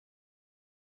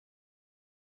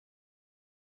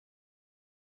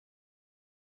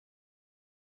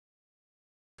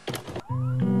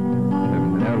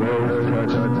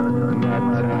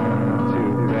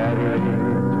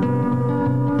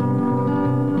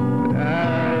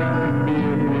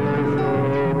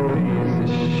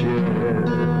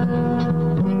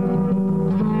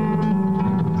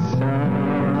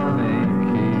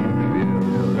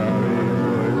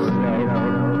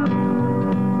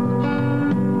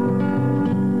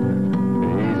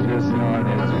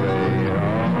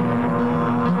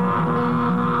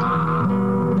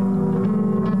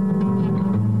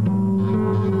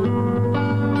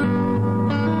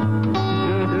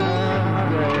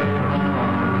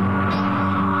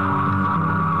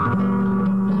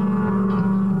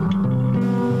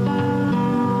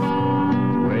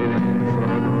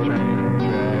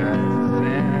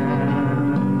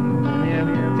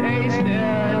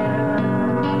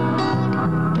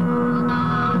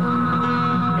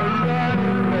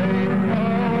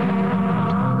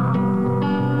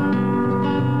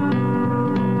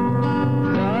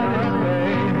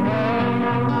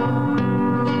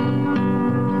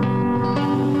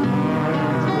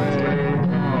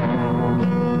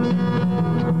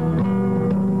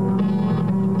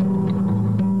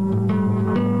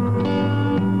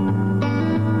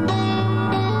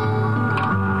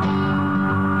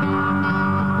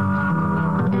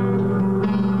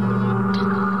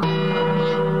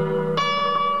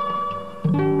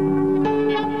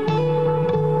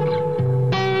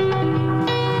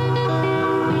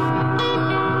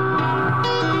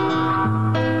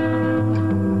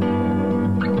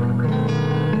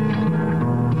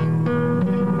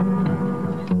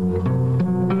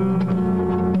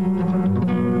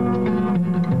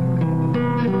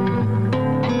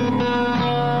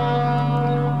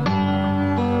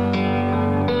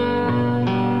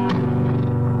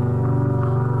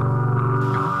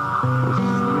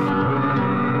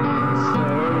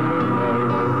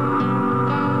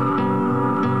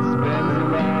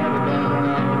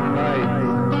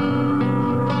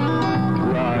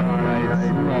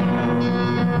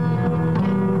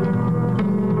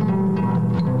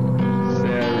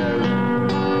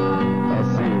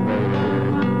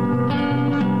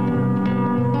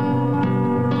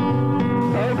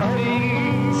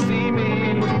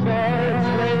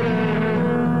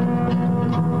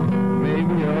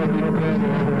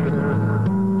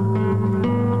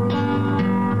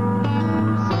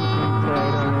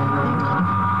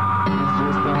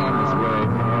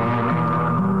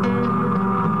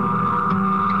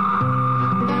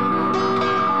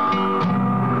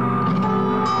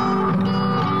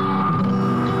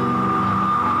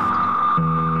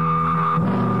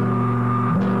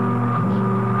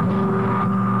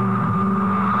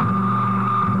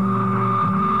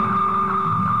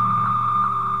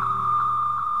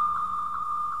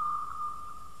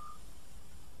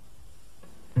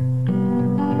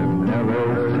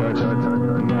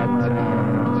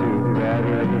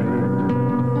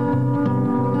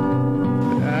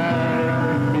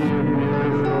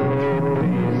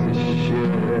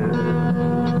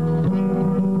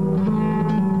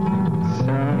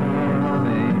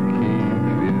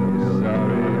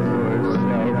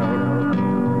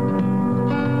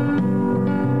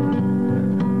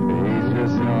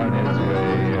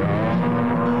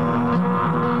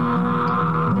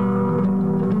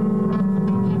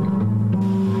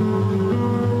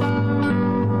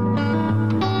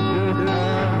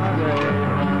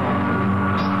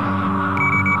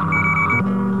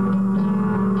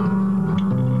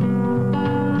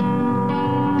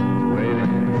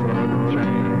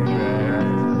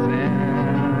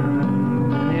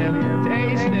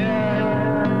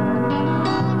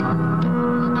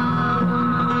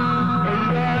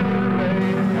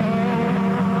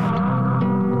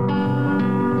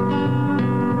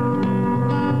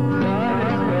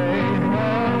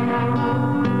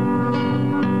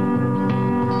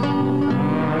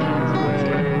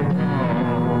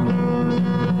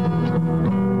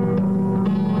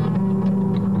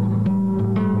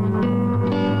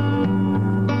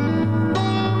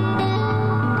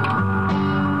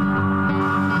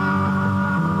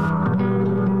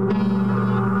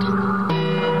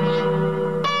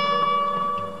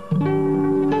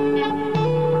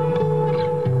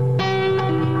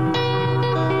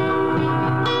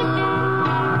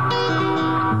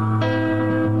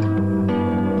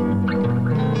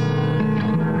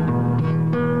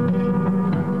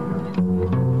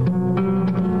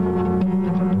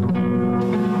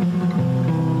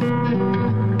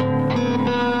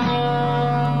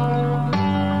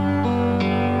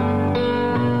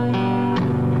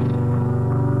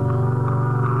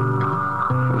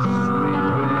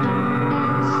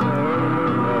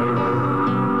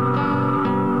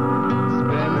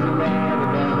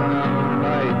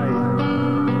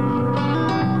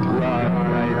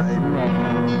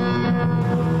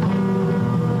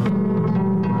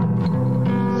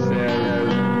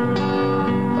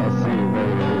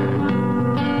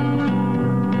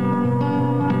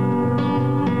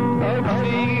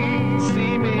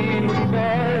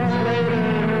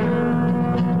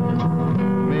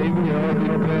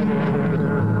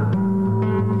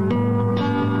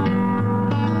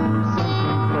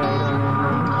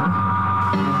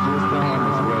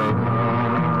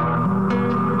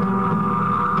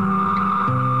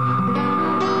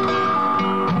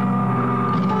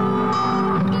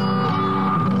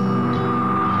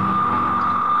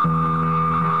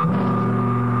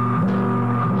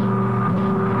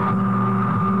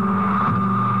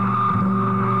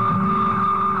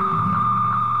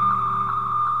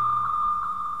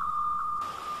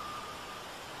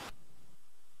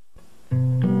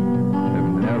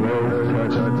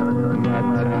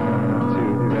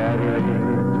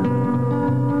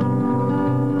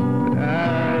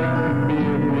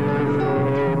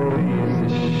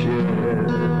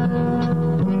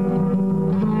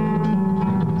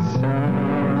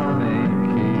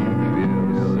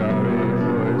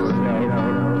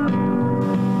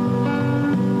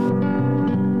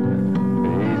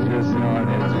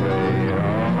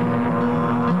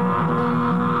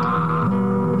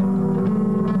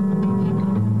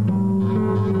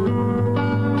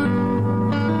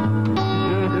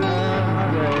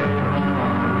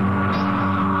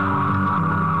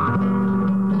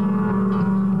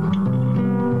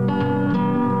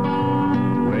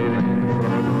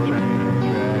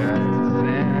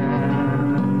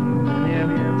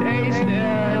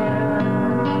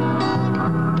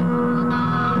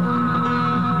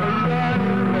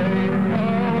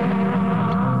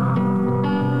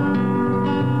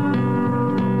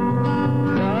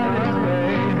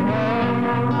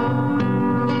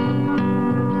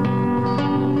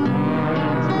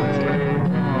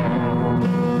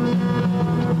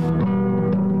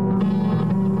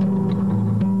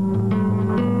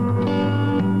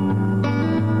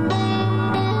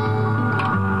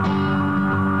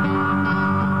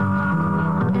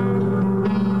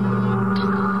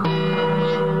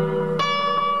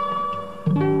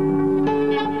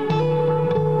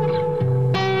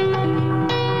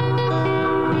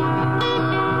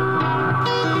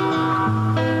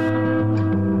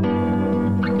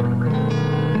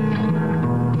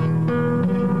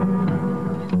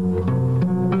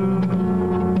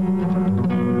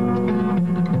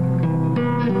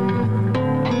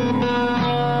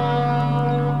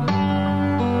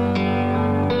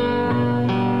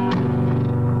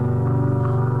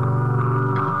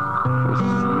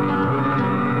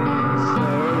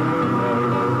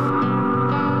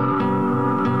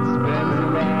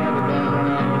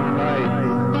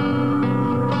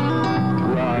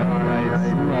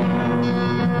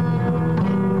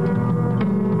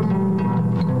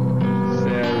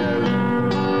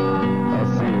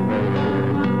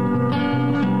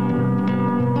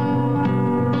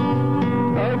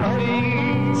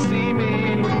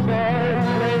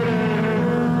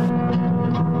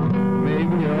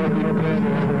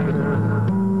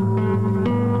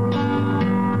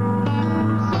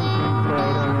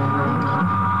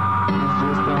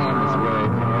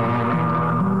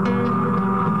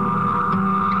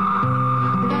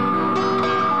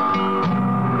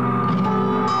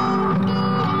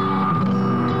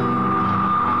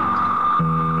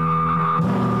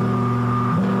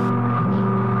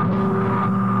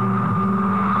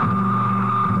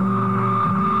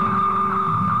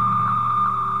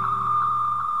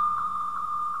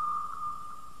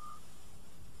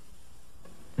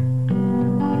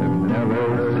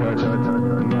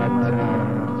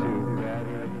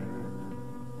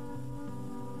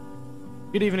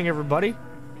Good evening, everybody.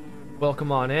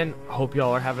 Welcome on in. Hope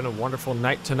y'all are having a wonderful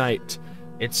night tonight.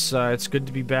 It's good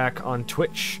to be back on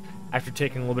Twitch after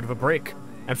taking a little bit of a break.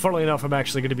 And funnily enough, I'm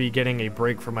actually going to be getting a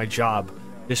break from my job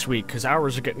this week because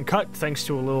hours are getting cut thanks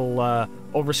to a little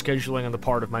overscheduling on the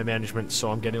part of my management. So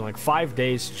I'm getting like 5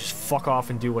 days to just fuck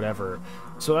off and do whatever.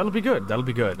 So that'll be good. That'll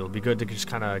be good. It'll be good to just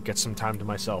kind of get some time to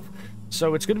myself.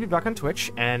 So it's good to be back on Twitch,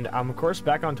 and I'm of course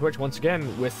back on Twitch once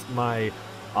again with my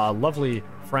lovely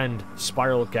friend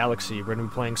Spiral Galaxy. We're gonna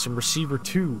be playing some Reciever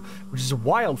 2, which is a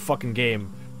wild fucking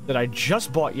game that I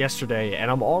just bought yesterday,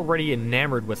 and I'm already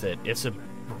enamored with it. It's a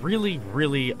really,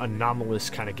 really anomalous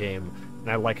kind of game, and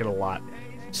I like it a lot.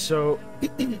 So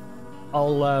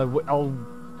I'll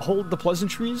hold the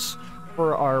pleasantries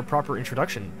for our proper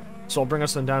introduction. So I'll bring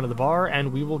us then down to the bar,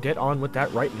 and we will get on with that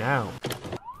right now.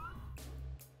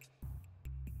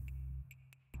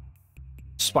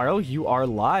 Spiral, you are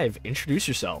live. Introduce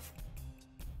yourself.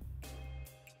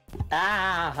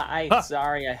 Hi.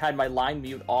 Sorry, I had my line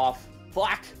mute off.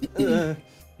 Fuck.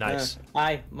 Nice.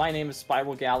 Hi, my name is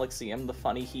Spiral Galaxy. I'm the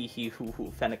funny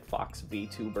hee-hee-hoo-hoo Fennec Fox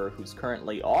VTuber who's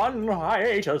currently on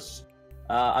hiatus.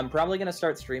 I'm probably gonna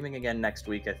start streaming again next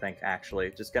week, I think,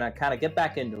 actually. Just gonna kind of get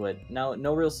back into it.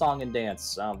 No real song and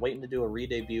dance. Waiting to do a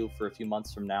re-debut for a few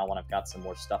months from now when I've got some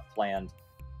more stuff planned,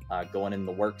 going in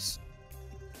the works.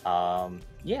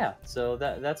 Yeah, so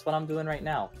that's what I'm doing right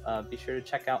now. Be sure to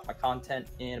check out my content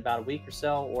in about a week or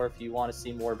so, or if you want to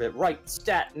see more of it right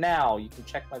stat now, you can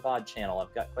check my VOD channel.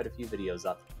 I've got quite a few videos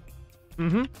up.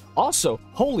 Also,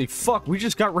 holy fuck, we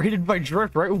just got raided by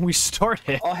Drift right when we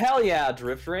started. Oh, hell yeah,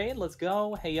 Drift Raid, let's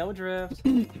go. Hey, yo, Drift.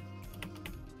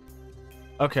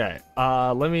 Okay,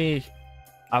 let me...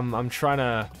 I'm trying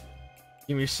to...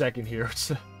 Give me a second here.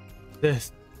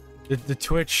 It's the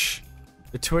Twitch...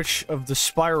 The Twitch of the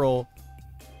Spiral,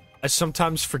 I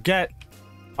sometimes forget.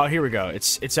 Oh, here we go.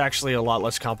 It's actually a lot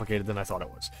less complicated than I thought it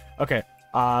was. Okay.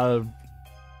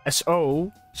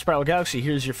 SO Spiral Galaxy.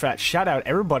 Here's your fat shout out,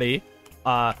 everybody.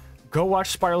 Go watch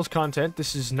Spiral's content.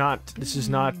 This is not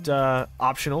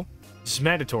optional. This is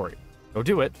mandatory. Go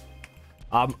do it.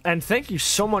 And thank you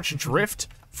so much, Drift,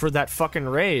 for that fucking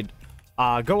raid.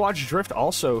 Go watch Drift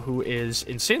also, who is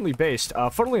insanely based.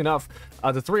 Funnily enough,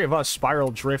 the three of us,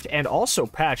 Spiral, Drift, and also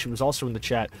Patch, who was also in the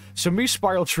chat. So me,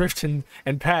 Spiral, Drift, and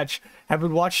Patch have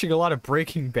been watching a lot of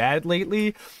Breaking Bad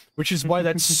lately, which is why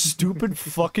that stupid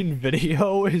fucking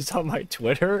video is on my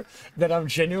Twitter that I'm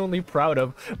genuinely proud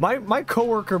of. My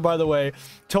coworker, by the way,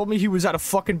 told me he was at a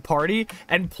fucking party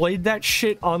and played that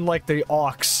shit on, like, the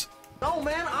aux. Oh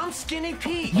man, I'm Skinny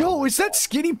Pete! Yo, is that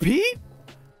Skinny Pete?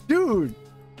 Dude!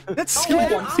 That's Skinny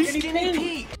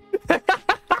Pete!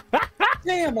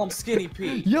 Damn, I'm Skinny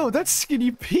Pete. Yo, that's Skinny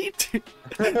Pete.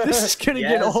 This is gonna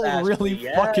get old Ashley, really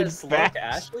fucking fast. Look,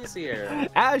 Ashley's here.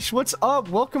 Ash, what's up?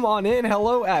 Welcome on in.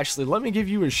 Hello, Ashley. Let me give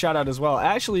you a shout out as well.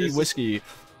 Ashley Whiskey,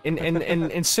 an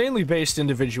insanely based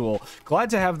individual.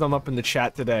 Glad to have them up in the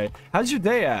chat today. How's your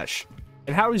day, Ash?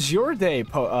 And how is your day,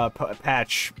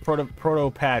 Patch?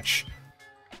 Proto Patch?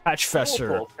 Patch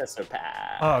Fester. Professor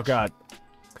Patch. Oh, God.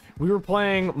 We were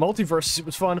playing Multiverses. It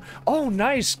was fun. Oh,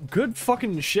 nice. Good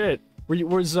fucking shit.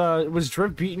 Was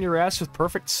Drift beating your ass with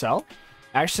Perfect Cell?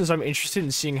 Ash says, I'm interested in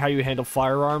seeing how you handle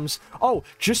firearms. Oh,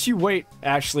 just you wait,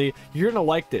 Ashley. You're gonna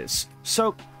like this.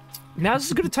 So, now's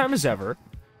as good a time as ever.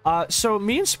 So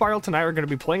me and Spiral tonight are going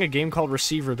to be playing a game called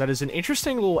Reciever that is an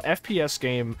interesting little FPS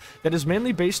game that is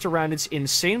mainly based around its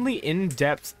insanely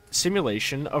in-depth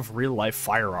simulation of real-life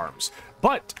firearms.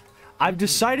 But I've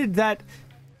decided that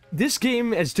this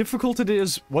game, as difficult it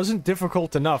is, wasn't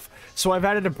difficult enough, so I've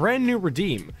added a brand new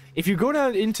redeem. If you go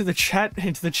down into the chat,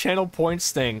 into the channel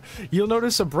points thing, you'll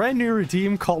notice a brand new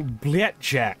redeem called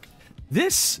Blatjack.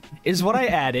 This is what I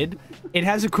added. It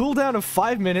has a cooldown of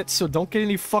 5 minutes, so don't get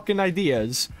any fucking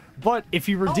ideas. But if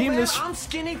you redeem this, I'm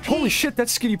Skinny Pete. Holy shit,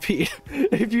 that's Skinny Pete.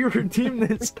 If you redeem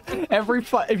this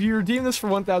if you redeem this for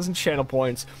 1,000 channel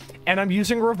points, and I'm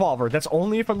using a revolver, that's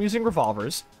only if I'm using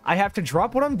revolvers, I have to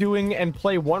drop what I'm doing and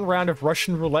play 1 round of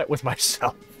Russian roulette with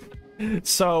myself.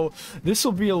 So this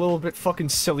will be a little bit fucking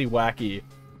silly wacky.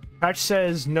 Patch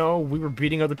says, no, we were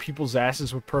beating other people's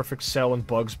asses with Perfect Cell and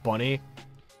Bugs Bunny.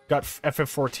 Got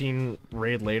FF14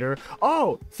 raid later.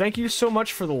 Oh, thank you so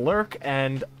much for the lurk,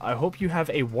 and I hope you have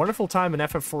a wonderful time in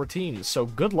FF14. So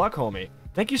good luck, homie.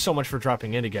 Thank you so much for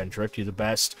dropping in again, Drift. You're the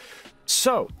best.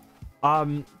 So,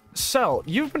 Cell,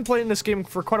 you've been playing this game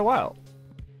for quite a while.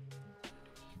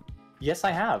 Yes,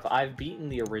 I have. I've beaten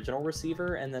the original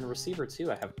Receiver, and then Receiver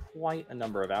 2, I have quite a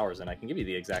number of hours, and I can give you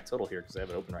the exact total here because I have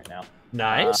it open right now.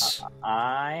 Nice.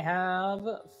 I have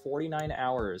 49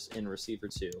 hours in Receiver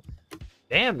 2.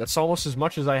 Damn, that's almost as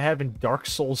much as I have in Dark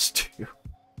Souls 2.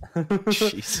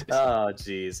 Jesus. Oh,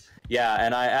 jeez. Yeah,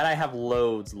 and I have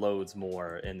loads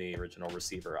more in the original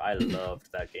Receiver. I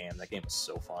loved that game. That game was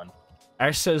so fun.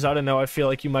 Ash says, I don't know, I feel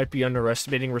like you might be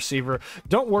underestimating Receiver.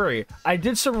 Don't worry, I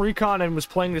did some recon and was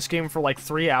playing this game for like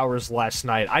 3 hours last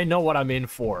night. I know what I'm in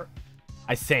for.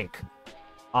 I think.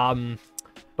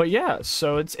 But yeah,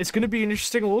 so it's gonna be an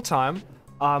interesting little time.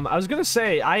 I was gonna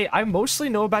say, I mostly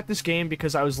know about this game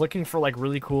because I was looking for like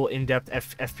really cool in-depth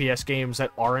FPS games that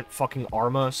aren't fucking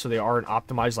Arma, so they aren't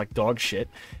optimized like dog shit.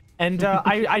 And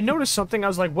I noticed something. I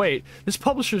was like, wait, this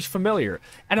publisher's familiar.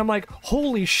 And I'm like,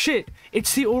 holy shit,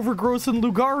 it's the Overgrowth and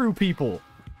Lugaru people.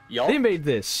 Yup. They made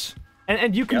this.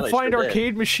 And you can find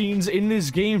arcade machines in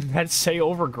this game that say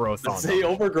Overgrowth on them. Say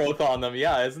Overgrowth on them,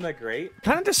 yeah, isn't that great?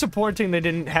 Kind of disappointing they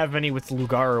didn't have any with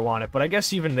Lugaru on it, but I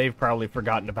guess even they've probably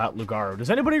forgotten about Lugaru. Does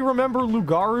anybody remember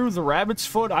Lugaru, the Rabbit's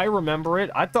Foot? I remember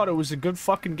it. I thought it was a good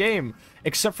fucking game,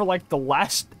 except for like the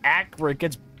last act where it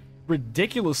gets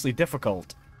ridiculously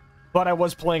difficult. But I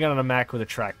was playing it on a Mac with a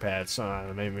trackpad,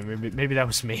 so maybe that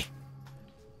was me.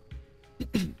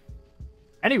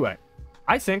 Anyway,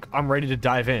 I think I'm ready to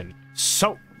dive in.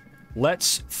 So,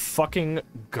 let's fucking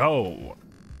go.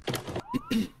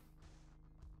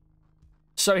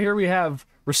 So here we have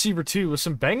Receiver 2 with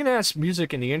some banging ass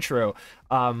music in the intro.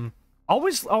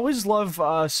 Always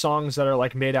love songs that are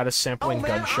like made out of sampling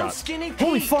gunshots.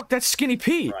 Holy fuck, that's Skinny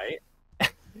Pete! Right?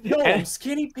 Yo, I'm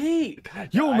Skinny Pete!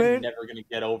 Yo, man! I'm never gonna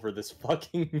get over this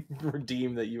fucking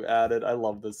redeem that you added. I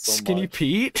love this so much. Skinny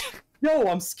Pete? Yo,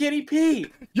 I'm Skinny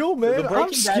Pete! Yo, man,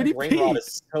 I'm Skinny Brain Pete! rot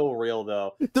is so real,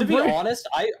 though. To be honest,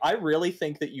 I really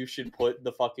think that you should put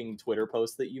the fucking Twitter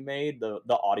post that you made, the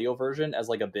audio version, as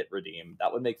like a bit redeem.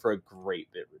 That would make for a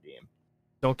great bit redeem.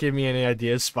 Don't give me any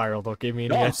ideas, Spiral. Don't give me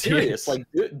any ideas. I'm serious. Like,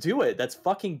 do it. That's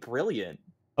fucking brilliant.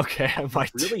 Okay, I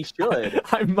might. You really should.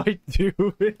 I might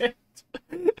do it.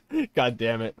 God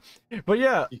damn it. But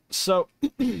yeah, so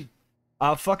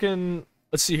fucking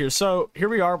let's see here. So here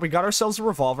we are. We got ourselves a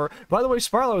revolver. By the way,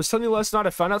 Spiral, I was telling you last night I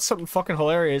found out something fucking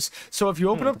hilarious. So if you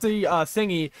open up the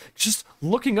thingy, just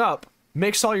looking up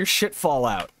makes all your shit fall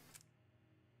out.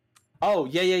 Oh,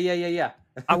 yeah.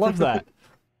 I love that.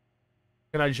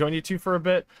 Can I join you two for a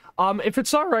bit? If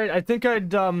it's alright, I think I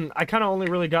kind of only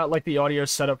really got, like, the audio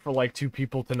set up for, like, 2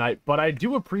 people tonight, but I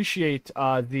do appreciate,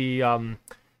 what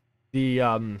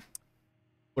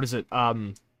is it,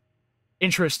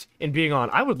 interest in being on.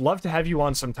 I would love to have you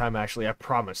on sometime, actually, I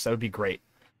promise. That would be great.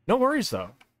 No worries, though.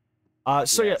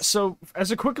 So yeah, so,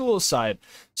 as a quick little aside,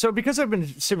 so because I've been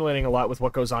simulating a lot with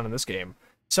what goes on in this game,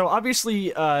 so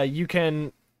obviously, you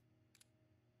can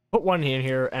put one in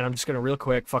here, and I'm just gonna real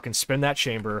quick fucking spin that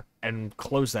chamber and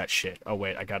close that shit. Oh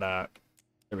wait, I gotta...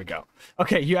 There we go.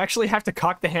 Okay, you actually have to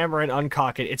cock the hammer and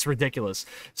uncock it. It's ridiculous.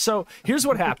 So, here's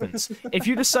what happens. If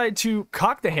you decide to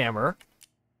cock the hammer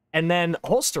and then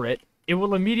holster it, it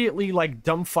will immediately, like,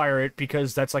 dumbfire it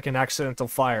because that's, like, an accidental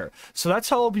fire. So that's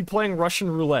how I'll be playing Russian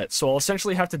roulette. So I'll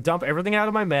essentially have to dump everything out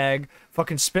of my mag,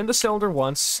 fucking spin the cylinder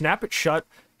once, snap it shut,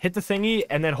 hit the thingy,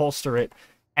 and then holster it.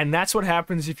 And that's what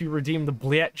happens if you redeem the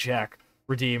Blietjack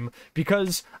redeem,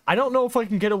 because I don't know if I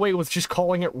can get away with just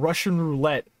calling it Russian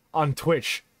roulette on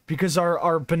Twitch, because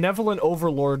our benevolent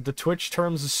overlord, the Twitch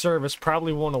Terms of Service,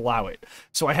 probably won't allow it.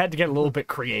 So I had to get a little bit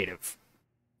creative.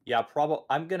 Yeah,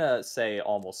 I'm gonna say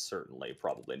almost certainly,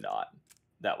 probably not.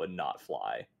 That would not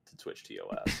fly to Twitch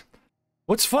TOS.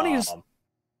 What's funny is...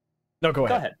 No, go ahead.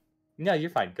 Go ahead. No, you're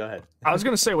fine. Go ahead. I was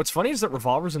gonna say, what's funny is that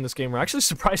revolvers in this game are actually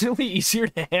surprisingly easier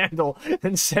to handle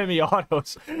than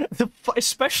semi-autos.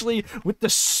 Especially with the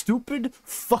stupid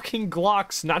fucking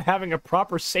Glocks not having a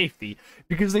proper safety,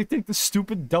 because they think the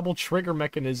stupid double trigger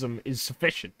mechanism is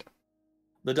sufficient.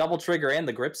 The double trigger and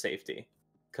the grip safety.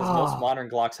 Because most modern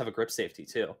Glocks have a grip safety,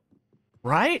 too.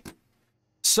 Right?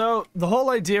 So, the whole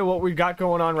idea, what we've got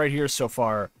going on right here so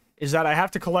far, is that I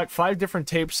have to collect 5 different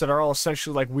tapes that are all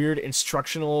essentially like weird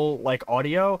instructional like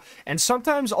audio, and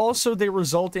sometimes also they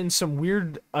result in some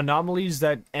weird anomalies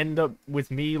that end up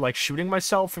with me like shooting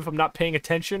myself if I'm not paying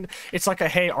attention. It's like a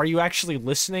hey, are you actually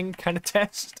listening kind of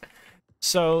test.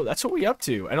 So that's what we up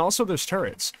to. And also there's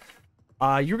turrets.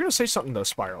 You're gonna say something though,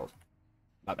 Spiral.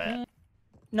 Not bad.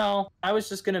 No, I was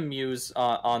just gonna muse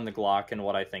on the Glock and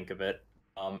what I think of it.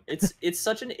 It's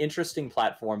such an interesting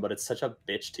platform, but it's such a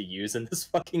bitch to use in this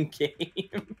fucking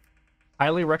game.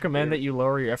 Highly recommend that you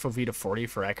lower your FOV to 40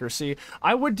 for accuracy.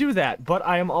 I would do that, but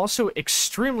I am also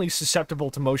extremely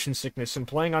susceptible to motion sickness, and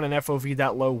playing on an FOV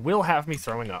that low will have me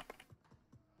throwing up.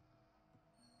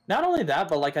 Not only that,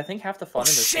 but like I think half the fun in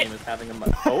this game is having a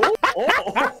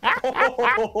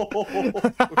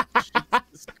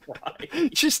Jesus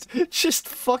Christ. Just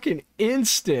fucking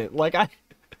instant. Like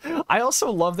I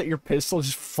also love that your pistol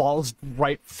just falls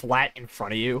right flat in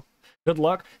front of you. Good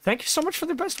luck. Thank you so much for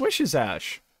the best wishes,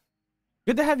 Ash.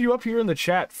 Good to have you up here in the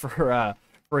chat for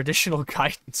additional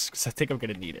guidance, because I think I'm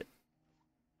gonna need it.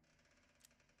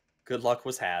 Good luck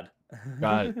was had.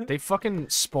 God, they fucking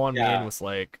spawn me in with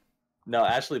like... No,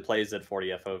 Ashley plays at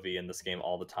 40 FOV in this game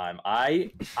all the time. I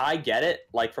get it,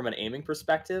 like from an aiming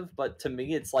perspective, but to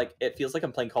me, it's like it feels like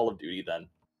I'm playing Call of Duty then.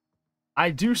 I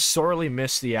do sorely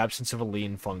miss the absence of a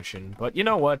lean function, but you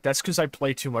know what? That's because I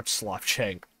play too much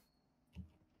Slopshank.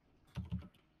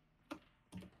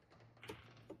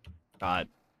 God.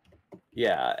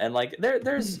 Yeah, and like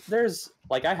there's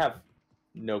like I have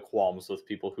no qualms with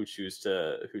people who choose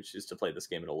to play this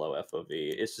game at a low FOV.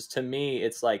 It's just, to me,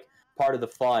 it's like part of the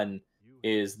fun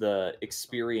is the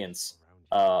experience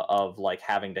of like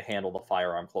having to handle the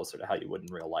firearm closer to how you would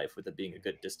in real life, with it being a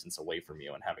good distance away from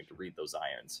you and having to read those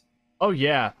irons. Oh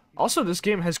yeah. Also, this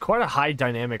game has quite a high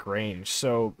dynamic range,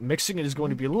 so mixing it is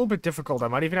going to be a little bit difficult. I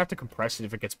might even have to compress it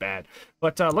if it gets bad.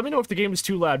 But let me know if the game is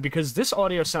too loud, because this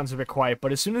audio sounds a bit quiet,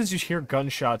 but as soon as you hear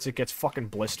gunshots, it gets fucking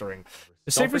blistering.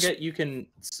 Don't forget, you can,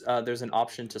 there's an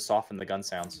option to soften the gun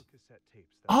sounds.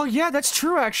 Oh yeah, that's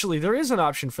true, actually. There is an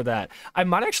option for that. I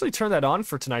might actually turn that on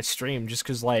for tonight's stream, just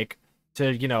because, like,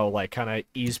 to, you know, like, kind of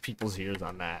ease people's ears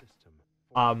on that.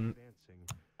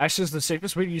 Ash says the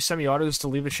safest way to use semi-auto is to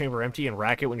leave the chamber empty and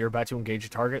rack it when you're about to engage a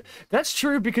target. That's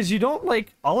true, because you don't,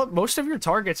 like, most of your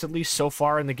targets, at least so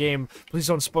far in the game, please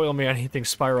don't spoil me on anything,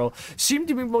 Spiral, seem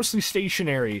to be mostly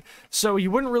stationary, so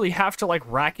you wouldn't really have to, like,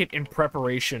 rack it in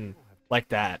preparation like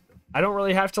that. I don't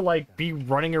really have to, like, be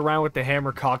running around with the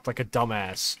hammer cocked like a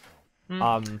dumbass.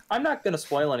 I'm not going to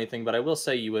spoil anything, but I will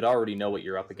say you would already know what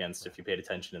you're up against if you paid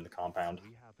attention in the compound.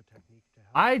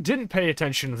 I didn't pay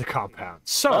attention to the compound,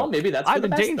 so well, maybe that's I'm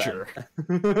in danger.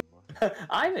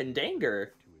 I'm in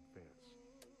danger.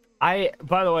 By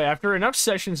the way, after enough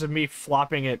sessions of me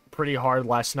flopping it pretty hard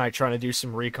last night trying to do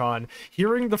some recon,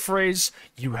 hearing the phrase,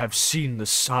 "You have seen the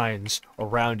signs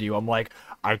around you," I'm like,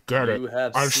 I get it.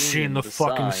 I've seen the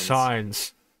fucking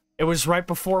signs. It was right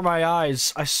before my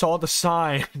eyes. I saw the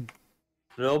sign.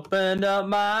 Opened up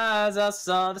my eyes, I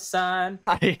saw the sign.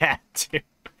 I had to.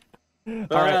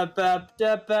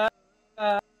 Alright.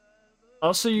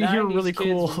 Also, you hear really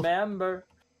cool... Remember.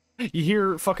 You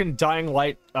hear fucking Dying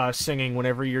Light singing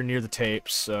whenever you're near the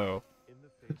tapes, so...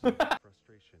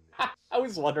 I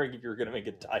was wondering if you were gonna make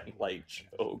a Dying Light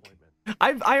joke.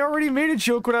 I already made a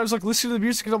joke when I was like listening to the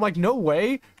music, and I'm like, no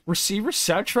way! Receiver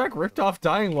soundtrack ripped off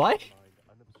Dying Light?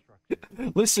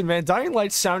 Listen, man, Dying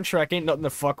Light's soundtrack ain't nothing to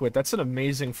fuck with. That's an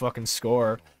amazing fucking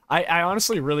score. I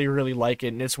honestly really, really like it,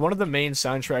 and it's one of the main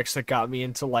soundtracks that got me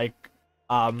into, like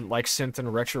synth and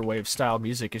retrowave style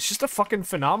music. It's just a fucking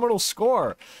phenomenal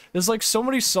score. There's, like, so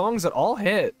many songs that all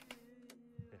hit.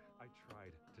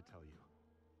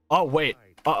 Oh, wait.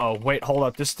 Uh-oh, wait, hold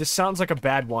up. This sounds like a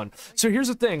bad one. So here's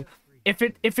the thing. If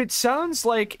it sounds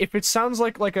like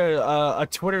a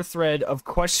Twitter thread of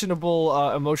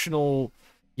questionable emotional,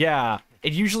 yeah,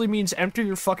 it usually means enter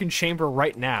your fucking chamber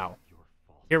right now.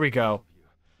 Here we go.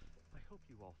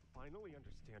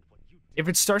 If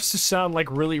it starts to sound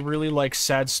like really, really, like,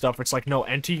 sad stuff, it's like, no,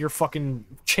 enter your fucking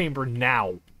chamber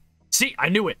now. See, I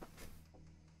knew it.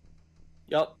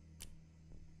 Yup.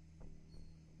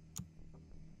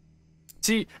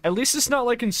 See, at least it's not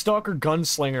like in Stalker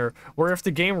Gunslinger, where if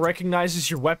the game recognizes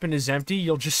your weapon is empty,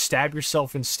 you'll just stab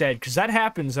yourself instead, because that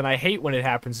happens, and I hate when it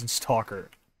happens in Stalker.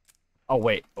 Oh,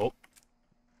 wait. Oh.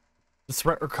 The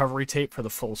threat recovery tape for the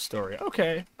full story.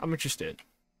 Okay, I'm interested.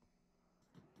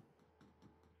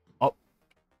 Oh.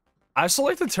 I also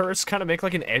like the turrets kind of make,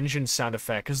 like, an engine sound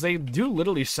effect, because they do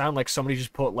literally sound like somebody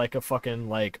just put, like, a fucking,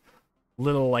 like,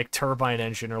 little, like, turbine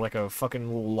engine or, like, a fucking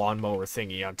little lawnmower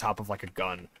thingy on top of, like, a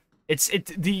gun.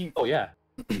 Oh, yeah.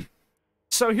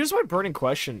 So here's my burning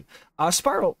question.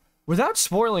 Spiral, without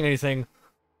spoiling anything,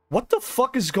 what the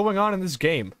fuck is going on in this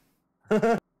game?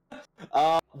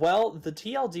 Well, the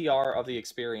TLDR of the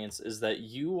experience is that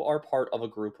you are part of a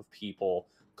group of people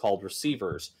called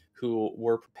Receivers who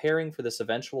were preparing for this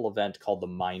eventual event called the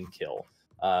Mind Kill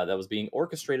that was being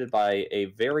orchestrated by a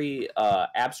very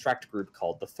abstract group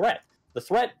called the Threat. The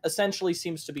Threat essentially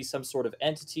seems to be some sort of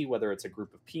entity, whether it's a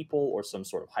group of people or some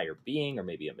sort of higher being or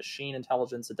maybe a machine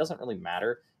intelligence. It doesn't really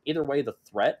matter. Either way, the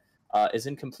Threat is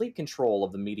in complete control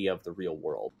of the media of the real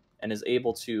world and is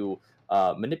able to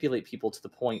manipulate people to the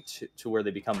point to where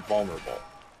they become vulnerable.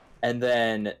 And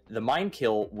then the Mind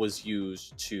Kill was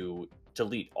used to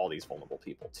delete all these vulnerable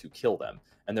people, to kill them.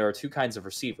 And there are two kinds of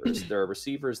Receivers. There are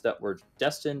Receivers that were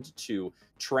destined to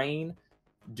train,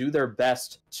 do their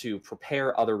best to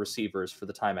prepare other Receivers for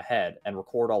the time ahead and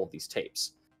record all of these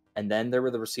tapes. And then there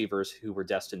were the receivers who were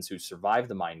destined to survive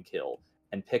the mind kill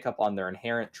and pick up on their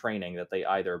inherent training that they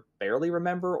either barely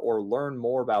remember or learn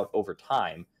more about over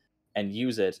time and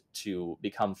use it to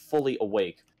become fully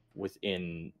awake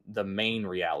within the main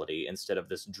reality instead of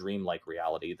this dreamlike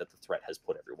reality that the threat has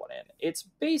put everyone in. It's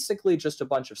basically just a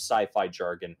bunch of sci-fi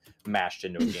jargon mashed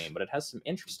into a game, but it has some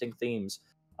interesting themes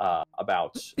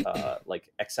about like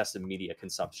excessive media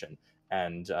consumption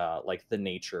and like the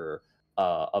nature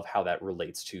of how that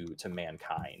relates to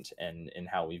mankind and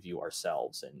how we view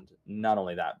ourselves. And not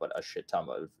only that, but a shit ton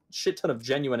of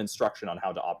genuine instruction on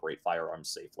how to operate firearms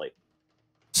safely.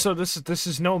 So this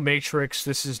is no Matrix.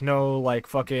 This is no like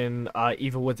fucking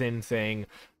Evil Within thing.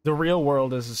 The real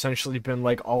world has essentially been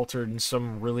like altered in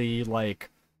some really like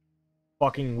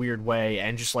fucking weird way,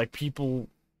 and just like people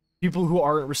who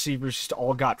aren't receivers just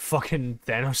all got fucking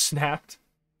Thanos snapped.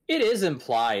 It is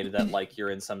implied that like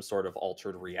you're in some sort of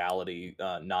altered reality,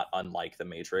 not unlike the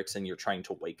Matrix, and you're trying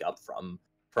to wake up from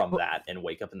that and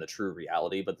wake up in the true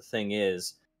reality. But the thing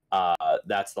is,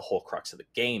 that's the whole crux of the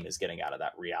game, is getting out of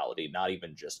that reality, not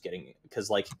even just getting, because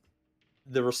like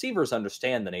the receivers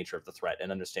understand the nature of the threat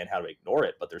and understand how to ignore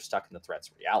it, but they're stuck in the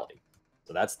threat's reality.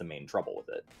 So that's the main trouble with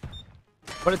it.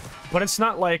 But it's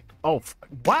not like, oh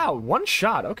wow, one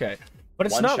shot, okay. But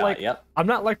it's not like, yep. I'm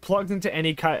not like plugged into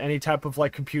any type of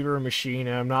like computer or machine,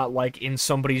 and I'm not like in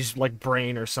somebody's like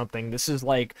brain or something. This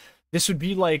would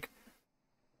be like,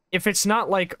 if it's not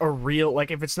like a real,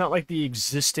 like if it's not like the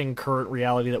existing current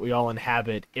reality that we all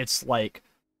inhabit, it's like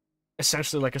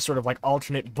essentially like a sort of like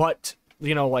alternate, but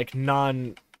you know, like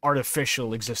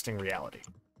non-artificial existing reality.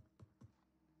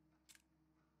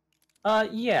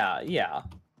 Yeah.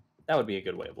 That would be a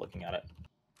good way of looking at it.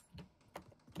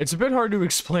 It's a bit hard to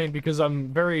explain because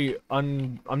I'm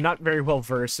not very well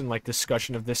versed in like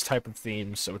discussion of this type of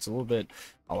theme, so it's a little bit,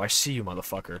 oh, I see you,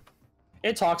 motherfucker.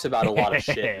 It talks about a lot of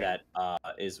shit that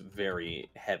is very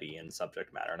heavy in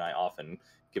subject matter, and I often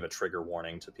give a trigger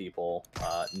warning to people,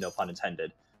 no pun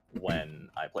intended, when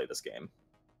I play this game.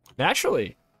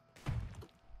 Naturally.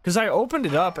 Because I opened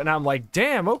it up and I'm like,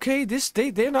 damn, okay,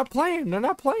 they're not playing, they're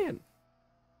not playing.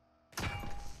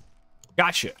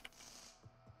 Gotcha.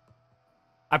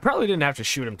 I probably didn't have to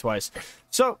shoot him twice.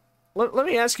 So, let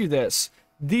me ask you this.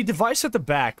 The device at the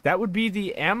back, that would be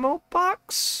the ammo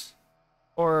box?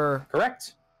 Or...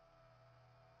 Correct.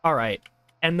 Alright.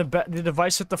 And the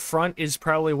device at the front is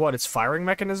probably what? Its firing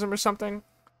mechanism or something?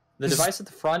 The device at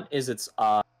the front is its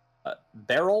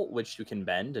barrel, which you can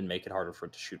bend and make it harder for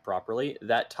it to shoot properly.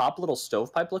 That top little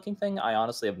stovepipe-looking thing, I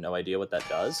honestly have no idea what that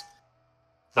does.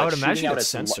 I would imagine it's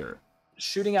sensor.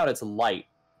 Shooting out its light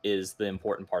is the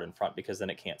important part in front, because then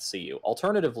it can't see you.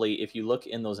 Alternatively, if you look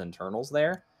in those internals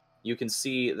there, you can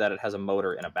see that it has a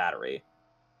motor and a battery.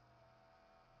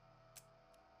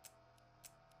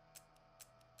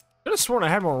 I could have sworn I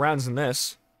had more rounds than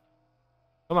this.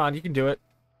 Come on, you can do it.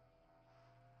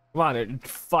 Come on,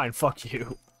 fine, fuck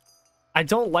you. I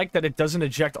don't like that it doesn't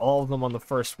eject all of them on the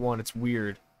first one. It's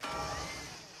weird.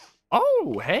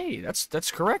 Oh, hey,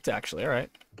 that's correct, actually. All right.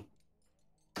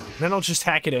 Then I'll just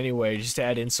hack it anyway, just to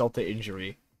add insult to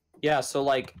injury. Yeah, so,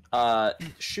 like,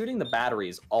 shooting the battery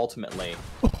is ultimately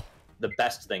the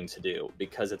best thing to do,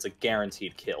 because it's a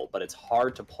guaranteed kill, but it's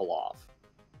hard to pull off.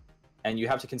 And you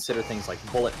have to consider things like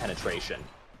bullet penetration.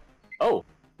 Oh,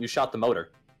 you shot the motor.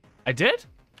 I did?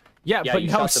 Yeah, but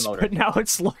now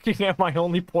it's looking at my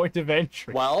only point of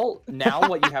entry. Well, now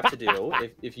what you have to do,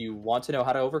 if you want to know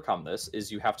how to overcome this,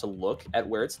 is you have to look at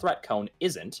where its threat cone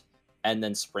isn't, and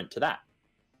then sprint to that.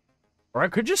 Or I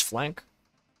could just flank.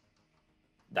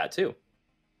 That too.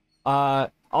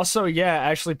 Also, yeah,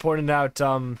 Ashley pointed out,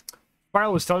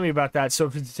 Spiral was telling me about that, so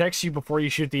if it detects you before you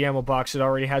shoot the ammo box, it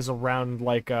already has a round,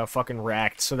 like, fucking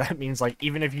racked, so that means, like,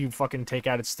 even if you fucking take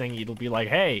out its thing, it'll be like,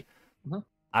 hey,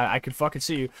 I could fucking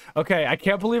see you. Okay, I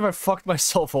can't believe I fucked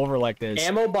myself over like this.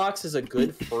 Ammo box is a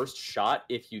good first shot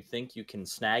if you think you can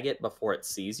snag it before it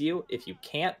sees you. If you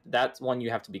can't, that's one you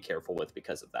have to be careful with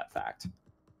because of that fact.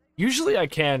 Usually I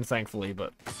can, thankfully,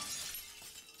 but...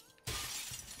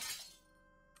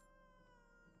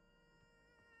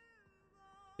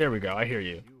 There we go, I hear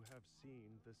you.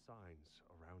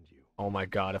 Oh my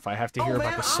god, if I have to hear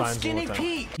about the signs all the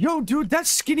time. Yo, dude,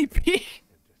 that's Skinny Pete!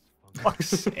 Fuck's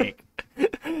sake.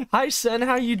 Hi, Sen,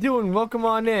 how you doing? Welcome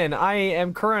on in. I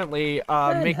am currently,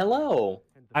 hello.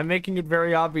 I'm making it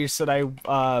very obvious that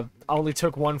I, only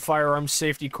took one firearms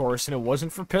safety course, and it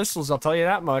wasn't for pistols, I'll tell you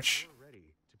that much.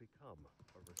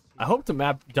 I hope the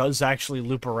map does actually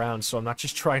loop around, so I'm not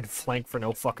just trying to flank for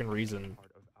no fucking reason.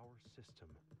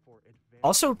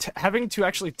 Also, having to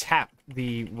actually tap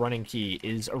the running key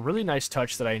is a really nice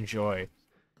touch that I enjoy.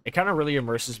 It kind of really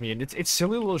immerses me, and it's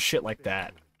silly little shit like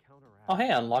that. Oh, hey,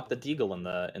 unlock the deagle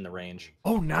in the range.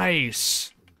 Oh,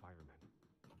 nice.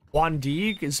 Juan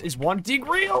Deeg? Is Juan Deeg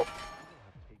real?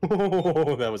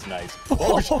 Oh, that was nice.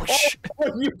 Oh, shit.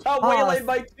 You got waylaid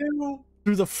by two!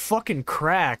 Through the fucking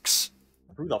cracks.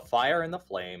 Through the fire and the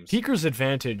flames. Peeker's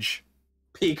advantage.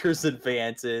 Peeker's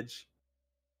advantage.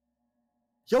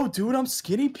 Yo, dude, I'm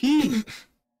Skinny Pete.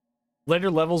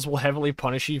 Later levels will heavily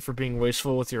punish you for being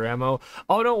wasteful with your ammo.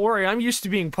 Oh, don't worry, I'm used to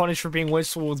being punished for being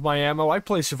wasteful with my ammo. I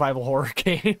play survival horror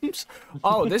games.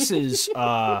 Oh, this is,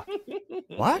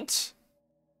 what?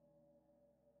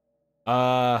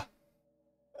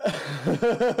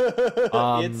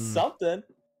 It's something.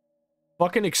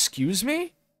 Fucking excuse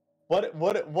me?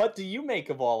 What do you make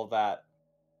of all of that?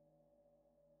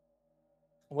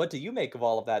 What do you make of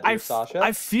all of that, dear Sasha?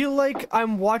 I feel like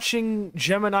I'm watching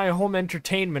Gemini Home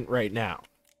Entertainment right now.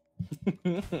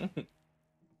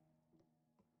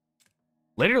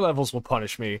 Later levels will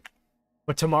punish me,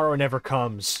 but tomorrow never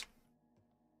comes.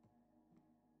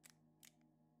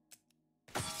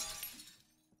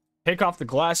 Take off the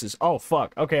glasses. Oh,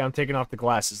 fuck. Okay, I'm taking off the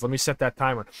glasses. Let me set that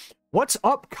timer. What's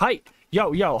up, Kite?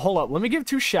 Yo, hold up. Let me give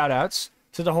 2 shout-outs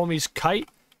to the homies Kite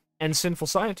and Sinful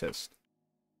Scientist.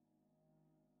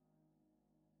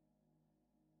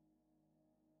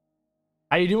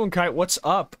 How you doing, Kite? What's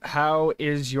up? How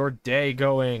is your day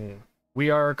going? We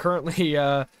are currently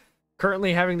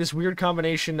having this weird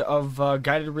combination of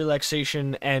guided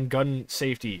relaxation and gun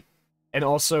safety, and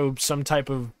also some type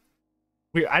of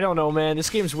weird. I don't know, man. This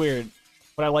game's weird,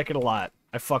 but I like it a lot.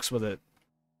 I fucks with it,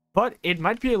 but it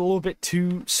might be a little bit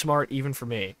too smart even for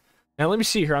me. Now let me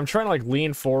see here. I'm trying to like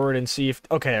lean forward and see if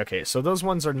okay. So those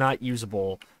ones are not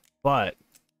usable, but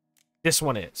this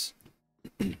one is.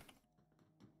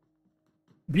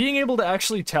 Being able to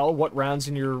actually tell what rounds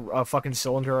in your fucking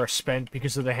cylinder are spent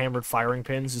because of the hammered firing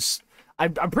pins is...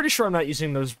 I'm pretty sure I'm not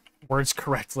using those words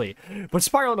correctly, but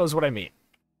Spiral knows what I mean.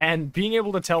 And being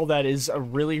able to tell that is a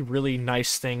really, really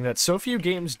nice thing that so few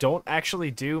games don't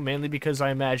actually do, mainly because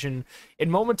I imagine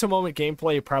in moment-to-moment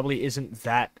gameplay it probably isn't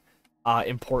that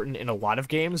important in a lot of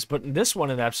games, but in this one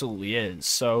it absolutely is.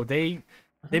 So they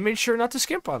made sure not to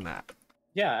skimp on that.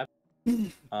 Yeah.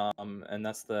 And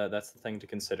that's the thing to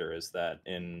consider, is that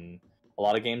in a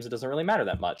lot of games it doesn't really matter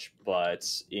that much, but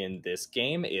in this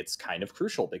game it's kind of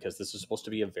crucial because this is supposed to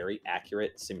be a very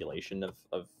accurate simulation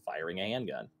of firing a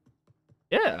handgun.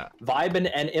 Yeah. Vibin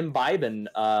and imbibin.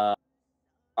 Are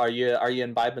you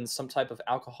imbibing some type of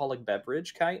alcoholic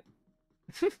beverage, Kite?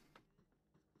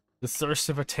 The thirst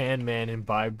of a tan man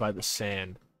imbibed by the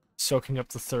sand, soaking up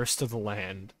the thirst of the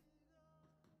land.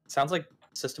 Sounds like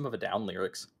System of a Down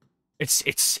lyrics.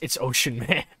 It's Ocean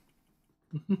Man.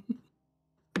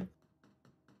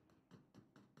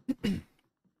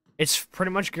 It's pretty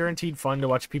much guaranteed fun to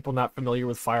watch people not familiar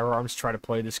with firearms try to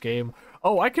play this game.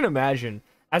 Oh, I can imagine.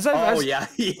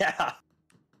 Yeah.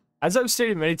 As I've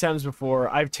stated many times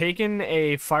before, I've taken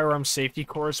a firearm safety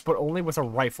course, but only with a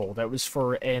rifle. That was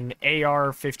for an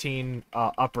AR-15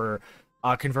 upper,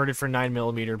 converted for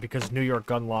 9mm because New York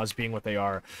gun laws being what they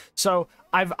are. So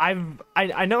I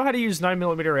know how to use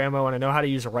 9mm ammo and I know how to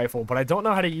use a rifle, but I don't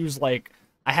know how to use, like,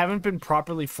 I haven't been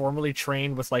properly formally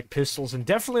trained with like pistols and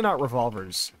definitely not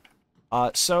revolvers.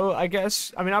 So I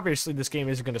guess, I mean, obviously this game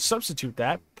isn't going to substitute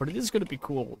that, but it is going to be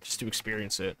cool just to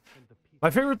experience it. My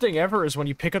favorite thing ever is when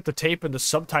you pick up the tape and the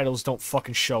subtitles don't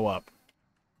fucking show up.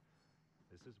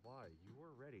 This is why you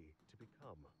are ready to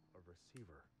become a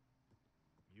receiver.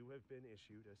 You have been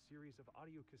issued a series of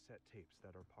audio cassette tapes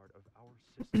that are part of our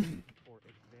system for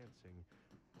advancing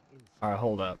insight. Alright,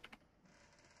 hold up.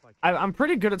 I'm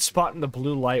pretty good at spotting the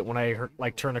blue light when I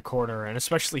like turn a corner, and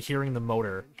especially hearing the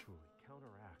motor.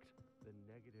 Counteract the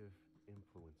negative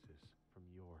influences from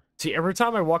your... See, every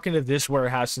time I walk into this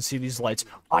warehouse and see these lights,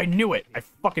 I knew it! I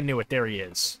fucking knew it, there he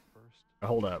is.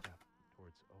 Hold up.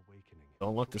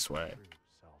 Don't look this way.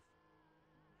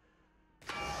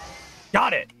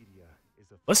 Got it!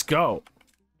 Let's go!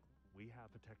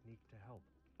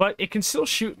 But it can still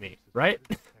shoot me, right?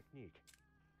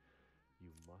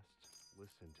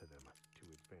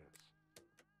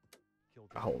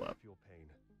 Hold up.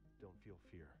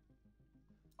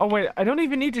 Oh wait, I don't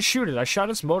even need to shoot it. I shot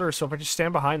its motor, so if I just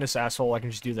stand behind this asshole, I can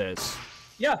just do this.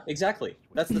 Yeah, exactly.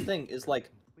 That's the thing, is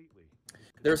like,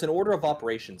 there's an order of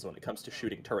operations when it comes to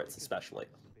shooting turrets, especially.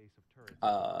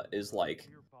 Is like...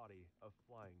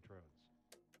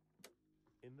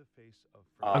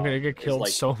 I'm gonna get killed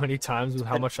so many times with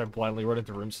how much I blindly run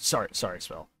into rooms. Sorry,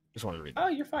 Spell. Just wanted to read that. Oh,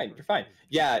 you're fine, you're fine.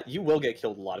 Yeah, you will get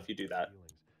killed a lot if you do that.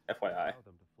 FYI.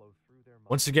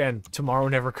 Once again, tomorrow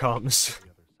never comes.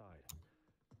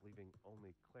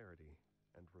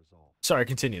 Sorry,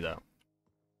 continue though.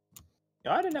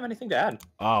 No, I didn't have anything to add.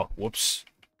 Oh, whoops.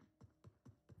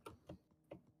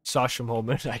 Sascha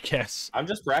moment, I guess. I'm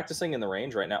just practicing in the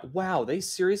range right now. Wow, they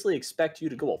seriously expect you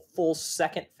to go a full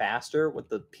second faster with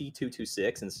the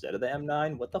P226 instead of the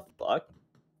M9? What the fuck?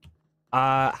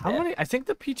 How many? I think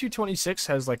the P226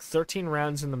 has like 13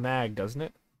 rounds in the mag, doesn't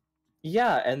it?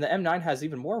 Yeah, and the M9 has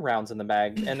even more rounds in the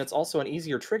mag, and it's also an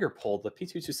easier trigger pull. The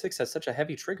P226 has such a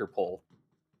heavy trigger pull.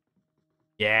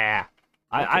 Yeah.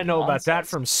 What I know about that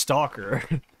nonsense. from Stalker.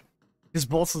 Because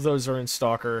both of those are in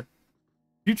Stalker.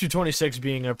 P226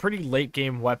 being a pretty late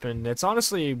game weapon. It's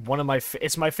honestly one of my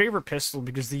it's my favorite pistol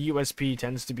because the USP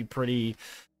tends to be pretty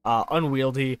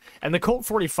unwieldy, and the Colt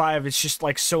 45 is just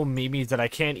like so memey that I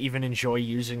can't even enjoy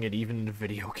using it even in a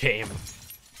video game.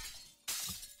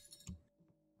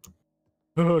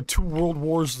 2 world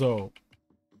wars though.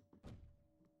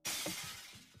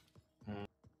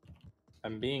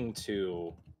 I'm being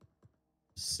too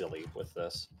silly with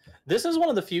this. This is one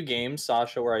of the few games,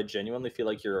 Sasha, where I genuinely feel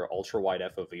like your ultra-wide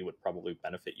FOV would probably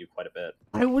benefit you quite a bit.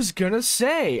 I was gonna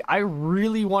say, I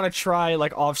really want to try,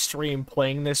 like, off-stream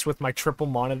playing this with my triple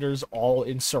monitors all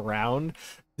in surround.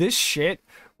 This shit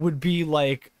would be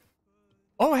like...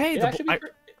 Oh, hey,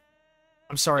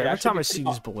 I'm sorry, every time I see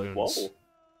these balloons... Whoa.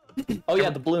 Oh, yeah,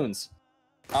 the balloons.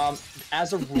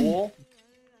 As a rule...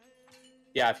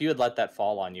 Yeah, if you had let that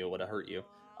fall on you, it would have hurt you.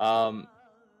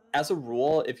 As a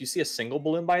rule, if you see a single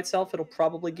balloon by itself, it'll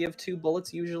probably give 2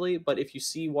 bullets usually, but if you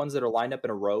see ones that are lined up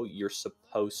in a row, you're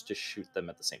supposed to shoot them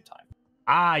at the same time.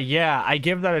 Ah, yeah, I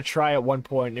gave that a try at one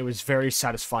point, and it was very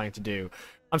satisfying to do.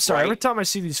 I'm sorry, Right? every time I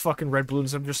see these fucking red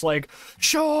balloons, I'm just like,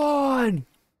 Sean!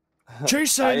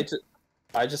 Jason!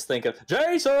 I just think of,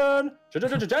 Jason!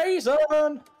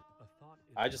 Jason!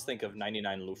 I just think of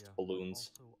 99 Luft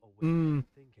balloons.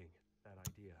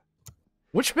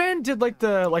 Which band did like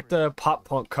the pop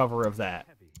punk cover of that?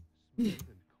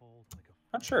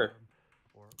 Not sure.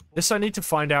 This I need to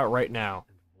find out right now.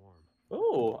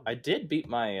 Oh, I did beat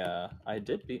my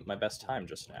best time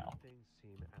just now.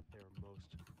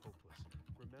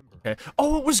 Okay.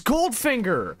 Oh, it was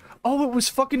Goldfinger! Oh, it was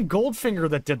fucking Goldfinger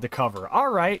that did the cover.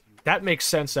 Alright, that makes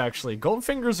sense actually.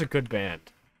 Goldfinger's a good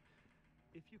band.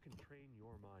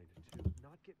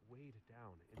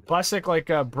 Classic, like,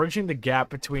 bridging the gap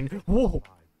between... Whoa!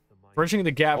 Bridging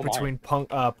the gap between punk,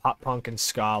 pop punk and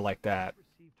ska like that.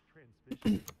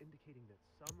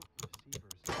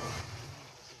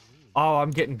 Oh,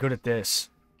 I'm getting good at this.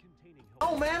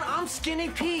 Oh man, I'm Skinny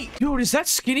Pete. Dude, is that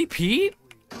Skinny Pete?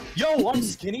 Yo, I'm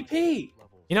Skinny Pete!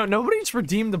 You know, nobody's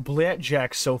redeemed the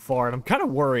Blackjack so far, and I'm kind of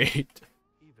worried.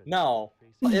 No.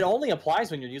 It only applies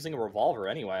when you're using a revolver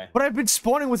anyway. But I've been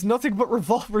spawning with nothing but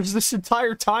revolvers this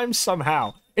entire time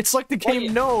somehow. It's like the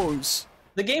game knows.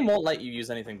 The game won't let you use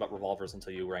anything but revolvers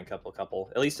until you rank up a couple,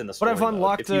 at least in the story. But I've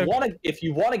unlocked if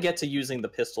you want to get to using the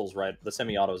pistols the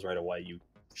semi-autos right away, you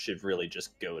should really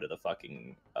just go to the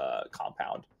fucking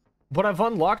compound. But I've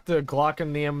unlocked the Glock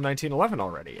and the M1911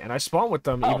 already, and I spawn with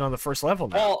them even on the first level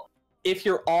now. Well, if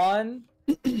you're on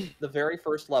the very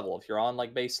first level, if you're on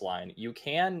like baseline, you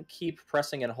can keep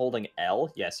pressing and holding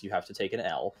L. Yes, you have to take an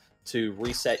L to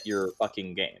reset your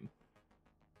fucking game.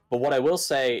 But what I will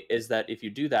say is that if you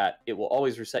do that, it will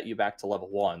always reset you back to level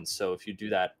 1. So if you do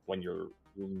that when you're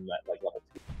at like level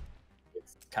 2, it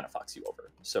kind of fucks you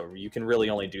over. So you can really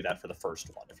only do that for the first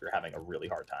one if you're having a really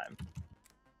hard time.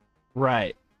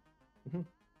 Right.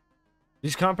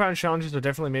 These compound challenges are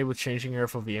definitely made with changing your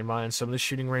FOV in mind. Some of the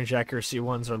shooting range accuracy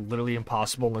ones are literally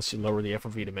impossible unless you lower the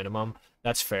FOV to minimum.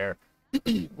 That's fair.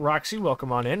 Roxy,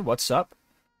 welcome on in. What's up?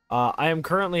 I am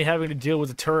currently having to deal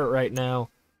with a turret right now.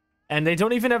 And they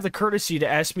don't even have the courtesy to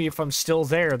ask me if I'm still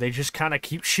there. They just kind of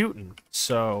keep shooting.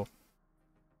 So...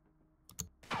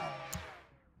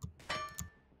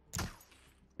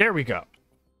 There we go.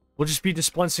 We'll just be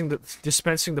dispensing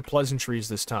the pleasantries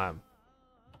this time.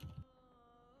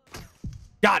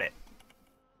 Got it!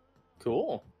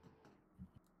 Cool.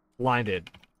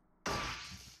 Blinded.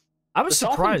 I was The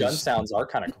softened surprised. gun sounds are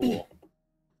kind of cool.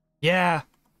 Yeah.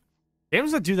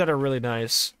 Games that do that are really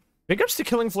nice. Big ups to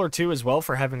Killing Floor 2 as well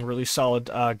for having really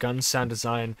solid gun sound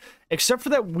design. Except for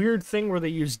that weird thing where they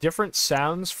use different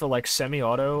sounds for, like,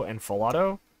 semi-auto and full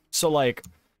auto. So, like,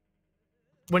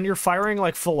 when you're firing,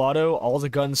 like, full auto, all the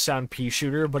guns sound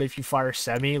pea-shooter, but if you fire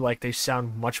semi, like, they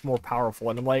sound much more powerful.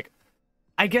 And I'm like,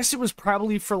 I guess it was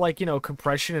probably for, like, you know,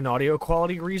 compression and audio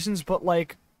quality reasons, but,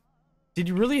 like, did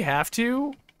you really have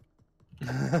to?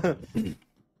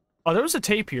 Oh, there was a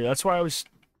tape here. That's why I was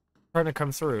trying to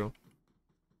come through.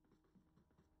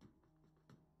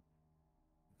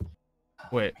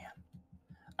 Wait.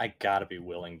 I gotta be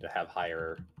willing to have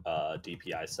higher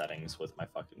DPI settings with my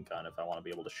fucking gun if I want to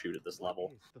be able to shoot at this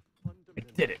level. I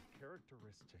did it.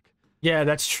 Yeah,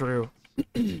 that's true.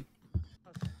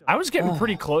 I was getting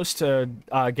pretty close to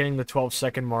getting the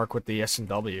 12-second mark with the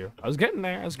S&W. I was getting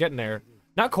there. I was getting there.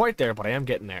 Not quite there, but I am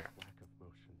getting there.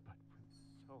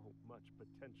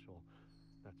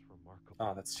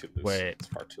 Oh, that's too loose. Wait. It's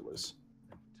far too loose.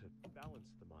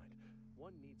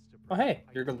 Oh, hey,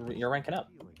 you're ranking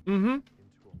up. Mm-hmm.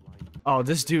 Oh,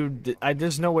 this dude,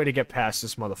 there's no way to get past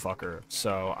this motherfucker,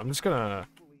 so I'm just gonna...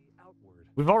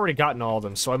 We've already gotten all of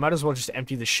them, so I might as well just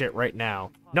empty the shit right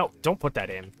now. No, don't put that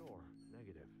in.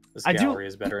 This gallery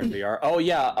is better in VR. Oh,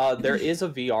 yeah, there is a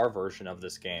VR version of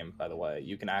this game, by the way.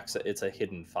 You can access... It's a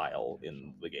hidden file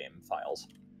in the game files.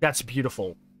 That's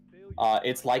beautiful.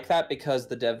 It's like that because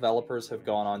the developers have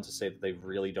gone on to say that they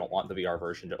really don't want the VR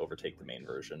version to overtake the main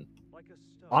version.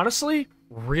 Honestly,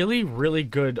 really, really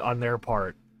good on their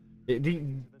part. The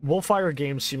Wolfire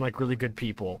games seem like really good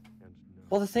people.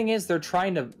 Well, the thing is, they're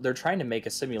trying to make a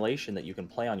simulation that you can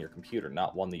play on your computer,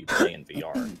 not one that you play in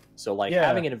VR. So, like,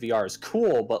 having it in VR is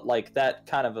cool, but, like, that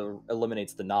kind of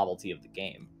eliminates the novelty of the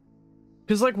game.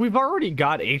 Because, like, we've already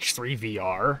got H3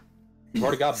 VR. We've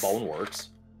already got Boneworks.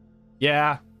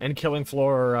 Yeah, and Killing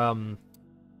Floor,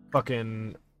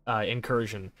 fucking,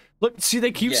 Incursion. Look, see,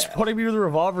 they keep putting me with the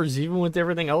revolvers even with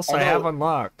everything else I have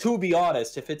unlocked. To be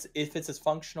honest, if it's as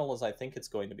functional as I think it's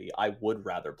going to be, I would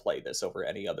rather play this over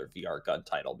any other VR gun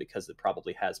title because it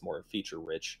probably has more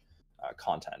feature-rich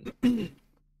content.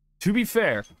 To be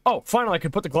fair... Oh, finally I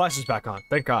can put the glasses back on.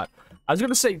 Thank God. I was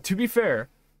gonna say, to be fair,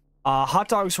 Hot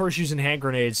Dogs, Horseshoes, and Hand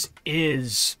Grenades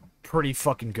is pretty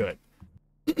fucking good.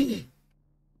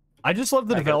 I just love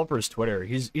the developer's Twitter.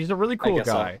 He's a really cool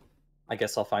guy. I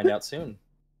guess I'll find out soon.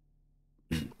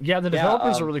 Yeah, the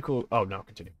developers are really cool. Oh, no,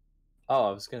 continue. Oh,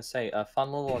 I was going to say, a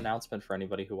fun little announcement for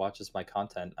anybody who watches my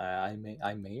content. I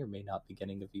may or may not be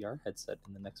getting a VR headset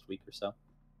in the next week or so.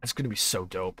 That's going to be so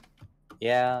dope.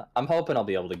 Yeah, I'm hoping I'll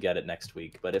be able to get it next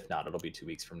week, but if not, it'll be 2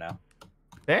 weeks from now.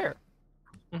 Fair.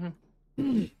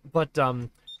 But,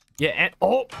 yeah, and...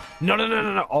 Oh!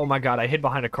 No. Oh, my God, I hid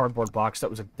behind a cardboard box. That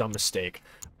was a dumb mistake.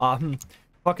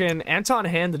 Fucking Anton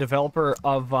Hand, the developer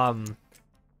of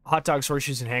Hot Dogs,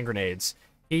 Horseshoes, and Hand Grenades.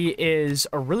 He is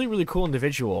a really, really cool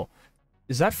individual.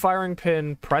 Is that firing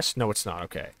pin pressed? No, it's not.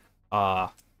 Okay.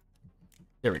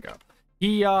 There we go.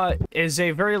 He is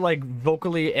a very, like,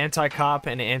 vocally anti-cop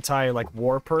and anti-like,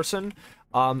 war person.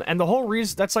 And the whole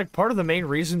reason... That's, like, part of the main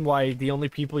reason why the only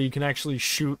people you can actually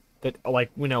shoot that, like,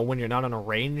 you know, when you're not on a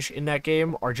range in that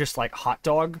game are just, like, hot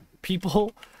dog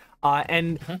people.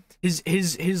 And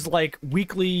his like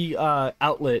weekly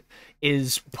outlet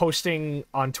is posting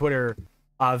on Twitter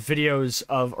videos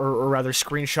of, or rather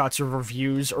screenshots of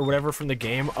reviews or whatever from the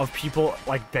game of people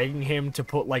like begging him to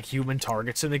put like human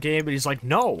targets in the game, but he's like,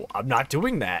 no, I'm not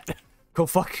doing that. Go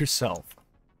fuck yourself.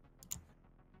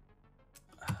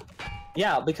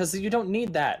 Yeah, because you don't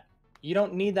need that. You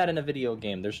don't need that in a video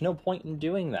game. There's no point in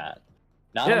doing that.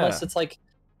 Not unless it's like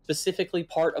specifically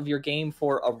part of your game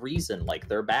for a reason, like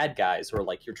they're bad guys or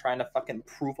like you're trying to fucking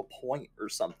prove a point or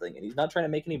something, and he's not trying to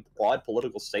make any broad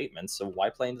political statements, so why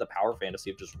play into the power fantasy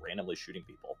of just randomly shooting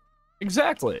people?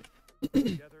 Exactly.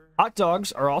 Hot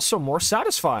dogs are also more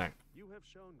satisfying. You have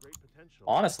shown great potential.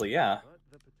 Honestly, yeah. But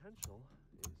the potential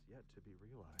is yet to be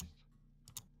realized.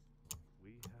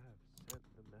 We have sent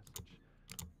the message.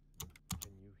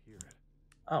 Can you hear it?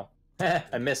 Oh.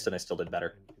 I missed and I still did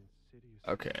better.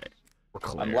 Okay. We're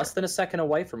clear. I'm less than a second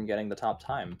away from getting the top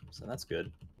time, so that's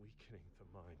good. Weakening the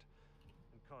mind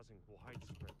and causing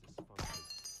widespread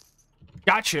dysfunction.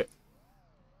 Gotcha.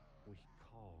 We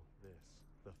call this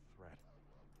the threat.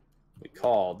 We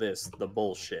call this the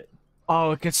bullshit.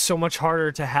 Oh, it gets so much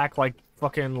harder to hack like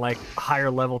fucking like higher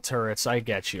level turrets. I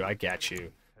get you.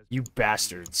 You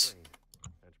bastards.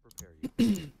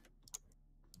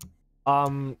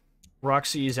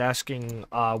 Roxy is asking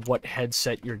what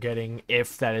headset you're getting,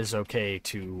 if that is okay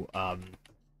to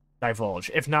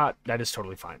divulge. If not, that is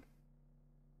totally fine.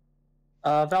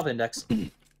 Valve Index.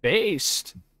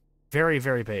 Based. Very,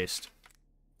 very based.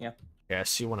 Yeah. Yeah, I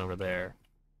see one over there.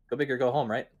 Go big or go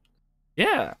home, right?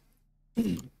 Yeah.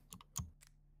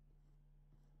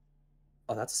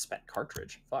 Oh, that's a spent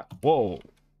cartridge. Fuck. Whoa.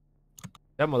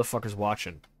 That motherfucker's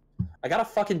watching. I got a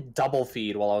fucking double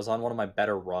feed while I was on one of my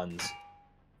better runs.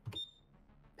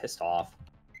 Pissed off.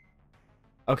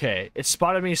 Okay, it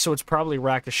spotted me, so it's probably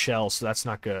racked a shell, so that's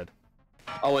not good.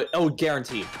 Oh,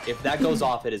 guaranteed. If that goes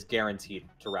off, it is guaranteed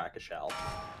to rack a shell.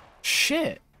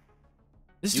 Shit.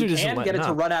 This You dude isn't can get it letting to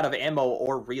up. run out of ammo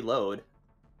or reload.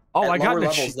 Oh, at I got lower the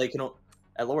levels.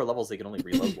 At lower levels, they can only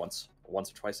reload once or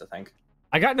twice, I think.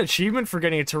 I got an achievement for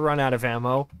getting it to run out of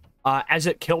ammo, as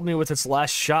it killed me with its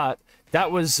last shot.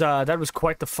 That was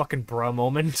quite the fucking bruh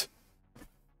moment.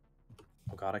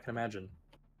 Oh god, I can imagine.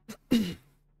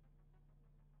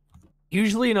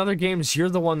 Usually in other games, you're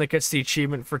the one that gets the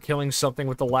achievement for killing something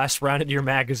with the last round in your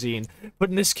magazine, but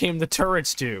in this game, the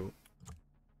turrets do.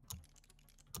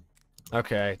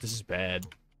 Okay, this is bad.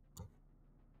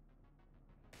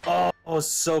 Oh, I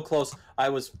was so close. I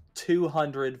was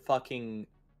 200 fucking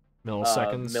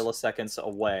Milliseconds.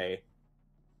 away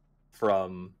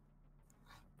from...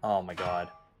 Oh my god.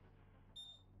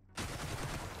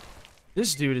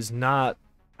 This dude is not...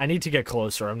 I need to get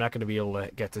closer. I'm not going to be able to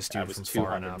get this dude from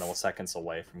far enough. I was 200 milliseconds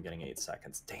away from getting 8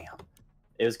 seconds. Damn.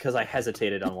 It was because I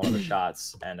hesitated on one of the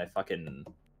shots, and I fucking...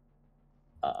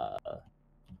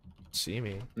 See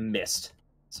me. Missed.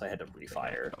 So I had to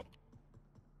refire.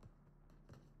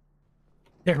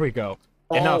 There we go.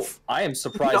 Oh, Enough. I am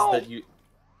surprised that you...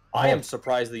 I am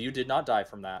surprised that you did not die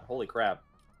from that. Holy crap.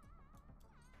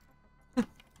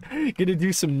 Gonna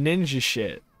do some ninja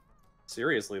shit.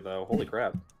 Seriously, though. Holy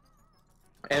crap.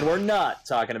 And we're not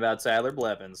talking about Tyler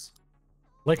Blevins.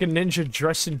 Like a ninja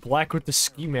dressed in black with the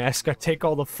ski mask, I take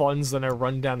all the funds, then I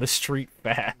run down the street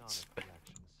fast.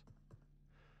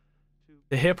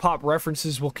 The hip-hop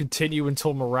references will continue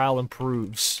until morale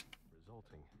improves.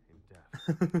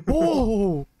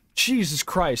 Oh, Jesus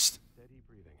Christ.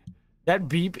 That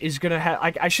beep is gonna have...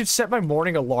 I should set my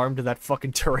morning alarm to that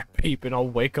fucking turret beep, and I'll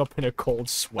wake up in a cold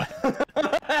sweat.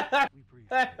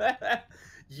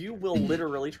 You will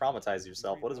literally traumatize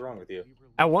yourself. What is wrong with you?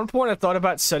 At one point, I thought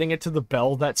about setting it to the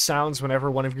bell that sounds whenever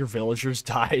one of your villagers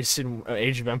dies in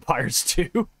Age of Empires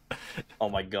 2. Oh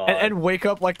my god. And wake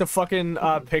up like the fucking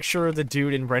picture of the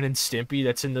dude in Ren and Stimpy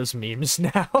that's in those memes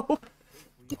now.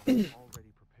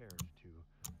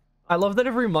 I love that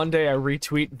every Monday I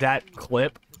retweet that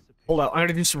clip. Hold up, I'm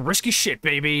gonna do some risky shit,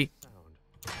 baby.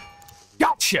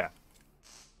 Gotcha!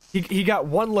 He got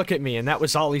one look at me, and that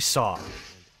was all he saw.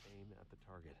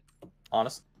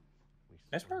 Honest.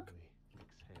 Nice work.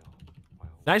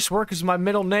 Nice work is my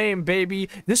middle name, baby.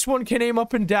 This one can aim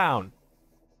up and down.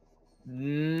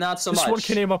 Not so much. This one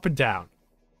can aim up and down.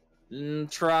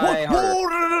 Try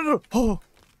harder.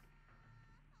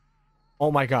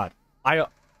 Oh my god. I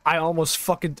almost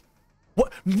fucking...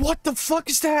 What the fuck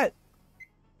is that?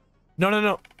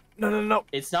 No.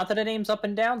 It's not that it aims up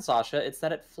and down, Sascha. It's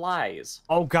that it flies.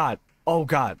 Oh god. Oh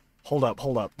god. Hold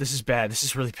up. This is bad. This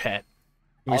is really bad.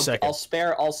 Give me a second.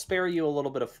 I'll spare you a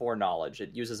little bit of foreknowledge.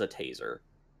 It uses a taser.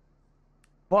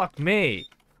 Fuck me.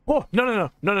 Oh, no,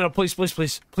 please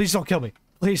don't kill me.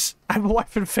 Please. I have a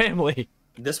wife and family.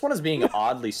 This one is being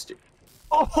oddly stupid.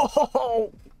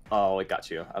 Oh, it got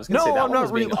you. I was gonna say that one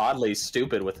was being oddly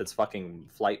stupid with its fucking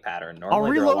flight pattern.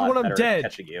 Normally they're a lot better at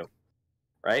catching you.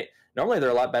 Right? Normally they're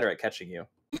a lot better at catching you.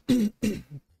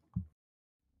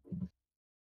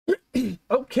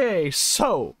 Okay,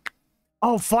 so...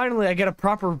 Oh, finally I get a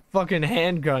proper fucking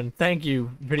handgun. Thank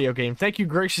you, video game. Thank you,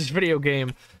 gracious video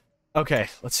game. Okay,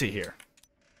 let's see here.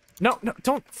 No,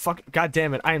 don't fuck... God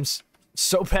damn it, I am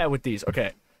so bad with these.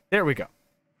 Okay, there we go.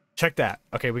 Check that.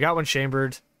 Okay, we got one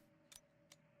chambered.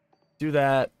 Do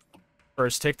that.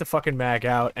 First, take the fucking mag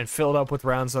out and fill it up with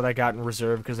rounds that I got in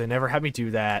reserve, because they never had me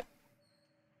do that.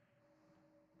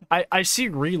 I see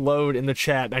reload in the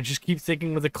chat, and I just keep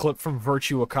thinking of the clip from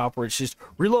Virtua Cop where it's just,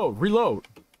 reload.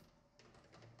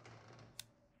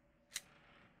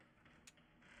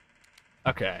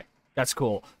 Okay, that's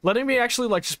cool. Letting me actually,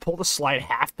 like, just pull the slide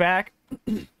half back,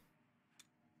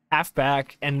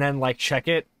 and then, like, check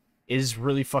it is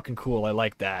really fucking cool. I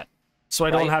like that. So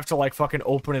I don't have to, like, fucking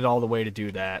open it all the way to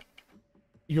do that.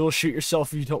 You'll shoot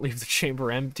yourself if you don't leave the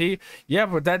chamber empty. Yeah,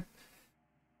 but that...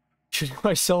 Shooting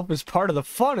myself is part of the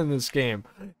fun in this game.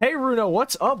 Hey, Runo,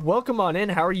 what's up? Welcome on in.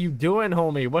 How are you doing,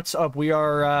 homie? What's up? We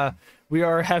are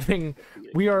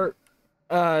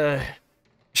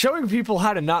showing people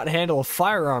how to not handle a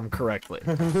firearm correctly.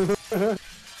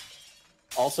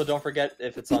 Also, don't forget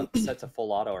if it's set to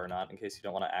full auto or not, in case you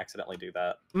don't want to accidentally do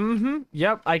that.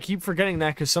 Yep, I keep forgetting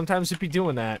that, because sometimes it'd be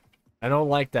doing that. I don't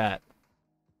like that.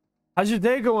 How's your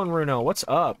day going, Runo? What's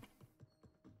up?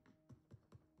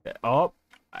 Oh,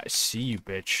 I see you,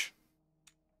 bitch.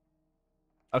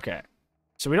 Okay.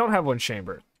 So we don't have one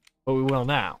chambered, but we will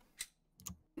now.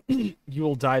 You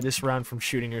will die this round from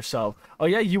shooting yourself. Oh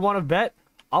yeah, you want to bet?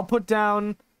 I'll put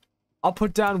down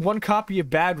one copy of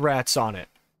Bad Rats on it.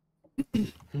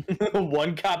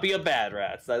 One copy of Bad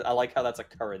Rats. I like how that's a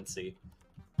currency.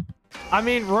 I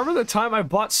mean, remember the time I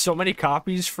bought so many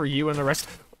copies for you and the rest?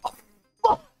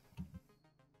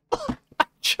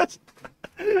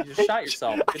 You just shot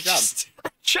yourself. Good job.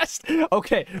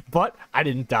 Okay, but I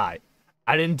didn't die.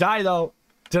 I didn't die, though.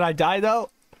 Did I die, though?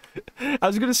 I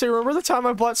was gonna say, remember the time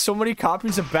I bought so many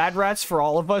copies of Bad Rats for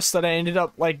all of us that I ended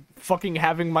up, like, fucking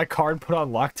having my card put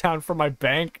on lockdown for my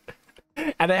bank?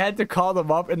 And I had to call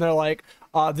them up, and they're like,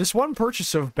 this one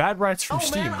purchase of Bad Rats from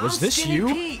Steam, was this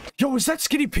you? Yo, was that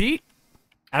Skinny Pete?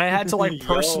 And I had to, like,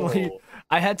 personally...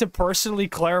 I had to personally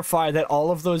clarify that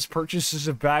all of those purchases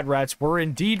of Bad Rats were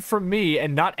indeed from me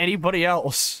and not anybody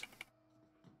else.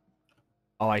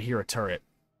 Oh, I hear a turret.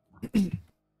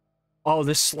 Oh,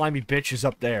 this slimy bitch is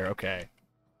up there. Okay.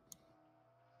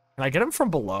 Can I get him from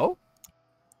below?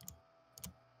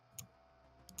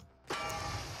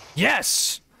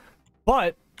 Yes!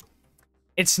 But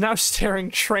it's now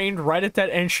staring trained right at that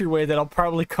entryway that I'll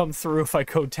probably come through if I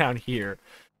go down here.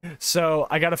 So,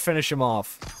 I gotta finish him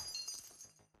off.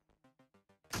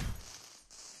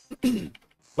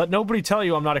 Let nobody tell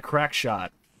you I'm not a crack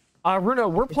shot.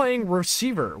 Runo, we're playing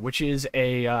Reciever, which is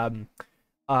a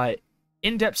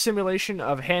in-depth simulation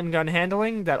of handgun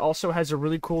handling that also has a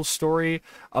really cool story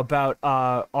about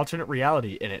alternate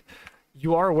reality in it.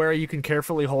 You are aware you can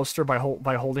carefully holster by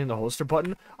holding the holster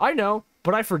button. I know,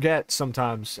 but I forget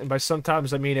sometimes, and by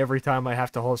sometimes I mean every time I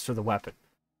have to holster the weapon.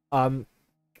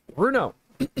 Runo,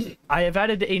 I have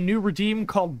added a new redeem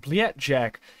called Bliet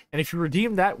Jack, and if you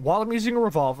redeem that while I'm using a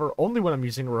revolver, only when I'm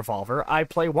using a revolver, I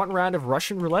play 1 round of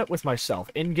Russian roulette with myself,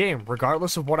 in-game,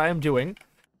 regardless of what I am doing.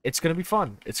 It's gonna be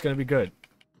fun. It's gonna be good.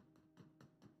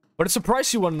 But it's a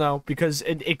pricey one, though, because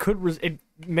it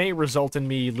may result in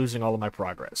me losing all of my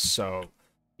progress, so,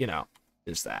 you know,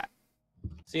 is that.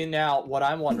 See, now, what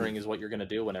I'm wondering is what you're gonna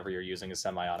do whenever you're using a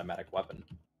semi-automatic weapon.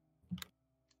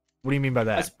 What do you mean by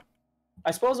that?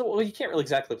 I suppose, well, you can't really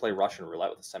exactly play Russian roulette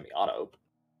with a semi-auto.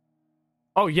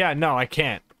 Oh, yeah, no, I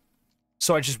can't.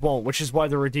 So I just won't, which is why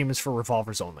the redeem is for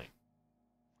revolvers only.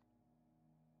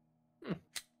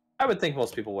 I would think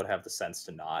most people would have the sense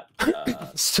to not.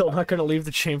 Still not gonna leave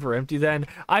the chamber empty then?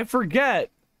 I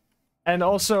forget! And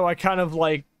also, I kind of,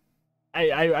 like...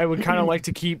 I would kind of like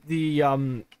to keep the,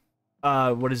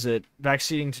 what is it?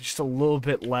 Backseating to just a little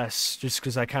bit less, just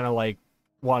because I kind of, like,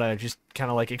 want to just kind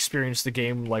of like experience the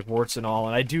game like warts and all,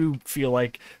 and I do feel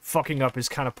like fucking up is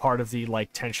kind of part of the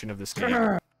like tension of this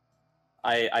game.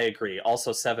 I agree.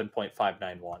 Also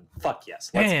 7.591. Fuck yes.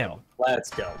 Damn.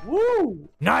 Let's go. Woo!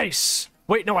 Nice!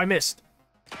 Wait, no, I missed.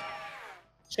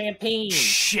 Champagne.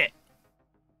 Shit.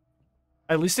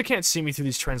 At least it can't see me through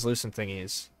these translucent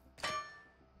thingies.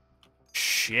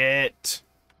 Shit.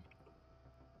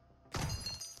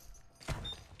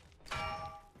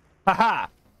 Haha!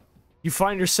 You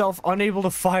find yourself unable to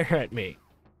fire at me.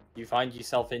 You find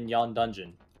yourself in yon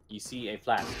dungeon. You see a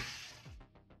flash.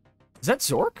 Is that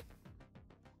Zork?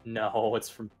 No, it's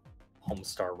from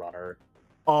Homestar Runner.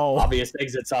 Oh. Obvious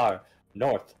exits are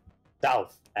north,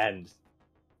 south, and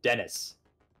Dennis.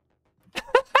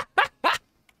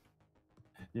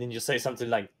 And then you'll say something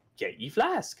like, get ye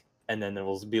flask. And then it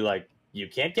will be like, you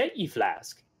can't get ye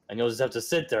flask. And you'll just have to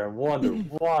sit there and wonder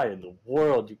why in the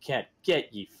world you can't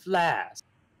get ye flask.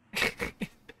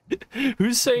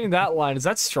 Who's saying that line? Is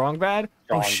that Strong Bad?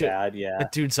 Strong oh shit, Bad, yeah.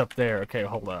 That dude's up there. Okay,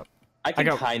 hold up. I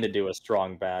can kind of do a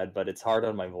Strong Bad, but it's hard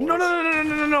on my voice.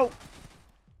 No.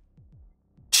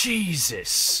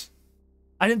 Jesus.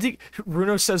 I didn't think...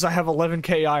 Runo says I have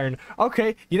 11k iron.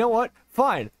 Okay, you know what?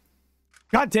 Fine.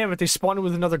 God damn it, they spawned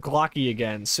with another Glocky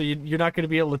again, so you're not going to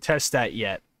be able to test that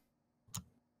yet.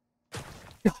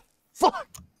 Fuck!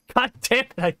 God damn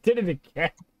it, I did it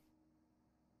again.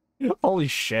 Holy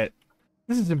shit.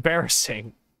 This is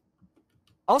embarrassing.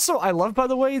 Also, I love, by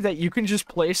the way, that you can just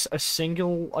place a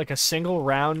single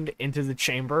round into the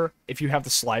chamber if you have the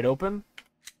slide open.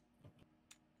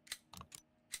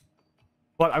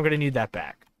 But I'm gonna need that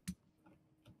back.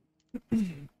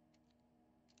 Alright,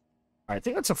 I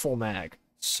think that's a full mag.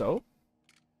 So,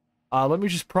 let me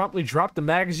just promptly drop the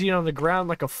magazine on the ground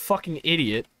like a fucking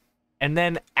idiot, and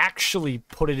then actually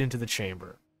put it into the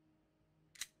chamber.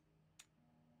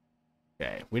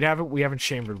 Okay, we haven't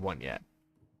chambered one yet.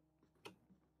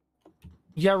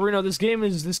 Yeah, Reno, this game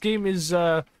is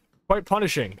quite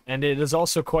punishing, and it is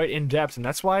also quite in depth, and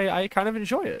that's why I kind of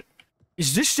enjoy it.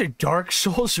 Is this the Dark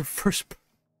Souls or first?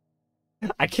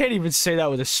 I can't even say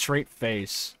that with a straight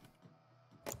face.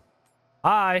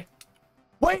 Hi.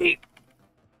 Wait.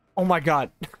 Oh my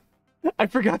god. I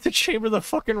forgot to chamber the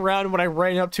fucking round when I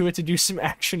ran up to it to do some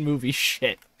action movie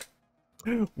shit.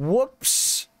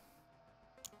 Whoops.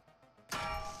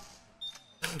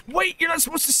 Wait, you're not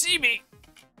supposed to see me!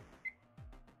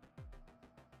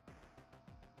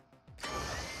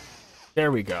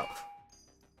 There we go.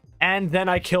 And then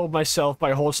I killed myself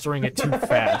by holstering it too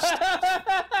fast.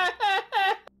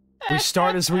 We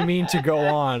start as we mean to go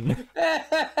on.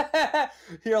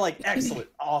 You're like, excellent,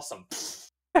 awesome.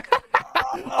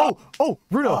 Oh,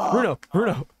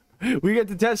 Bruno. We get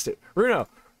to test it. Bruno.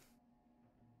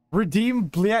 Redeem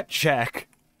Blackjack.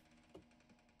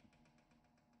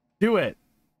 Do it.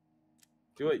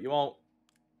 Do it, you won't.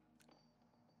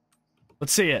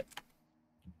 Let's see it.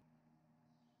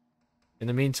 In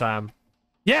the meantime.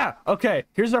 Yeah, okay.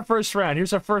 Here's our first round.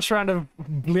 Here's our first round of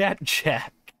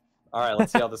Blackjack. Alright,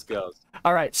 let's see how this goes.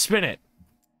 Alright, spin it.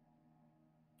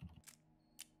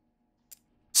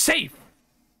 Safe!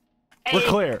 We're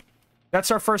clear.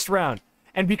 That's our first round.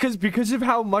 And because of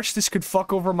how much this could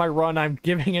fuck over my run, I'm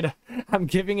giving it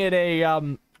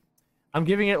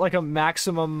like a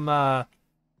maximum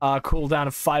cooldown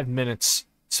of 5 minutes.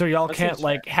 So y'all can't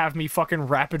like have me fucking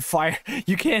rapid fire.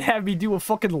 You can't have me do a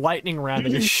fucking lightning round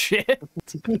of this shit.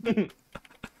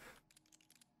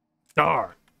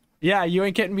 Darn. Yeah, you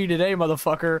ain't getting me today,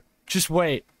 motherfucker. Just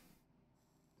wait.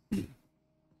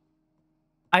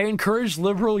 I encourage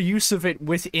liberal use of it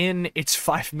within its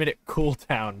 5-minute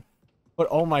cooldown. But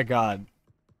oh my god.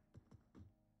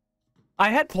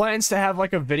 I had plans to have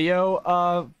like a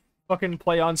video fucking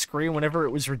play on screen whenever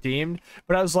it was redeemed,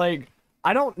 but I was like,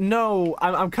 I don't know.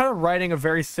 I'm kind of riding a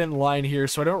very thin line here,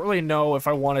 so I don't really know if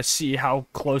I want to see how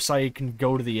close I can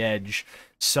go to the edge.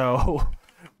 So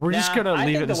we're just gonna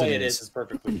leave it as it is. The way it is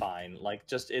perfectly fine. Like,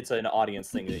 just it's an audience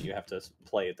thing that you have to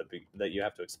play at that you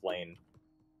have to explain.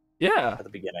 Yeah. At the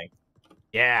beginning.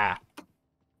 Yeah.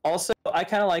 Also, I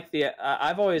kind of like the.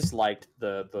 I've always liked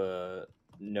the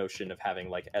notion of having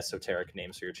like esoteric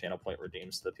names for your channel point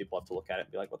redeems, so that people have to look at it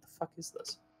and be like, "What the fuck is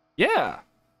this?" Yeah.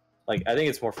 Like, I think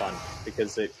it's more fun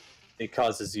because it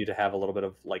causes you to have a little bit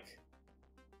of like.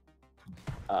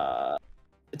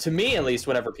 To me, at least,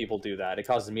 whenever people do that, it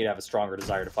causes me to have a stronger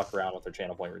desire to fuck around with their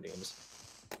channel point redeems.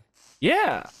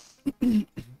 Yeah.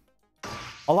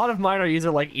 A lot of mine are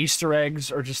either like Easter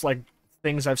eggs or just like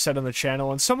things I've said on the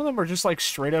channel, and some of them are just like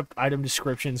straight up item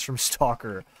descriptions from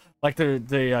Stalker, like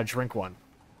the drink one.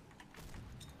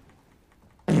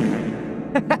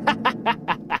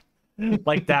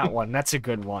 Like that one. That's a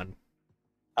good one.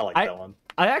 I like that one.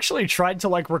 I actually tried to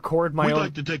like record my own. We'd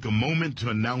like to take a moment to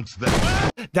announce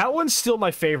that that one's still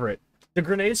my favorite. The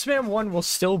grenade spam one will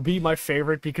still be my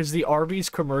favorite because the Arby's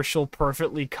commercial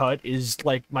perfectly cut is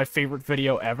like my favorite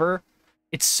video ever.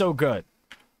 It's so good.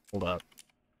 Hold up.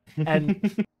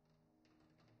 And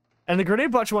the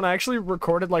grenade bunch one, I actually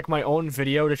recorded like my own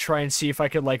video to try and see if I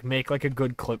could like make like a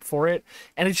good clip for it,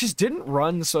 and it just didn't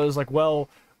run. So I was like, well,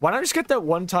 why not just get that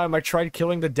one time I tried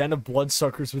killing the den of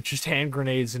bloodsuckers with just hand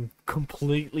grenades and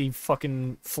completely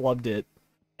fucking flubbed it,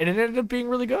 and it ended up being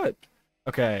really good.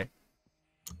 Okay.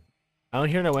 I don't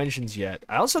hear no engines yet.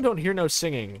 I also don't hear no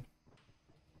singing.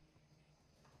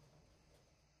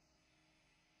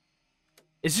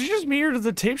 Is it just me, or do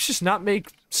the tapes just not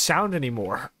make sound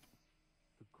anymore?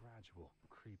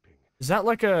 Is that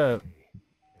like a...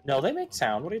 No, they make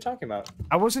sound. What are you talking about?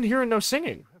 I wasn't hearing no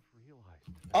singing.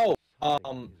 Oh,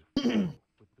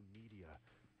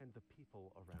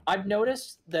 I've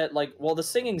noticed that, like, well, the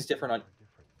singing's different on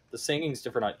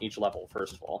each level.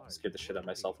 First of all, I scared the shit out of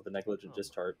myself with a negligent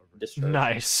discharge.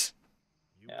 Nice.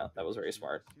 Yeah, that was very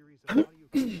smart.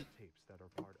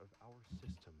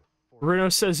 Bruno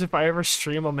says if I ever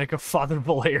stream, I'll make a Father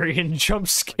Valerian jump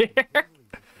scare.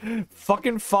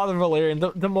 Fucking Father Valerian.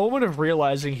 The moment of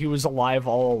realizing he was alive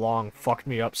all along fucked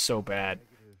me up so bad.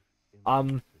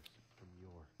 But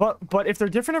if they're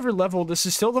different every level, this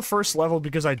is still the first level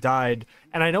because I died,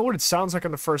 and I know what it sounds like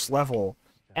on the first level,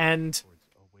 and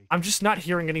I'm just not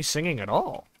hearing any singing at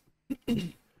all.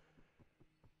 And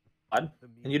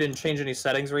you didn't change any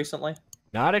settings recently?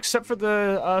 Not except for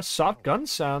the soft gun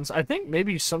sounds. I think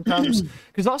maybe sometimes,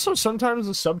 because also sometimes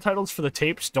the subtitles for the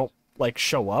tapes don't like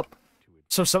show up.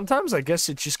 So sometimes I guess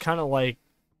it just kind of like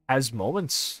has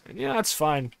moments. And yeah, that's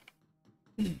fine.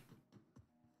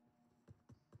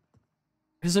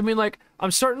 Because I mean, like,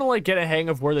 I'm starting to like get a hang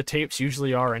of where the tapes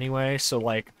usually are anyway. So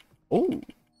like, oh,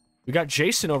 we got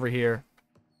Jason over here.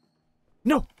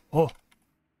 No. Oh.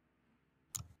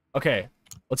 Okay.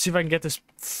 Let's see if I can get this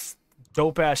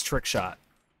dope-ass trick shot.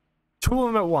 2 of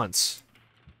them at once.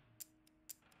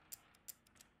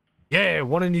 Yeah,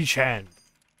 1 in each hand.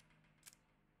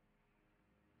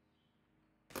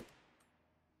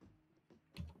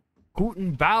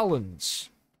 Guten Balance.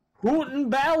 Guten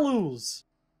Balloos.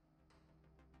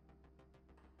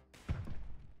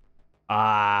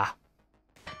 Ah.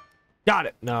 Got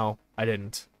it. No, I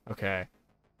didn't. Okay.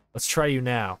 Let's try you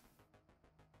now.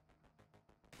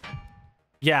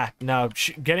 Yeah, no,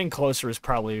 getting closer is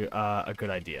probably a good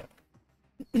idea.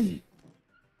 Man,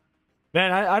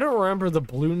 I don't remember the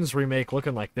Bloons remake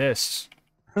looking like this.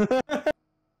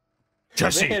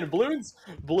 Jesse. Man,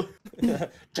 blue.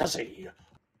 Jesse.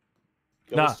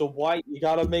 Nah. Goes to white. You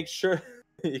gotta make sure.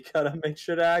 You gotta make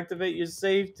sure to activate your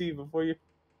safety before you.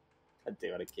 God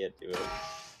damn it! I can't do it.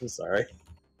 I'm sorry.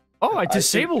 Oh, I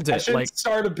disabled I it. should Like,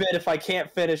 start a bit if I can't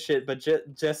finish it, but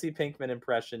Jesse Pinkman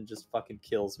impression just fucking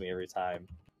kills me every time.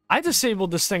 I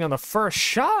disabled this thing on the first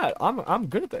shot. I'm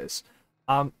good at this.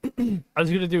 I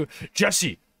was gonna do,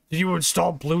 Jesse, did you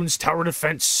install Bloons Tower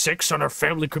Defense 6 on our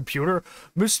family computer?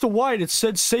 Mr. White, it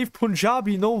said safe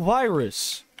Punjabi, no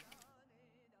virus.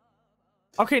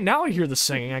 Okay, now I hear the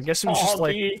singing. I guess it was just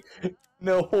like...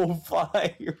 No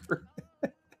fire.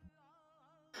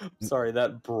 Sorry,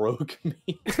 that broke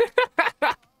me.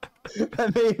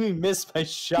 That made me miss my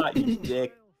shot, you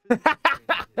dick.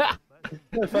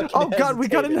 Oh god, we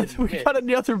got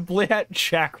another Blat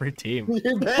chakra team.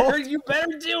 You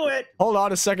better do it. Hold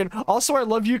on a second. Also, I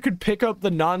love you could pick up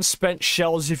the non-spent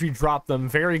shells if you drop them.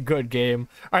 Very good game.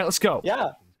 All right, let's go.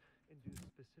 Yeah.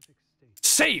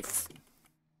 Safe.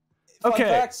 Fun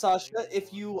fact, Sascha,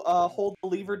 if you hold the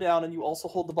lever down and you also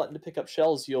hold the button to pick up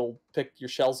shells, you'll pick your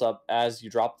shells up as you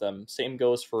drop them. Same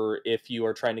goes for if you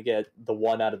are trying to get the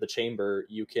one out of the chamber,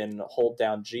 you can hold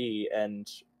down G and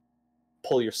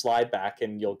pull your slide back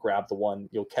and you'll grab the one.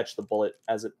 You'll catch the bullet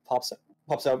as it pops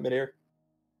out midair.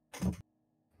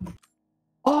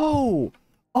 Oh,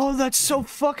 that's so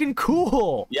fucking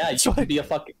cool. Yeah, you can be a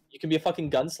fucking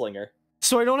gunslinger.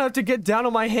 So I don't have to get down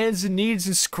on my hands and knees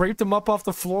and scrape them up off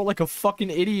the floor like a fucking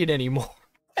idiot anymore.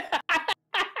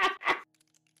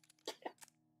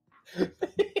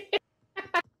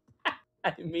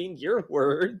 I mean, your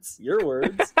words.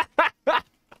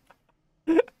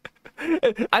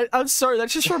 I'm sorry, that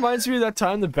just reminds me of that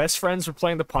time the best friends were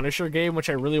playing the Punisher game,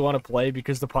 which I really want to play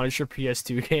because the Punisher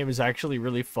PS2 game is actually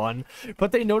really fun.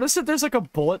 But they notice that there's like a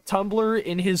bullet tumbler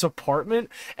in his apartment,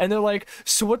 and they're like,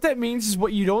 so what that means is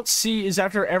what you don't see is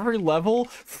after every level,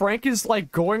 Frank is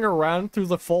like going around through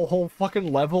the whole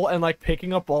fucking level and like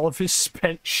picking up all of his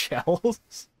spent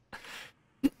shells.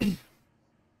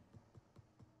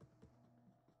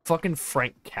 Fucking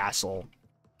Frank Castle.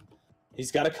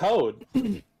 He's got a code.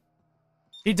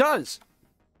 He does.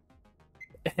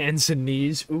 Hands and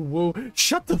knees. Ooh, woo.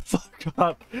 Shut the fuck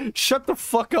up. Shut the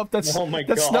fuck up. That's not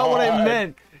what I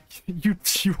meant. You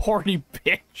horny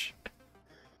bitch.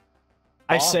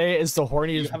 I say as the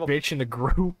horniest bitch in the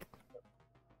group.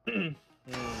 You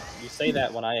say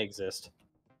that when I exist.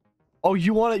 Oh,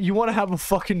 you wanna have a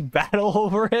fucking battle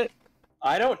over it?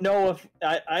 I don't know if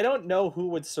I don't know who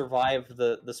would survive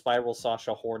the Spiral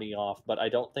Sascha horny off, but I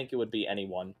don't think it would be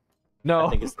anyone. No,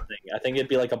 I think it's the thing. I think it'd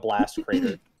be like a blast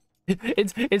crater.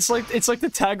 It's like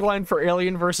the tagline for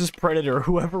Alien versus Predator.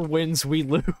 Whoever wins, we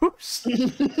lose.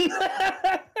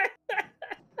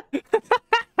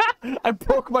 I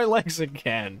broke my legs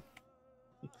again.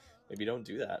 Maybe don't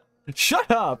do that.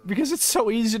 Shut up, because it's so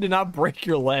easy to not break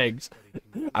your legs.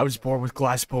 I was born with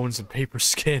glass bones and paper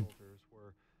skin.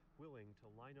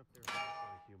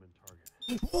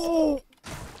 Oh!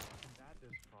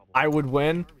 I would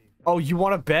win. Oh, you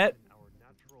want to bet?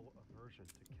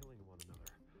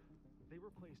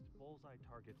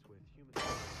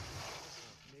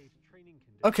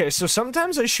 Okay, so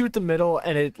sometimes I shoot the middle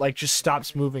and it like just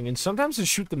stops moving, and sometimes I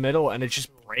shoot the middle and it just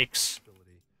breaks.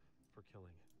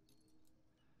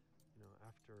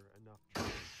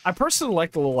 I personally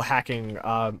like the little hacking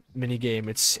mini game.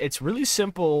 It's really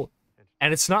simple,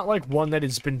 and it's not like one that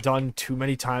has been done too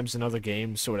many times in other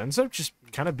games, so it ends up just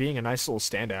kind of being a nice little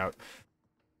standout.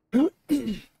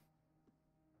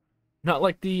 Not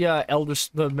like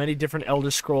the many different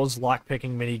Elder Scrolls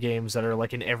lockpicking mini games that are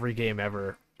like in every game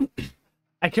ever.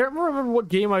 I can't remember what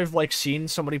game I've like seen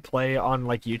somebody play on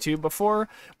like YouTube before,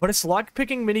 but its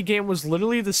lockpicking mini game was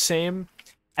literally the same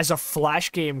as a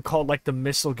Flash game called like the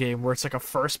Missile game, where it's like a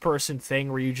first-person thing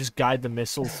where you just guide the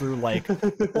missile through like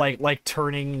like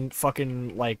turning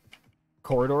fucking like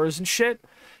corridors and shit.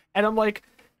 And I'm like,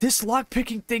 this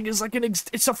lockpicking thing is like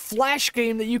it's a Flash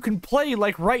game that you can play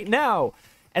like right now.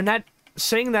 And that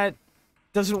saying that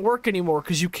doesn't work anymore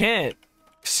because you can't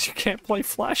play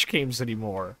Flash games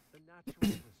anymore.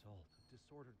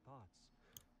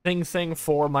 Thing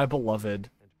for my beloved.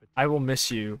 I will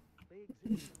miss you.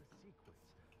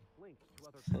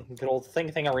 Good old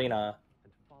Thing Arena.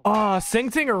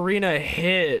 Thing Arena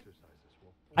hit.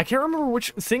 I can't remember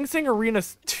which. Thing Arena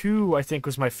 2, I think,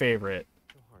 was my favorite.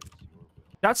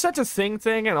 That's such a Thing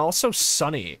and also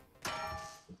Sunny.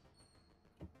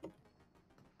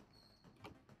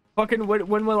 Fucking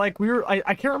when like we were,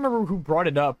 I can't remember who brought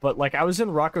it up, but like I was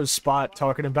in Rocco's spot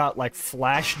talking about like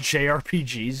Flash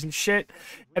JRPGs and shit,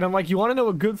 and I'm like, you want to know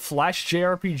a good Flash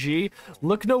JRPG?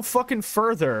 Look no fucking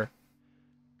further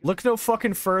Look no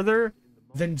fucking further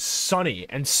than Sunny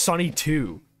and Sunny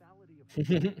 2.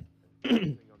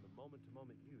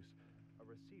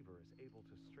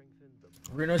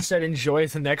 Bruno said enjoy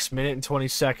the next minute and 20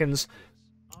 seconds.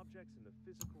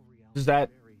 Does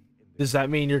that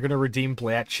mean you're gonna redeem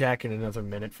Blackjack in another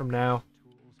minute from now?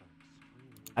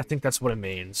 I think that's what it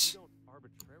means.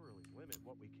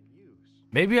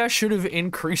 Maybe I should have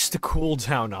increased the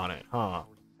cooldown on it, huh?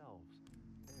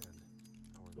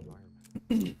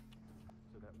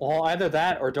 Well, either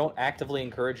that or don't actively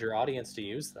encourage your audience to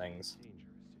use things.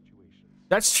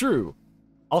 That's true.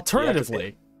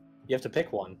 Alternatively. You have to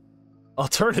pick one.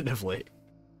 Alternatively.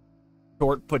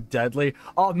 Short but deadly.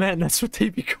 Oh man, that's what they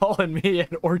be calling me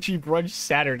at Orgy Brunch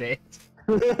Saturday.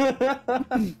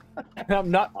 And I'm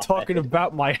not talking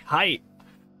about my height.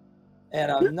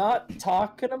 And I'm not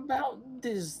talking about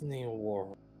Disney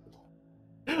World.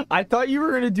 I thought you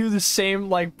were gonna do the same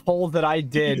like poll that I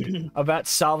did about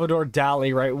Salvador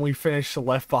Dali right when we finished the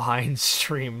Left Behind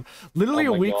stream. Literally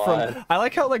a week from. I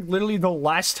like how like literally the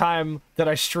last time that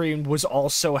I streamed was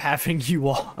also having you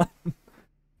on.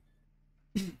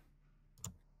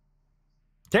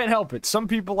 Can't help it. Some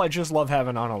people I just love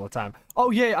having on all the time.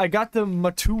 Oh yeah, I got the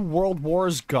Matu World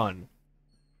Wars gun.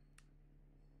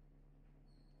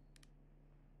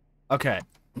 Okay.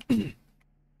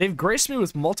 They've graced me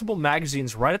with multiple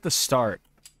magazines right at the start.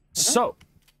 So,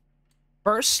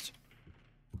 first,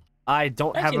 I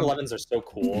don't have... 1911s are so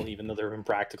cool, even though they're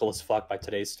impractical as fuck by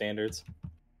today's standards.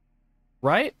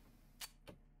 Right?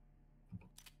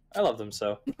 I love them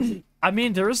so. I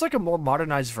mean, there is like a more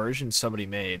modernized version somebody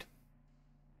made.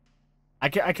 I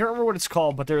can't remember what it's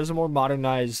called, but there is a more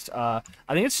modernized... I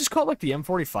think it's just called like the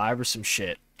M45 or some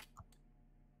shit.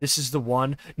 This is the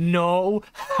one. No!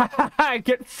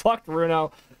 Get fucked,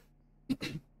 Bruno.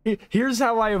 Here's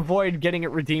how I avoid getting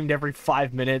it redeemed every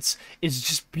 5 minutes, is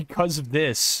just because of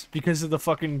this. Because of the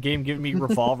fucking game giving me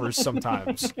revolvers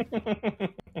sometimes.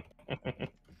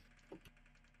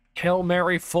 Hail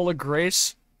Mary, full of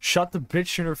grace, shot the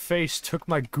bitch in her face, took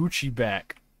my Gucci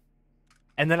back.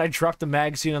 And then I dropped the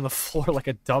magazine on the floor like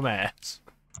a dumbass.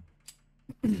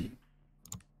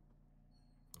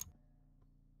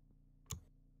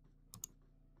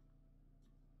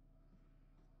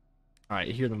 Alright,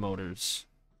 you hear the motors.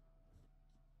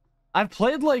 I've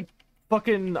played, like,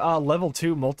 fucking, level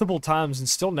 2 multiple times and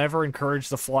still never encouraged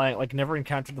the flying, like, never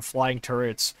encountered the flying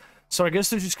turrets. So I guess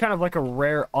there's just kind of, like, a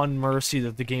rare unmercy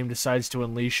that the game decides to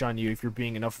unleash on you if you're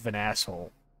being enough of an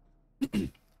asshole.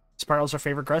 Spiral's our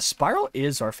favorite guest? Spiral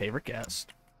is our favorite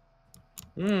guest.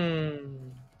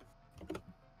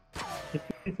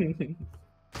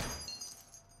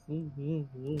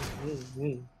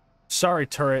 Sorry,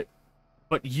 turret.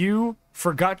 But you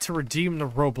forgot to redeem the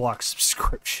Roblox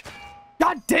subscription.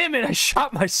 God damn it, I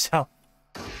shot myself.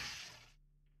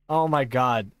 Oh my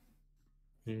god.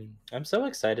 I'm so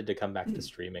excited to come back to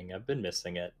streaming. I've been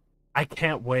missing it. I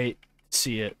can't wait to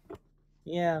see it.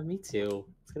 Yeah, me too.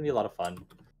 It's gonna be a lot of fun.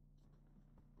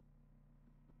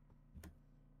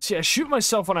 See, I shoot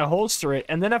myself when I holster it,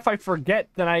 and then if I forget,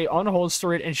 then I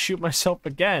unholster it and shoot myself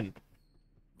again.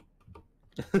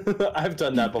 I've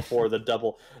done that before, the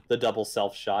double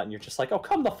self shot, and you're just like, oh,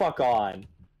 come the fuck on.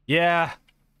 Yeah.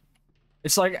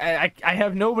 It's like, I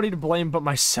have nobody to blame but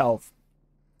myself.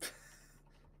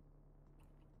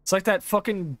 It's like that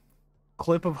fucking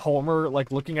clip of Homer,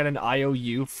 like, looking at an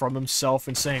IOU from himself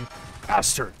and saying,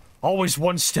 bastard, always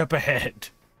one step ahead.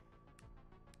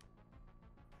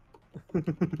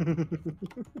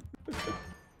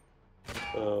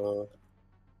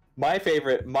 My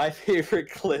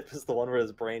favorite clip is the one where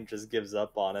his brain just gives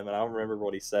up on him, and I don't remember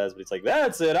what he says, but he's like,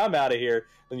 that's it, I'm out of here.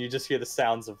 And you just hear the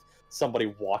sounds of somebody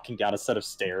walking down a set of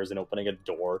stairs and opening a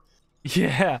door.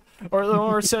 Yeah, or the one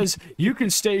where it says, you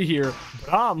can stay here,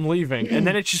 but I'm leaving, and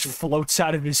then it just floats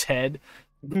out of his head.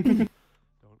 Don't in the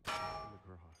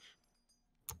garage.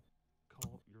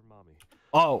 Call your mommy.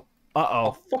 Oh,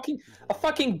 uh-oh. A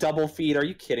fucking double feed, are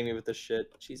you kidding me with this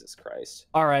shit? Jesus Christ.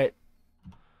 Alright.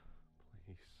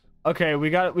 Okay, we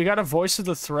got a voice of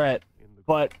the threat,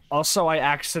 but also I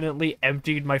accidentally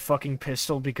emptied my fucking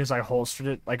pistol because I holstered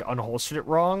it, like, unholstered it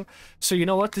wrong. So you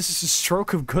know what? This is a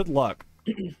stroke of good luck.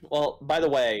 Well, by the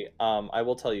way, I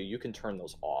will tell you, you can turn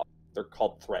those off. They're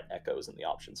called threat echoes in the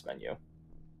options menu.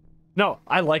 No,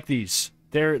 I like these.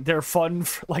 They're fun.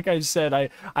 Like I said,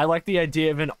 I like the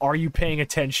idea of an "Are you paying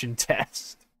attention?"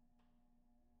 test.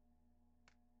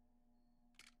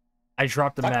 I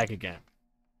dropped the mag again.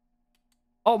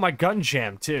 Oh, my gun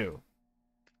jammed too.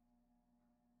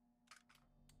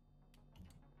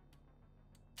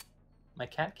 My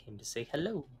cat came to say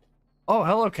hello. Oh,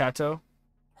 hello, Kato.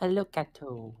 Hello,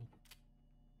 Kato.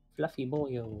 Fluffy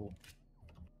boyo.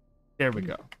 There we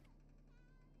go.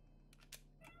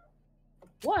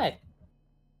 What?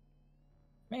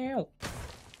 Meow.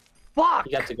 Fuck!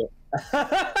 You got to go.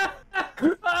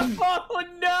 Oh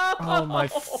no! Oh my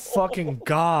fucking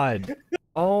god.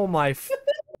 Oh my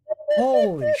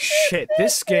holy shit.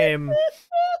 This game...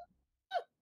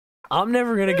 I'm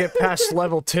never gonna get past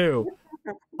level 2.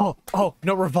 Oh,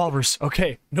 no revolvers.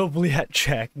 Okay, no bliat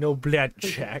check. No bliat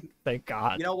check. Thank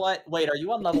god. You know what? Wait, are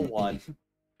you on level 1?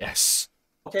 Yes.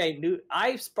 Okay,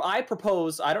 I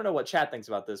propose, I don't know what chat thinks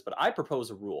about this, but I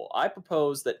propose a rule. I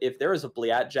propose that if there is a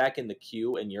bliat jack in the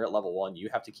queue and you're at level 1, you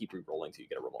have to keep re-rolling till you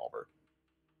get a revolver.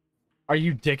 Are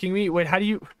you dicking me? Wait, how do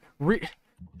you...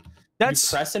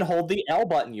 That's... You press and hold the L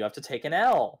button. You have to take an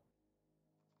L.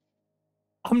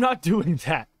 I'm not doing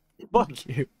that. Fuck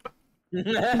you.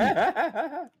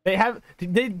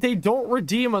 They don't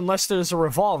redeem unless there's a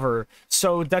revolver,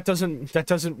 so that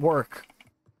doesn't work.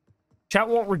 Chat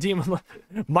won't redeem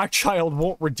my child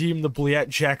won't redeem the bliat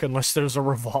jack unless there's a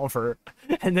revolver.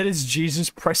 And then it's Jesus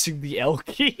pressing the L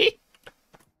key.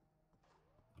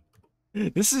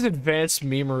 This is advanced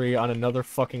memery on another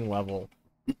fucking level.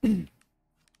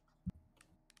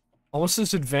 Almost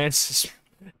as advanced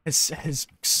as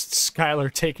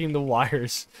Skylar taking the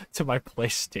wires to my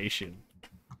PlayStation.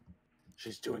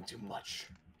 She's doing too much.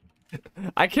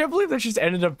 I can't believe that just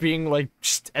ended up being, like,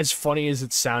 just as funny as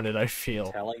it sounded, I feel.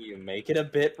 I'm telling you, make it a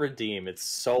bit redeem. It's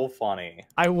so funny.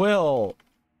 I will.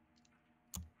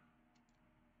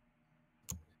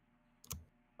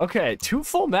 Okay, 2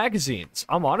 full magazines.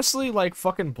 I'm honestly, like,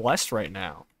 fucking blessed right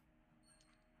now.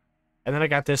 And then I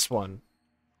got this one.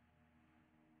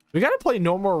 We gotta play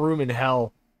No More Room in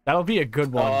Hell. That'll be a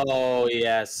good one. Oh,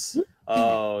 yes.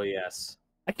 Oh, yes.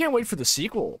 I can't wait for the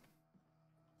sequel.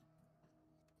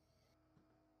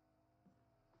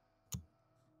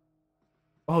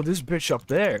 Oh, this bitch up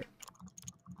there.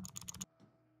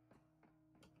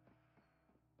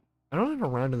 I don't have a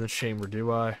round in the chamber,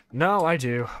 do I? No, I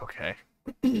do. Okay.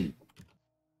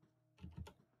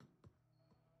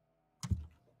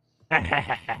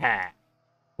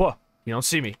 Whoa, you don't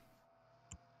see me.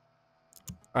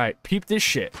 Alright, peep this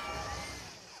shit.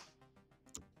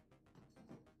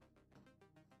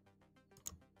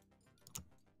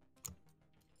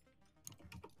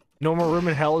 No More Room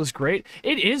in Hell is great.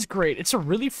 It is great. It's a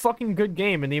really fucking good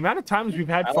game, and the amount of times we've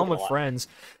had fun with friends.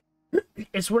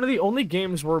 It's one of the only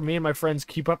games where me and my friends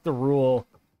keep up the rule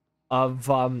of,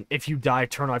 if you die,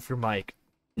 turn off your mic.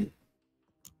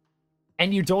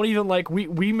 And you don't even, like,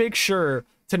 we make sure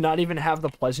to not even have the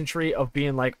pleasantry of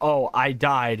being like, oh, I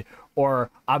died, or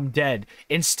I'm dead.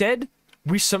 Instead,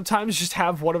 we sometimes just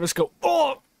have one of us go,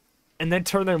 oh, and then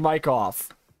turn their mic off.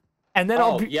 And then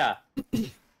I'll be... yeah.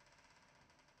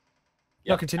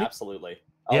 No, continue. Absolutely.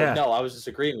 Oh, yeah. No, I was just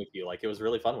agreeing with you. Like, it was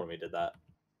really fun when we did that.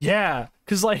 Yeah,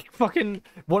 because, like, fucking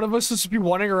one of us was just be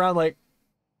wandering around like,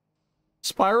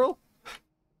 Spiral?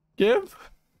 Gib?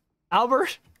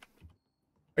 Albert?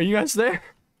 Are you guys there?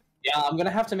 Yeah, I'm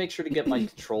gonna have to make sure to get my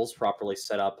controls properly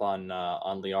set up on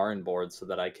the Arn board so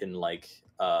that I can, like,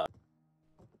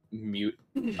 mute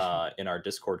in our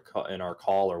Discord in our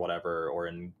call or whatever, or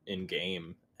in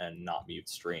game, and not mute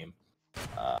stream.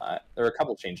 There are a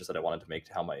couple changes that I wanted to make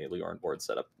to how my Leorn board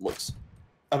setup looks.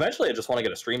 Eventually, I just want to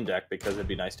get a stream deck because it'd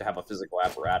be nice to have a physical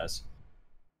apparatus.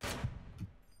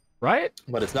 Right?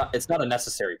 But it's not a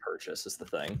necessary purchase, is the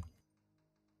thing.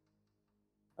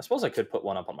 I suppose I could put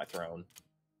one up on my throne.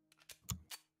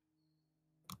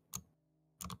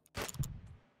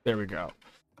 There we go.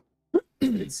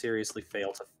 It seriously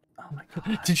failed to... Oh my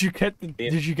god. Did you get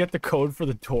the code for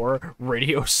the door?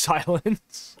 Radio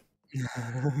silence?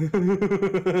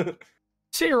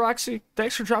 See you, Roxy.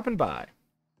 Thanks for dropping by.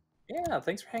 Yeah,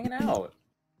 thanks for hanging out.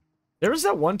 There was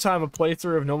that one time a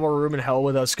playthrough of No More Room in Hell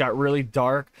with us got really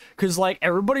dark, because, like,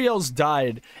 everybody else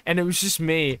died, and it was just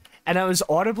me, and I was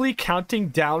audibly counting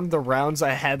down the rounds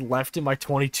I had left in my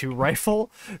 22 rifle,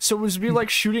 so it was me,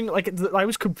 like, shooting, like, I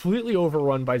was completely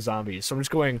overrun by zombies, so I'm just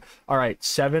going, alright,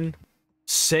 7,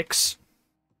 6,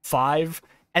 5,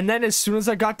 and then as soon as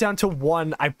I got down to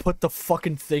 1, I put the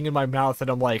fucking thing in my mouth, and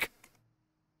I'm like,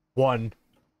 1.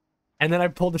 And then I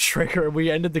pulled the trigger and we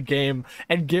ended the game.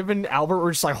 And given Albert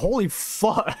were just like, holy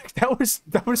fuck, that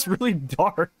was really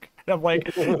dark. And I'm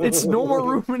like, it's No More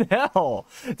Room in Hell.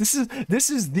 This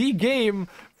is the game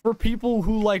for people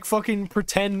who, like, fucking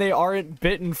pretend they aren't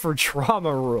bitten for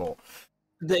trauma rule.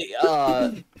 They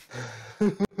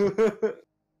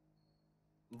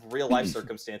real life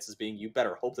circumstances being, you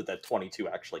better hope that 22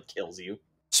 actually kills you.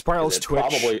 Spiral's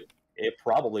Twitch. It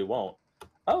probably won't.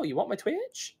 Oh, you want my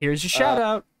Twitch? Here's your shout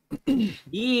out.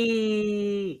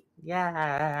 Yee!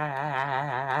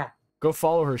 Yeah. Go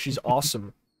follow her. She's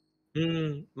awesome.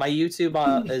 My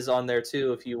YouTube is on there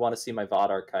too if you want to see my VOD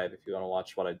archive, if you want to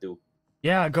watch what I do.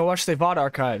 Yeah, go watch the VOD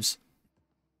archives.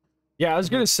 Yeah, I was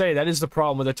gonna say that is the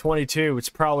problem with a 22. It's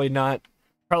probably not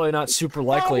super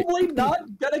likely. Probably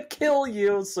not gonna kill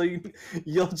you, so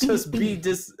you'll just be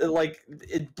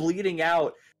bleeding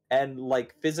out and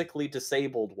like physically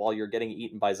disabled while you're getting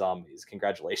eaten by zombies.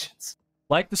 Congratulations.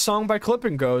 Like the song by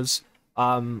Clippin' goes,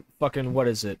 fucking what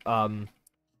is it?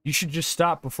 You should just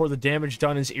stop before the damage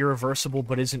done is irreversible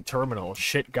but isn't terminal.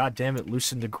 Shit, goddammit,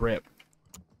 loosen the grip.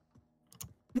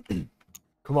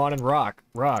 Come on and rock.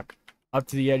 Up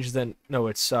to the edge, then... No,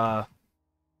 it's, right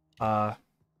to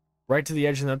the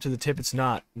edge and up to the tip, it's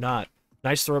not.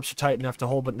 Nice throw-ups are tight enough to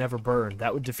hold but never burn.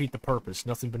 That would defeat the purpose.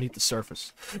 Nothing beneath the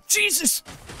surface. Jesus!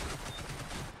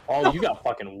 Oh, you got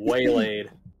fucking waylaid.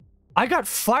 I got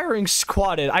firing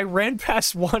squatted. I ran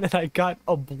past one and I got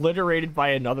obliterated by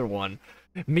another one.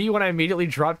 Me when I immediately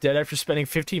dropped dead after spending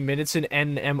 15 minutes in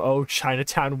NMO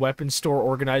Chinatown weapon store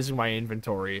organizing my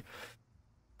inventory.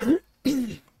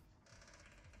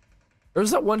 There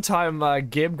was that one time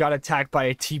Gib got attacked by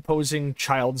a T-posing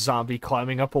child zombie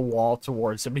climbing up a wall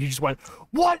towards him, and he just went,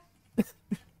 "What?"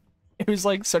 It was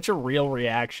like such a real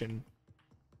reaction.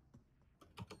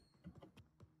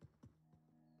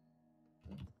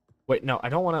 Wait, no, I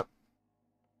don't want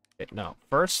to... No,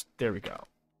 first, there we go.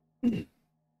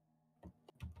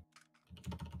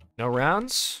 No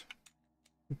rounds?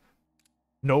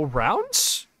 No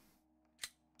rounds?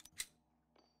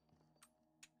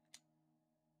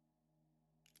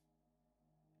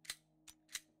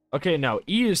 Okay, now,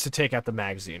 E is to take out the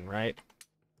magazine, right?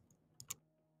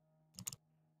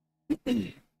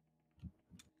 I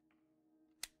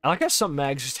like how some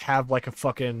mags just have, like, a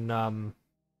fucking,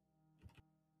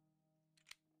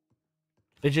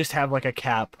 they just have, like, a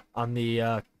cap on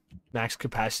the, max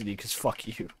capacity, because fuck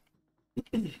you.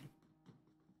 You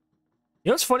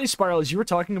know what's funny, Spiral, is you were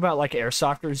talking about, like,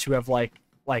 airsofters who have, like,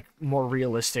 more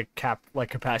realistic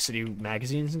capacity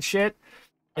magazines and shit.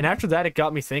 And after that, it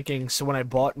got me thinking, so when I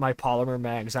bought my polymer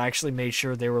mags, I actually made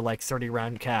sure they were, like,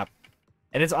 30-round cap.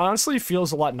 And it honestly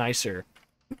feels a lot nicer.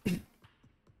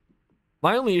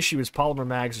 My only issue is polymer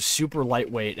mags are super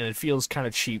lightweight, and it feels kind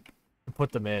of cheap to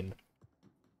put them in.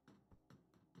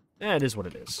 Yeah, it is what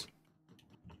it is.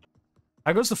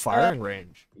 How goes the firing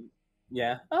range?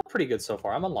 Yeah, pretty good so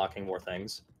far. I'm unlocking more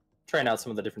things. Trying out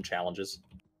some of the different challenges.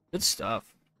 Good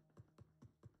stuff.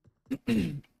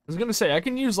 I was gonna say, I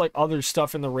can use, like, other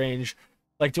stuff in the range.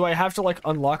 Like, do I have to, like,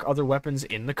 unlock other weapons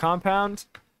in the compound?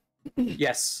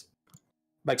 Yes.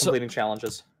 By completing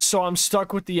challenges. So I'm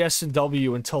stuck with the S and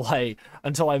W until I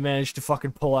manage to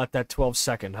fucking pull out that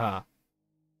 12-second, huh?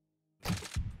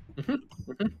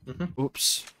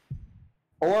 Oops.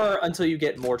 Or until you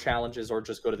get more challenges, or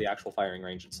just go to the actual firing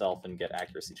range itself and get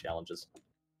accuracy challenges.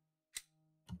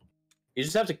 You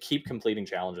just have to keep completing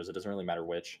challenges. It doesn't really matter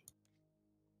which.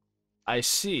 I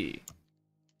see.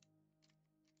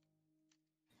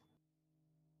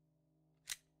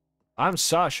 I'm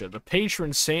Sascha, the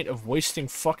patron saint of wasting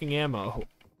fucking ammo.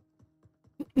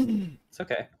 It's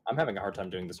okay. I'm having a hard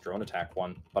time doing this drone attack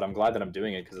one, but I'm glad that I'm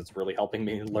doing it because it's really helping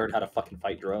me learn how to fucking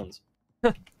fight drones.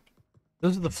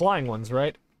 Those are the flying ones,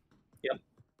 right? Yep.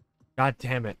 God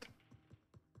damn it.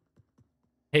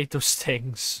 Hate those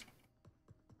things.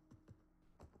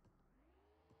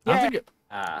 Yeah.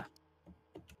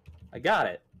 I got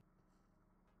it.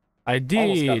 I did.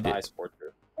 Almost got the high score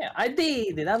through. Yeah, I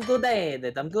did it. I'm good at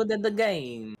it. I'm good at the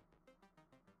game.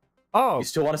 Oh. You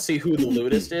still want to see who the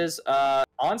lootist is?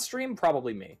 On stream,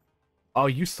 probably me. Oh,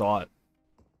 you thought.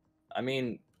 I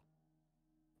mean,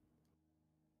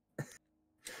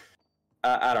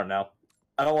 I don't know.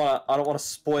 I don't want to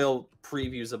spoil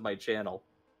previews of my channel.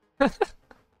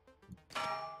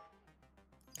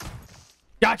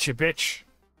 Gotcha, bitch.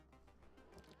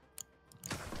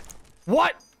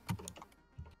 What?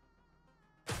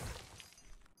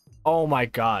 Oh my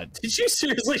god. Did you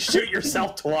seriously shoot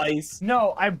yourself twice?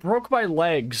 No, I broke my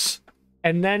legs,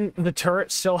 and then the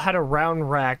turret still had a round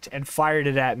racked and fired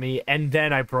it at me, and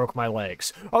then I broke my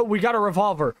legs. Oh, we got a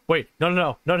revolver. Wait, no,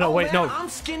 wait, man, no. I'm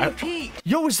Skinny Pete.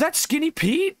 Yo, is that Skinny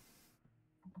Pete?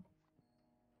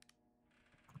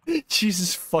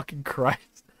 Jesus fucking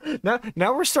Christ. Now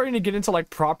we're starting to get into,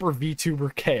 like, proper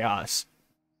VTuber chaos.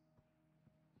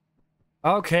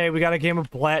 Okay, we got a game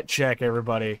of blackjack,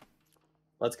 everybody.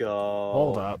 Let's go.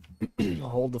 Hold up.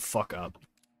 Hold the fuck up.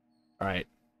 Alright.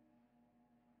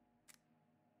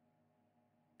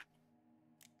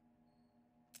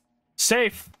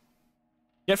 Safe!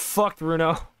 Get fucked,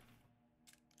 Bruno.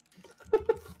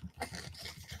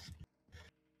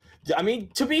 I mean,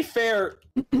 to be fair,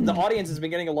 the audience has been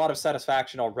getting a lot of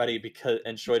satisfaction already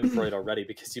and Schadenfreude already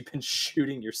because you've been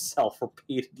shooting yourself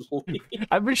repeatedly.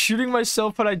 I've been shooting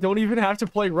myself, but I don't even have to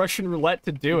play Russian roulette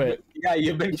to do it. Yeah,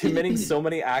 you've been committing so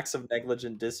many acts of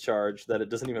negligent discharge that it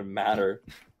doesn't even matter.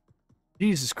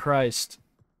 Jesus Christ.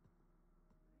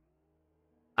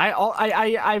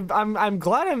 I'm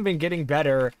glad I've been getting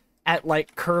better at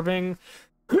like curbing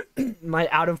my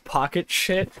out-of-pocket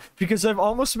shit, because I've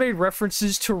almost made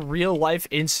references to real-life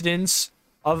incidents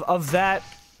of that,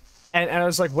 and I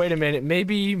was like, wait a minute,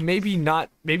 maybe not,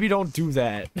 maybe don't do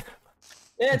that.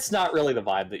 It's not really the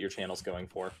vibe that your channel's going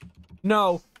for.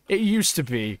 No, it used to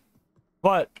be,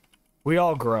 but we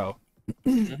all grow.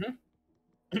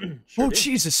 Sure Oh, do.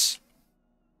 Jesus.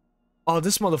 Oh,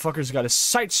 this motherfucker's got a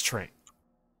sight string.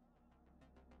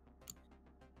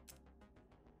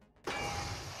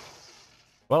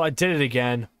 Well, I did it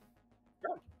again.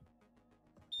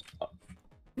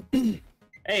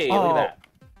 Hey, look at that.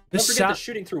 Don't forget sound- that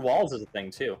shooting through walls is a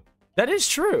thing, too. That is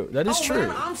true. That is true.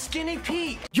 Man, I'm Skinny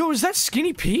Pete. Yo, is that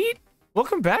Skinny Pete?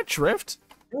 Welcome back, Drift.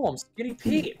 Oh, I'm Skinny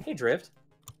Pete. Hey, Drift.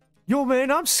 Yo,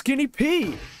 man, I'm Skinny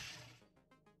Pete.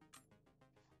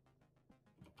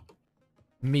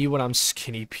 Me when I'm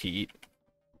Skinny Pete.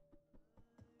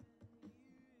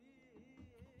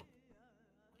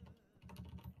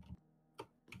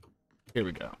 Here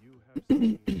we go. You have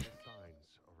seen the signs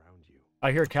around you.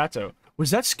 I hear Kato. Was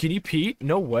that Skinny Pete?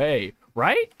 No way.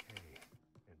 Right? Decay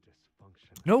and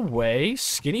dysfunction. No way.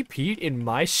 Skinny Pete in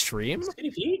my stream?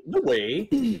 Skinny Pete? No way.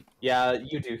 Yeah,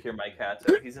 you do hear my cat.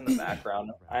 He's in the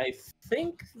background. I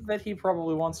think that he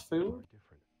probably wants food.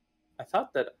 Different. I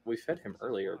thought that we fed him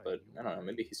earlier, but I don't know.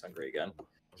 Maybe he's hungry again.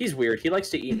 He's weird. He likes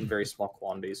to eat in very small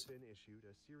quantities. Been issued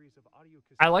a series of audio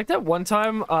I like that one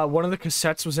time, one of the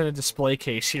cassettes was in a display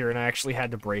case here, and I actually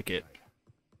had to break it.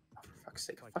 Oh, for fuck's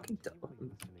sake, I'm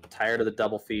tired of the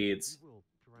double feeds.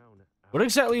 What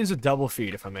exactly is a double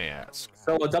feed, if I may ask?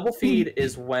 So a double feed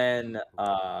is when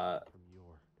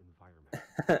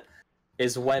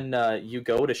you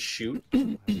go to shoot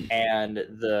and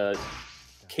the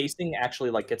casing actually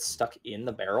like gets stuck in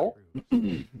the barrel.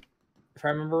 If I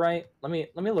remember right, let me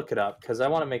look it up because I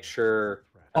want to make sure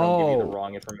I don't give you the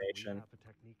wrong information.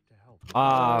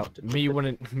 Me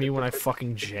when I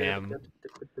fucking jam.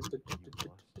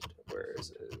 Where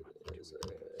is it?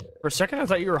 For a second, I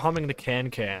thought you were humming the can.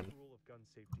 The rule of gun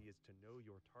safety is to know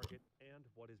your target and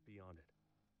what is beyond it.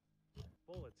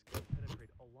 Bullets can penetrate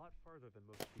a lot farther than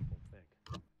most people think.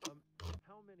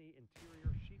 How many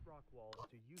interior sheetrock walls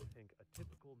do you think a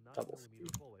typical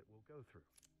 9mm bullet will go through?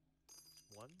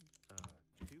 1,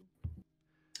 2.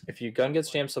 If your gun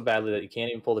gets jammed so badly that you can't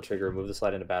even pull the trigger or move the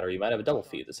slide into battery, you might have a double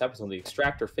feed. This happens when the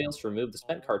extractor fails to remove the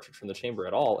spent cartridge from the chamber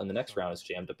at all, and the next round is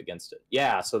jammed up against it.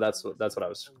 Yeah, so that's what I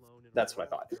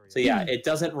thought. So yeah, it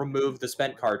doesn't remove the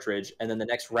spent cartridge, and then the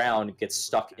next round gets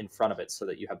stuck in front of it so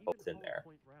that you have both in there.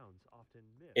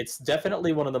 It's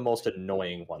definitely one of the most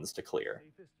annoying ones to clear.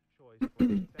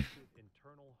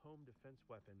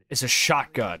 It's a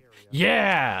shotgun.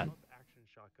 Yeah! Action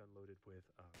shotgun loaded with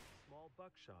a small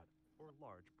buckshot or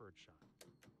large birdshot.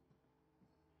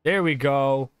 There we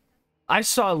go. I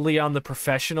saw Leon the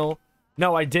Professional.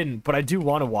 No, I didn't, but I do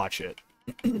want to watch it.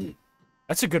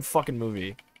 That's a good fucking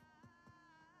movie.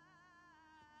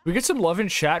 We get some love in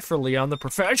chat for Leon the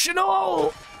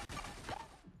Professional!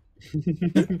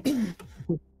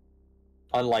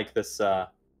 Unlike this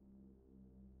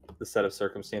the set of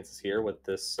circumstances here with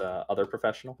this other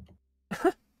professional.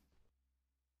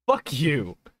 Fuck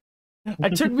you.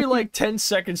 It took me like 10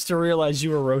 seconds to realize you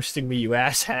were roasting me, you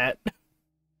asshat.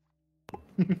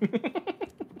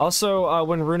 Also,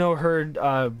 when Runo heard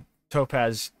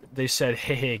Topaz, they said,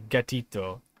 hey,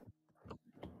 gatito.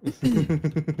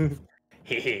 Hehe,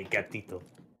 gatito.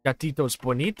 Gatitos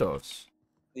bonitos.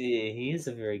 Yeah, he is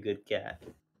a very good cat.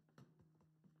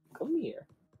 Come here.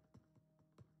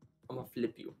 I'm gonna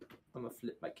flip you. I'm gonna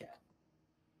flip my cat.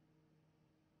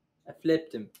 I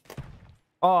flipped him.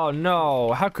 Oh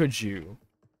no, how could you?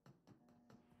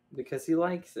 Because he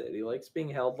likes it. He likes being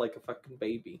held like a fucking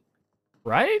baby.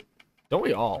 Right? Don't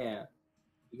we all? Yeah.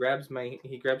 He grabs my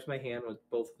hand with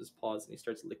both of his paws and he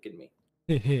starts licking me.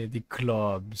 The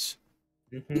clubs.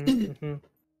 Mm-hmm.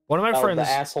 One of my friends. The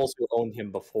assholes who owned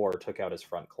him before took out his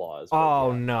front claws. But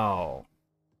Oh yeah. no.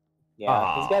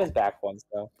 Yeah, he's got his back ones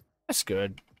though. That's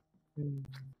good.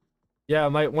 Yeah,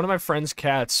 one of my friend's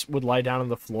cats would lie down on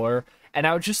the floor, and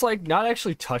I would just like not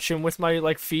actually touch him with my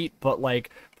like feet, but like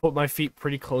put my feet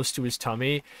pretty close to his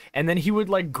tummy, and then he would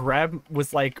like grab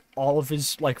with like all of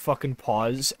his like fucking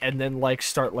paws, and then like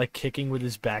start like kicking with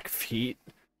his back feet.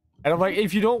 And I'm like,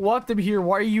 if you don't want them here,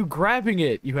 why are you grabbing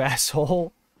it, you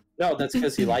asshole? No, that's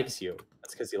because he likes you.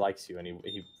 That's because he likes you, and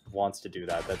he wants to do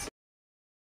that. That's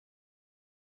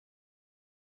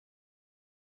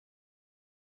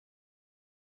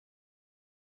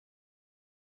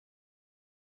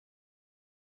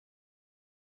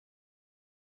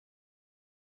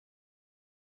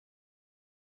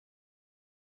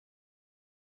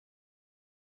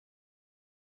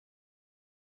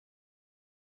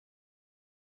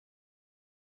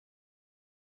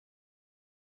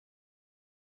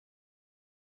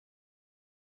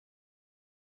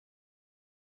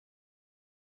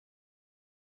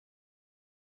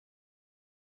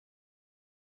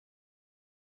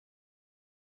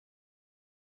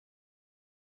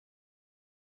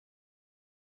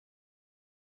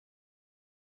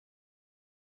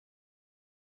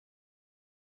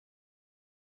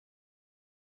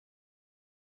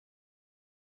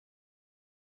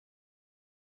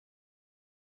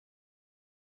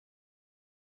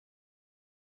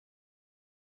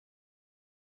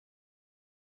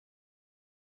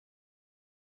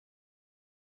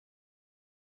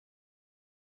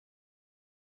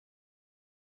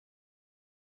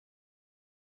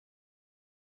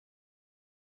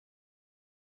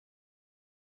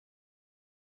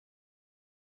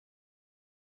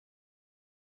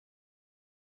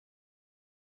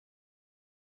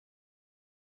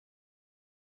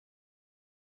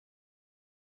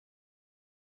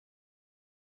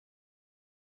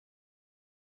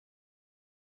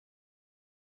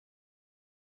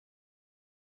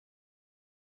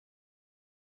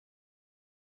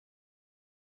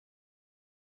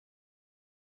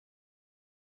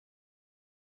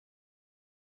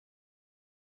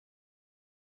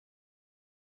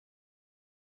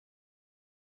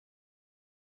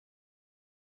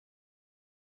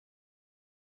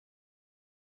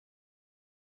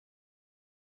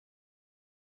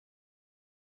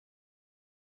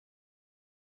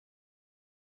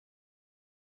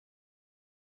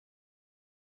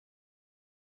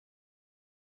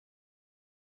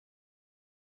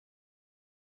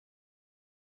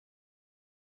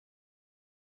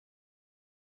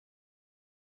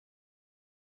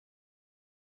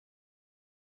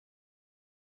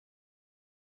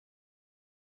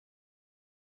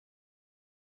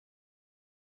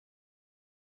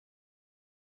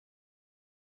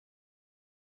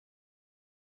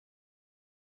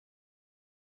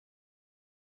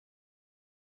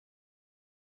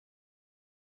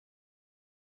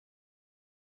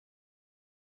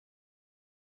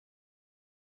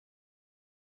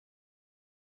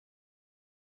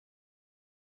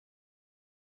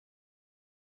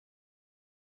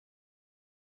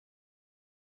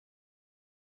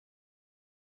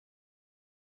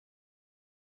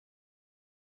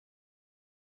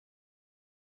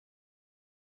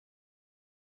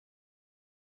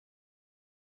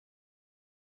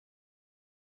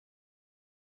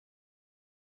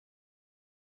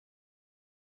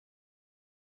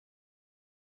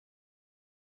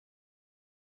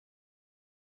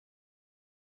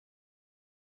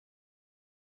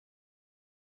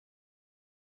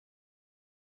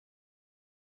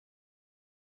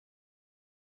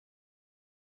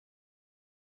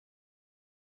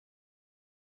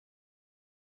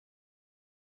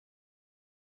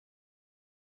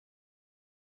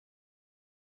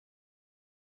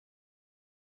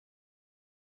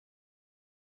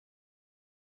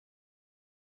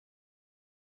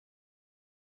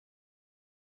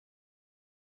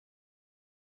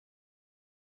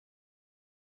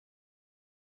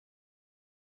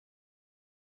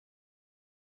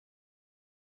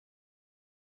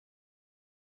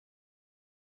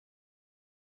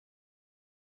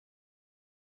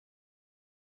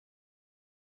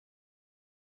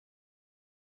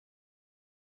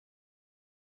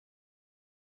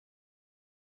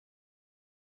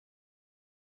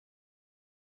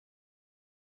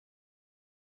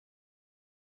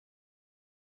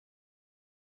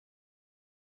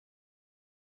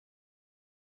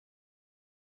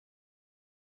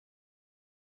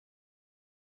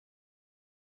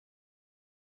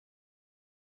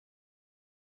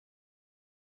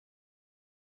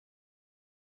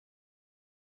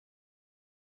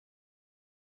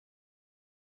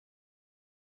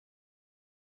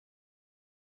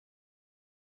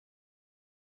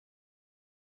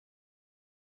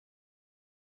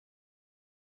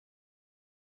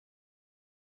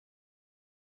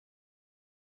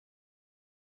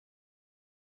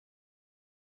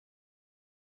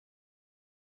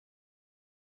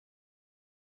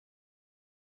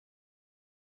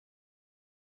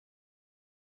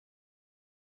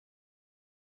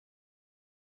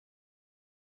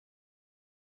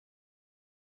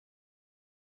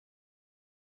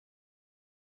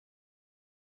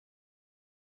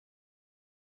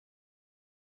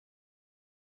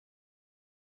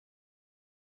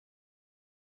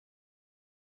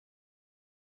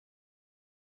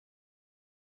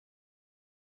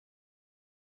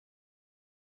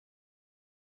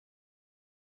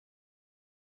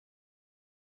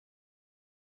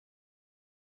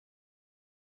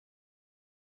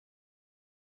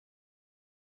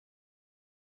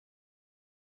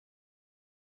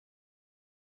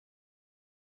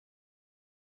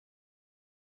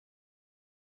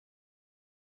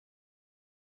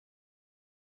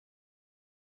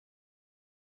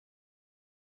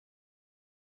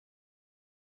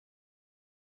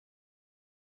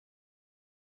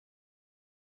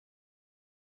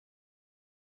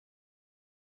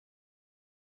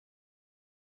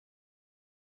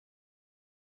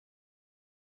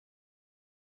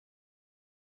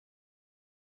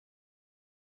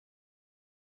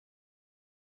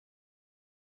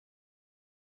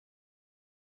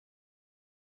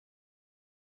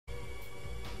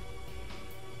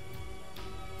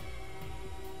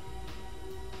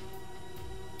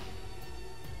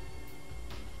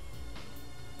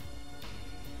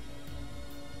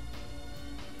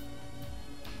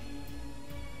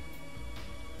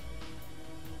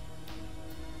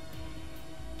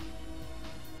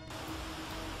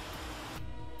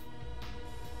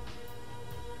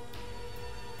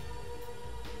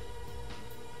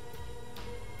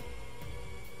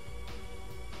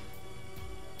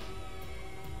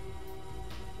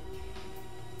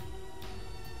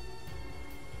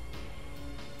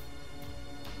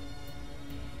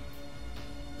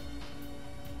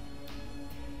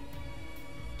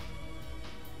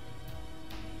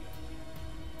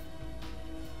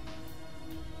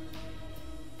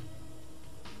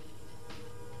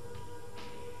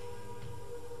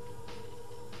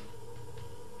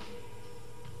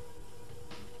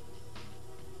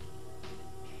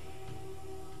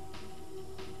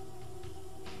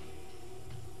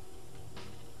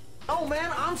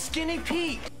man, I'm Skinny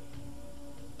Pete.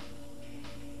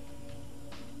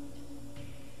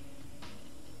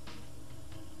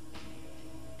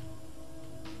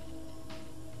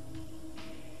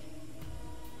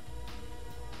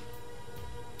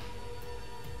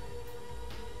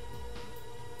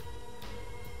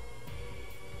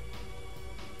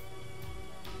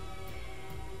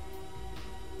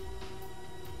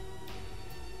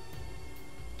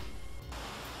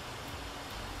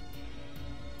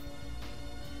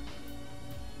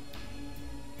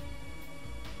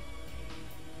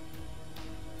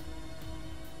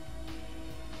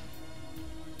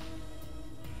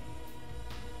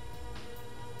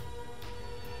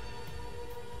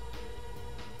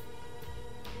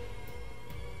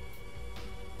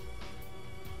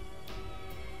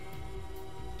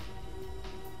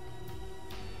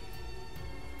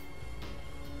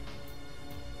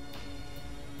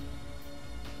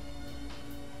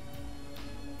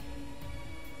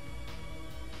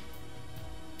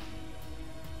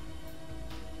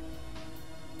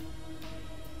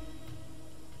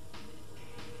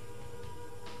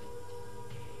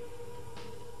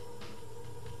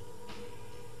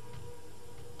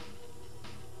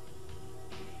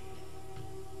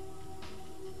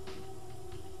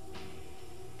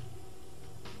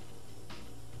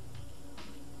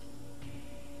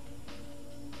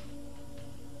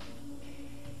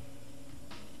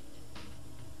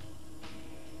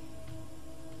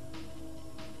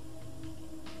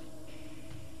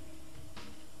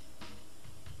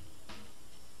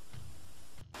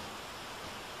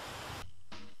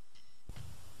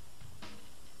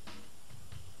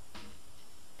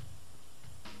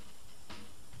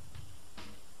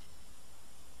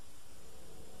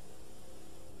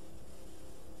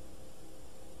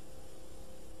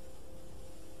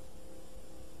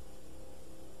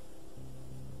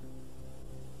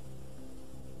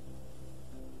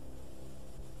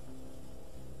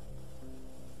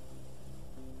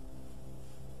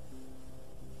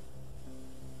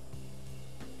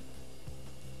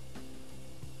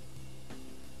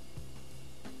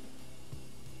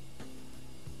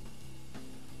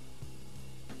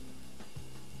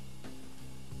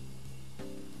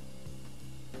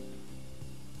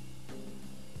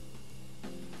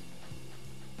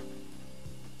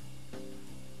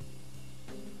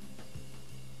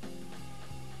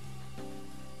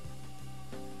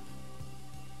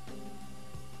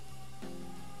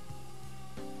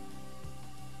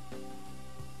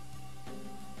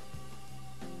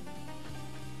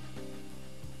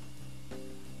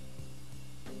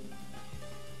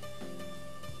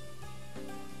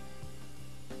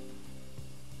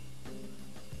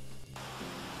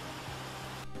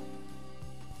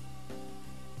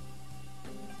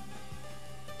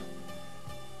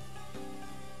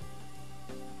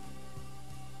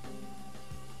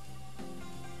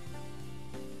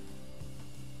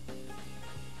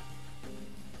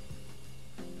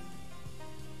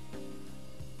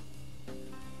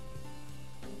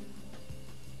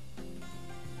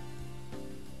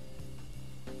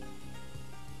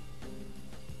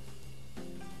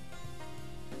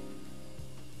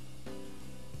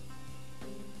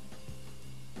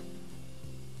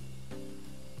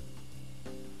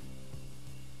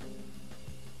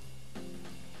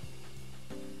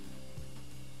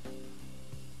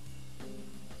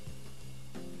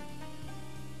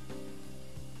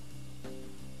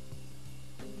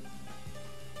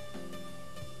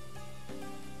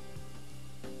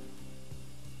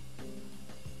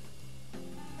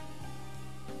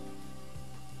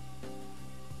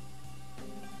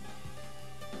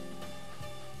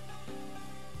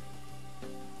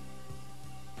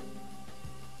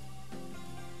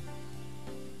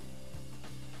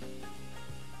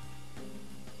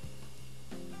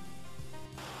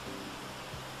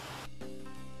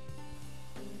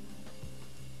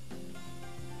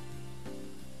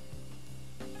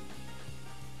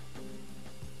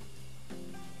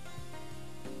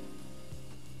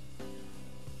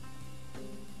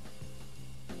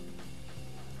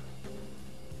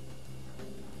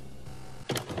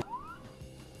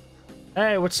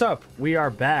 Hey, what's up? We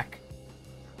are back.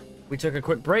 We took a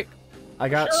quick break. I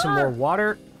got some more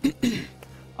water.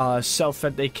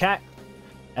 Self-fed a cat.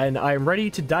 And I'm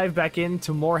ready to dive back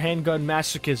into more handgun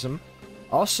masochism.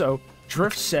 Also,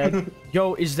 Drift said,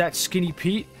 yo, is that Skinny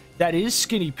Pete? That is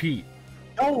Skinny Pete.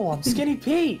 Oh, I'm Skinny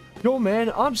Pete. Yo,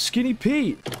 man, I'm Skinny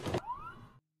Pete.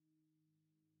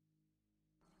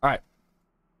 Alright.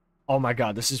 Oh my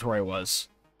god, this is where I was.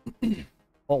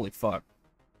 Holy fuck.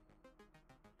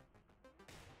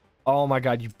 Oh my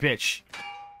god, you bitch.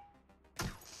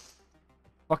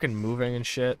 Fucking moving and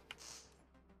shit.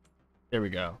 There we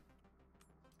go.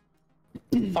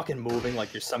 Fucking moving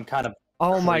like you're some kind of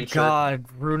Oh my creature. god,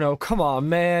 Bruno, come on,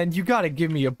 man. You gotta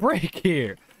give me a break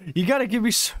here. You gotta give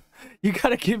me some, you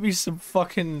gotta give me some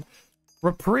fucking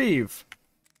reprieve.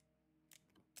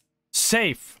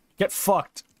 Safe. Get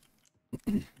fucked.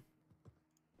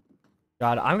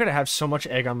 God, I'm gonna have so much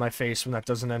egg on my face when that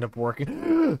doesn't end up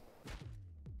working.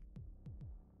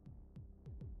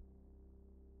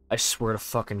 I swear to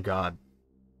fucking God.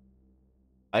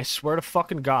 I swear to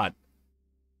fucking God.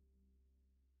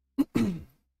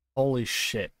 Holy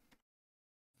shit.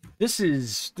 This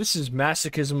is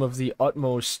masochism of the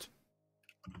utmost.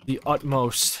 The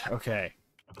utmost. Okay.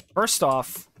 First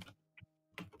off.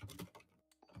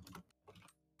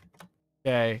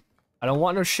 Okay. I don't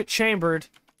want no shit chambered.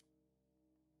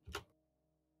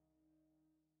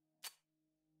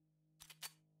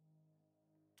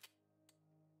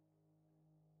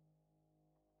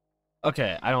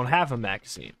 Okay, I don't have a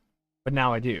magazine, but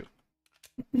now I do.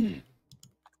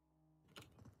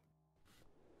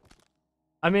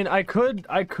 I mean, I could,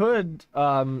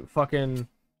 fucking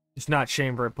just not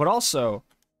chamber it, but also,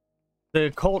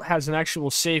 the Colt has an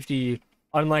actual safety,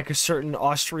 unlike a certain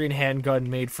Austrian handgun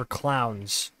made for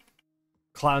clowns.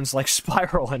 Clowns like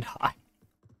Spiral and I.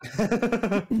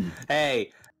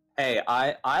 Hey,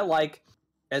 I like,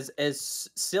 as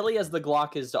silly as the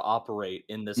Glock is to operate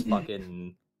in this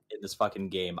fucking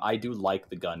game, I do like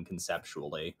the gun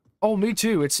conceptually. Oh, me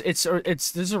too. It's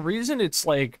there's a reason it's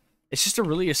like, it's just a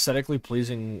really aesthetically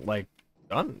pleasing, like,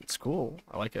 gun. It's cool.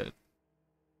 I like it.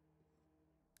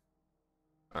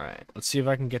 Alright, let's see if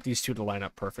I can get these two to line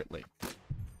up perfectly.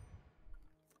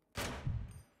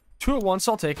 2 at once,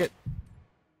 I'll take it.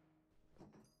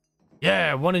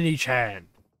 Yeah, 1 in each hand.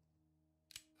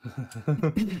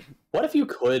 What if you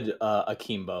could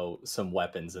akimbo some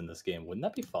weapons in this game? Wouldn't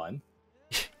that be fun?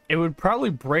 It would probably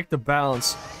break the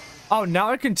balance. Oh, now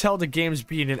I can tell the game's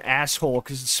being an asshole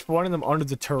because it's spawning them under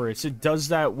the turrets. It does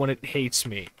that when it hates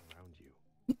me.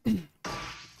 Gradual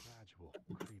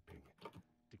creeping,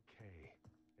 decay,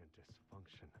 and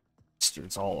dysfunction.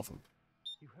 It's all of them.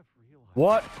 You have realized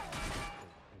What? that is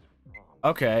wrong.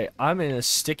 Okay, I'm in a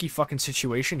sticky fucking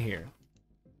situation here.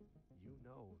 You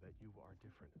know that you are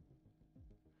different.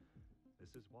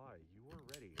 This is why you are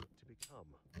ready to become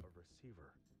a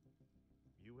receiver.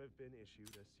 You have been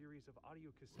issued a series of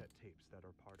audio cassette tapes that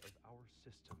are part of our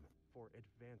system for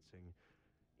advancing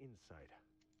insight.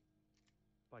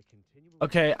 By continually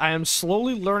Okay, I am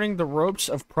slowly learning the ropes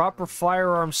of proper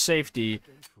firearm safety,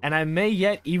 and I may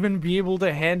yet even be able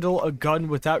to handle a gun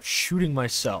without shooting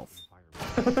myself.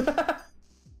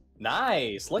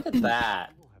 Nice, look at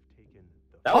that.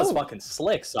 That was fucking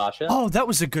slick, Sasha. Oh, that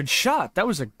was a good shot. That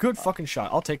was a good fucking shot.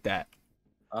 I'll take that.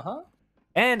 Uh-huh.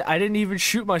 And I didn't even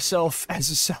shoot myself as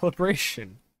a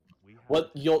celebration.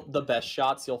 The best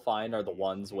shots you'll find are the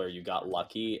ones where you got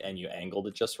lucky and you angled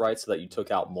it just right so that you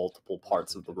took out multiple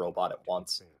parts of the robot at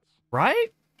once. Right?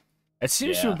 It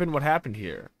seems to Yeah. have been what happened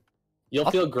here.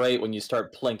 You'll feel great when you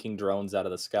start plinking drones out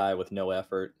of the sky with no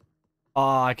effort.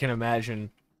 Oh, I can imagine.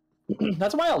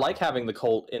 That's why I like having the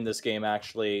Colt in this game,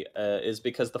 actually, is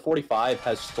because the 45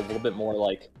 has just a little bit more,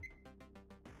 like,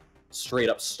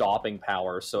 straight-up stopping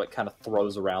power, so it kind of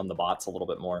throws around the bots a little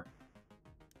bit more.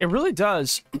 It really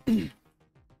does.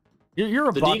 You're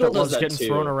a The bot Deagle that does loves that getting too.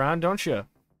 thrown around, don't you?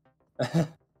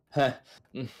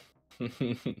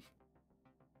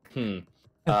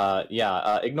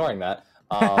 Yeah, ignoring that.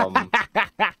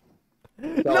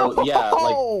 No! Yeah,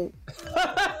 like...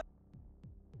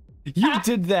 You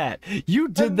did that. You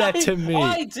did that to me.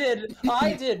 I did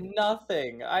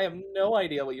nothing. I have no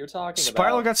idea what you're talking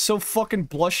Spiral about. got so fucking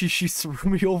blushy she threw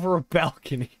me over a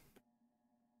balcony.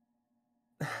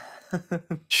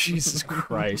 Jesus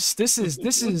Christ. This is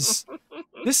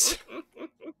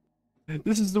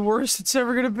the worst it's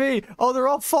ever gonna be. Oh, they're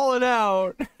all falling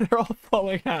out. They're all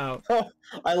falling out.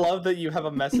 I love that you have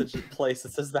a message in place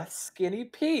that says that's Skinny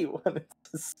Pete when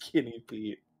it's Skinny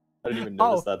Pete. I didn't even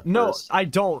notice that at no, first. I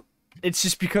don't. It's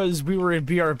just because we were in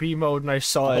BRB mode and I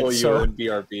saw it. Oh, you so were in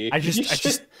BRB. I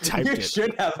just typed you it.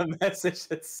 should have a message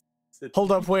that's...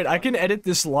 Hold up, wait. I can edit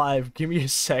this live. Give me a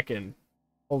second.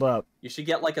 Hold up. You should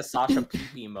get like a Sascha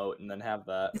Pee emote and then have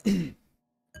that.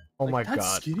 Oh Like, my that's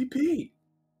god. Skinny Pete.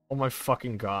 Oh my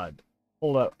fucking god.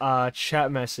 Hold up. Chat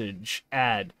message.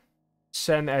 Add.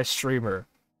 Send as streamer.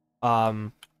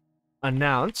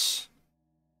 Announce.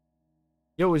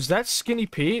 Yo, is that Skinny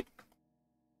Pete?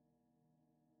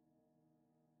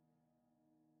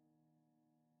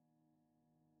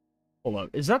 Hold up.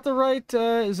 Is that the right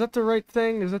thing? Is that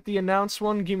the announce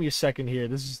one? Give me a second here.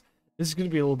 This is gonna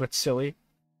be a little bit silly.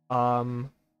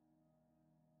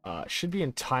 Should be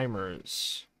in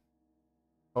timers.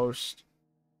 Post.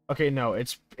 Okay, no,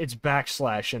 it's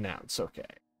backslash announce. Okay,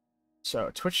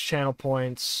 so Twitch channel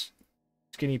points,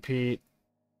 Skinny Pete,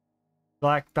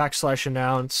 backslash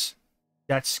announce.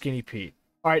 That's Skinny Pete.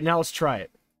 All right, now let's try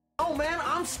it. Oh man,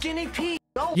 I'm Skinny Pete.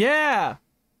 Oh. Yeah,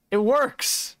 it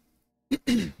works.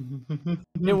 It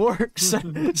works.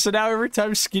 So now every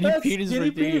time Skinny Pete is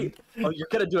redeemed, oh, you're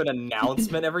gonna do an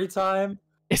announcement every time?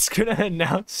 it's gonna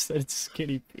announce that it's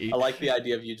Skinny Pete. I like the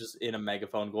idea of you just in a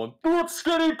megaphone going, "It's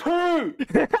Skinny Pete!"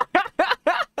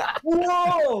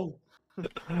 Whoa!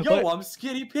 Yo, I'm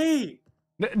Skinny Pete!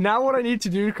 Now what I need to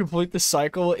do to complete the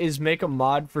cycle is make a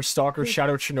mod for Stalker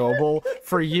Shadow Chernobyl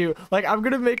for you. Like, I'm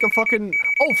gonna make a fucking...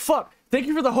 Oh, fuck! Thank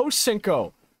you for the host,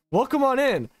 Cinco! Welcome on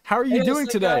in! How are you doing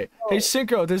today? Hey,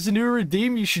 Cinco, there's a new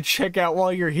redeem you should check out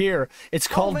while you're here. It's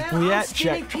called Bliat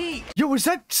Jack. Yo, is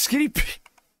that Skinny Pete?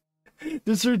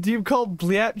 There's a redeem called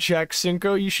Bliat Jack,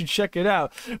 Cinco. You should check it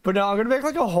out. But now I'm gonna make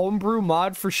like a homebrew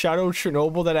mod for Shadow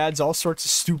Chernobyl that adds all sorts of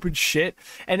stupid shit.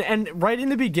 And right in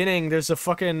the beginning, there's a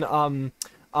fucking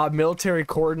military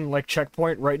cordon like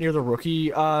checkpoint right near the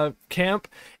rookie camp,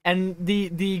 and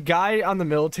the guy on the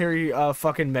military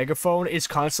fucking megaphone is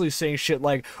constantly saying shit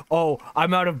like, "Oh,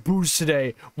 I'm out of booze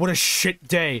today. What a shit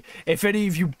day. If any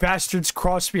of you bastards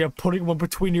cross me, I'm putting one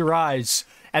between your eyes."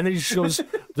 And then he just goes,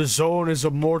 "The zone is a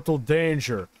mortal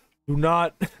danger. Do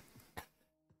not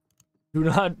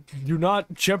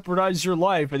jeopardize your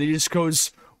life." And he just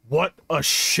goes, "What a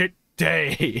shit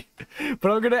day."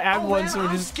 But I'm gonna add one so we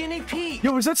just... Skinny Pete.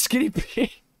 Yo, is that Skinny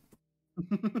Pete?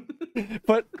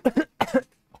 But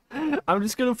I'm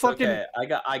just gonna fucking... Okay,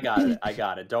 I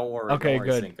got it. Don't worry. Okay, don't worry,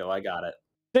 good. Cinco, I got it.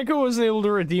 Cinco wasn't able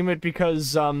to redeem it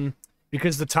because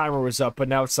the timer was up, but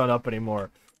now it's not up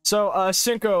anymore. So,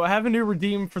 Cinco, I have a new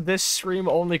redeem for this stream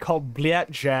only called Bliat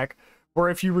Jack, where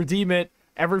if you redeem it,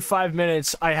 every 5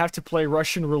 minutes, I have to play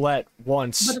Russian roulette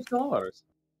once. But it's ours.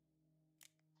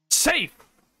 Safe!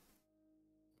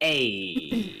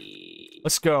 Hey.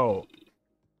 Let's go.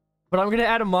 But I'm gonna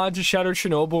add a mod to Shadow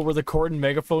Chernobyl where the cord and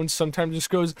megaphone sometimes just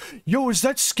goes, "Yo, is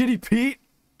that Skinny Pete?"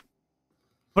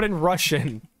 But in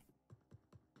Russian.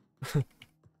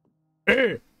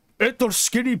 Hey, это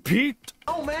Skinny Pete?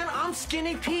 Oh man, I'm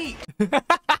Skinny Pete.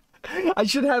 I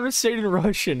should have it say it in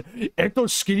Russian. Это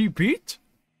Skinny Pete?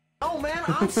 Oh man,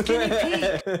 I'm Skinny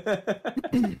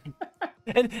Pete.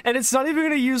 And it's not even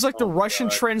gonna use like the Russian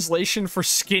translation for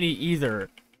skinny either.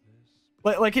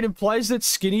 Like it implies that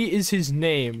Skinny is his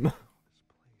name.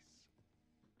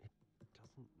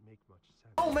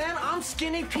 Oh man, I'm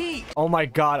Skinny Pete. Oh my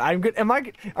god, I'm good.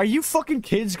 Are you fucking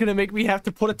kids gonna make me have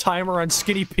to put a timer on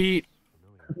Skinny Pete?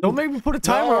 Don't make me put a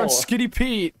timer on Skinny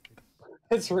Pete.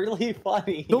 It's really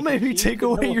funny. Don't make me take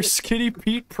away your Skinny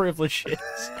Pete privileges.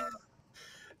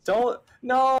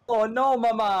 No,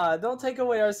 Mama. Don't take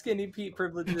away our Skinny Pete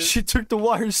privileges. She took the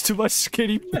wires to my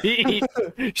Skinny Pete.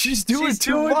 She's doing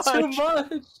too much.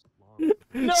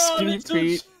 No, Skinny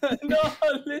Pete. No,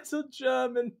 little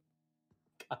German.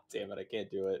 God damn it, I can't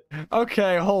do it.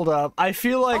 Okay, hold up. I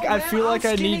feel like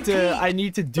I need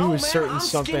to do a certain I'm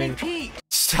something. Skinny Pete.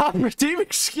 Stop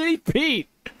redeeming Skinny Pete.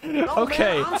 Oh,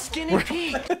 Okay. man, I'm Skinny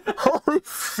Pete. Holy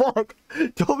fuck.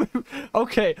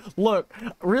 Okay, look,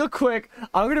 real quick,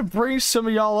 I'm gonna bring some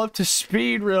of y'all up to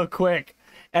speed real quick,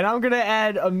 and I'm gonna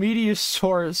add a media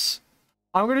source.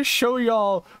 I'm gonna show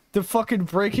y'all the fucking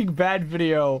Breaking Bad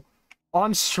video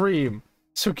on stream.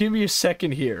 So give me a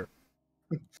second here.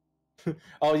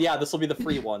 Oh yeah, this will be the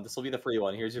free one.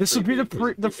 Here's your. This will be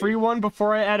the free one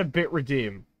before I add a bit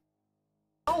redeem.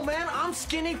 Oh man, I'm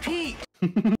Skinny Pete.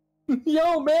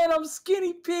 Yo, man, I'm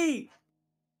Skinny Pete.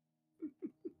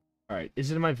 All right,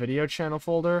 is it in my video channel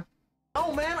folder?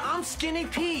 Oh man, I'm Skinny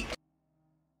Pete.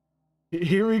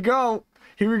 Here we go.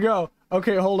 Here we go.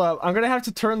 Okay, hold up. I'm gonna have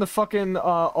to turn the fucking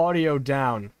audio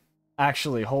down.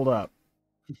 Actually, hold up.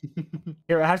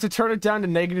 Here, I have to turn it down to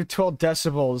 -12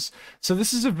 decibels. So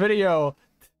this is a video.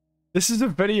 This is a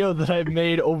video that I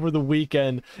made over the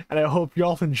weekend, and I hope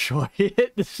y'all enjoy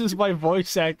it. This is my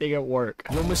voice acting at work.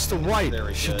 Yo, Mr. White,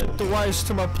 she took the wires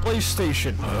to my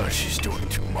PlayStation. She's doing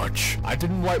too much. I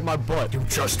didn't wipe my butt. You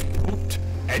just pooped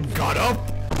and got up.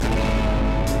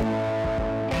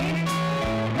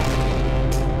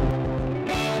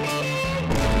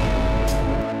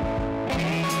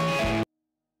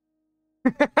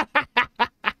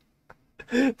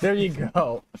 There you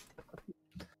go.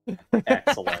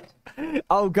 Excellent.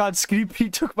 Oh god, Skinny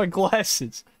Pete took my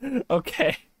glasses.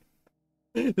 Okay.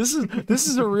 This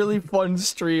is a really fun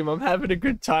stream. I'm having a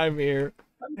good time here.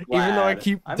 Even though I glad.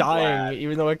 keep I'm dying, glad.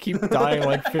 even though I keep dying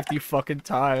like 50 fucking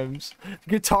times.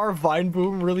 Guitar Vine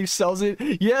Boom really sells it.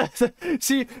 Yeah,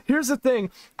 see, here's the thing.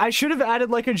 I should have added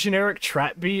like a generic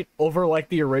trap beat over like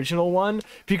the original one,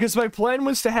 because my plan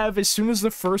was to have, as soon as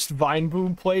the first Vine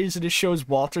Boom plays and it shows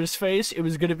Walter's face, it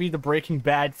was gonna be the Breaking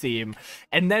Bad theme.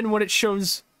 And then when it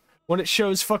shows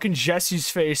fucking Jesse's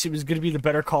face, it was gonna be the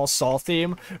Better Call Saul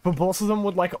theme, but both of them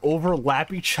would like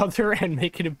overlap each other and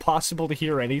make it impossible to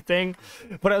hear anything.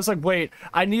 But I was like, wait,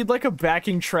 I need like a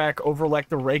backing track over like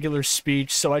the regular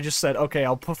speech, so I just said, okay,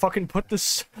 I'll put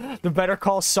the Better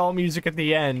Call Saul music at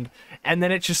the end, and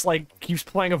then it just like keeps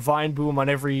playing a Vine Boom on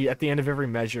at the end of every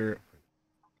measure.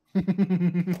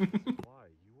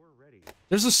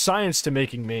 There's a science to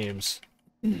making memes.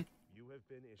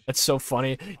 That's so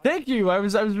funny. Thank you. I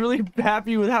was really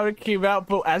happy with how it came out,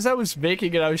 but as I was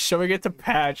making it, I was showing it to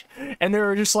Patch, and they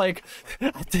were just like,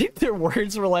 I think their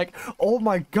words were like, "Oh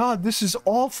my god, this is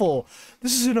awful.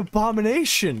 This is an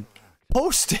abomination.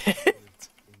 Post it."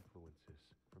 Influences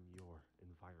from your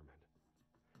environment.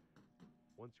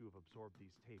 Once you have absorbed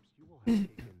these tapes, you will have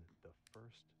taken the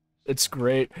first It's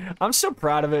great. I'm so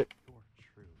proud of it. your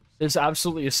truth. There's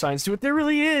absolutely a science to it. There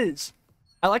really is.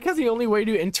 I like how the only way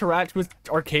to interact with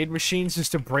arcade machines is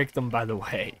to break them, by the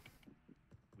way.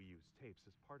 We use tapes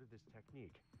as part of this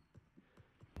technique.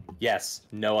 Yes,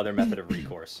 no other method of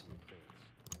recourse.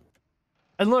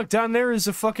 And look, down there is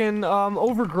a fucking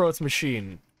overgrowth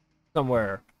machine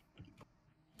somewhere.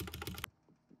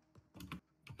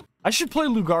 I should play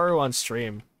Lugaru on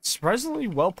stream. It's surprisingly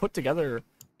well put together,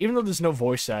 even though there's no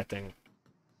voice acting.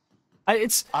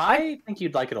 I think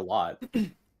you'd like it a lot.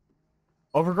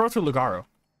 Overgrowth or Lugaru?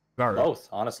 Lugaru. Both,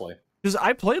 honestly. Because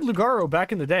I played Lugaru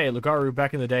back in the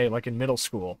day, like in middle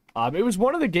school. It was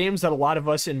one of the games that a lot of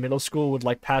us in middle school would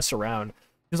like pass around.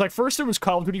 Because like first it was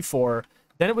Call of Duty 4,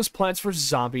 then it was Plants vs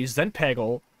Zombies, then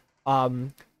Peggle,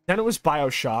 then it was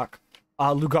BioShock,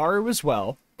 Lugaru as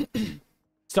well,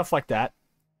 stuff like that.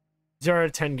 0 out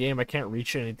of 10 game, I can't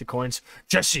reach it, I need the coins.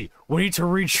 Jesse, we need to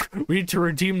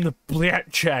redeem the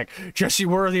blackjack. Jesse,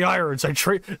 where are the irons?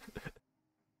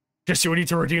 Jesse, we need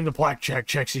to redeem the blackjack.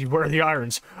 Jesse, where are the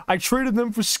irons? I traded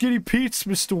them for Skinny Pete's,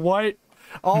 Mr. White.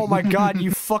 Oh my god, you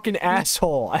fucking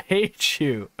asshole. I hate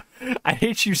you. I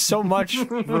hate you so much,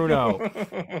 Bruno.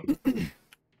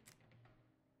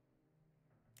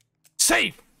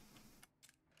 Safe!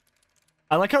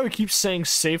 I like how he keeps saying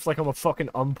safe like I'm a fucking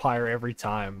umpire every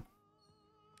time.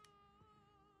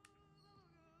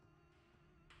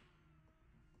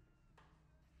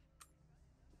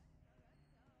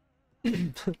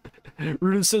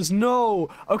 Runo says no.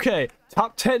 Okay,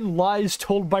 top 10 lies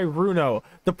told by Runo.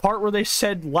 The part where they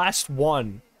said last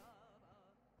one.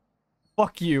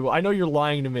 Fuck you. I know you're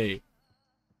lying to me.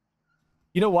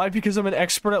 You know why? Because I'm an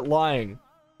expert at lying.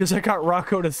 Because I got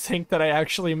Rocco to think that I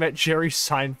actually met Jerry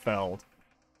Seinfeld.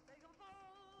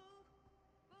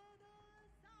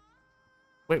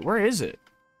 Wait, where is it?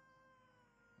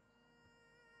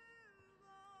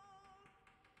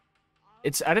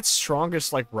 It's at its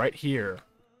strongest, like, right here.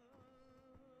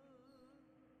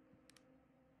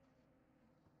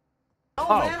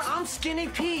 Oh, man, I'm Skinny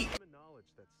Pete.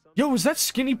 Yo, was that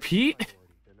Skinny Pete?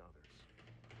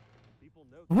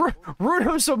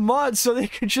 Runo's a mod, so they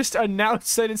could just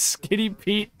announce that it's Skinny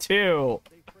Pete, too.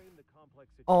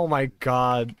 Oh my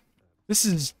god. This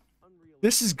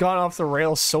has gone off the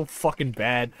rails so fucking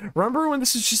bad. Remember when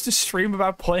this was just a stream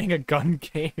about playing a gun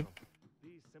game?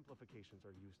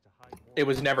 It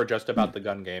was never just about the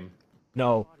gun game.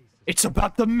 No. It's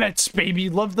about the Mets, baby.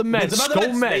 Love the Mets. It's about Go the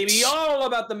Mets, Mets. baby. All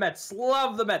about the Mets.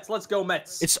 Love the Mets. Let's go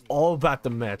Mets. It's all about the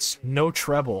Mets. No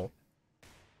treble.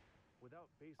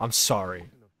 I'm sorry.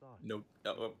 No.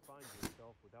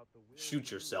 Shoot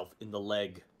yourself in the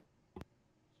leg.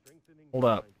 Hold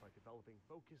up.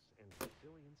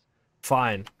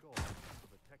 Fine.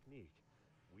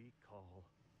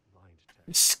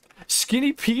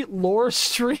 Skinny Pete lore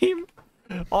stream?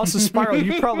 Also, Spiral,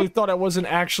 you probably thought I wasn't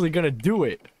actually gonna do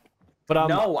it. But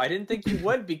no, I didn't think you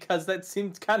would because that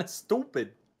seemed kind of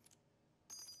stupid.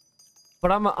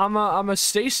 But I'm a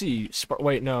Stacy.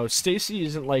 Wait, no, Stacy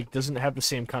isn't like doesn't have the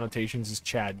same connotations as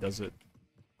Chad, does it?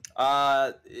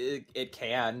 It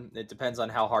can. It depends on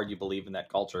how hard you believe in that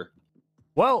culture.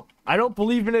 Well, I don't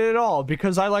believe in it at all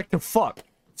because I like to fuck.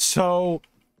 So,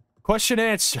 question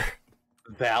answer.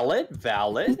 Valid,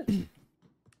 valid.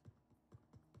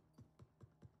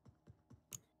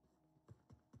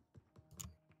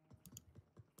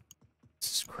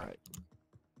 Jesus Christ.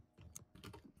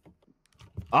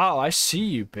 Oh, I see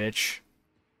you, bitch.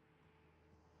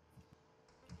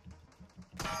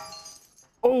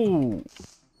 Oh!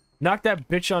 Knock that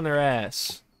bitch on their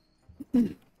ass.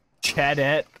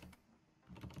 Chadette.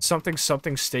 Something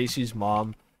something Stacy's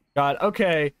mom. God,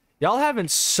 okay. Y'all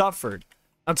haven't suffered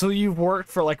until you've worked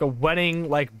for like a wedding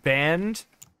like band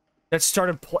that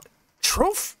started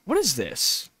Troph? What is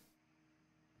this?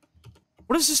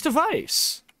 What is this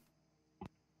device?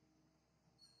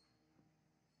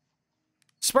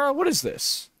 Spiral, what is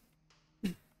this?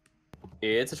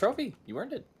 It's a trophy. You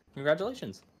earned it.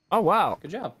 Congratulations. Oh wow.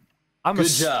 Good job. Good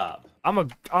job.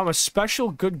 I'm a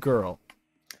special good girl.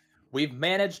 We've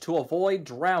managed to avoid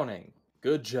drowning.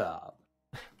 Good job.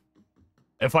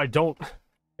 If I don't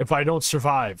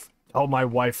survive, tell my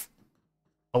wife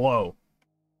hello.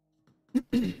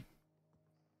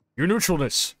 Your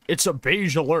neutralness. It's a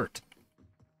beige alert.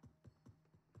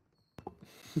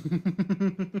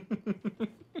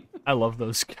 I love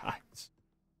those guys.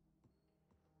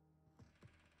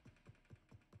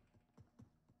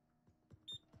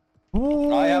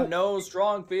 Ooh. I have no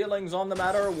strong feelings on the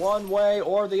matter one way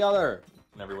or the other.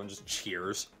 And everyone just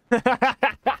cheers.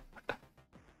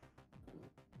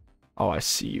 Oh, I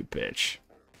see you, bitch.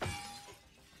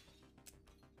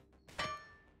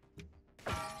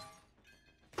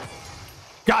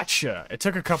 Gotcha! It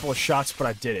took a couple of shots, but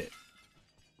I did it.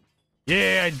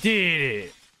 Yeah, I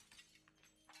did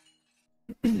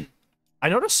it. I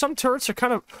noticed some turrets are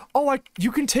kind of... Oh,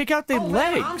 you can take out their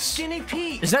legs. Man, I'm Skinny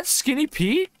Pete. Is that Skinny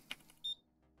Pete?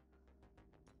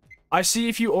 I see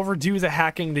if you overdo the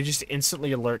hacking, they just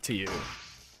instantly alert to you.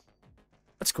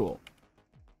 That's cool.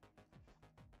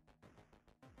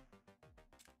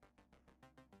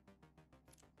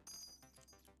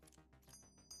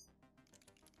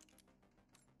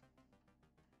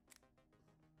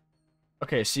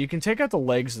 Okay, so you can take out the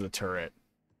legs of the turret.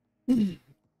 There's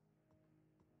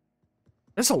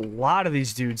a lot of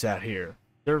these dudes out here.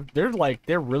 They're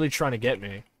really trying to get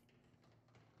me.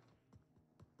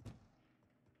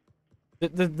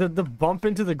 The bump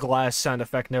into the glass sound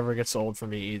effect never gets old for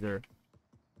me either.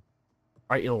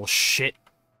 Alright, you little shit.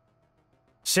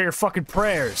 Say your fucking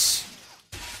prayers.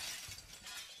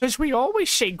 Because we always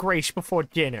say grace before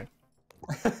dinner.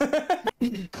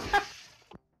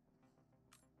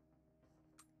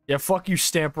 Yeah, fuck you,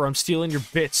 Stamper. I'm stealing your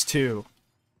bits, too.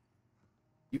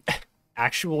 You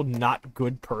actual not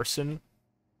good person.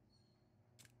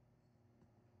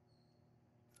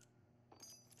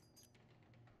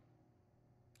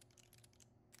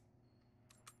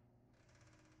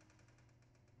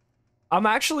 I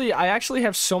actually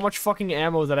have so much fucking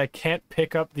ammo that I can't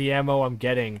pick up the ammo I'm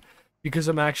getting because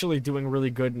I'm actually doing really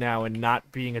good now and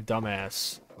not being a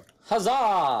dumbass.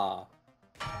 Huzzah!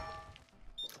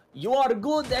 You are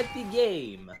good at the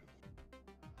game.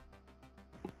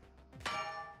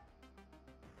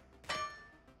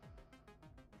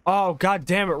 Oh, god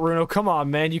damn it, Runo. Come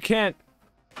on, man. You can't...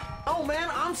 Oh, man,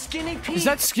 I'm Skinny Pete. Is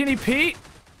that Skinny Pete?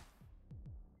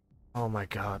 Oh my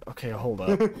god. Okay, hold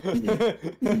up.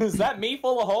 Is that me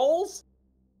full of holes?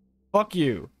 Fuck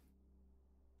you.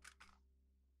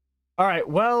 Alright,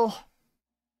 well...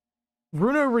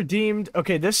 Runo redeemed...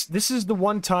 Okay, this is the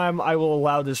one time I will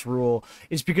allow this rule.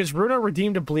 It's because Runo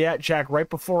redeemed a Bliat Jack right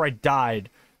before I died.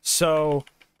 So,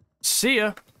 see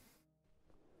ya.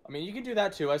 I mean, you could do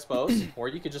that too, I suppose. Or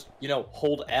you could just, you know,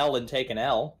 hold L and take an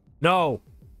L. No.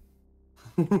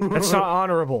 That's not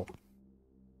honorable.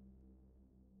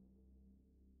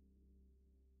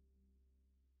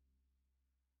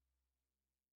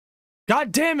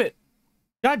 God damn it!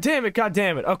 God damn it, god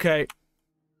damn it. Okay.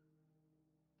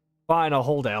 Fine, I'll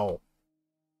hold L.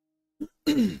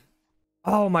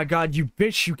 Oh my god, you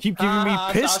bitch, you keep giving me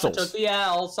pistols. Sascha took the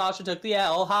L, Sascha took the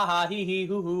L, ha ha, hee hee,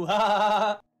 hoo hoo, ha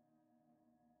ha.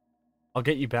 I'll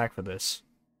get you back for this.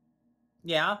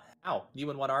 Yeah? Ow, you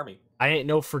and one army. I ain't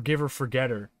no forgiver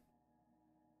forgetter.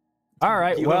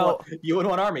 Alright, well... You and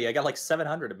one army, I got like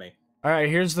 700 of me. Alright,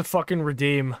 here's the fucking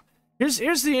redeem. Here's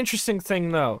the interesting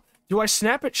thing, though. Do I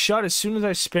snap it shut as soon as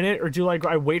I spin it, or do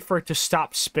I wait for it to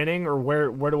stop spinning, or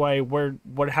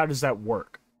how does that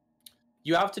work?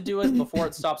 You have to do it before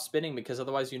it stops spinning, because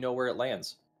otherwise you know where it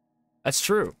lands. That's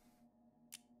true.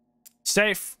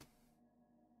 Safe.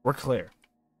 We're clear.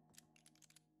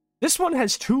 This one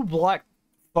has 2 black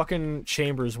fucking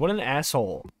chambers. What an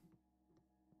asshole.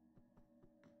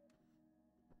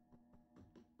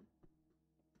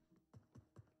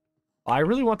 I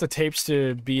really want the tapes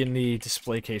to be in the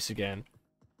display case again.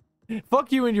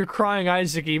 Fuck you and your crying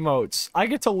Isaac emotes. I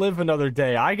get to live another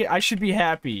day. I should be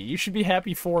happy. You should be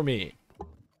happy for me.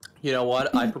 You know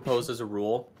what? I propose as a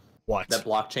rule. What? That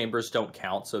block chambers don't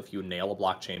count, so if you nail a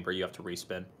block chamber, you have to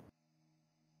respin.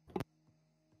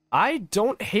 I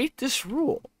don't hate this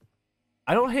rule.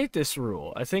 I don't hate this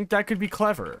rule. I think that could be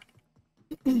clever.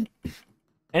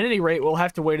 At any rate, we'll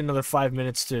have to wait another 5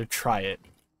 minutes to try it.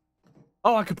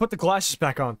 Oh, I can put the glasses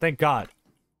back on. Thank God.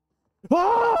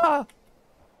 Ah!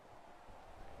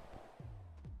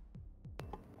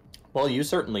 Well, you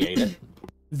certainly ate it.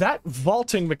 That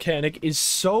vaulting mechanic is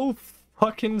so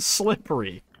fucking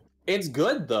slippery. It's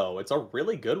good, though. It's a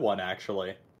really good one,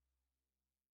 actually.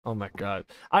 Oh my God.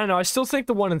 I don't know. I still think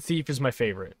the one in Thief is my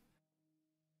favorite.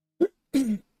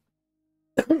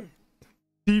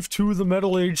 Thief 2 the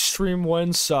Metal Age stream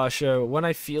when, Sasha? When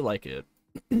I feel like it.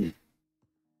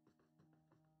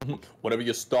 Whenever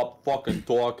you stop fucking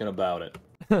talking about it.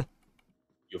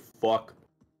 You fuck.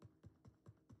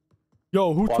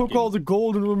 Yo, who Fucking... took all the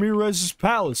gold in Ramirez's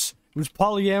palace? It was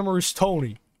polyamorous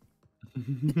Tony.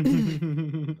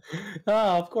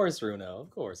 Ah, of course, Runo. Of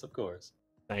course, of course.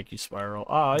 Thank you, Spiral.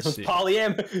 Oh, I see.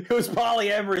 It was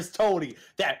polyamorous Tony.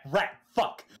 That rat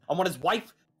fuck. I want his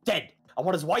wife dead. I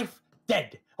want his wife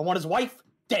dead. I want his wife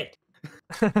dead.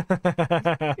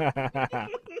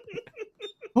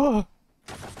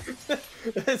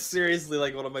 That's seriously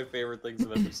like one of my favorite things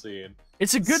I've ever seen.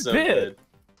 It's a good so bit.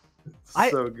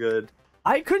 Good. So good.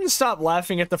 I couldn't stop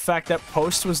laughing at the fact that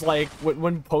Post was like,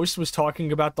 when Post was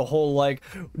talking about the whole, like,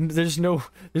 there's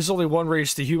only one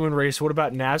race, the human race, what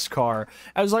about NASCAR?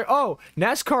 I was like, oh,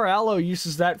 NASCAR Allo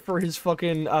uses that for his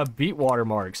fucking, beat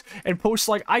watermarks. And Post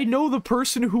like, I know the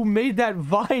person who made that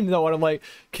Vine, though, and I'm like,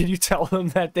 can you tell them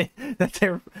that that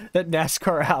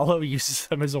NASCAR Allo uses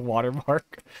them as a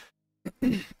watermark?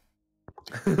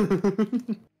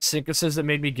 Cinco says that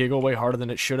made me giggle way harder than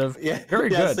it should have. Yeah, very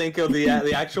good. Cinco,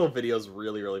 the actual video is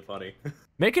really, really funny.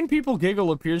 Making people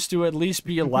giggle appears to at least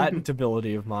be a latent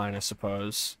ability of mine, I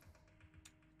suppose.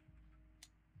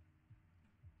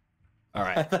 All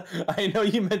right. I know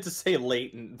you meant to say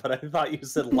latent, but I thought you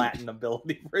said Latin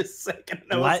ability for a second.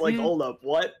 And I was like, hold up,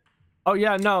 what? Oh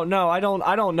yeah, no, I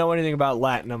don't know anything about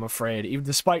Latin, I'm afraid. Even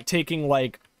despite taking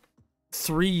like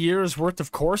 3 years worth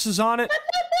of courses on it.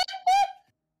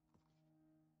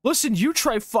 Listen, you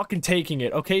try fucking taking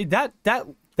it, okay? That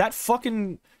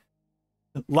fucking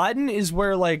Latin is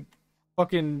where like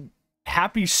fucking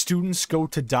happy students go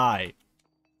to die.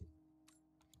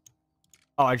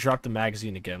 Oh, I dropped the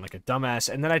magazine again like a dumbass,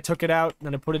 and then I took it out, and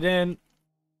then I put it in.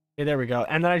 Okay, there we go.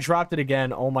 And then I dropped it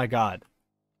again. Oh my God.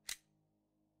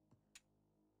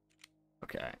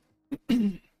 Okay.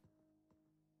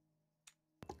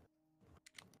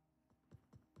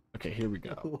 Okay, here we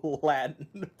go. Latin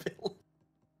ability.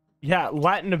 Yeah,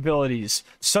 Latin abilities,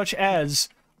 such as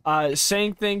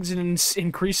saying things in an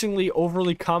increasingly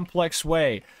overly complex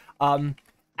way,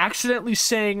 accidentally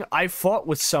saying I fought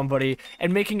with somebody,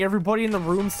 and making everybody in the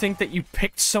room think that you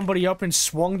picked somebody up and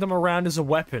swung them around as a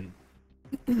weapon.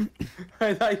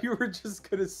 I thought you were just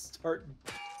gonna start...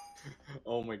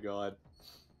 Oh my God.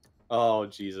 Oh,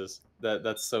 Jesus.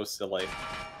 That's so silly.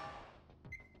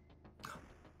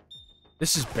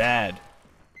 This is bad.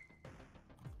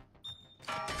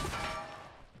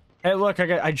 Hey, look,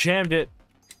 I jammed it.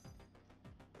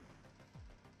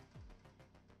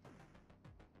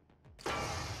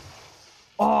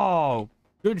 Oh,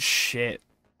 good shit.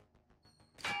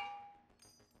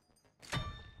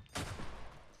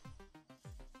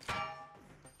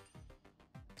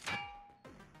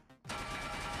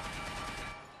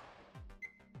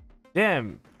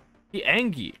 Damn, he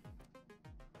Angie.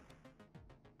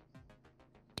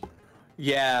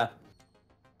 Yeah.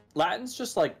 Latin's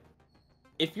just like,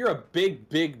 if you're a big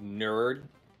nerd,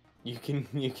 you can,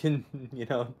 you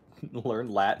know, learn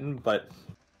Latin, but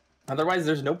otherwise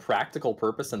there's no practical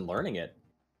purpose in learning it.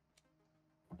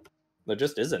 There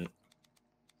just isn't.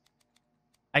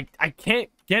 I can't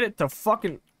get it to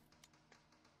fucking...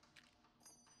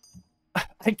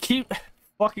 I keep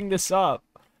fucking this up.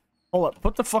 Hold up,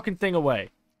 put the fucking thing away.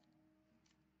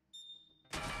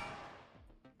 Do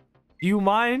you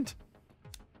mind?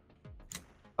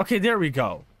 Okay, there we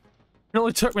go. It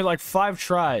only took me like 5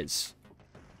 tries.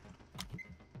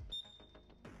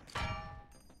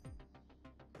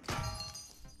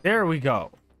 There we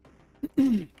go.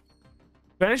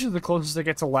 Spanish is the closest I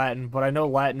get to Latin, but I know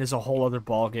Latin is a whole other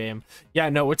ballgame. Yeah,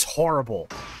 no, it's horrible.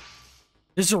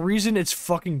 There's a reason it's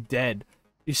fucking dead.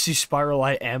 You see, Spiral,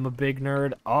 I am a big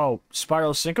nerd. Oh,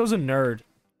 Spiral, Cinco's a nerd.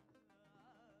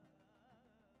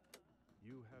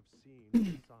 You have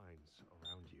seen signs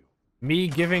around you. Me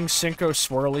giving Cinco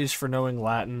swirlies for knowing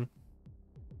Latin.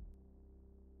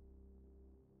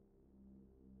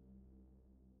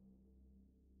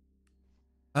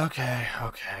 Okay.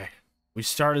 We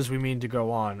start as we mean to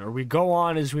go on, or we go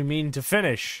on as we mean to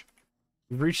finish.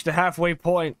 We've reached the halfway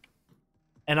point,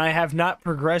 and I have not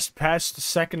progressed past the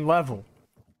 2nd level.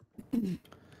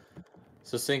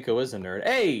 So Cinco is a nerd.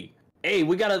 Hey! Hey,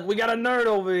 we got a nerd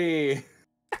over here.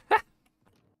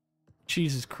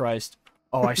 Jesus Christ.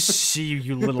 Oh, I see you,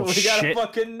 you little We got a shit.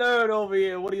 fucking nerd over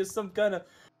here. What are you, some kind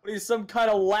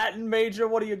of Latin major?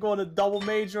 What are you going to double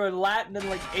major in Latin and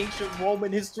like ancient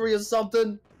Roman history or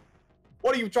something?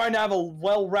 What are you trying to have a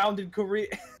well-rounded career?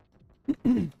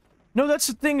 No, that's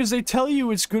the thing, is they tell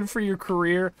you it's good for your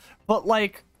career, but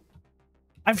like,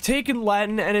 I've taken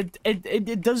Latin and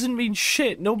it doesn't mean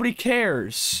shit. Nobody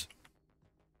cares.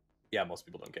 Yeah, most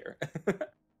people don't care.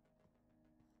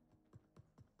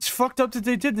 It's fucked up that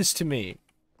they did this to me.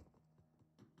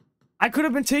 I could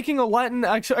have been taking a Latin,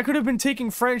 I could have been taking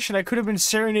French, and I could have been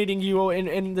serenading you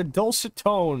in the dulcet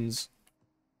tones.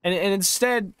 And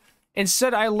instead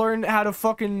I learned how to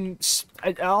fucking,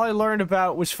 all I learned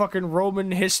about was fucking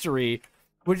Roman history.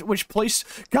 Which place,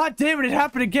 god damn it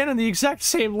happened again on the exact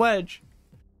same ledge.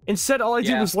 Instead, all I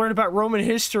did was learn about Roman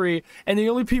history, and the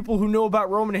only people who know about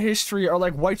Roman history are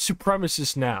like white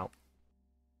supremacists now.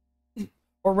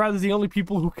 Or rather, the only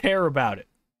people who care about it.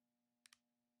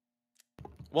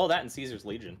 Well, that and Caesar's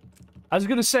Legion. I was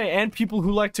gonna say, and people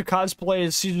who like to cosplay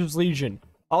as Caesar's Legion,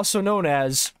 also known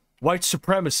as white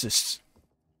supremacists.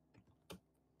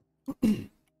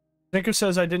 Nico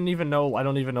says, I don't even know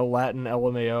Latin,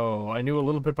 LMAO. I knew a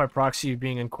little bit by proxy of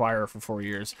being Inquirer for 4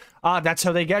 years. Ah, that's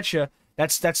how they get you.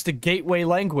 That's the gateway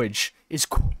language, is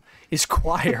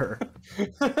choir.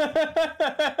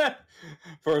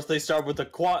 First, they start with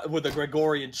the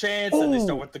Gregorian chants, and they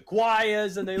start with the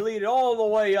choirs, and they lead it all the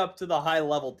way up to the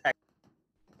high-level text.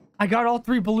 I got all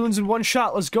 3 balloons in one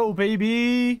shot. Let's go,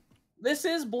 baby. This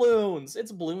is balloons.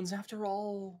 It's balloons after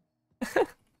all.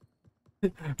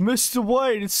 Mr.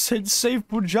 White, it said safe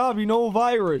Punjabi, no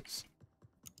virus.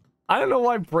 I don't know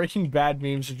why Breaking Bad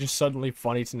memes are just suddenly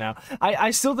funny to now. I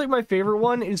still think my favorite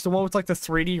one is the one with like the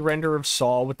 3D render of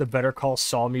Saul with the Better Call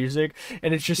Saul music,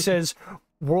 and it just says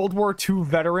World War II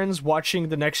veterans watching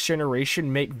the next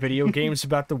generation make video games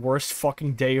about the worst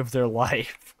fucking day of their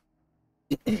life.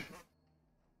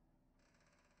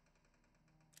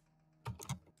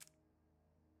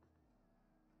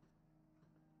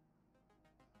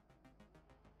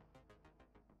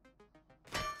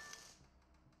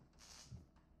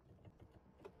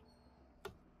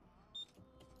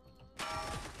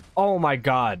 Oh my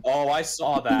god. Oh, I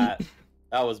saw that.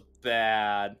 That was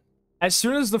bad. As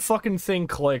soon as the fucking thing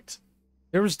clicked,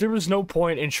 there was no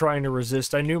point in trying to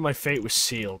resist. I knew my fate was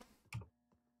sealed.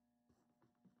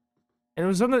 And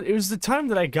it was the time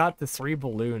that I got the 3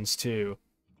 balloons too.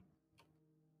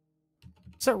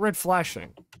 What's that red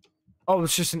flashing? Oh,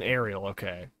 it's just an aerial,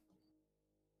 okay.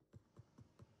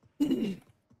 Hey,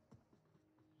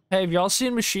 have y'all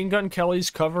seen Machine Gun Kelly's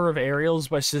cover of Aerials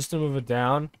by System of a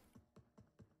Down?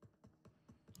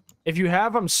 If you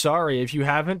have, I'm sorry. If you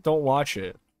haven't, don't watch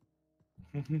it.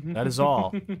 That is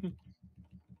all.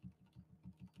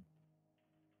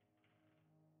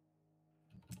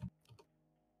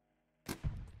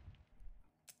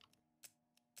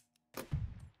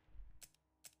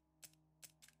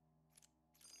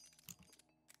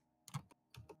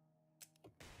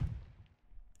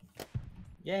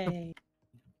 Yay.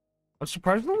 I'm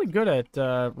surprisingly good at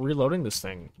reloading this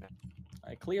thing.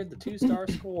 I cleared the 2-star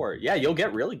score. Yeah, you'll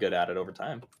get really good at it over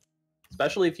time.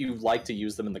 Especially if you like to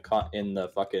use them in the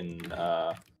fucking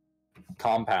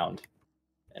compound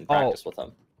and practice with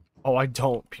them. Oh, I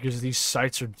don't, because these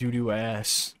sites are doo-doo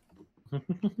ass.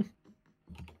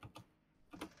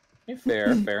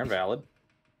 Fair and valid.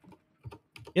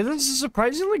 Yeah, this is a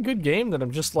surprisingly good game that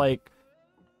I'm just like...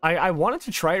 I wanted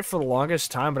to try it for the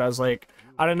longest time, but I was like,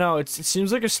 I don't know, it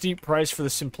seems like a steep price for the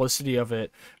simplicity of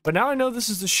it. But now I know this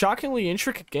is a shockingly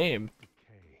intricate game.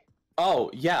 Oh,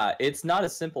 yeah, it's not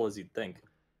as simple as you'd think.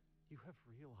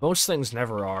 Most things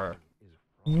never are.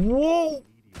 Whoa!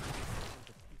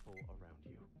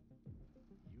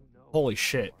 Holy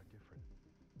shit.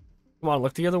 Come on,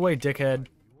 look the other way, dickhead.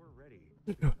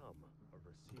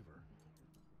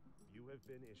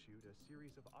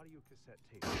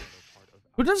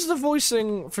 Who does the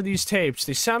voicing for these tapes?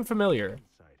 They sound familiar.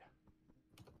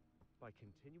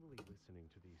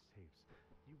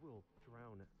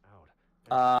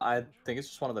 I think it's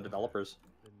just one of the developers.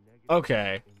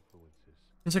 Okay.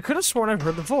 Because I could have sworn I've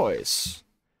heard the voice.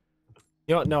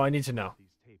 You know what? No, I need to know.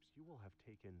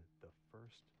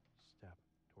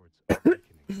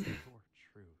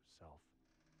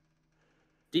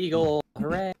 Deagle,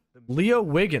 hooray! Leo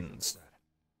Wiggins.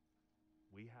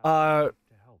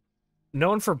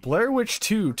 Known for Blair Witch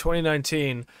 2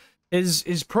 2019.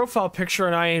 His profile picture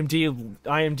on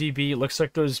IMDb looks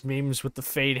like those memes with the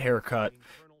fade haircut.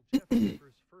 He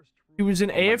was in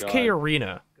AFK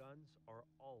Arena.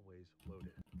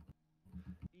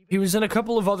 He was in a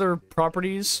couple of other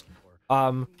properties.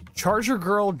 Charger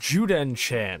Girl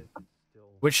Juden-chan,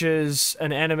 which is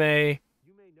an anime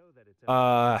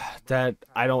that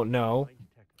I don't know.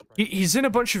 He's in a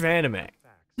bunch of anime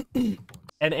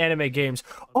and anime games.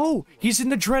 Oh, he's in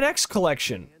the Dread X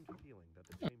collection.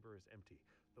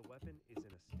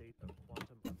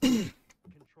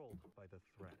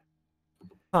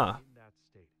 Huh.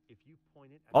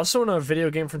 Also in a video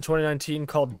game from 2019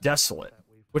 called Desolate,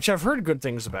 which I've heard good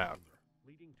things about.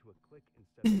 Leading to a click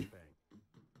instead of a bang.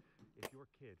 If your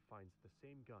kid finds the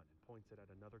same gun and points it at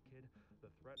another kid, the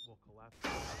threat will collapse.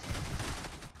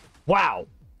 Wow.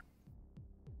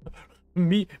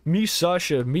 Me,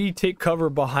 Sascha, me take cover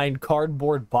behind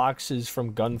cardboard boxes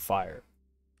from gunfire.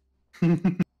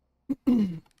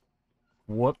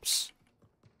 Whoops.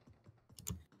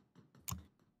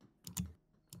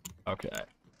 Okay.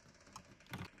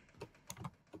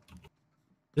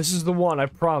 This is the one, I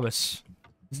promise.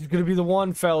 This is gonna be the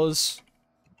one, fellas.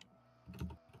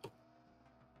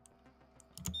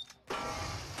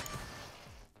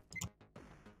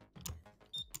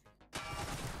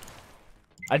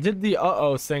 I did the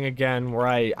uh-oh thing again, where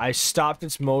I stopped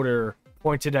its motor,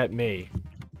 pointed at me.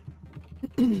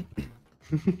 And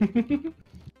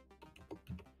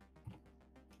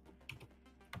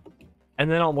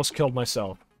then almost killed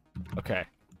myself. Okay.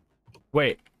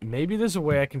 Wait, maybe there's a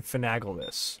way I can finagle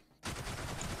this.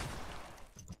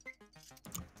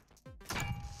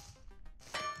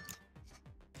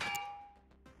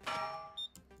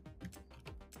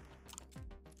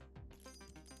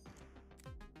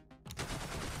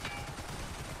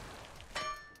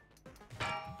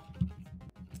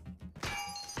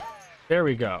 There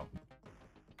we go.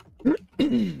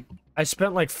 I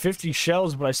spent like 50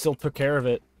 shells, but I still took care of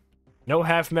it. No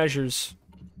half measures.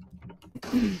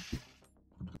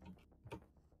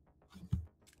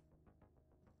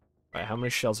 Alright, how many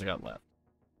shells I got left?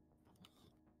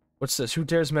 What's this? Who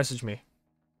dares message me?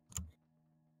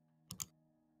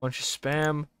 Bunch of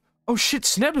spam. Oh shit,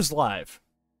 Sneb is live!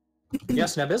 Yeah,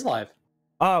 Sneb is live.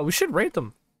 We should rate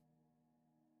them.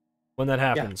 When that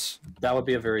happens. Yeah, that would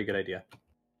be a very good idea.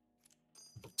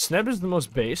 Sneb is the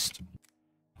most based.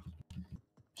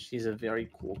 She's a very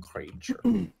cool creature.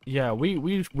 Yeah,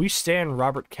 we stan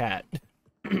Robert Cat.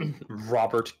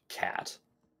 Robert Cat.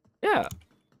 Yeah.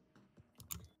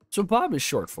 So Bob is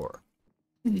short for.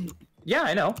 Yeah,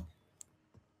 I know.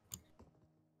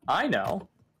 I know.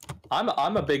 I'm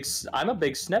a big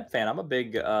Sneb fan. I'm a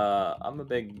big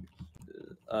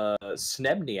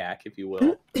Snebniac, if you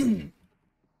will.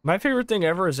 My favorite thing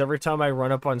ever is every time I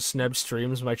run up on Sneb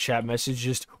streams, my chat message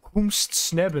just whomst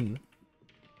Snebben.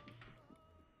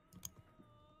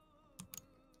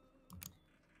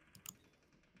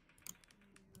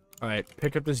 Alright,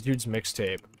 pick up this dude's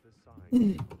mixtape.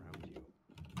 You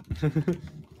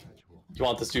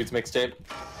want this dude's mixtape?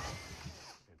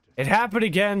 It happened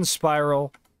again,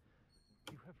 Spiral.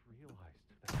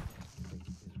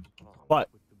 But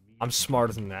I'm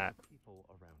smarter than that.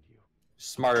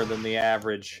 Smarter than the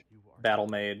average battle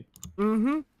maid.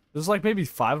 Mm-hmm. There's like maybe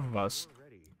 5 of us.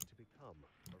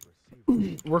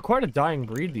 We're quite a dying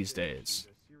breed these days.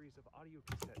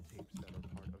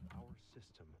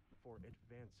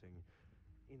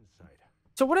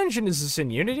 So what engine is this in?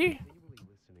 Unity?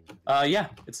 Yeah,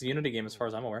 it's a Unity game as far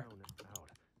as I'm aware.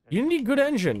 Unity, good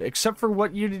engine, except for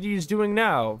what Unity is doing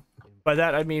now. By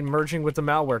that I mean merging with the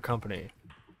malware company.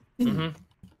 Mm-hmm.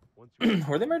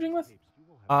 Who are they merging with?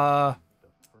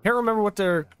 Can't remember what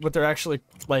they're actually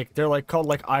like. They're like called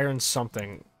like Iron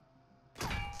something.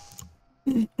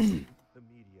 The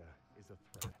media is a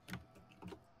threat.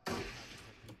 We have a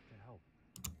technique to help.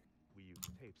 We use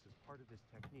tapes as part of this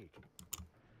technique.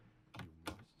 You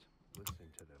must listen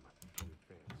to them in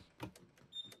advance.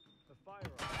 The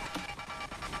firearm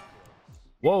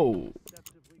Whoa.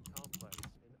 deceptively complex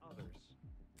in others,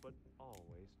 but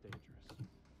always dangerous.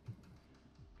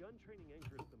 Gun training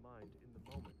anchors the mind in the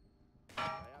moment.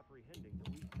 By apprehending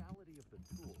the lethality of the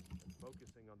tool and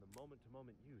focusing on the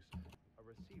moment-to-moment use, a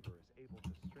receiver is able to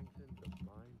strengthen the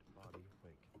mind-body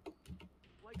link.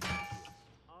 Like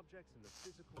objects in the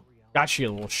physical reality. Gotcha, you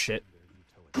little shit.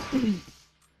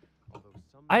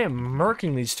 I am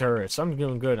murking these turrets. I'm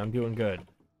doing good. I'm doing good.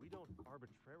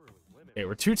 Okay,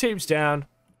 we're 2 tapes down.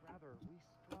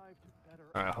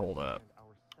 Alright, hold up.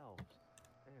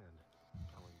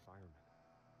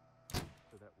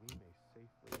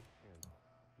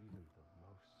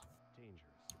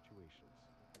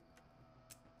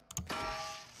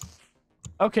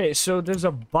 Okay, so there's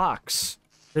a box.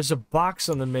 There's a box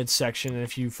on the midsection, and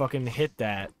if you fucking hit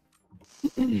that,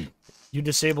 you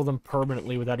disable them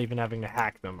permanently without even having to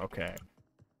hack them. Okay.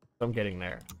 So I'm getting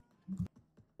there.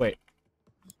 Wait,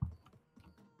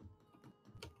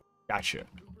 Gotcha.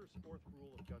 Cooper's fourth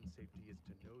rule of gun safety is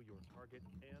to know your target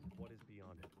and what is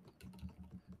beyond it.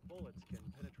 Bullets can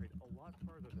penetrate a lot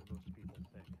farther than most people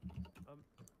think.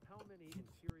 How many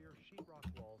interior sheetrock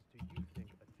walls do you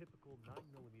think a typical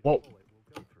 9mm Whoa. bullet will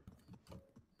go through?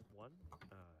 1,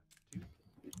 2,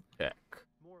 Check.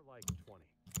 more like 20.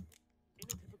 In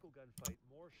a typical gunfight,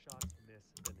 more shots miss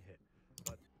than hit,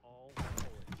 but all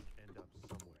bullets end up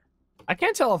somewhere. I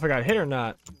can't tell if I got hit or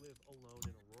not. You live alone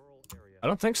in a rural area. I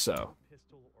don't think so.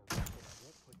 Pistol or rifle that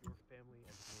won't put your family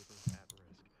and neighbors at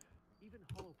risk. Even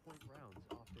hollow point rounds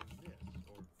often miss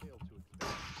or fail to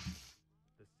expel.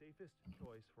 The safest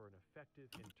choice for an effective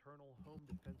internal home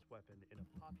defense weapon in a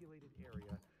populated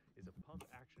area is a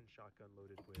pump-action shotgun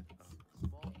loaded with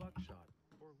small buckshot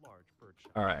or large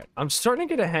birdshot. All right, I'm starting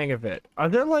to get a hang of it. Are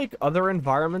there like other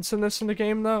environments in this in the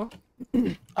game though?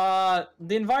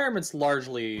 The environments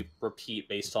largely repeat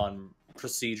based on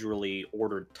procedurally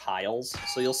ordered tiles,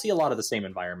 so you'll see a lot of the same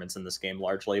environments in this game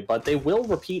largely, but they will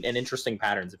repeat in interesting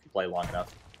patterns if you play long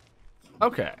enough.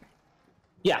 Okay.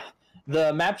 Yeah,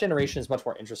 the map generation is much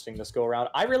more interesting this go around.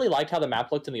 I really liked how the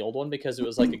map looked in the old one because it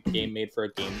was like a game made for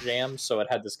a game jam, so it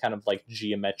had this kind of like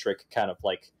geometric kind of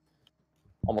like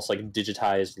almost like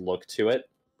digitized look to it.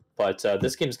 But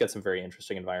this game's got some very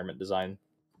interesting environment design,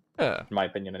 Yeah. in my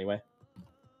opinion anyway.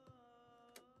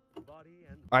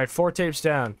 All right, 4 tapes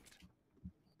down.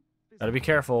 Gotta be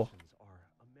careful. Are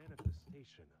a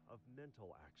manifestation of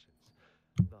mental actions.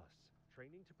 Thus,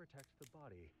 training to protect the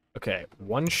body. Okay,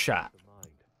 1 shot.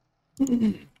 The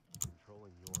mind.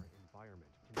 Controlling your environment.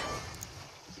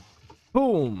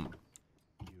 Boom.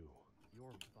 You,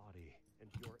 your body, and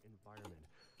your environment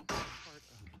are part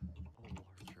of a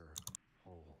larger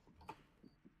whole.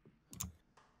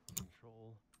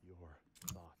 Control your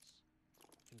thoughts.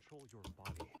 Control your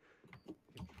body.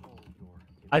 Control your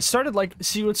I started like,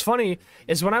 see what's funny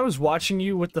is when I was watching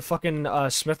you with the fucking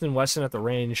Smith & Wesson at the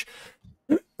range,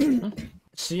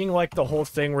 seeing like the whole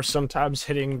thing where sometimes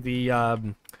hitting the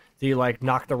like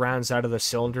knock the rounds out of the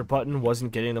cylinder button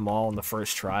wasn't getting them all in the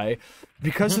first try.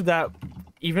 Because of that,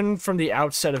 even from the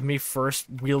outset of me first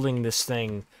wielding this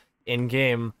thing in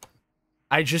game,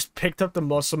 I just picked up the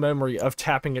muscle memory of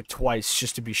tapping it twice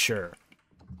just to be sure.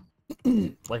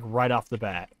 Like right off the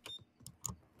bat.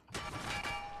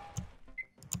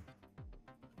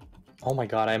 Oh my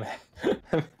god, I'm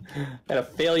at a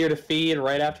failure to feed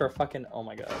right after a fucking... Oh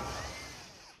my god.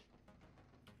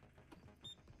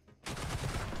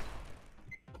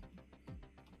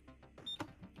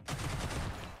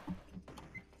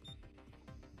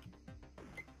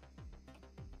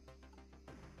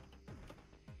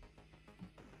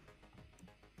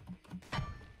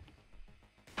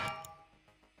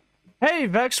 Hey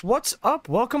Vex, what's up?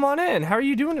 Welcome on in. How are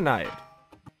you doing tonight?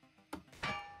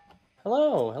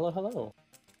 Hello, hello, hello.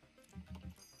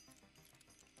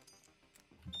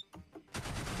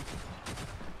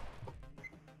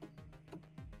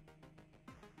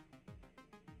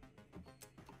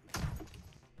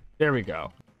 There we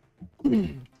go.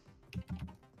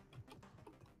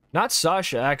 Not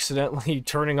Sasha accidentally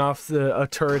turning off a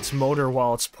turret's motor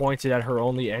while it's pointed at her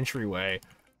only entryway.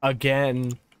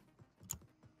 Again.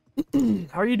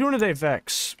 How are you doing today,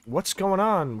 Vex? What's going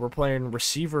on? We're playing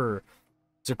Receiver.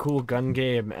 It's a cool gun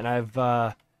game, and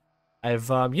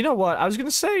you know what? I was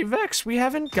gonna say, Vex, we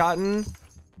haven't gotten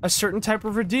a certain type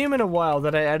of redeem in a while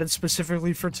that I added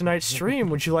specifically for tonight's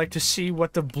stream. Would you like to see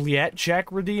what the Bliet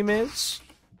Jack redeem is?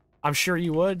 I'm sure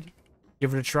you would.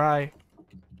 Give it a try.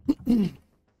 Because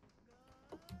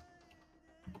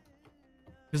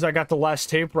I got the last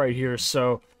tape right here,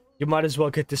 so you might as well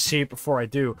get to see it before I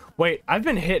do. Wait, I've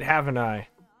been hit, haven't I?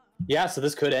 Yeah, so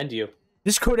this could end you.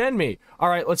 This could end me. All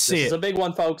right, let's see This is it. a big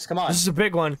one, folks. Come on. This is a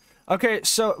big one. Okay,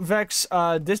 so Vex,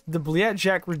 the Bliet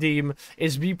Jack redeem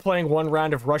is me playing 1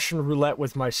 round of Russian roulette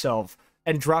with myself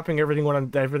and dropping everything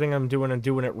I'm doing and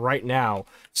doing it right now.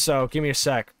 So give me a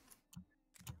sec.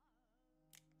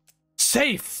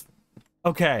 Safe.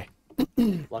 Okay.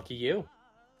 Lucky you.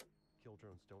 Kill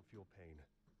drones don't feel pain.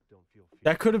 Don't feel fear.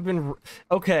 That could have been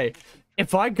okay.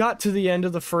 If I got to the end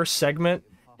of the first segment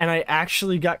and I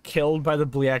actually got killed by the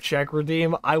Bliet Jack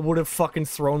redeem, I would have fucking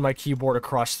thrown my keyboard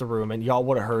across the room and y'all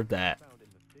would have heard that. Found in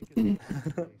the thickest space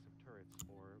of turrets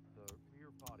or the rear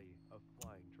body of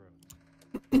flying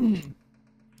drones.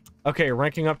 Okay,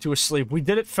 ranking up to a sleep. We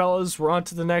did it, fellas. We're on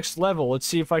to the next level. Let's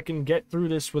see if I can get through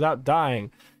this without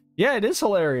dying. Yeah, it is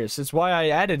hilarious. It's why I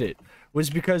added it. Was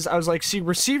because I was like, see,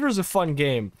 Receiver's a fun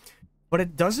game, but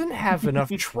it doesn't have enough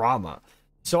drama.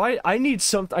 So I need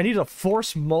a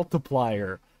force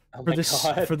multiplier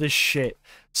for this shit.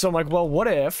 So I'm like, well, what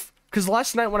if? Because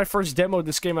last night when I first demoed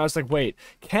this game, I was like, wait,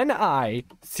 can I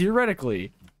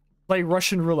theoretically play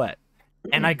Russian roulette,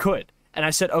 and I could. And I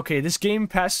said, okay, this game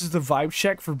passes the vibe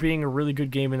check for being a really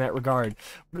good game in that regard.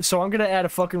 So I'm gonna add a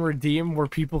fucking redeem where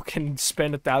people can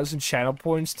spend 1,000 channel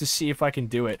points to see if I can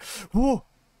do it. Whoa!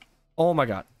 Oh my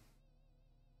god.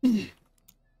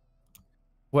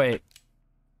 Wait.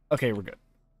 Okay, we're good.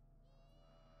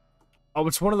 Oh,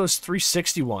 it's one of those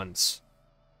 360 ones.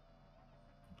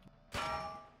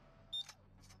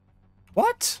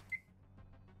 What?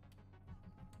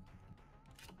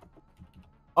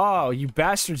 Oh, you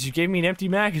bastards, you gave me an empty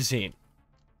magazine.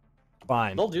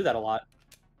 Fine. They'll do that a lot.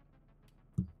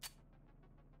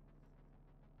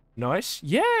 Nice.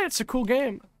 Yeah, it's a cool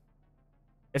game.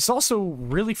 It's also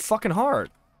really fucking hard.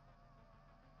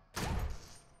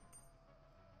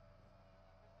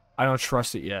 I don't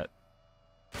trust it yet.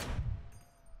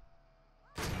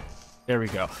 There we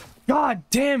go. God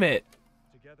damn it!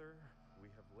 Together, we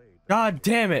have laid the God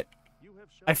damn it! You have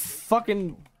shown I great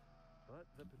fucking... but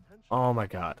the potential Oh my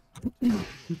god.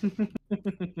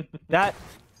 That...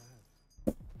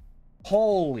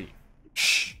 Holy...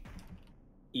 Shh.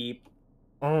 Eep.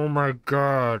 Oh my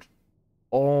god.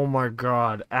 Oh my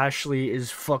god. Ashley is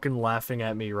fucking laughing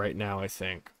at me right now, I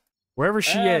think. Wherever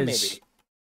she is. Maybe.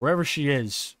 Wherever she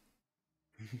is.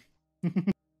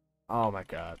 Oh my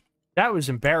god. That was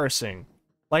embarrassing.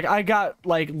 Like, I got,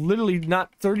 like, literally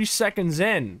not 30 seconds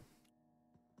in.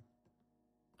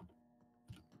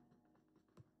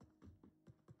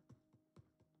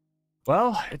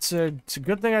 Well, it's a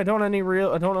good thing I don't own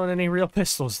any real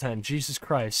pistols then. Jesus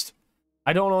Christ.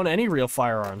 I don't own any real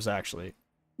firearms, actually.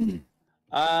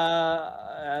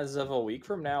 As of a week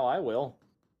from now, I will.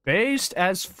 Based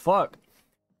as fuck.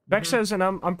 Beck says, and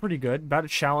I'm pretty good. About to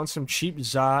challenge some cheap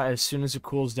za as soon as it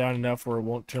cools down enough where it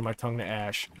won't turn my tongue to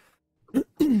ash.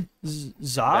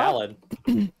 Za? Valid.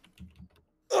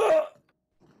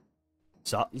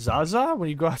 Zaza? When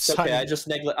you go It's outside? okay,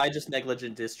 I just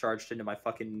negligent discharged into my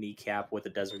fucking kneecap with a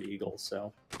Desert Eagle,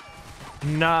 so.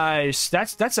 Nice.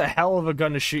 That's a hell of a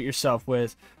gun to shoot yourself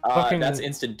with. Fucking, That's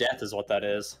instant death is what that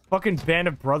is. fucking Band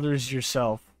of Brothers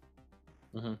yourself.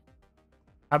 Mm-hmm.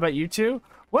 How about you two?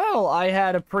 Well, I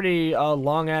had a pretty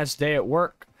long-ass day at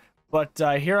work, but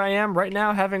here I am right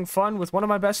now having fun with one of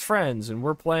my best friends, and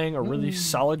we're playing a really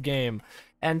solid game.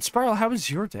 And Spiral, how was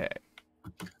your day?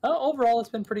 Overall, it's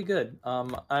been pretty good.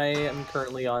 I am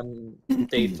currently on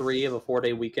day 3 of a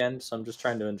 4-day weekend, so I'm just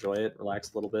trying to enjoy it,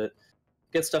 relax a little bit,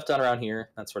 get stuff done around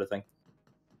here, that sort of thing.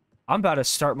 I'm about to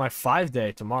start my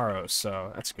 5-day tomorrow,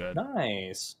 so that's good.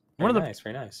 Nice. One Very of the- nice,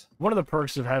 very nice. One of the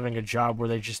perks of having a job where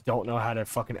they just don't know how to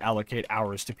fucking allocate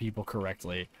hours to people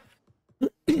correctly.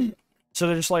 So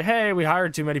they're just like, hey, we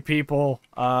hired too many people.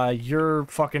 You're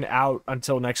fucking out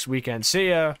until next weekend. See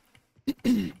ya.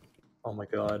 Oh my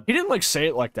god. He didn't like say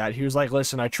it like that. He was like,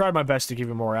 listen, I tried my best to give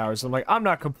you more hours. I'm like, I'm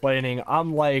not complaining.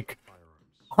 I'm like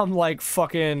fucking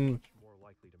more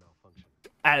likely to malfunction.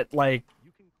 at like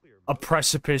You can clear a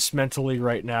precipice mentally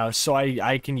right now, so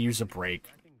I can use a break.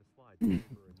 backing the slide for a new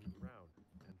round,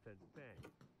 and then bang,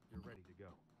 you're ready to go.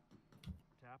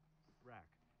 Tap, rack,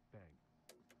 bang.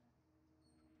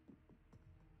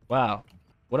 Wow.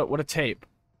 What a tape.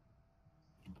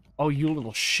 Oh, you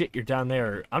little shit, you're down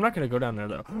there. I'm not gonna go down there,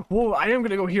 though. Whoa, I am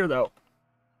gonna go here, though.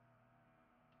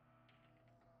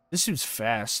 This dude's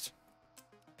fast.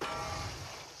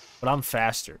 But I'm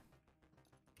faster.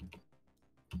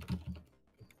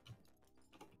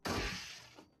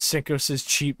 Cinco says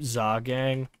cheap Za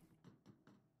gang.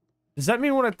 Does that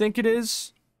mean what I think it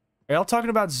is? Are y'all talking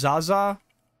about Zaza?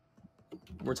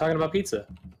 We're talking about pizza.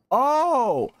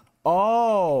 Oh!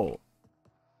 Oh!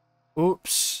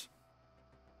 Oops.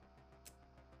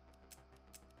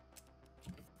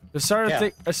 I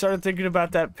started thinking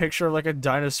about that picture of like a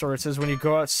dinosaur. It says when you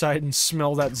go outside and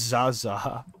smell that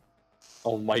Zaza.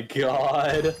 Oh my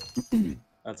god.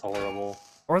 That's horrible.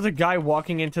 Or the guy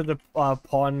walking into the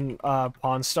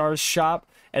Pawn Stars shop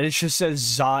and it just says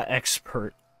Za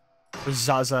Expert. Or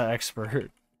Zaza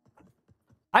Expert.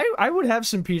 I would have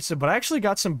some pizza, but I actually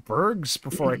got some burgers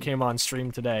before I came on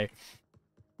stream today.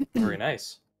 Very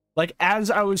nice. Like, as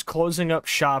I was closing up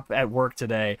shop at work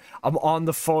today, I'm on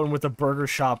the phone with a burger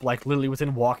shop, like, literally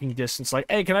within walking distance. Like,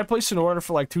 hey, can I place an order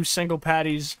for, like, 2 single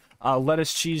patties,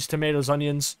 lettuce, cheese, tomatoes,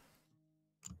 onions?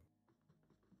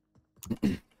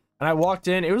 And I walked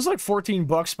in. It was, like,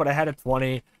 $14, but I had a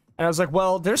 20. And I was like,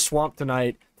 well, they're swamped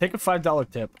tonight. Take a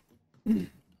 $5 tip.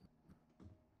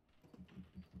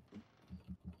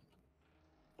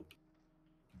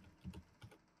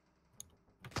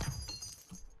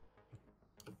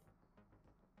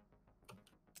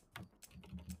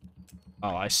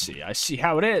 Oh, I see. I see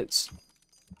how it is.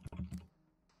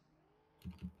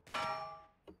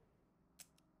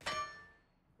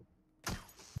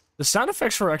 The sound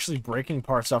effects for actually breaking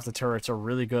parts off the turrets are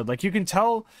really good. Like, you can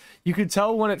tell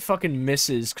when it fucking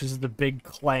misses because of the big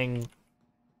clang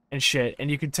and shit, and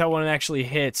you can tell when it actually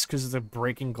hits because of the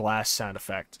breaking glass sound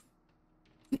effect.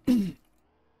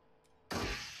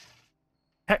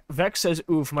 Heck, Vex says,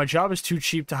 oof, my job is too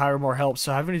cheap to hire more help,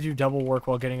 so having to do double work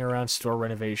while getting around store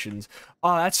renovations.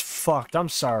 Oh, that's fucked. I'm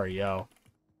sorry, yo.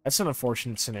 That's an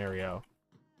unfortunate scenario.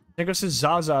 Nico says,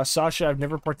 Zaza, Sascha, I've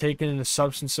never partaken in a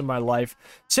substance in my life.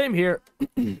 Same here.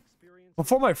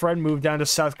 Before my friend moved down to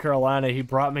South Carolina, he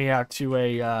brought me out to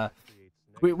a,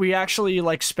 we actually,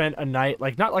 like, spent a night,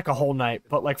 like, not like a whole night,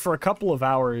 but, like, for a couple of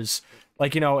hours,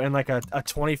 like, you know, in, like, a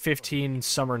 2015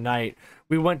 summer night,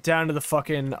 we went down to the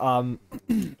fucking, or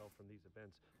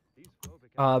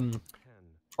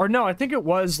no, I think it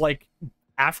was, like,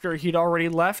 after he'd already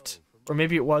left. Or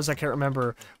maybe it was, I can't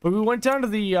remember. But we went down to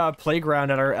the playground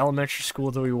at our elementary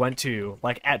school that we went to,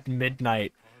 like, at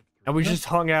midnight. And we just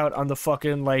hung out on the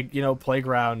fucking, like, you know,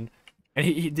 playground. And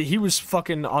he was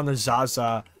fucking on the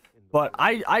Zaza. But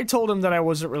I told him that I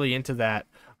wasn't really into that.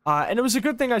 And it was a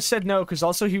good thing I said no, because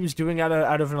also he was doing it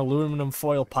out of an aluminum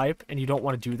foil pipe, and you don't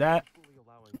want to do that.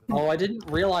 Oh, I didn't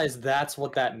realize that's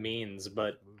what that means,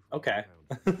 but okay.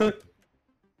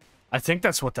 I think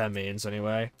that's what that means,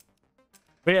 anyway.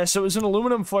 But yeah, so it was an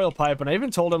aluminum foil pipe, and I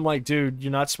even told him, like, dude,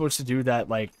 you're not supposed to do that,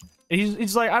 like... And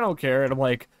he's like, I don't care, and I'm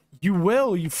like, you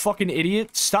will, you fucking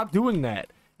idiot, stop doing that.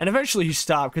 And eventually he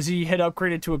stopped, because he had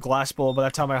upgraded to a glass bowl by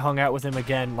the time I hung out with him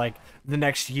again, like, the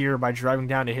next year by driving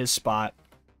down to his spot.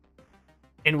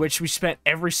 In which we spent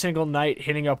every single night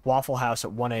hitting up Waffle House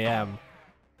at 1 a.m.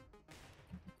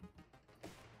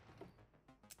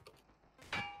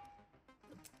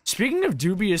 Speaking of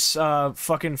dubious,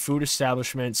 fucking food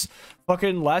establishments,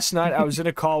 fucking last night I was in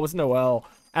a call with Noel,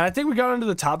 and I think we got into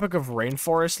the topic of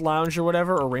Rainforest Lounge or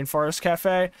whatever, or Rainforest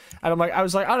Cafe, and I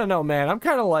was like, I don't know, man, I'm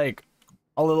kind of like,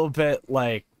 a little bit,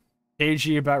 like,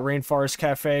 cagey about Rainforest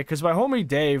Cafe, because my homie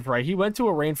Dave, right, he went to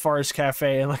a Rainforest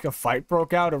Cafe and, like, a fight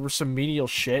broke out over some menial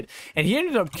shit, and he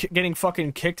ended up getting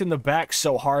fucking kicked in the back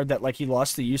so hard that, like, he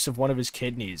lost the use of one of his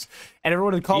kidneys, and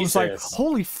everyone in the call was like,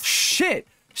 holy shit!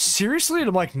 Seriously? And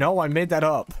I'm like, no, I made that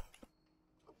up.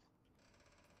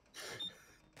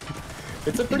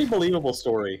 It's a pretty believable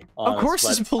story. Honest, of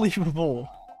course it's believable.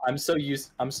 I'm so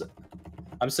used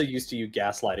to you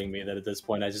gaslighting me that at this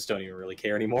point I just don't even really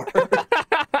care anymore.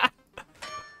 I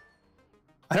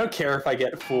don't care if I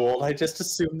get fooled. I just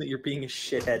assume that you're being a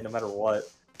shithead no matter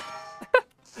what.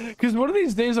 Because one of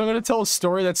these days I'm going to tell a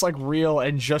story that's, like, real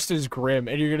and just as grim,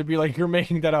 and you're going to be like, you're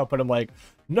making that up, and I'm like,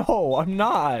 no, I'm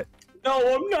not.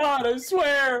 No, I'm not, I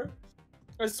swear!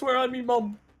 I swear on me,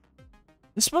 Mom.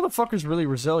 This motherfucker's really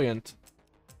resilient.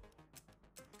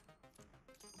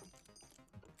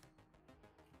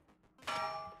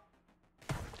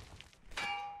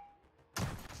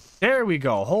 There we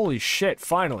go. Holy shit,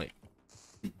 finally.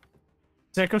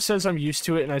 Seko says I'm used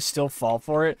to it and I still fall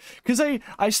for it. Because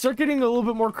I start getting a little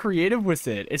bit more creative with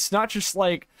it. It's not just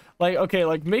like, okay,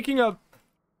 like, making up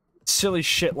silly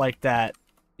shit like that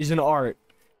is an art.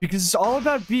 Because it's all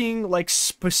about being, like,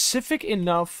 specific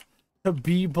enough to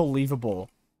be believable.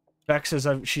 Beck says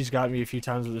she's got me a few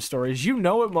times with the stories. You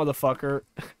know it, motherfucker.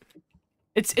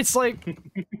 It's like,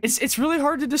 it's really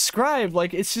hard to describe.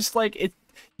 Like, it's just like,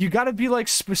 you gotta be, like,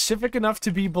 specific enough to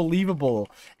be believable.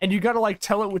 And you gotta, like,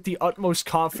 tell it with the utmost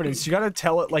confidence. You gotta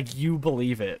tell it like you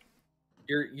believe it.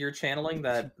 You're channeling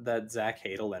that Zach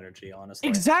Hadel energy, honestly.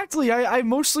 Exactly. I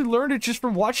mostly learned it just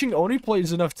from watching Oni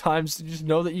plays enough times to just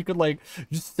know that you could, like,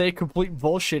 just say complete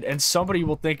bullshit and somebody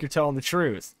will think you're telling the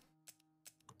truth.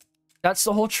 That's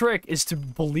the whole trick, is to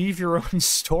believe your own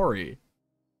story.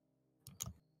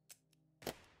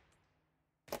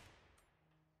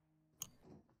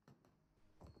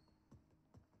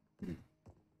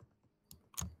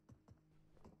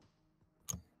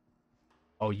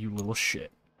 Oh, you little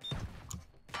shit.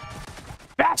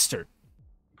 Bastard!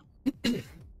 This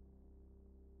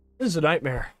is a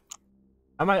nightmare.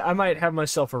 I might have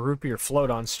myself a root beer float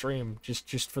on stream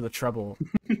just for the trouble.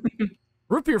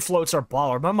 Root beer floats are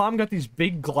baller. My mom got these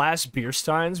big glass beer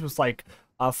steins with, like,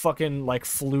 fucking, like,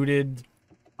 fluted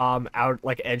out,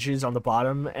 like, edges on the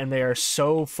bottom, and they are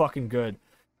so fucking good.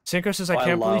 Cinco says, I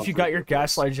can't believe you got your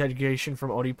gaslight education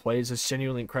from Oni Plays. It's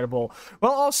genuinely incredible.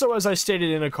 Well, also, as I stated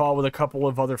in a call with a couple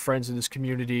of other friends in this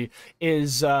community,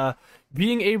 is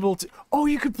being able to... Oh,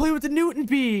 you could play with the Newton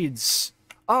beads!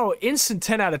 Oh, instant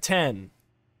 10 out of 10.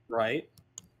 Right?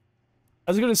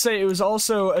 I was going to say, it was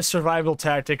also a survival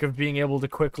tactic of being able to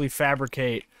quickly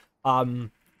fabricate,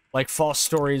 like, false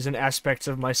stories and aspects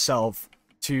of myself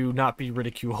to not be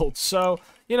ridiculed. So,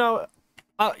 you know...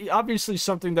 obviously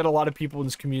something that a lot of people in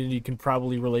this community can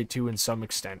probably relate to in some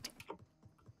extent.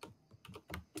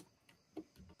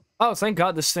 Oh, thank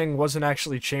God this thing wasn't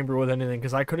actually chambered with anything,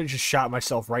 because I could have just shot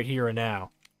myself right here and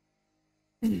now.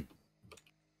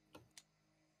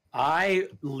 I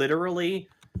literally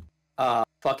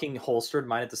fucking holstered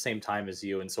mine at the same time as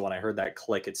you, and so when I heard that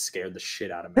click, it scared the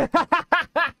shit out of me.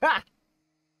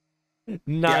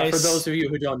 Nice. Yeah, for those of you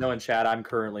who don't know in chat, I'm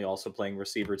currently also playing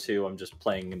Receiver 2. I'm just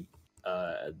playing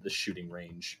the shooting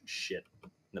range shit in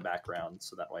the background,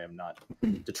 so that way I'm not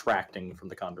detracting from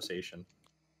the conversation.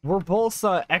 We're both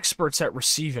experts at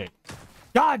receiving.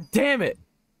 God damn it!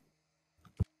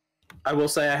 I will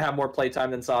say I have more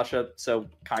playtime than Sasha, so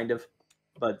kind of.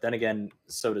 But then again,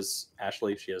 so does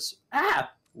Ashley. She has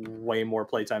way more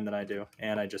playtime than I do,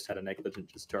 and I just had a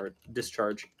negligent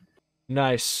discharge.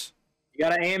 Nice. You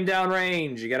gotta aim down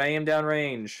range. You gotta aim down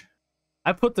range.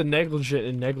 I put the negligent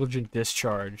in negligent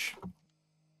discharge.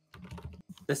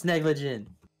 That's negligent.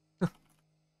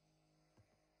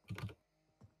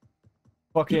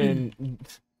 Fucking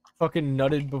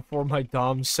nutted before my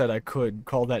dom said I could.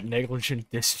 Call that negligent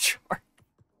discharge.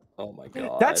 Oh my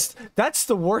god. That's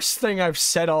the worst thing I've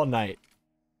said all night.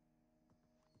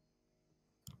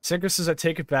 Synchro says I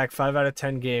take it back. 5 out of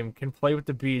 10 game. Can play with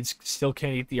the beads. Still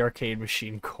can't eat the arcade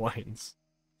machine coins.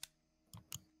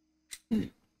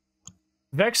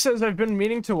 Vex says I've been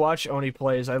meaning to watch Oni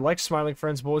plays. I like Smiling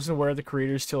Friends, but wasn't aware of the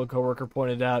creators till a coworker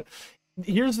pointed out.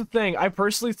 Here's the thing. I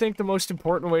personally think the most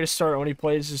important way to start Oni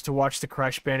plays is to watch the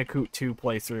Crash Bandicoot 2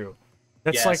 playthrough.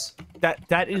 That's yes. like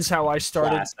that is how I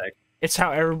started. Classic. It's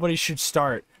how everybody should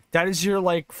start. That is your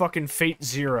like fucking Fate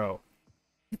Zero.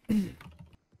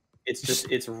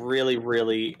 It's really,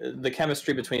 really the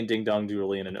chemistry between Ding Dong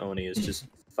Julian and Oni is just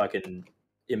fucking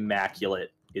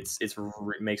immaculate. It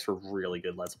makes for really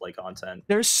good Let's Play content.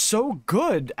 They're so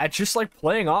good at just like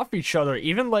playing off each other.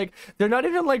 Even like they're not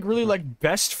even like really like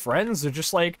best friends. They're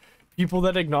just like people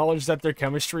that acknowledge that their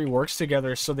chemistry works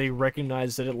together, so they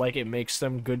recognize that it makes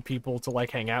them good people to like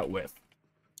hang out with.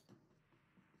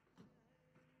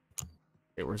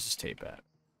 Hey, where's this tape at?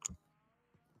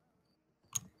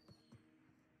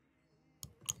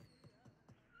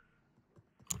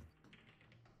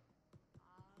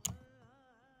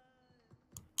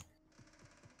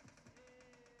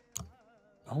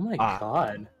 Oh my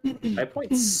god. High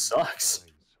Point sucks.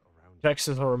 Vex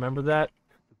says I'll remember that.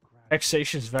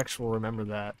 Vexatious Vex will remember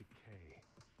that.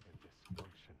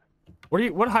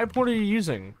 What high point are you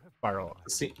using, Spiral?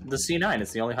 The C9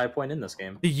 is the only high point in this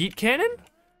game. The Yeet Cannon?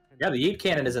 Yeah, the Yeet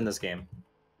Cannon is in this game.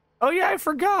 Oh yeah, I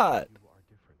forgot.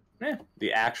 Yeah,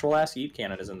 the actual ass Yeet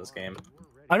Cannon is in this game.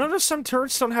 I noticed some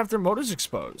turrets don't have their motors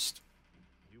exposed.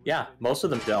 Yeah, most of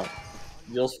them don't.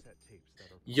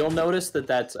 You'll notice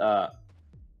that's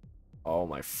Oh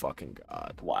my fucking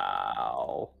god.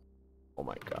 wow. Oh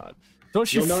my god.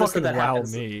 Don't you fucking wow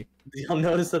happens, me. You'll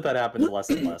notice that happens less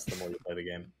and less the more you play the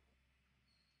game.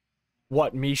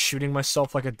 What, me shooting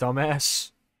myself like a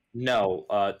dumbass? No,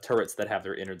 turrets that have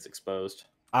their innards exposed.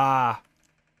 Ah.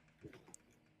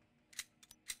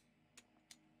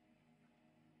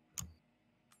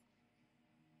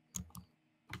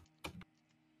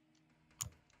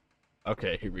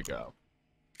 Okay, here we go.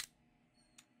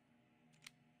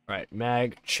 Alright,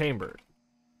 mag chambered.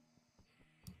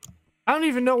 I don't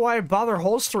even know why I bother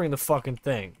holstering the fucking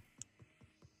thing.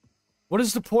 What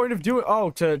is the point of doing—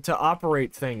 oh, to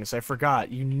operate things. I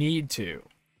forgot. You need to.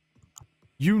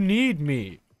 You need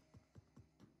me.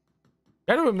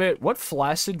 Gotta admit, what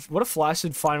a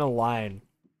flaccid final line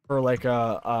for like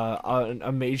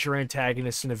a major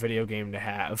antagonist in a video game to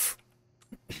have.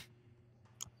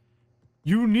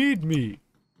 You need me.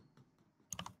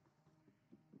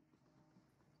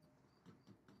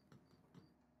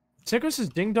 Synchro says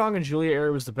Ding Dong and Julia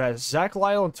area was the best. Zach,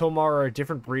 Lyle, and Tomar are a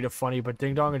different breed of funny, but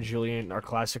Ding Dong and Julian are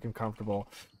classic and comfortable.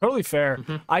 Totally fair.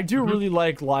 I do really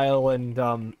like Lyle and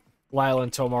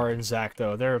Tomar and Zach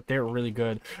though. They're really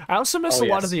good. I also miss a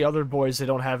lot of the other boys they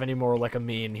don't have anymore, like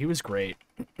Amin. He was great.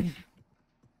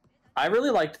 I really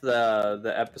liked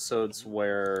the episodes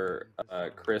where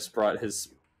Chris brought his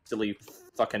silly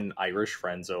fucking Irish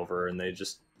friends over and they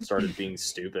just started being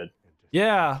stupid.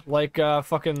 Yeah, like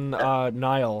fucking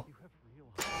Niall.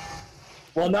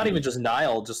 Well, not even just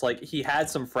Niall, just like he had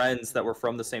some friends that were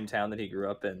from the same town that he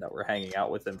grew up in that were hanging out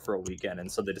with him for a weekend,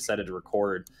 and so they decided to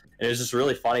record. And it was just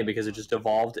really funny because it just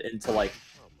devolved into like,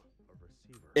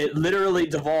 it literally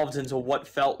devolved into what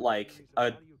felt like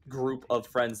a group of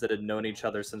friends that had known each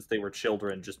other since they were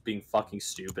children, just being fucking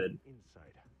stupid.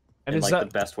 And in like the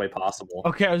best way possible.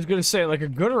 Okay, I was gonna say, like a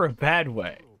good or a bad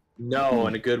way? No,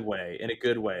 in a good way. In a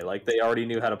good way. Like they already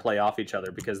knew how to play off each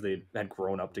other because they had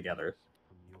grown up together.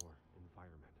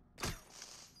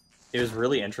 It was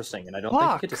really interesting, and I don't think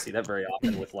you get to see that very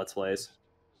often with Let's Plays.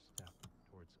 Step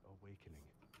towards awakening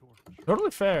your truth.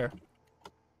 Totally fair.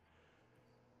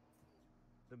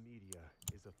 The media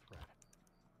is a threat.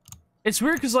 It's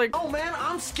weird because, like... Oh man,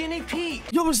 I'm Skinny Pete!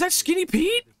 Yo, was that Skinny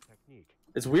Pete? This technique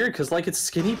It's weird because, like, it's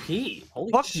Skinny Pete.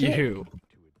 Holy Fuck shit. you. to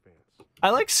advance. I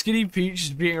like Skinny Pete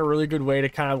just being a really good way to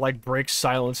kind of, like, break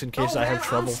silence in case Oh, I man, have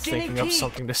trouble I'm Skinny thinking of Pete.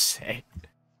 something to say.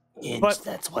 Inch, But-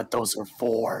 that's what those are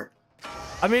for.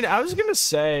 I mean, I was gonna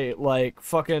say, like,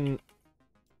 fucking...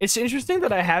 It's interesting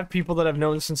that I have people that I've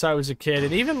known since I was a kid,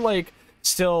 and even, like,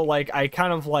 still, like, I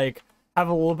kind of, like, have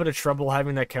a little bit of trouble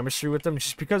having that chemistry with them,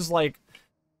 just because, like,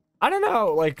 I don't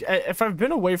know, like, if I've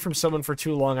been away from someone for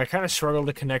too long, I kind of struggle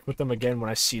to connect with them again when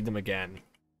I see them again.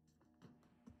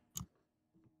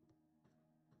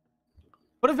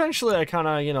 But eventually I kind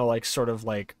of, you know, like, sort of,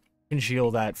 like, congeal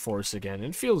that force again,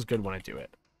 and it feels good when I do it.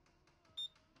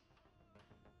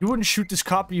 You wouldn't shoot this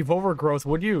copy of Overgrowth,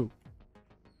 would you?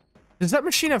 Does that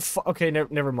machine have okay,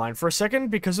 never mind. For a second,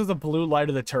 because of the blue light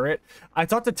of the turret, I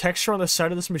thought the texture on the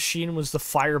side of this machine was the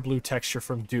fire blue texture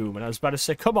from Doom, and I was about to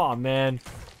say, come on, man.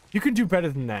 You can do better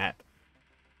than that.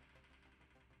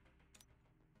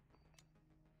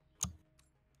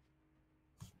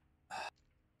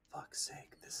 Fuck's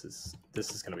sake, this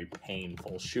is gonna be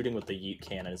painful. Shooting with the yeet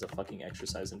cannon is a fucking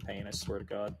exercise in pain, I swear to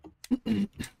God. It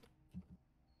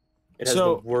has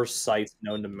So- the worst sights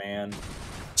known to man.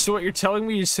 So what you're telling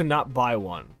me is to not buy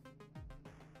one.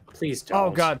 Please don't. Oh,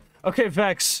 God. Okay,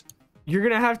 Vex. You're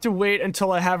gonna have to wait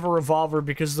until I have a revolver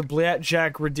because the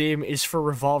Blackjack Redeem is for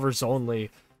revolvers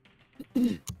only.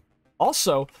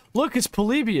 Also, look, it's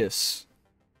Polybius.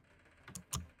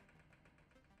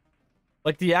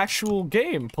 Like the actual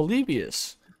game,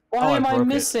 Polybius. Why Oh, am I broke it.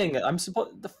 missing? I'm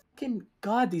supposed. The fucking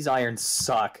God, these irons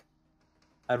suck.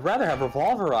 I'd rather have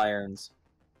revolver irons.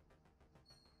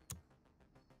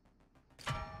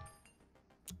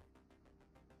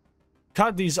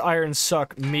 God, these irons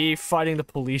suck. Me fighting the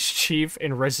police chief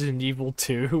in Resident Evil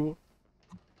 2.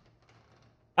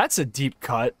 That's a deep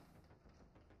cut.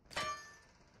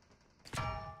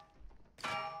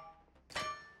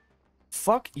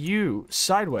 Fuck you.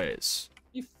 Sideways.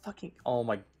 You fucking. Oh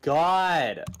my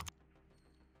God.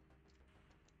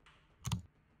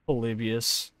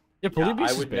 Polybius. Yeah, Yeah, Polybius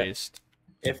I is would based.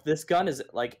 If this gun is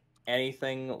like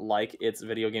anything like its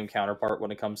video game counterpart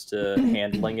when it comes to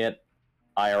handling it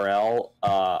IRL,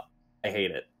 I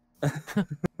hate it.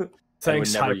 Thanks, I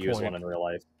would never High use Point. one in real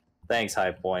life. Thanks,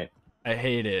 High Point. I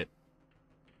hate it.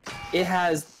 It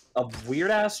has a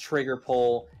weird ass trigger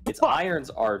pull. Its Fuck. irons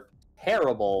are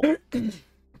terrible, and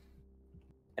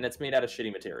it's made out of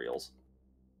shitty materials.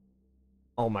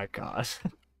 Oh my god.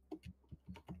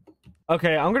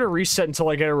 Okay, I'm gonna reset until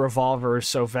I get a revolver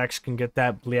so Vex can get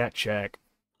that Bliat check.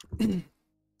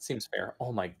 Seems fair.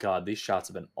 Oh my God, these shots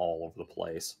have been all over the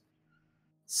place.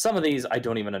 Some of these I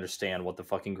don't even understand what the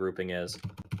fucking grouping is.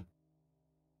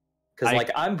 Because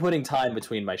like I'm putting time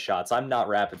between my shots. I'm not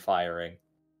rapid firing.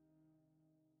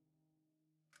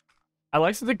 I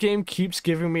like that the game keeps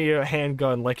giving me a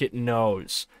handgun like it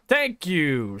knows. Thank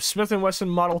you! Smith & Wesson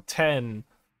Model 10.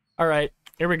 Alright,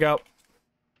 here we go.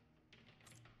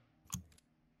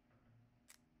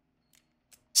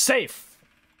 Safe!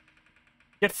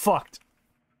 Get fucked.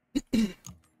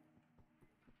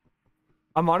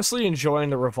 I'm honestly enjoying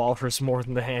the revolvers more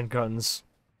than the handguns.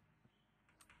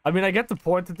 I mean, I get the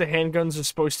point that the handguns are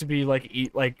supposed to be,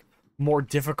 like, more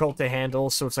difficult to handle,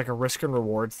 so it's like a risk and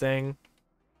reward thing.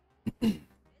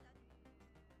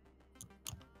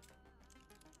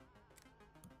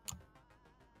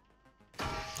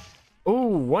 Ooh,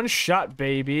 one shot,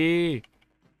 baby!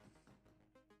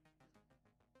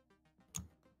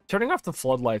 Turning off the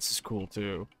floodlights is cool,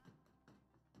 too.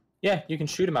 Yeah, you can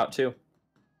shoot him out too.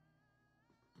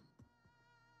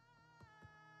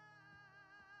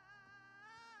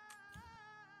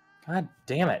 God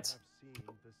damn it. Have seen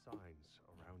the signs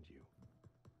around you.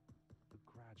 The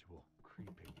gradual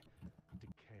creeping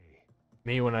decay.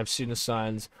 Me when I've seen the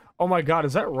signs. Oh my god,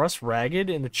 is that Russ Ragged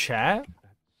in the chat? That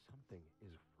something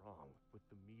is wrong with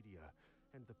the media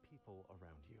and the people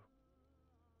around you.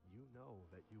 You know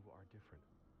that you are different.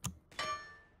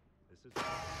 This is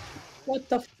What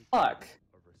the fuck?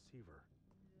 a receiver.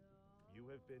 You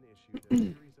have been issued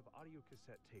a series of audio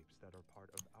cassette tapes that are part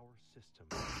of our system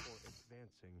for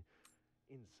advancing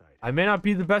insight. I may not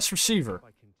be the best receiver.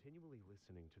 By continually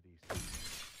listening to these tapes,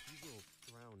 you will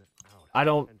drown out I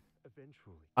don't and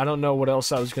eventually know what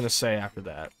else I was gonna say after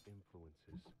that.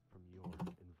 influences from your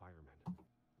environment.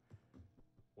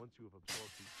 Once you have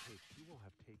absorbed these tapes, you will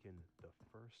have taken the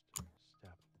first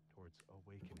step towards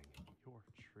awakening your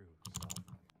true self.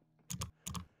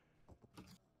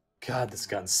 God, this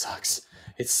gun sucks.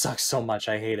 It sucks so much.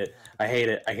 I hate it. I hate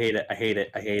it. I hate it. I hate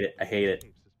it. I hate it. I hate it.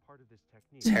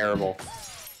 Terrible.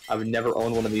 I would never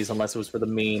own one of these unless it was for the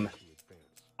meme.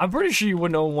 I'm pretty sure you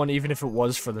wouldn't own one even if it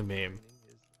was for the meme.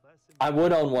 I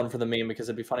would own one for the meme because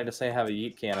it'd be funny to say I have a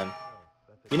yeet cannon.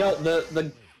 You know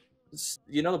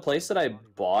the place that I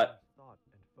bought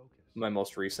my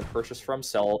most recent purchase from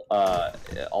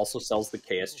also sells the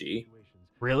KSG.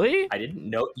 Really? I didn't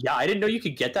know. Yeah, I didn't know you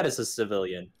could get that as a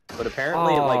civilian. But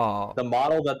apparently, like the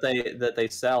model that they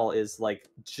sell is like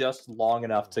just long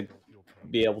enough to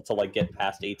be able to like get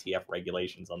past ATF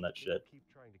regulations on that shit.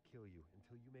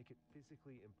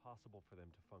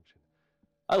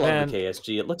 I love the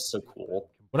KSG. It looks so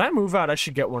cool. When I move out, I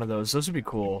should get one of those. Those would be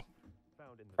cool.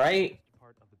 Right?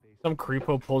 Some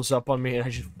creepo pulls up on me and I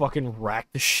just fucking rack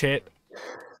the shit.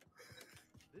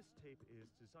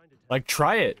 Like,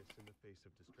 try it.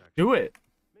 Do it.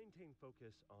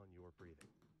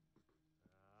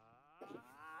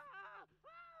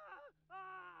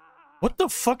 What the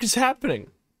fuck is happening?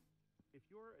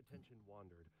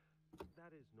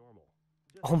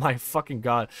 Oh my fucking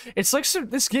god. It's like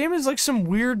this game is like some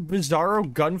weird,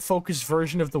 bizarro, gun-focused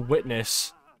version of The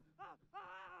Witness.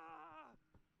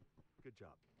 Good job.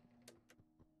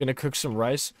 Gonna cook some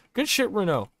rice. Good shit,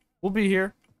 Renault. We'll be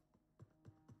here.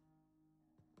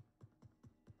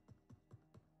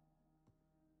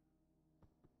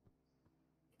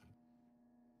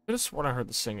 I just when I heard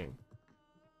the singing.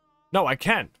 No, I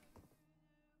can't.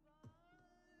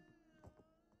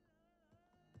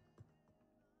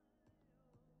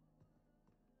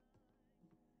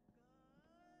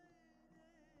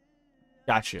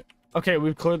 Gotcha. Okay,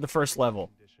 we've cleared the first level.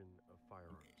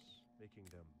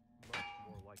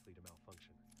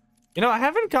 You know, I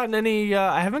haven't gotten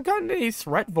any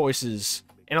threat voices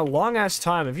in a long ass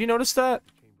time. Have you noticed that?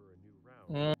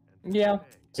 Yeah.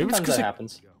 Sometimes that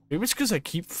happens. Maybe it's because I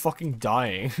keep fucking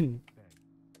dying.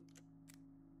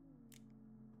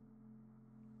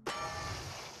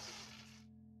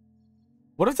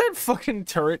 What if that fucking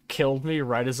turret killed me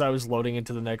right as I was loading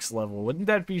into the next level? Wouldn't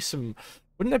that be some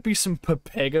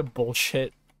Pepega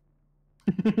bullshit?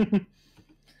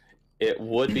 It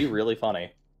would be really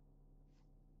funny.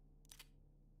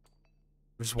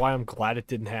 Which is why I'm glad it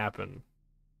didn't happen.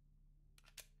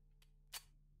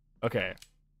 Okay.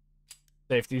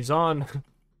 Safety's on.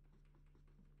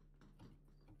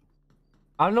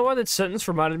 I don't know why that sentence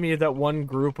reminded me of that one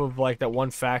group of, like, that one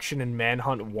faction in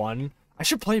Manhunt 1. I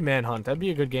should play Manhunt. That'd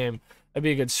be a good game. That'd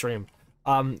be a good stream.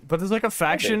 But there's, like, a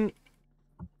faction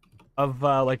of,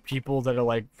 like, people that are,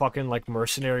 like, fucking, like,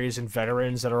 mercenaries and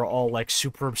veterans that are all, like,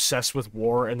 super obsessed with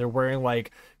war, and they're wearing, like,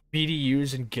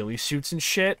 BDUs and ghillie suits and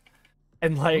shit.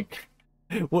 And, like,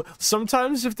 well,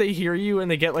 sometimes if they hear you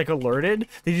and they get, like, alerted,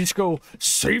 they just go,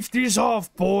 "Safety's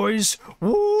off, boys!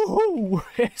 Woo!"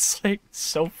 It's, like,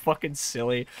 so fucking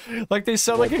silly. Like, they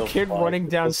sound like a kid running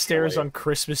downstairs on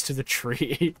Christmas to the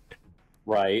tree.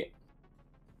 Right.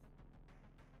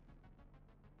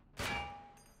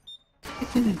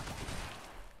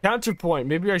 Counterpoint,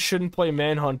 maybe I shouldn't play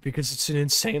Manhunt because it's an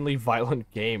insanely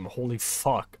violent game. Holy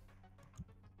fuck.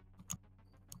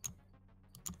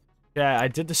 Yeah, I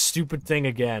did the stupid thing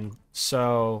again,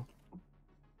 so...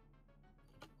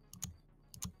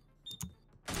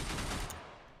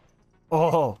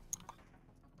 Oh!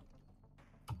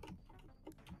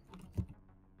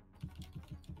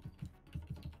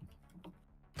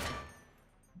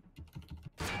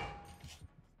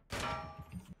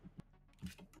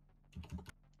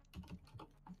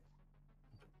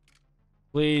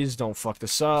 Please don't fuck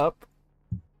this up.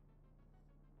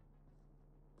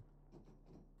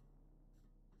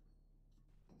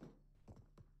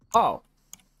 Oh.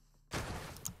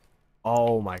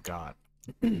 Oh my god.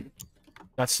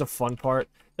 That's the fun part.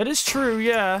 That is true,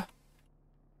 yeah.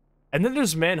 And then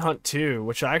there's Manhunt 2,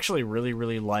 which I actually really,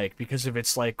 really like because of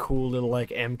its, like, cool little,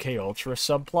 like, MK Ultra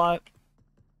subplot.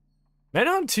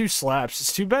 Manhunt 2 slaps.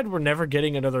 It's too bad we're never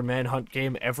getting another Manhunt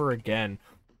game ever again.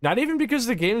 Not even because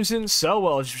the games didn't sell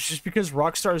well, it's just because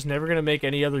Rockstar's never gonna make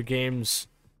any other games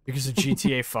because of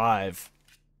GTA 5.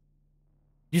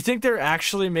 You think they're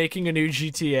actually making a new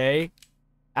GTA?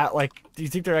 Do you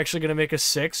think they're actually gonna make a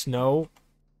 6? No.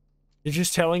 They're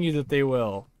just telling you that they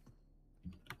will.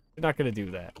 They're not gonna do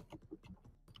that.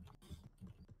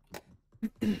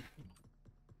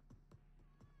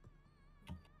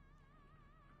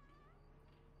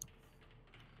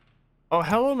 Oh,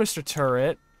 hello, Mr.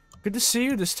 Turret. Good to see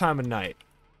you this time of night.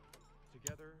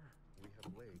 Together, we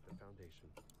have laid the foundation.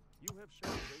 You have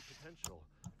shown great potential,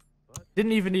 but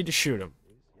Didn't even need to shoot him.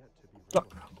 is yet to be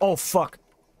realized. Oh, fuck.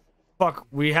 Fuck,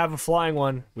 we have a flying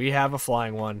one. We have a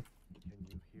flying one. Can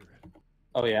you hear it?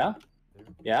 Oh yeah?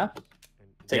 Yeah?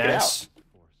 Take Yes. it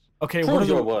Okay, out. what are Prove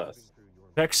your the... worth.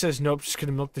 Beck says nope, just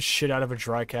gonna milk the shit out of a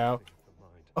dry cow.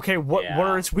 Okay, what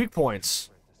are Yeah. its weak points?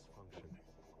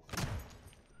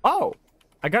 Oh!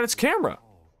 I got its camera!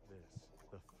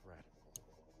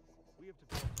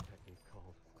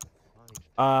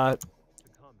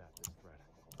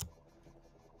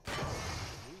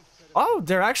 Oh,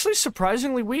 they're actually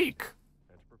surprisingly weak.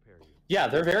 Yeah,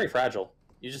 they're very fragile.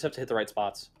 You just have to hit the right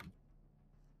spots.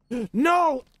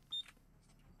 No!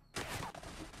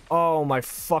 Oh my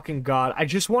fucking god. I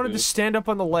just wanted to stand up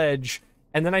on the ledge,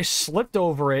 and then I slipped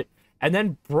over it, and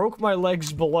then broke my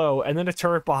legs below, and then a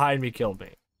turret behind me killed me.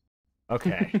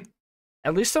 Okay.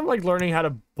 At least I'm, like, learning how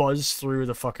to buzz through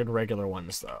the fucking regular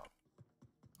ones, though.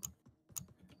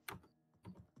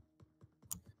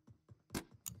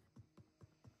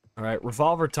 Alright,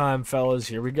 revolver time, fellas.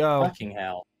 Here we go. Fucking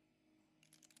hell.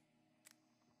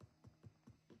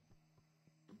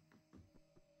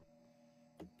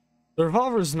 The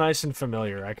revolver is nice and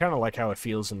familiar. I kind of like how it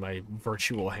feels in my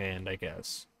virtual hand, I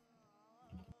guess.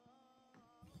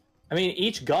 I mean,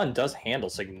 each gun does handle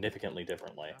significantly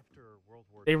differently.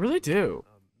 They really do.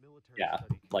 Yeah,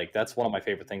 like, that's one of my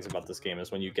favorite things about this game,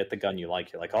 is when you get the gun you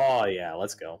like, you're like, oh yeah,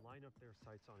 let's go. Line up their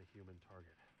sights on a human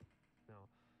target. Now,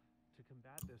 to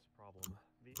combat this problem,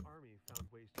 the army found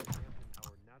ways to dampen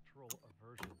our natural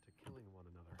aversion to killing one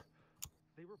another.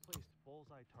 They replaced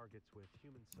bullseye targets with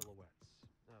human silhouettes,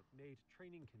 made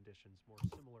training conditions more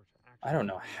similar to actual. I don't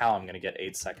know how I'm gonna get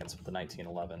 8 seconds with the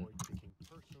 1911. Taking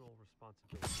personal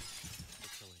responsibility for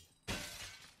killing.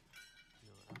 You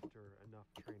know, after enough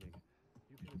training,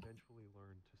 you can eventually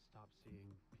learn to stop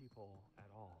seeing people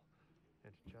at all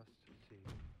and just see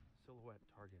silhouette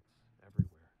targets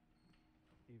everywhere,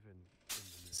 even in the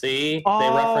news. See? Oh they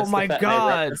reference my They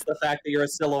God. reference the fact that you're a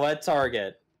silhouette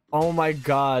target. Oh my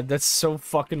god, that's so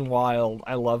fucking wild.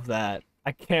 I love that.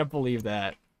 I can't believe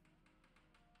that.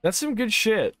 That's some good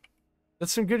shit.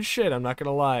 That's some good shit, I'm not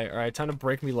gonna lie. Alright, time to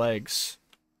break me legs.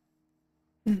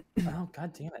 Oh,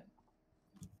 god damn it.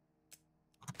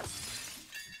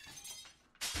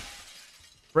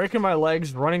 Breaking my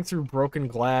legs, running through broken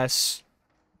glass.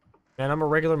 Man, I'm a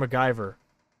regular MacGyver.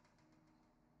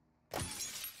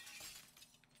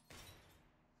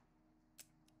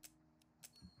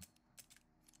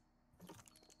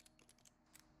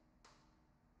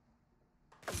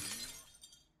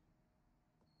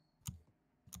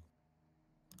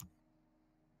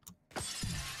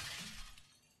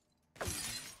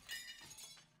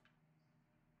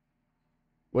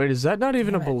 Wait, is that not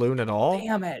even a Damn it. balloon at all?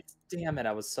 Damn it. Damn it,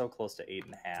 I was so close to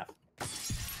 8.5.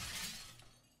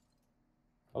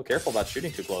 Oh, careful about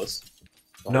shooting too close.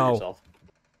 Don't hurt No. yourself.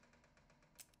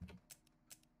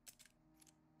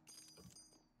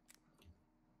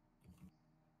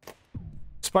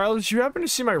 Spiral, did you happen to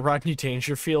see my Rodney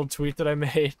Dangerfield tweet that I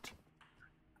made?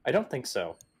 I don't think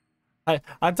so. I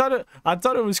thought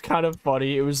it was kind of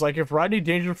funny. It was like if Rodney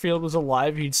Dangerfield was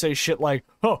alive, he'd say shit like,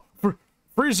 "Oh,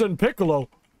 Frieza and Piccolo,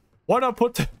 why not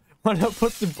put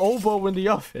the oboe in the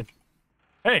oven?"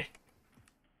 Hey,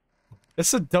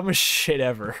 that's the dumbest shit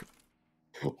ever.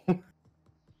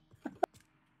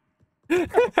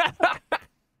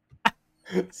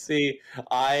 See,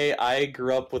 I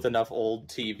grew up with enough old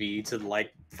TV to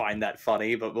like find that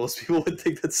funny, but most people would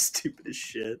think that's stupid as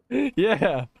shit.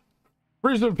 Yeah,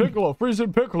 Frieza and Piccolo, Frieza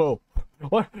and Piccolo.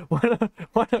 Why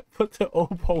not put the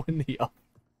oboe in the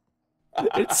oven?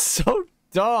 It's so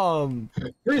dumb.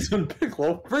 Frieza and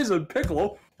Piccolo.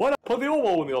 Why not put the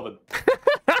oboe in the oven?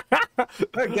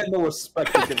 I get no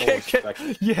respect. I get no respect.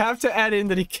 You have to add in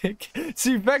that he can't.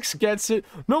 See, Vex gets it.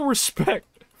 No respect.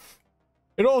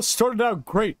 It all started out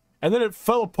great, and then it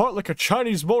fell apart like a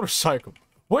Chinese motorcycle.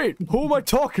 Wait, who am I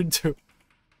talking to?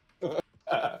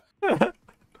 It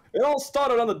all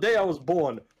started on the day I was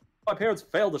born. My parents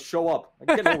failed to show up.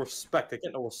 I get no respect. I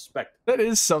get no respect. That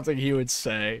is something he would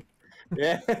say.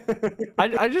 Yeah.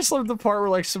 I just love the part where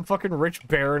like some fucking rich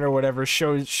baron or whatever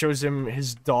shows him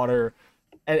his daughter,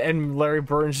 and Larry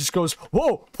Burns just goes,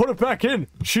 "Whoa, put it back in.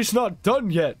 She's not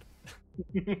done yet."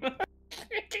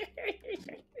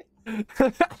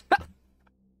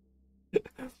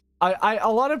 A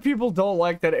lot of people don't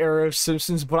like that era of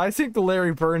Simpsons, but I think the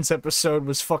Larry Burns episode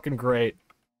was fucking great.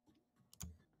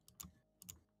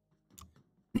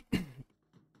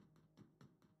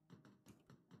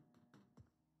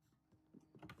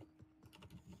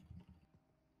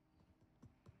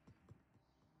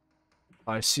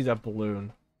 I see that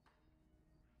balloon.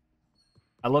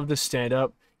 I love this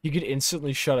stand-up. You could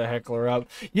instantly shut a heckler up.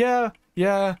 Yeah.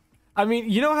 I mean,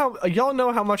 you know how y'all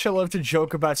know how much I love to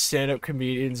joke about stand-up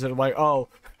comedians, and I'm like, oh,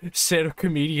 stand-up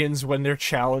comedians when their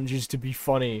challenge is to be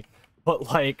funny.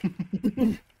 But, like,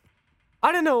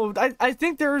 I don't know. I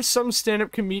think there are some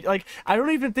stand-up like, I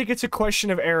don't even think it's a question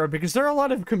of era, because there are a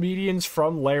lot of comedians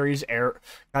from Larry's era.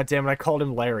 God damn it, I called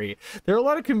him Larry. There are a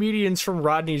lot of comedians from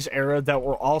Rodney's era that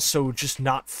were also just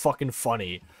not fucking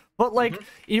funny. But, like,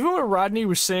 even when Rodney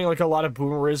was saying, like, a lot of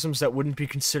boomerisms that wouldn't be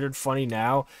considered funny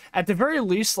now, at the very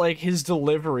least, like, his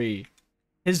delivery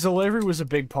was a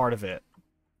big part of it.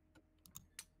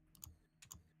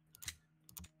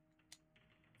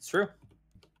 It's true.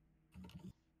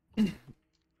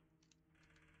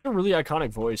 A really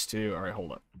iconic voice, too. Alright,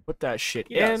 hold up. Put that shit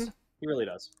He in. does. He really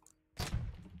does.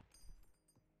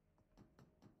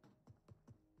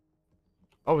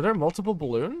 Oh, are there multiple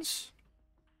balloons?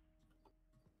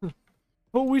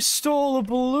 But we stole a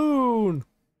balloon!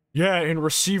 Yeah, in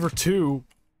Receiver 2.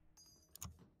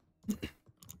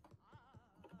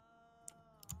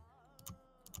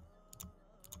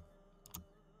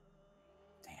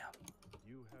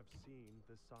 You have seen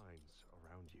the signs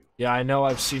around you. Yeah, I know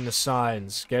I've seen the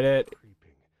signs. Get it?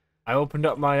 Creeping. I opened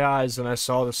up my eyes and I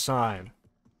saw the sign.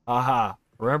 Aha.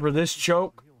 Remember this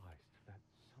joke? Realized that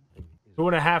something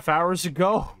is 2.5 hours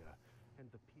ago? and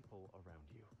the people around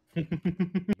you.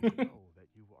 You know that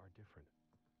you are different.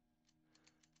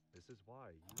 This is why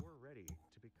you are ready to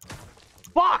become a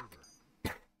Fuck!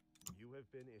 receiver. You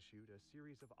have been issued a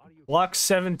series of audio Block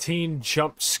 17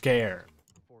 jump scare.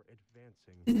 for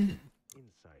advancing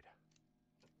insight.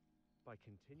 By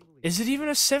continually Is it even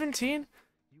a 17?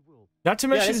 you will Not to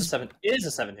Yeah, mention, it is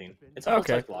a 17. It's a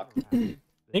Okay. full-size block.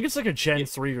 I think it's like a Gen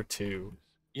 3 or 2.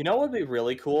 You know what would be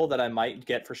really cool that I might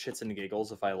get for shits and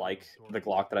giggles if I like the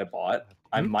Glock that I bought?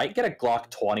 I might get a Glock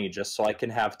 20 just so I can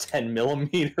have 10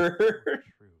 millimeter.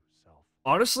 true self.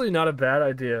 Honestly, not a bad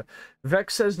idea.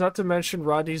 Vex says, not to mention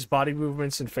Rodney's body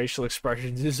movements and facial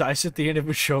expressions. His eyes at the end of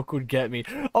a joke would get me.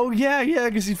 Oh, yeah,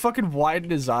 because he fucking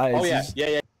widened his eyes. Oh yeah,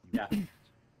 He's- yeah. Listen.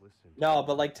 No,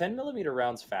 but like 10 millimeter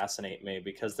rounds fascinate me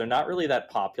because they're not really that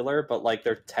popular, but like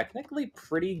they're technically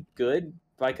pretty good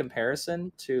by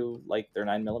comparison to like their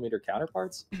 9 millimeter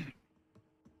counterparts.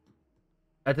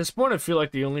 At this point, I feel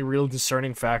like the only real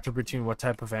discerning factor between what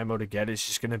type of ammo to get is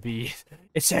just going to be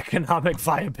its economic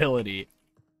viability.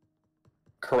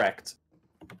 Correct.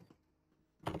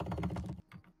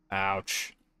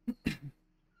 Ouch.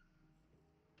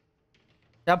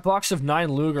 That box of 9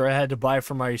 Luger I had to buy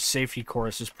for my safety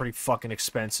course is pretty fucking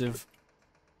expensive.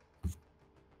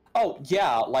 Oh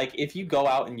yeah, like if you go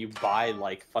out and you buy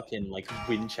like fucking like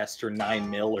Winchester 9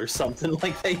 mil or something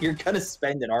like that, you're gonna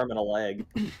spend an arm and a leg.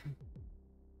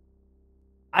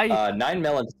 9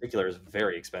 mil in particular is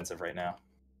very expensive right now.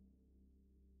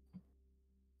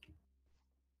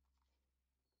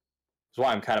 That's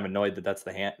why I'm kind of annoyed that that's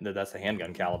the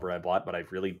handgun caliber I bought, but I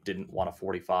really didn't want a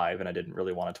 45 and I didn't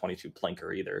really want a 22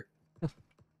 plinker either.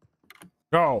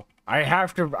 No, I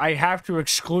have to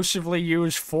exclusively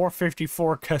use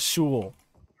 454 Casul.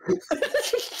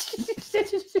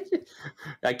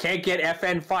 I can't get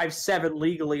FN57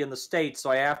 legally in the States,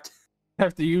 so I have to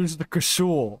Have to use the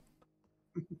Casul.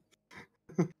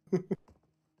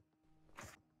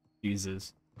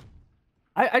 Jesus.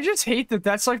 I just hate that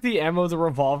that's like the ammo the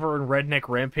revolver and Redneck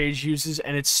Rampage uses,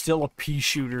 and it's still a pea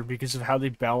shooter because of how they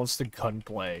balance the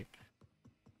gunplay.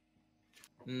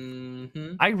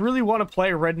 I really want to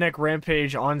play Redneck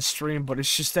Rampage on stream, but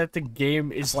it's just that the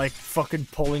game is like fucking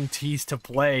pulling teeth to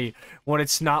play when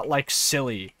it's not like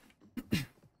silly.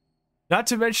 Not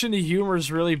to mention the humor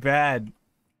is really bad.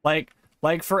 Like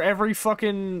for every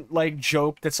fucking like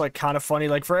joke that's like kind of funny,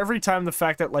 like for every time the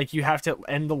fact that like you have to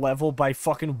end the level by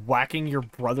fucking whacking your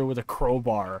brother with a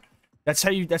crowbar. That's how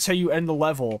you end the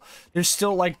level. There's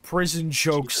still like prison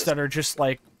jokes that are just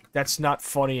like, that's not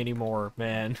funny anymore,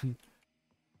 man.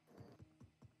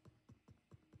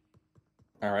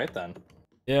 All right then.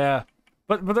 Yeah.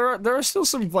 But there are still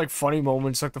some like funny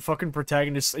moments, like the fucking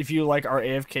protagonist, if you like are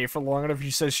AFK for long enough, you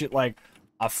say shit like,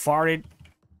 I farted,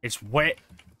 it's wet,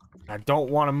 I don't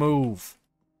want to move.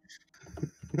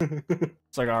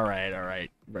 It's like, alright,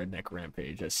 Redneck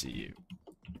Rampage, I see you.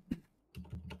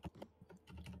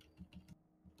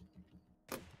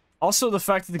 Also, the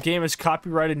fact that the game has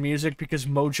copyrighted music because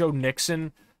Mojo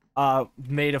Nixon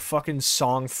made a fucking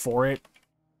song for it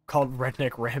called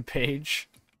Redneck Rampage.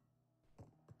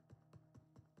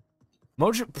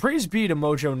 Praise be to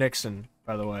Mojo Nixon,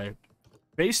 by the way.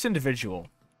 Based individual.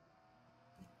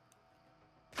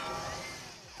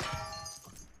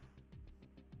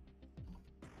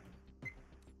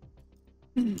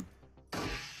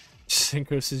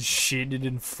 Cinco says shitted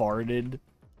and farted.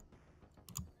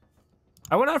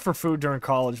 I went out for food during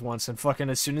college once, and fucking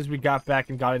as soon as we got back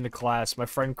and got into class, my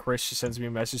friend Chris just sends me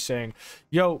a message saying,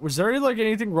 "Yo, was there like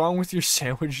anything wrong with your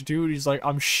sandwich, dude?" He's like,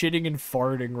 "I'm shitting and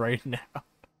farting right now."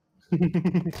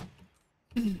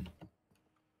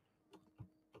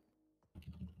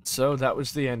 So that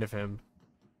was the end of him.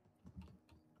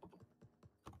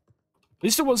 At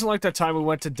least it wasn't like that time we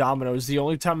went to Domino's. The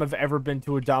only time I've ever been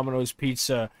to a Domino's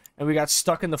pizza, and we got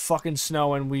stuck in the fucking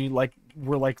snow, and we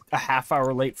were like a half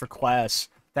hour late for class.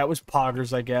 That was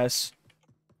poggers, I guess.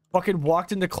 Fucking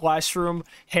walked in the classroom,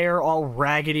 hair all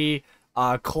raggedy,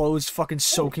 clothes fucking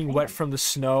soaking wet from the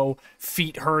snow,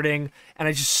 feet hurting, and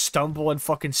I just stumble and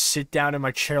fucking sit down in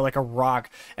my chair like a rock,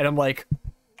 and I'm like,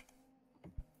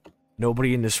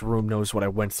 nobody in this room knows what I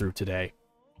went through today.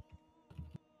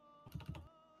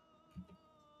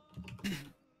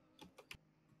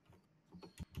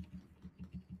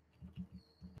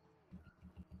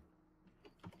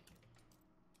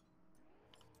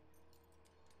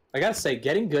 I gotta say,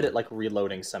 getting good at like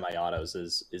reloading semi-autos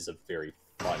is a very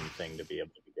fun thing to be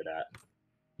able to be good at.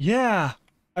 Yeah,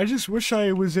 I just wish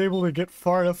I was able to get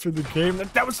far enough through the game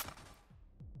that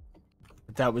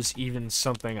was even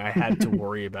something I had to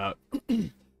worry about.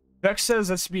 Vex says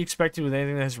that's to be expected with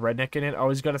anything that has redneck in it.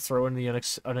 Always got to throw in the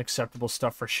unacceptable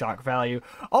stuff for shock value.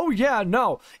 Oh yeah,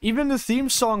 no. Even the theme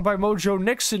song by Mojo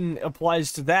Nixon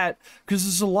applies to that, because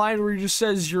there's a line where he just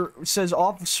says,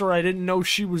 "Officer, I didn't know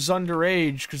she was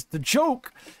underage," because the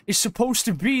joke is supposed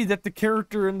to be that the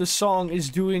character in the song is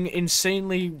doing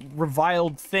insanely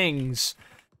reviled things,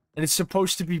 and it's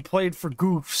supposed to be played for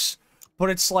goofs. But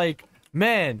it's like,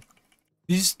 man,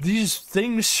 these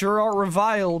things sure are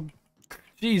reviled.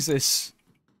 Jesus.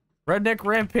 Redneck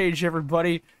Rampage,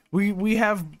 everybody. We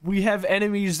have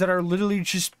enemies that are literally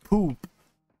just poop.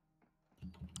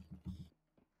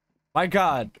 My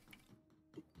god.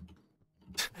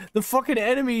 The fucking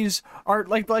enemies are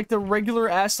like the regular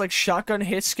ass like shotgun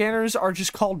hit scanners are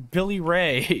just called Billy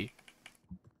Ray.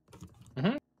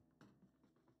 Mm-hmm.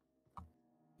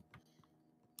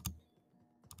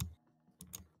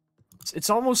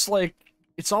 It's almost like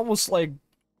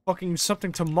fucking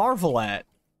something to marvel at.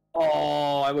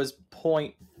 Oh, I was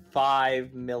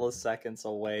 0.5 milliseconds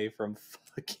away from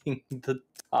fucking the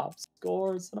top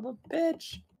score, son of a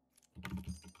bitch.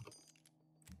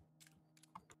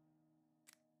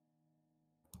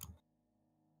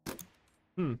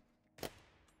 I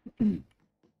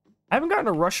haven't gotten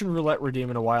a Russian roulette redeem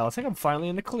in a while. I think I'm finally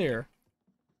in the clear.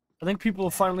 I think people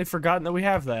have finally forgotten that we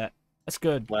have that. That's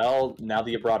good. Well, now that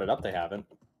you brought it up, they haven't.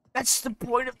 That's the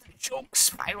point of the joke,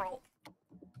 Spiral.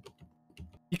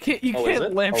 You can't Oh,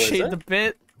 lampshade the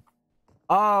bit.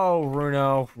 Oh,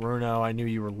 Runo, I knew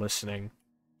you were listening.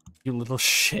 You little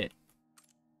shit.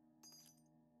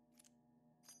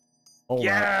 Hold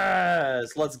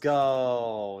Yes, let's go.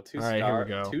 All right, here we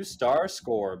go. 2-star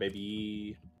score,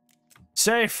 baby.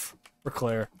 Safe. We're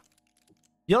clear.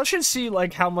 Y'all should see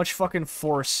like how much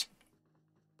force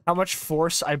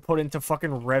I put into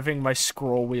fucking revving my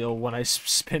scroll wheel when I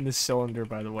spin the cylinder,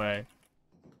 by the way.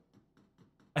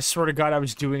 I swear to God I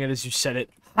was doing it as you said it.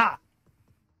 Ha!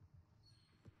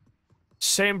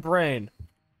 Same brain.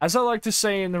 As I like to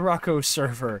say in the Rocco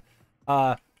server,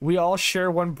 we all share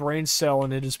one brain cell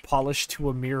and it is polished to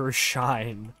a mirror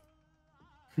shine.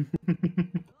 You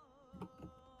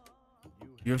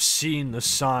have seen the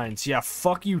signs. Yeah,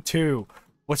 fuck you too.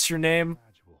 What's your name?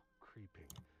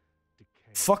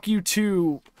 Fuck you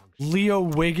too, Leo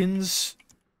Wiggins.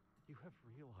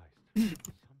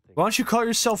 Why don't you call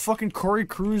yourself fucking Corey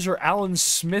Cruz or Alan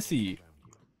Smithy?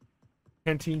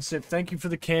 Canteen sip. Thank you for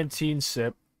the canteen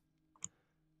sip.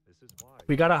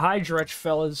 We got a hydretch,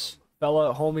 fellas.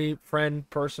 Fella, homie, friend,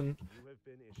 person.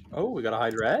 Oh, we got a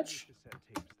hydretch?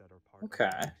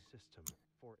 Okay.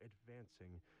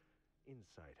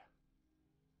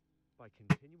 By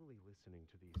continually listening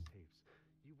to these tapes,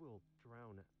 you will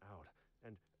drown out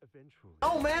and eventually...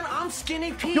 Oh man, I'm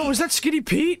Skinny Pete! Yo, is that Skinny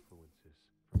Pete? ...influences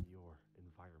from your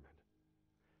environment.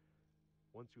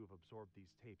 Once you have absorbed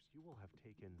these tapes, you will have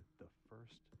taken the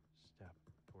first step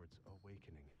towards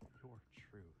awakening your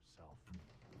true self.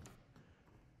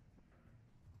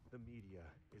 The media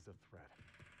is a threat.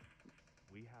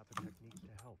 We have a technique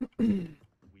to help. We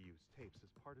use tapes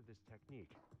as part of this technique.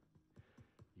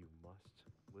 You must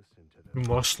listen to them. You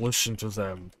must listen to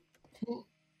them.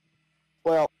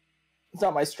 Well, it's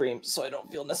not my stream, so I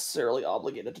don't feel necessarily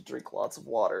obligated to drink lots of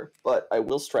water, but I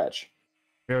will stretch.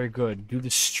 Very good. Do the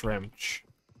stretch.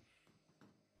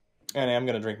 And I am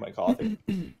going to drink my coffee.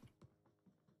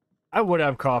 I would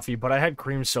have coffee, but I had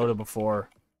cream soda before.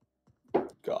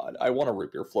 God, I want a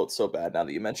root beer float so bad now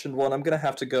that you mentioned one. I'm going to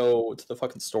have to go to the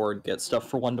fucking store and get stuff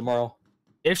for one tomorrow.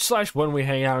 If/when we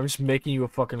hang out, I'm just making you a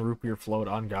fucking root beer float,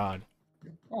 on God.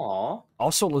 Aw.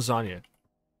 Also lasagna.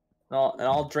 And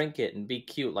I'll drink it and be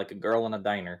cute like a girl in a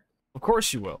diner. Of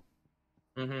course you will.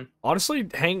 Mm-hmm. Honestly,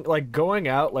 going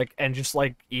out, and just,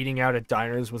 eating out at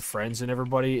diners with friends and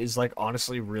everybody is,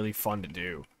 honestly really fun to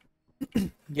do.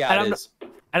 Yeah, it is.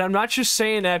 And I'm not just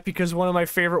saying that because one of my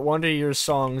favorite Wonder Years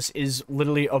songs is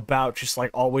literally about just,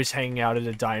 always hanging out at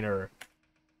a diner.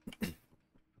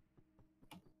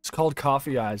 It's called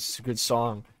Coffee Eyes. It's a good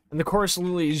song. And the chorus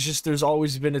literally is just, there's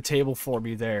always been a table for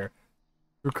me there.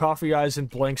 Through coffee eyes and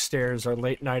blank stares, our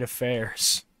late night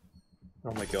affairs.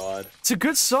 Oh my god. It's a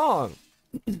good song.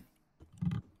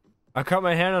 I cut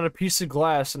my hand on a piece of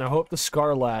glass and I hope the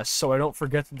scar lasts so I don't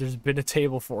forget that there's been a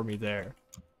table for me there.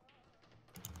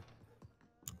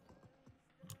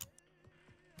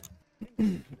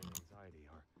 Anxiety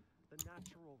are the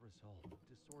natural result of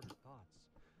disordered thoughts.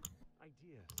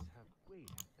 Ideas have weight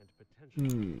and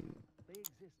potential. They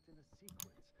exist in a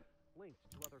sequence, linked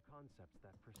to other concepts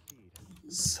that precede.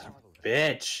 Son of a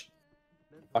bitch.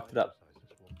 Fucked it up.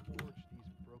 Will forge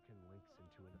these broken links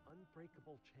into an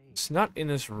unbreakable chain. It's not in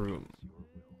this room.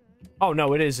 Oh,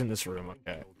 no, it is in this room.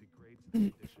 Okay. Degrades the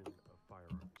condition of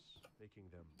firearms, making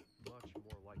them much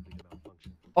more likely to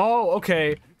malfunction. Oh,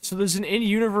 okay. So there's an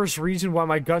in-universe reason why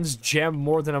my guns jam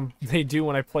more than they do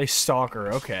when I play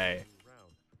Stalker. Okay.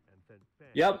 Round, and then bang,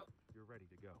 Yep. you're ready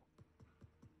to go.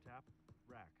 Tap,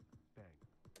 rack, bang.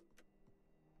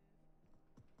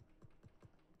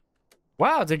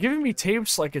 Wow, they're giving me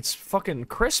tapes like it's fucking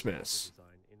Christmas. Design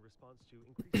in response to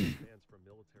increasing demands from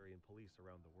military and police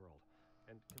around the world,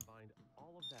 and combined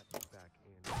all of that feedback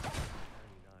in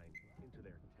 1999 into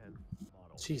their 10th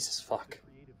model. Jesus fuck. The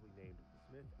creatively named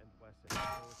Smith and Wesson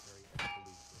military and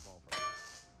police revolver.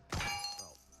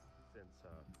 Well, since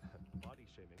body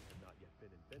shaming had not yet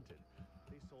been invented,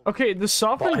 they sold. Okay, the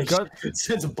softened gun.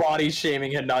 Since body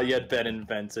shaming had not yet been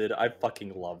invented, I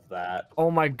fucking love that. Oh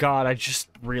my god, I just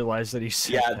realized that he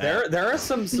said Yeah, that. there are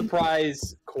some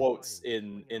surprise quotes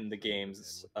in the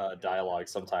game's dialogue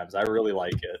sometimes. I really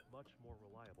like it. Much more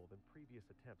reliable than previous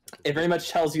attempts at It very much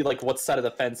tells you what side of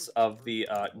the fence of the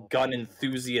gun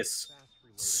enthusiast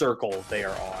circle they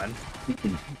are on.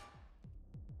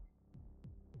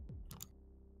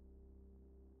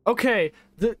 Okay,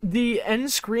 the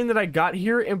end screen that I got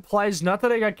here implies not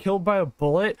that I got killed by a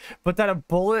bullet, but that a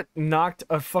bullet knocked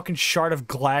a fucking shard of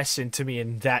glass into me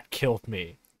and that killed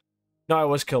me. No, I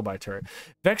was killed by a turret.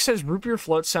 Vex says, root beer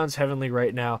float sounds heavenly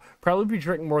right now. Probably be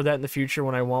drinking more of that in the future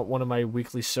when I want one of my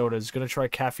weekly sodas. Gonna try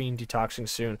caffeine detoxing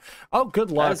soon. Oh, good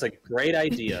luck. That is a great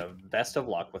idea. Best of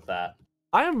luck with that.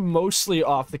 I am mostly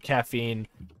off the caffeine,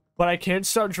 but I can't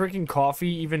stop drinking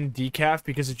coffee, even decaf,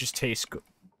 because it just tastes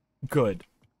good.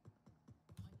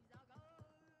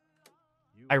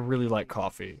 I really like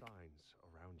coffee. signs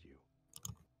around you.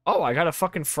 Oh, I got a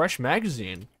fucking fresh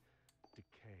magazine.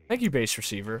 Decay, Thank you, base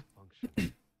receiver.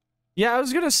 function. Yeah, I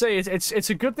was gonna say it's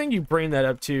a good thing you bring that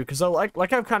up too, because I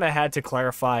like I've kind of had to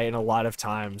clarify in a lot of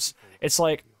times. It's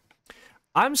like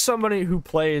I'm somebody who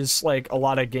plays a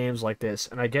lot of games like this,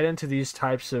 and I get into these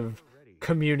types of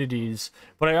communities,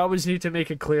 but I always need to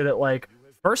make it clear that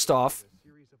first off,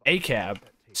 ACAB.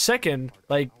 Second,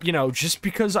 just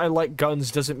because I like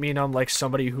guns doesn't mean I'm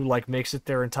somebody who makes it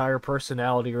their entire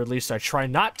personality, or at least I try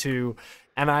not to,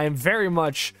 and I am very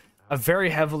much a very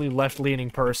heavily left-leaning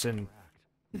person.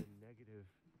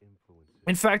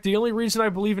 In fact, the only reason I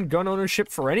believe in gun ownership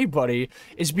for anybody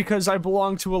is because I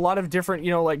belong to a lot of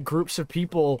different, groups of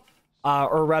people,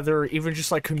 or rather, even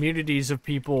just communities of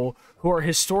people who are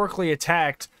historically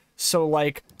attacked, so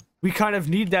we kind of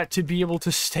need that to be able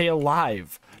to stay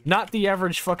alive. Not the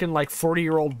average fucking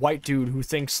 40-year-old white dude who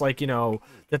thinks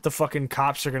that the fucking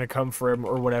cops are gonna come for him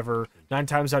or whatever 9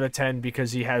 times out of 10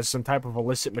 because he has some type of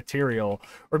illicit material,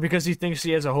 or because he thinks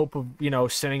he has a hope of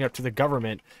standing up to the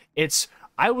government. It's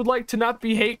I would like to not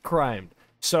be hate crimed,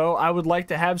 so I would like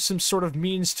to have some sort of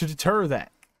means to deter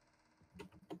that.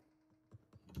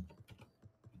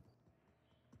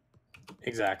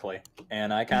 Exactly.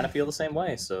 And I kind of feel the same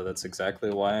way, so that's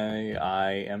exactly why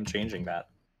I am changing that.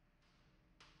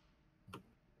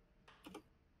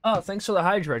 Oh, thanks for the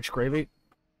Hydretch, Gravy.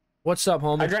 What's up,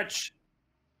 homie? Hydretch!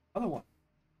 Other one.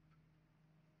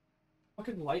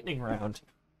 Fucking lightning round.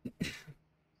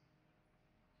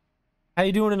 How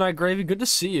you doing tonight, Gravy? Good to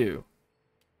see you.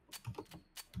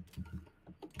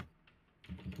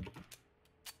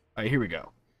 Alright, here we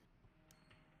go.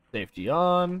 Safety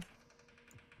on.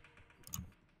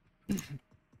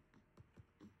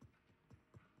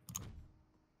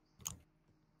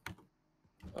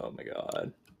 Oh my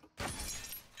god.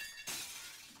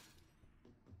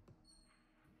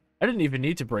 I didn't even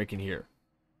need to break in here.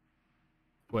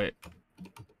 Wait.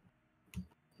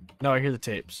 No, I hear the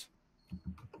tapes.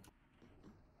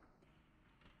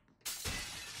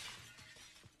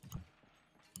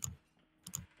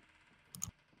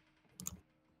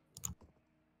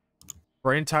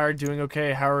 Brain tired, doing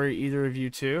okay. How are either of you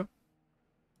two?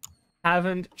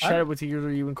 Haven't chatted with either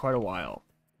of you in quite a while.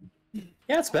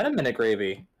 Yeah, it's been a minute,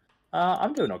 Gravy.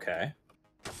 I'm doing okay.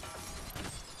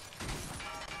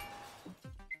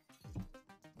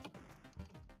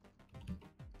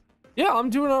 Yeah,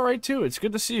 I'm doing all right too. It's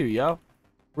good to see you, yo.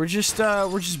 We're just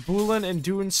booling and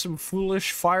doing some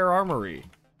foolish fire armory.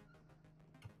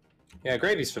 Yeah,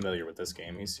 Gravy's familiar with this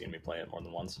game. He's seen me play it more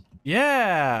than once.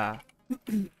 Yeah.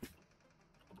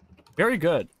 Very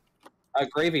good.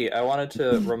 Gravy, I wanted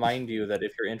to remind you that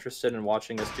if you're interested in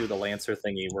watching us do the Lancer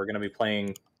thingy, we're going to be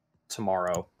playing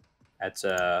tomorrow at,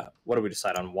 what do we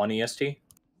decide on, 1 EST?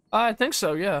 I think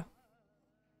so, yeah.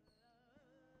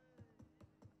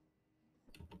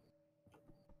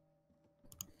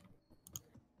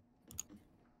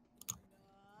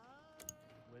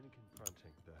 When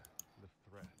confronting the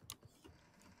threat,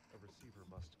 a receiver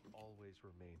must always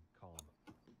remain calm.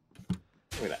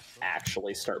 We're going to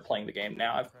actually start playing the game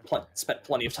now. I've spent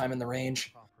plenty of time in the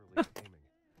range. Properly aiming.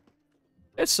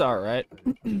 It's alright.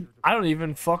 I don't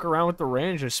even fuck around with the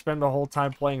range. I spend the whole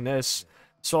time playing this.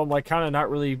 So I'm like kind of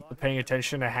not really paying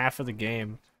attention to half of the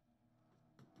game.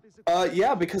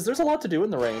 Yeah, because there's a lot to do in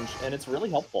the range, and it's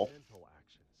really helpful. Mental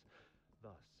actions.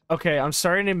 Thus, Okay, I'm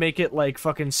starting to make it like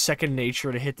fucking second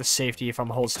nature to hit the safety if I'm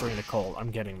holstering the Colt. I'm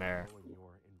getting there.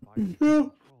 knowing your environment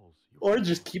controls your Or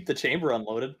just keep the chamber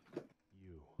unloaded.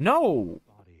 you. No!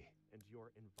 Body and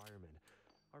your environment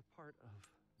are part of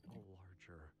a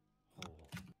larger whole.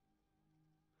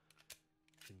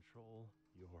 Control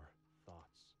your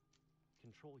thoughts.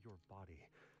 Control your body.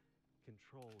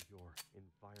 Control your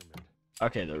environment.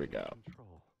 Okay, there we go.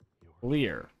 Control your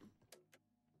Clear.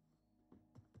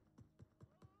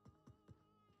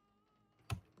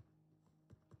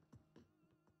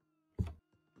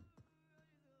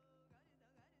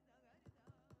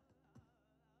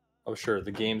 Oh, sure,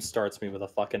 the game starts me with a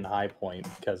fucking high point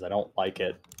because I don't like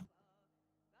it.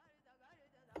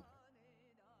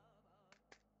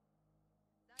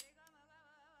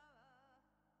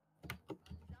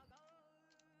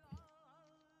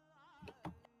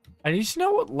 I need to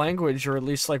know what language, or at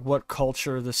least like what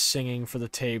culture the singing for the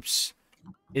tapes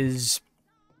is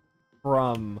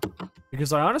from,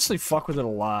 because I honestly fuck with it a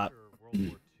lot. World War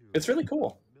II, It's really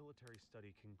cool. military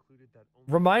study concluded that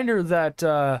only Reminder that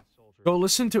soldiers go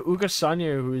listen to Uga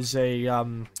Sanya, who's a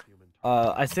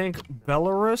I think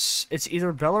Belarus. It's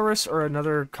either Belarus or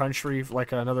another country,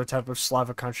 like another type of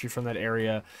Slavic country from that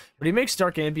area. But he makes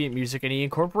dark ambient music, and he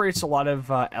incorporates a lot of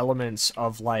elements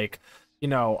of like, you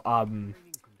know,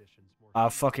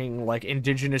 fucking like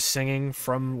indigenous singing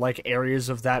from like areas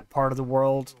of that part of the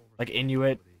world, like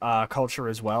Inuit culture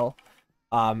as well.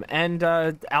 And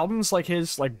albums like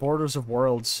his, like Borders of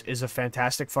Worlds, is a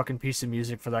fantastic fucking piece of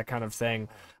music for that kind of thing.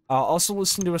 Also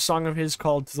listen to a song of his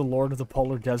called The Lord of the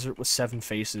Polar Desert with 7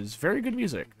 Faces. Very good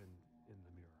music. in the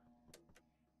mirror.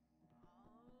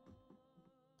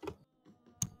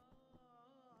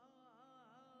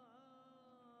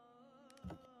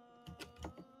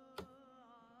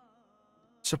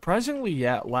 Surprisingly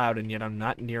loud, and yet I'm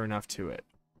not near enough to it.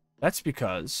 That's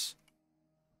because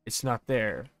it's not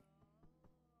there.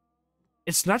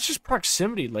 It's not just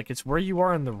proximity, like it's where you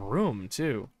are in the room,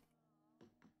 too.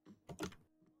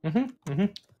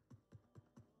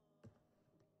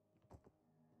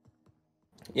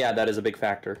 Yeah, that is a big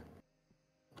factor.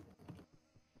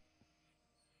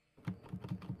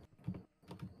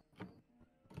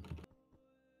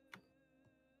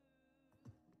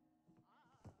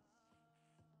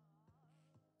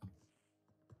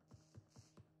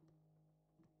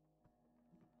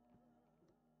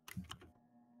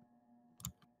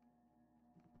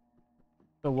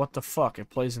 So what the fuck? It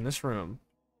plays in this room.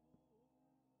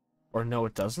 Or no,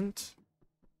 it doesn't?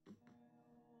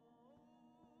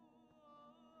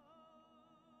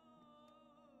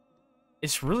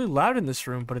 It's really loud in this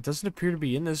room, but it doesn't appear to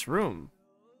be in this room.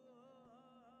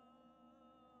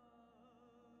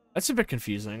 That's a bit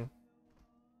confusing.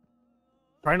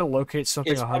 Trying to locate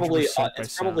something It's 100% probably by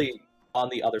it's sound. probably on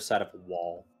the other side of a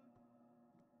wall.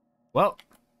 Well.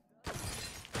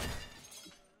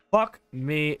 Fuck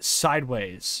me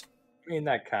sideways. I mean,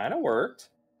 that kind of worked.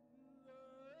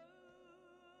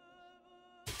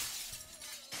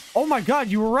 Oh my god,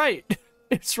 you were right!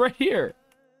 It's right here!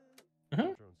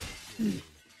 Drones don't feel pain,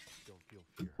 don't feel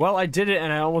fear. Well, I did it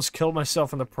and I almost killed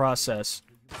myself in the process.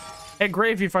 Hey,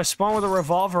 Gravy, if I spawn with a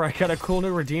revolver, I got a cool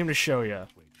new redeem to show you.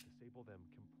 Disable them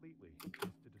completely is to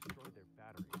destroy their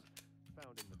batteries.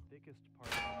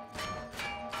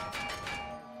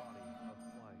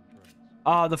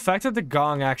 The fact that the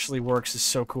gong actually works is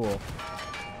so cool.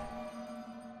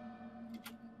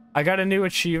 I got a new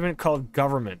achievement called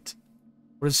Government.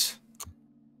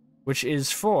 Which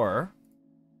is for...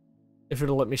 If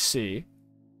it'll let me see.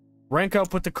 Rank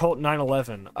up with the Colt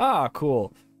 911. Ah,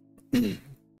 cool.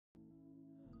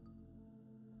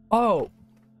 Oh.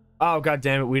 Oh, god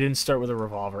damn it, we didn't start with a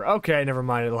revolver. Okay, never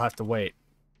mind, it'll have to wait.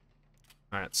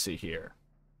 Alright, let's see here.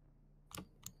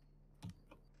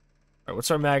 Alright, what's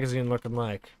our magazine looking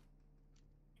like?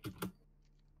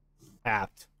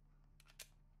 Tapped.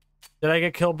 Did I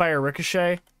get killed by a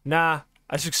ricochet? Nah,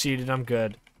 I succeeded, I'm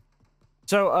good.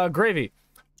 So, Gravy.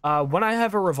 When I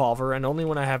have a revolver, and only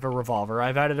when I have a revolver,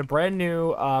 I've added a brand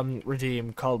new,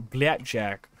 redeem called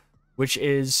Blackjack, which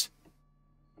is...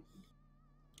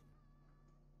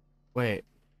 Wait.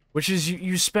 Which is,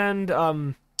 you spend,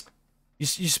 you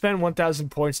spend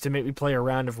 1,000 points to make me play a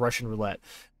round of Russian roulette.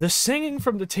 The singing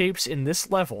from the tapes in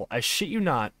this level, I shit you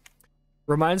not,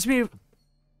 reminds me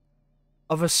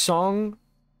of a song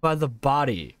by The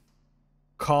Body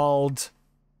called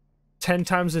 10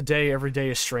 Times a Day, Every Day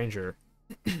a Stranger.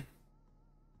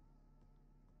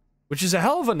 Which is a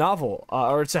hell of a novel,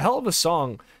 or it's a hell of a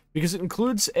song, because it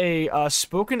includes a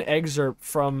spoken excerpt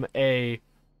from a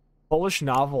Polish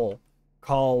novel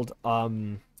called,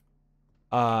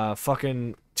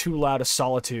 fucking Too Loud a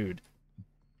Solitude.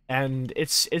 And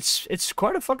it's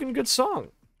quite a fucking good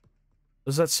song.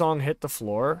 Does that song hit the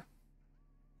floor?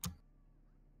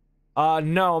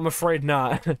 No, I'm afraid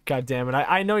not. God damn it.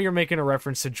 I know you're making a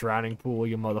reference to Drowning Pool,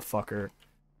 you motherfucker.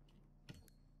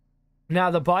 Now,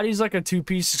 The Body's like a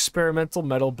two-piece experimental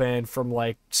metal band from,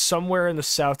 like, somewhere in the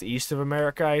southeast of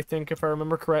America, I think, if I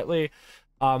remember correctly.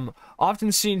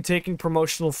 Often seen taking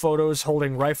promotional photos,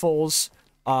 holding rifles.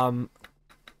 Oh,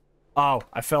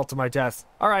 I fell to my death.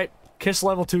 Alright, kiss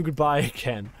level 2 goodbye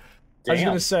again. Damn. I was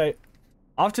gonna say,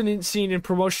 often seen in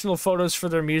promotional photos for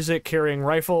their music, carrying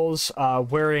rifles,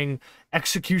 wearing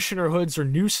executioner hoods or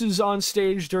nooses on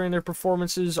stage during their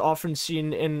performances, often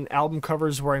seen in album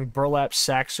covers wearing burlap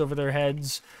sacks over their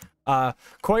heads.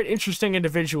 Quite interesting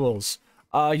individuals.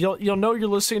 You'll know you're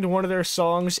listening to one of their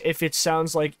songs if it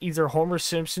sounds like either Homer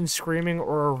Simpson screaming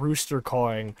or a rooster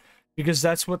cawing, because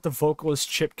that's what the vocalist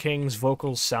Chip King's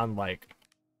vocals sound like.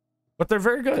 But they're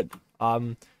very good.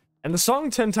 And the song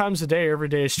 10 Times a Day, Every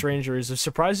Day a Stranger is a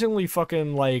surprisingly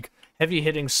fucking, like,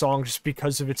 heavy-hitting song just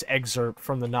because of its excerpt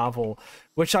from the novel,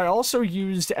 which I also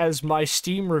used as my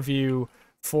Steam review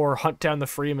for Hunt Down the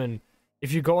Freeman.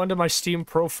 If you go onto my Steam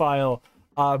profile,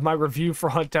 my review for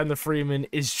Hunt Down the Freeman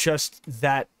is just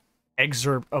that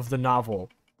excerpt of the novel.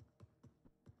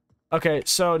 Okay,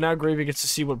 so now Gravy gets to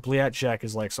see what Blackjack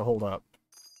is like, so hold up.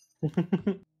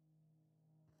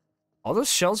 All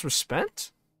those shells were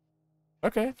spent?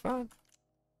 Okay, fine.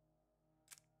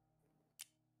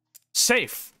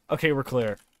 Safe! Okay, we're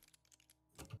clear.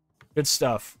 Good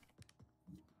stuff.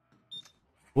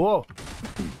 Whoa.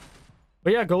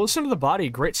 But yeah, go listen to The Body.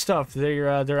 Great stuff.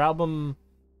 Their album...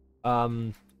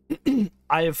 I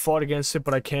have fought against it,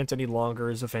 but I can't any longer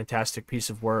is a fantastic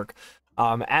piece of work.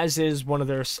 As is one of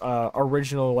their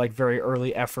original, like, very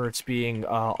early efforts being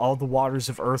All the Waters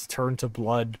of Earth Turn to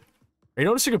Blood. Are you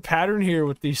noticing a pattern here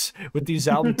with these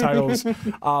album titles?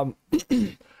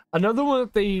 Another one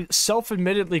that they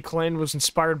self-admittedly claimed was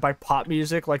inspired by pop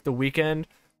music, like The Weeknd,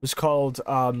 was called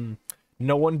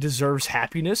No One Deserves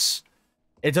Happiness.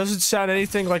 It doesn't sound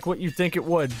anything like what you think it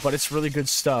would, but it's really good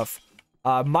stuff.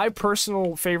 My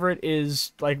personal favorite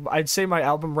is, like, I'd say my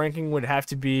album ranking would have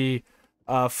to be,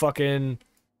 fucking,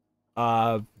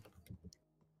 what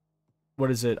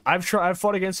is it? I've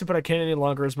fought against it, but I can't any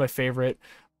longer is my favorite.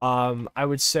 I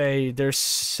would say their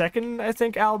second, I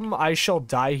think, album, I Shall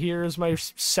Die Here, is my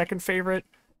second favorite.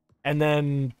 And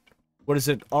then, what is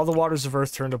it? All the Waters of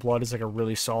Earth Turn to Blood is, like, a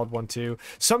really solid one, too.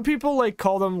 Some people, like,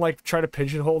 call them, like, try to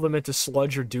pigeonhole them into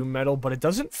sludge or doom metal, but it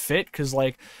doesn't fit, because,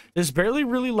 like, there's barely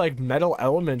really, like, metal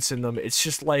elements in them. It's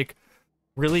just, like,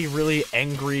 really, really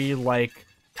angry, like,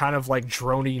 kind of, like,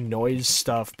 drony noise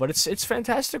stuff, but it's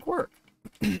fantastic work.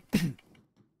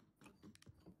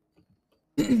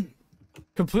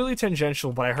 Completely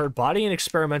tangential, but I heard Body and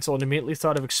Experimental and immediately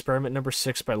thought of Experiment Number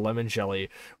 6 by Lemon Jelly,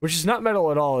 which is not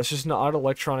metal at all. It's just an odd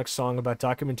electronic song about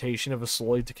documentation of a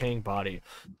slowly decaying body.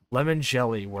 Lemon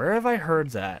Jelly, where have I heard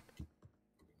that?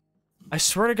 I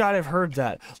swear to God I've heard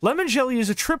that. Lemon Jelly is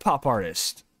a trip-hop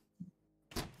artist.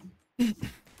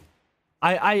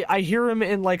 I hear him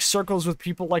in, like, circles with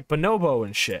people like Bonobo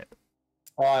and shit.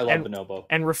 Oh, I love Bonobo.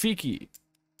 And Rafiki.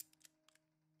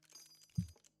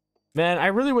 Man, I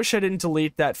really wish I didn't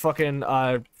delete that fucking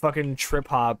trip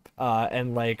hop,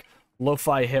 and, like,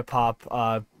 lo-fi hip-hop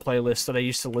playlist that I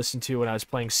used to listen to when I was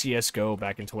playing CSGO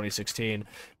back in 2016.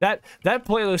 That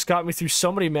playlist got me through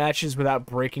so many matches without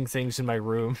breaking things in my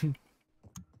room.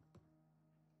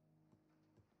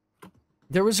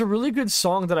 There was a really good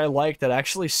song that I liked that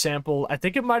actually sampled, I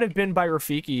think it might have been by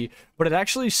Rafiki, but it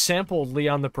actually sampled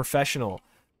Leon the Professional.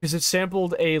 Because it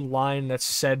sampled a line that's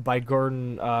said by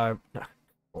by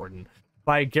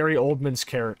Gary Oldman's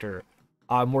character.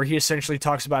 Where he essentially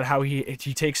talks about how he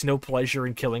takes no pleasure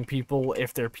in killing people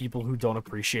if they're people who don't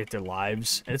appreciate their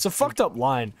lives. And it's a fucked up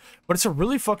line, but it's a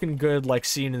really fucking good, like,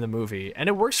 scene in the movie. And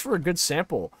it works for a good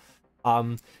sample.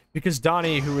 Because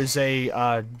Donnie, who is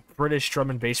a British drum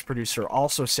and bass producer,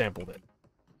 also sampled it.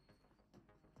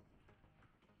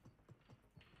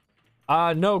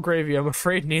 No, Gravy, I'm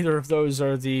afraid neither of those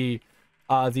are the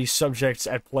subjects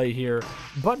at play here.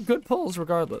 But good pulls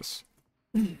regardless.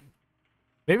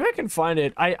 Maybe I can find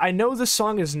it. I know this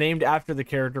song is named after the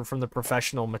character from The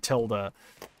Professional, Matilda.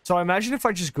 So I imagine if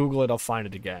I just Google it, I'll find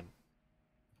it again.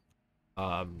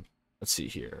 Let's see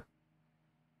here.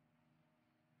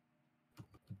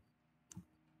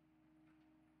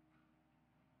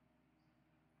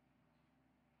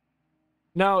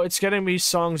 No, it's getting me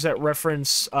songs that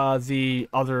reference the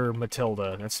other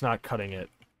Matilda. That's not cutting it.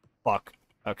 Fuck.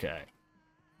 Okay.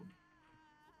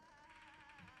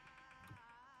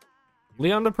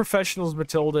 Leon the Professional's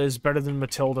Matilda is better than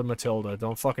Matilda.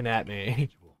 Don't fucking at me.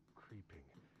 Creeping,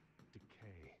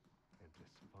 decay, and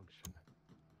dysfunction.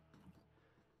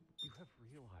 You have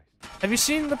realized. Have you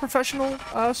seen The Professional,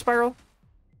 Spiral?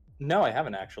 No, I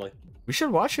haven't actually. We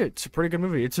should watch it. It's a pretty good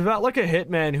movie. It's about, like, a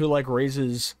hitman who, like,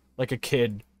 raises, like, a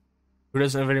kid who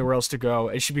doesn't have anywhere else to go,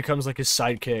 and she becomes, like, his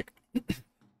sidekick.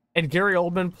 And Gary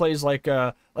Oldman plays, like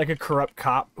a corrupt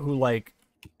cop who, like,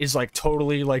 is, like,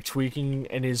 totally, like, tweaking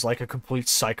and is, like, a complete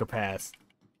psychopath.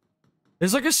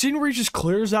 There's, like, a scene where he just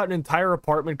clears out an entire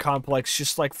apartment complex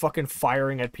just, like, fucking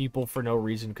firing at people for no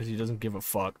reason because he doesn't give a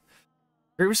fuck.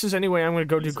 Gravy says, anyway, I'm gonna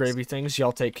go do gravy things.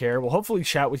 Y'all take care. We'll hopefully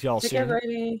chat with y'all soon.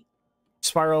 Gravy.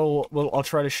 Spiral, I'll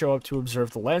try to show up to observe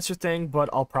the Lancer thing, but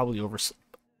I'll probably oversleep.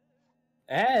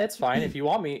 It's fine. If you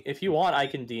want, I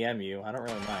can DM you. I don't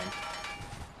really mind.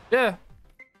 Yeah.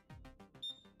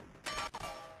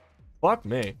 Fuck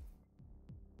me.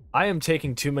 I am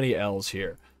taking too many L's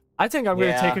here. I think I'm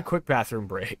gonna take a quick bathroom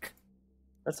break.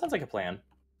 That sounds like a plan.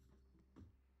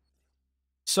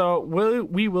 So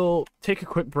we will take a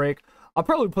quick break. I'll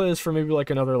probably play this for maybe like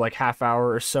another like half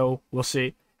hour or so. We'll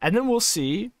see. And then we'll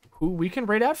see who we can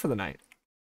raid out for the night.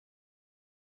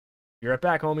 Be right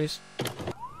back, homies.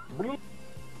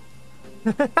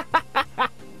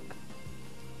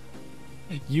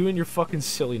 You and your fucking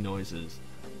silly noises.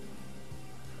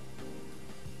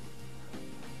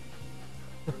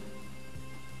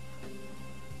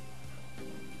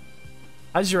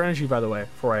 How's your energy, by the way,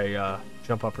 before I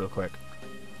jump up real quick?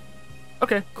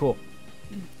 Okay, cool.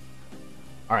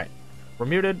 Alright. We're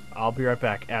muted. I'll be right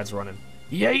back. Ads running.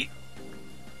 Yay!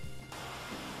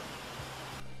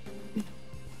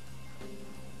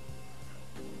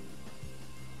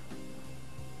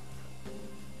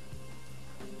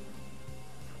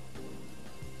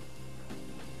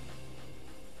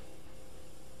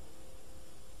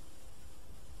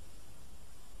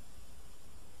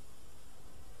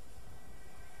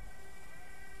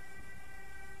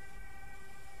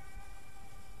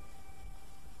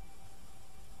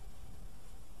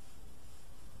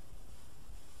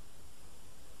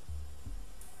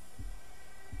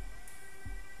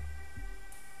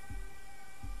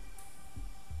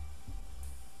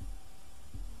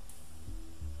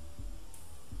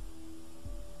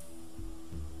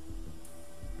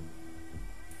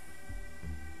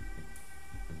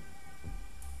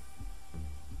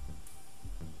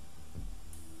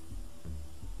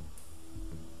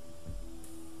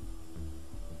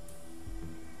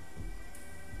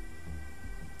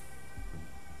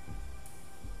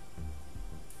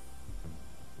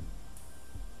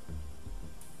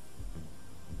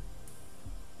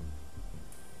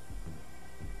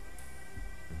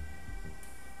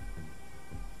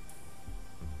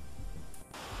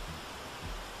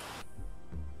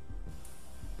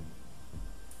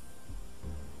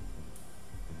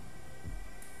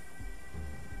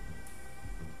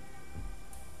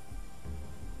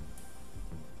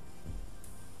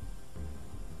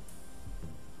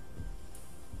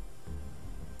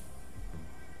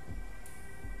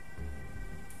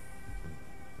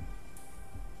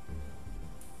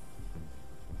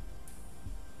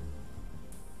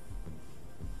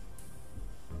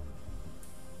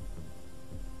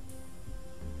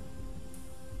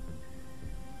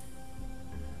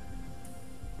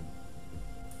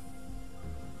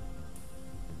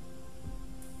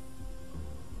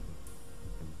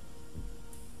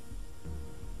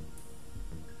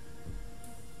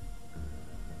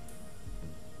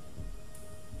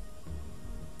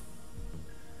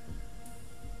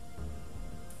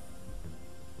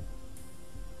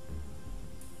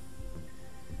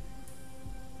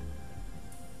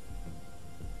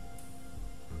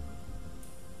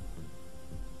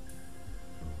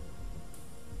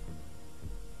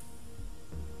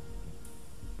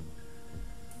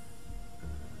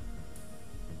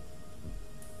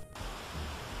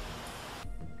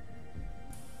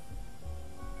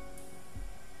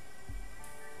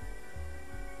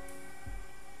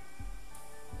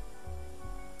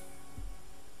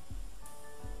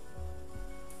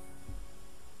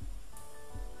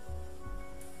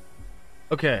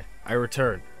 Okay, I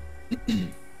return.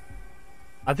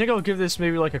 I think I'll give this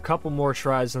maybe like a couple more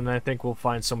tries, and then I think we'll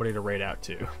find somebody to raid out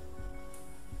to.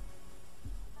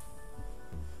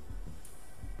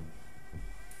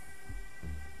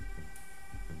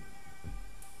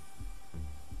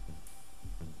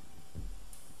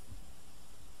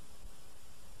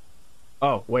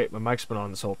 Oh, wait, my mic's been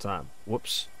on this whole time.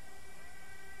 Whoops.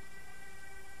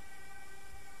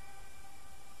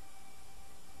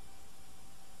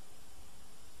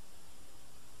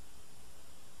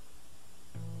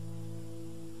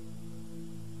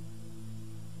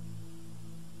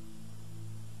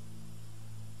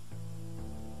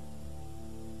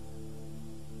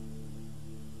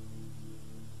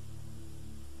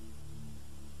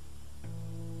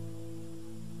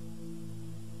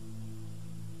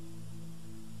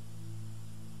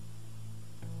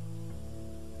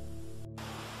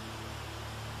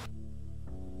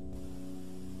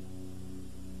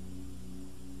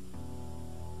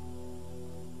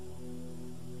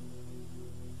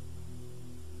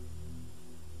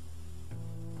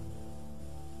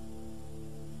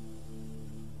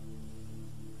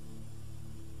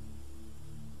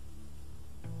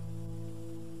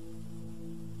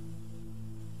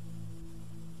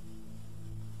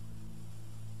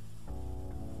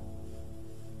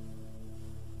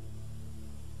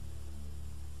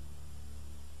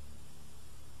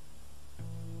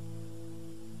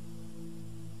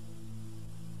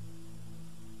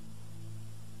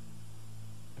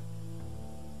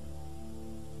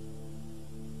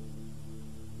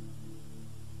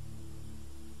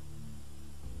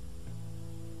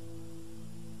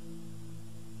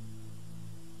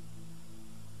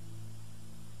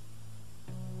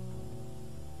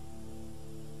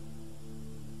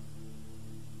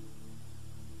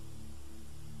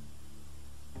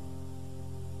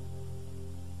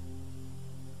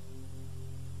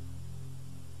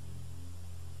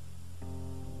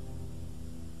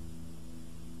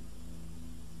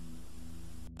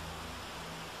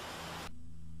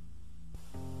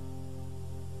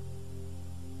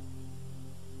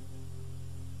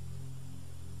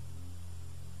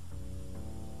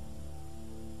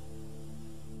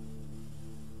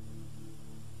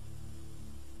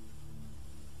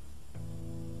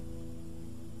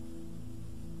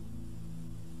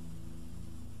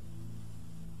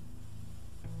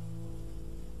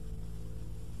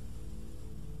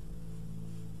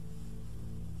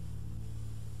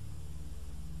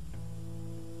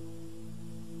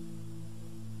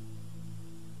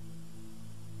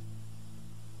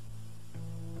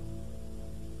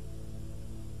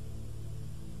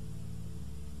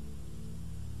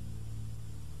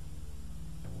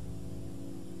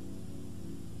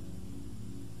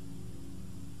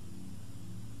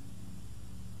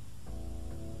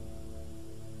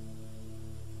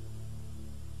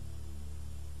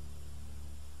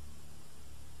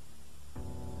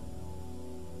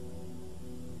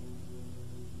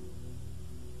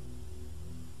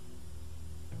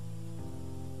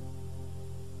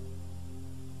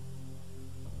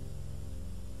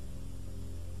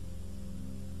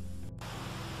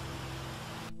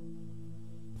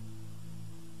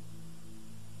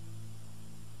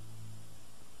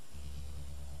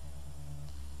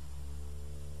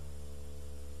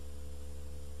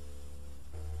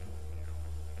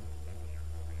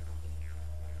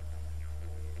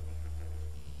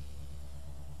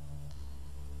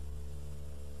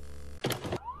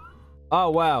 Oh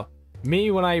wow,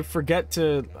 me when I forget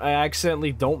to, I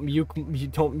accidentally don't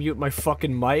mute my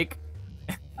fucking mic.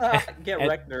 Get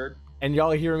wrecked, nerd. And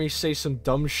y'all hear me say some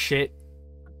dumb shit.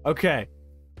 Okay,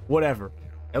 whatever.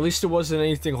 At least it wasn't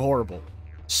anything horrible.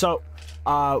 So,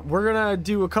 we're gonna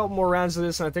do a couple more rounds of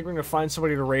this, and I think we're gonna find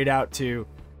somebody to raid out to,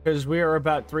 because we are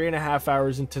about 3.5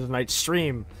 hours into the night's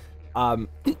stream. And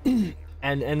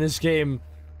this game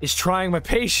is trying my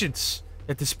patience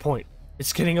at this point.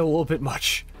 It's getting a little bit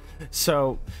much.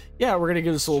 So, yeah, we're gonna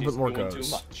give this a little bit more goes. Too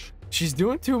much. She's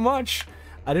doing too much.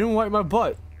 I didn't wipe my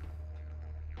butt.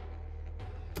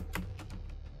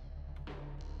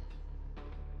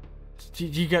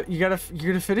 You gonna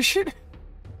finish it?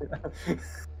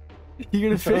 You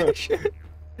gonna finish it?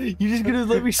 You just gonna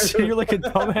let me sit here like a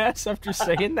dumbass after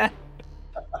saying that?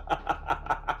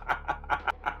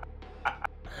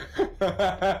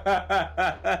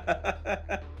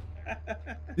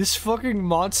 This fucking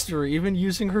monster, even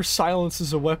using her silence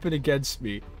as a weapon against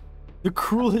me. The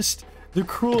cruelest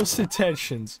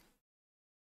intentions.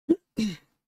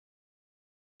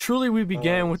 Truly, we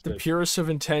began with the purest of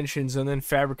intentions and then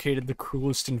fabricated the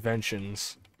cruelest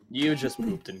inventions. You just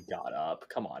pooped and got up.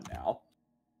 Come on now.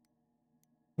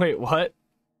 Wait, what?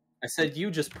 I said you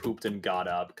just pooped and got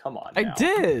up. Come on I now.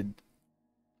 did!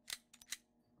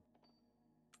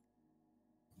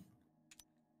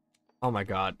 Oh my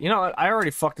god. You know what? I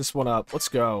already fucked this one up. Let's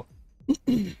go.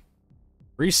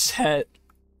 Reset.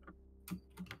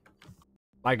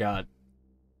 My god.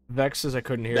 Vex says I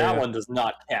couldn't hear That you. one does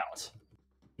not count.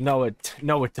 No, it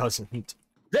doesn't.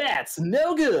 That's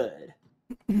no good!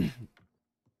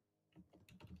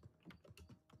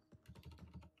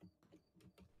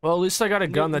 Well, at least I got a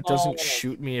gun that doesn't No.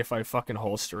 shoot me if I fucking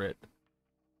holster it.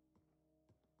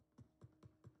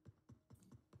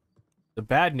 The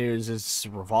bad news is it's a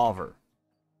revolver.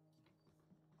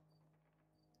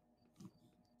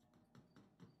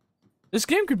 This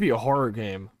game could be a horror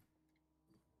game.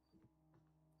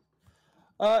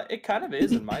 It kind of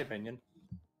is, in my opinion.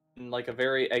 In, like, a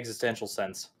very existential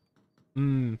sense.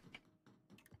 Hmm.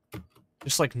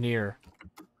 Just like Nier.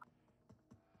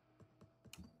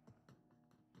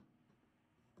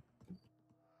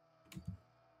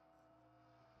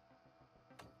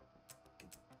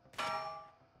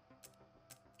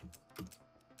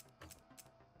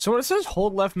 So when it says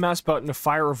hold left mouse button to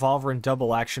fire revolver in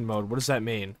double action mode, what does that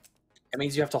mean? It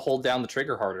means you have to hold down the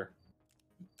trigger harder.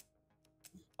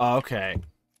 Oh, okay.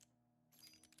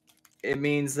 It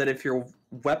means that if your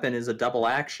weapon is a double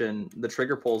action, the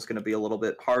trigger pull is going to be a little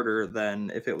bit harder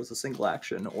than if it was a single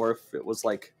action, or if it was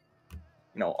like,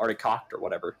 you know, already cocked or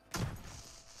whatever.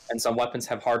 And some weapons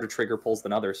have harder trigger pulls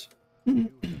than others.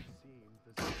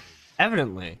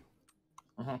 Evidently.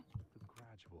 Uh-huh. The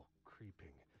gradual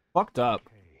creeping Fucked up.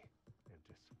 decay and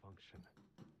dysfunction.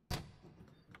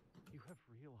 You have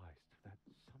realized that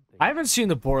something I haven't seen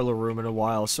the boiler room in a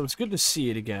while, so it's good to see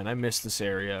it again. I miss this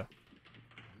area.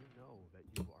 you know that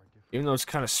you are different. Even though it's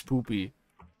kind of spoopy.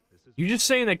 This is You just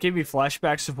saying that gave me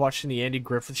flashbacks of watching the Andy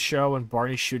Griffith show and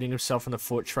Barney shooting himself in the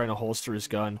foot trying to holster his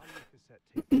gun. cassette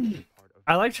tape that are part of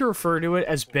I like to refer to it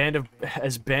as Band of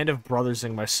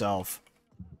Brothersing myself.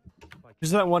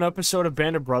 There's that one episode of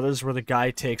Band of Brothers where the guy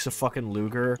takes a fucking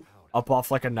Luger up off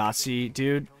like a Nazi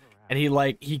dude, and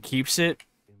he keeps it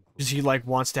because he like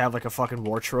wants to have like a fucking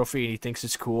war trophy and he thinks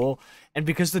it's cool. And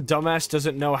because the dumbass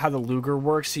doesn't know how the Luger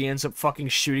works, he ends up fucking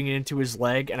shooting it into his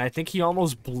leg, and I think he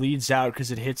almost bleeds out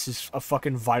because it hits a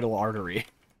fucking vital artery.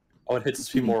 Oh, it hits his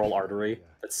femoral artery.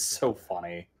 That's so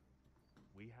funny.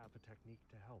 we have a technique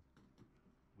to help.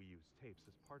 We use tapes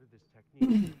as part of this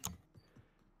technique. You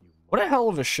What a hell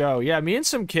of a show. Yeah, me and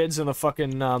some kids in a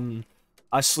fucking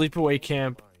a sleepaway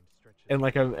camp mind stretches in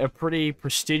like a pretty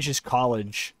prestigious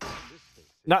college. this space.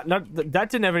 That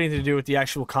didn't have anything to do with the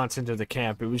actual content of the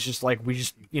camp. It was just like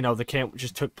the camp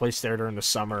just took place there during the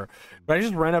summer. But I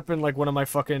just ran up in like one of my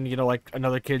fucking like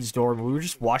another kid's dorm. We were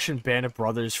just watching Band of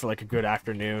Brothers for like a good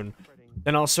afternoon,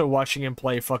 then also watching him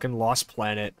play fucking Lost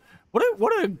Planet. What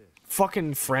a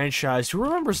fucking franchise. Who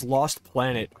remembers Lost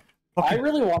Planet? I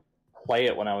really wanted to play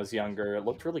it when I was younger. It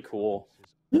looked really cool.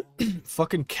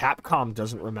 Fucking Capcom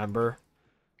doesn't remember.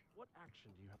 What action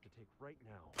do you have to take right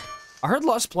now? I heard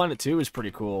Lost Planet 2 is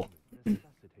pretty cool.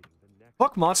 Necessitating the next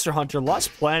Fuck Monster Hunter.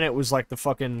 Lost Planet was like the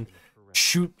fucking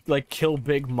shoot, like, kill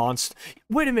big monster.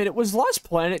 Wait a minute, was Lost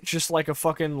Planet just like a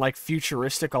fucking, like,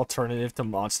 futuristic alternative to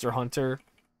Monster Hunter?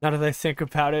 Now that I think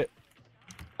about it.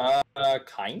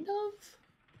 Kind of?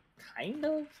 Kind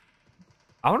of?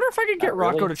 I wonder if I could get Not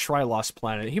Rocco really. to try Lost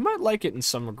Planet. He might like it in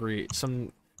some degree.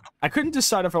 I couldn't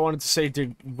decide if I wanted to say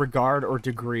regard or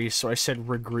degree, so I said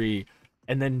regree,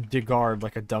 and then degard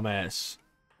like a dumbass.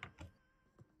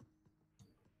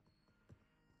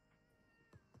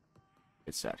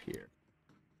 It's out here.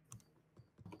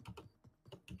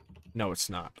 No, it's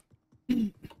not.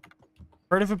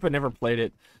 Heard of it, but never played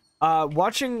it.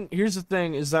 Here's the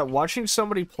thing, is that watching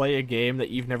somebody play a game that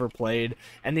you've never played,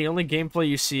 and the only gameplay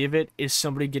you see of it is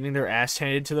somebody getting their ass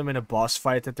handed to them in a boss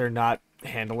fight that they're not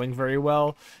handling very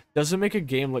well, doesn't make a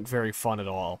game look very fun at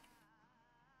all.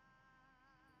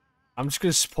 I'm just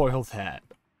gonna spoil that.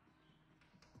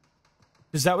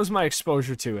 Because that was my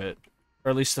exposure to it. Or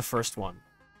at least the first one.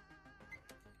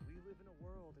 We live in a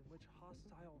world in which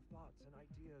hostile thoughts and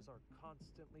ideas are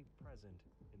constantly present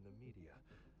in the media,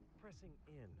 pressing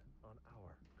in on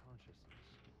our consciousness.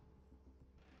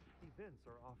 Events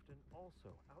are often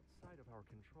also outside of our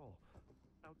control,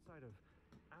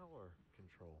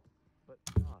 but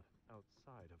not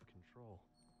outside of control.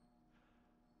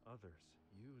 Others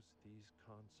use these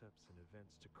concepts and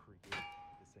events to create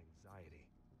this anxiety.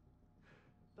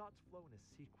 Thoughts flow in a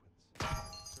sequence. By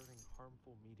inserting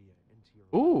harmful media into your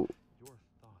Ooh. life, your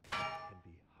thoughts can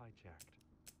be hijacked.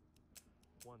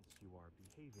 Once you are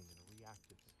behaving in a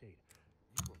reactive state,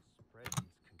 you will spread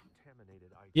these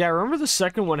contaminated ideas. Yeah, I remember the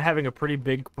second one having a pretty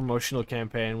big promotional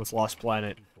campaign with Lost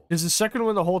Planet. Because the second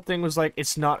one, the whole thing was like,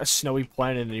 it's not a snowy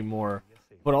planet anymore,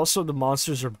 but also the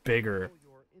monsters are bigger.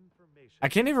 I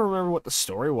can't even remember what the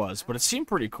story was, but it seemed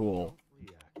pretty cool.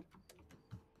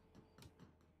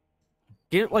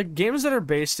 Like, games that are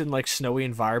based in, like, snowy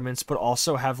environments, but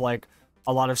also have, like,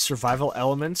 a lot of survival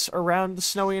elements around the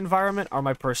snowy environment are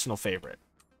my personal favorite.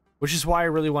 Which is why I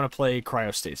really want to play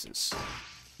Cryostasis.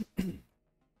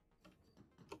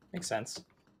 Makes sense.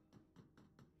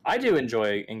 I do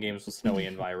enjoy in games with snowy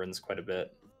environs quite a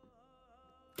bit.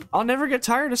 I'll never get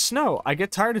tired of snow. I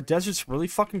get tired of deserts really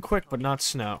fucking quick, but not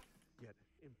snow.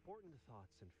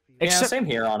 Yeah, same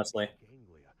here, honestly.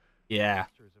 Yeah.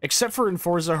 Except for in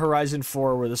Forza Horizon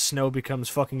 4, where the snow becomes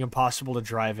fucking impossible to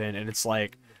drive in, and it's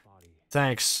like,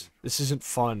 thanks, this isn't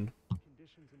fun.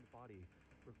 Conditions in the body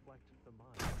reflect the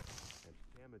mind, and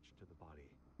damage to the body,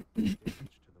 damage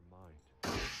to the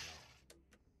mind.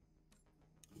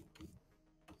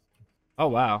 Oh,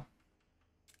 wow.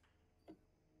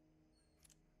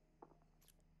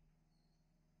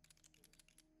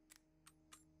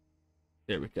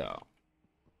 There we go.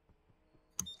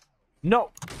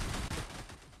 No!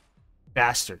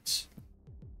 Bastards.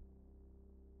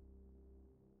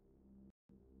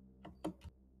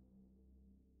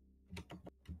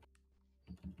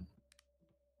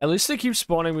 At least they keep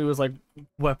spawning me with, like,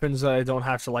 weapons that I don't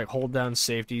have to, like, hold down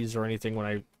safeties or anything when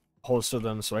I holster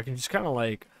them, so I can just kind of,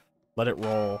 like, let it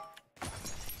roll.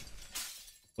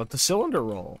 Let the cylinder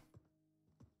roll.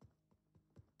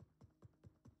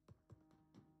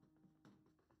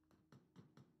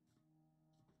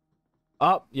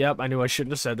 Oh, yep, I knew I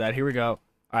shouldn't have said that. Here we go.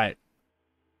 Alright.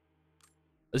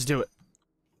 Let's do it.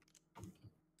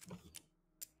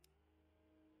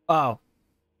 Oh.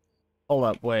 Hold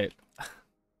up, wait.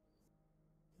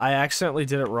 I accidentally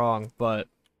did it wrong, but...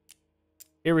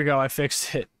 Here we go, I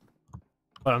fixed it.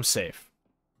 But I'm safe.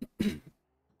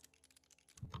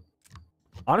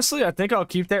 Honestly, I think I'll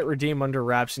keep that redeem under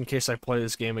wraps in case I play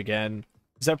this game again.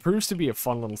 Because that proves to be a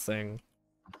fun little thing.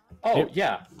 Oh,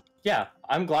 yeah. Yeah,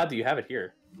 I'm glad that you have it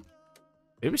here.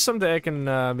 Maybe someday I can,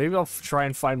 maybe I'll try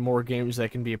and find more games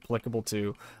that can be applicable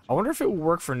to. I wonder if it will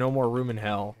work for No More Room in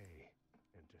Hell.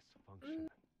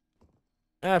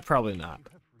 Probably not.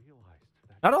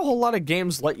 Not a whole lot of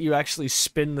games let you actually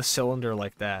spin the cylinder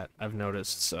like that, I've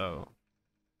noticed, so...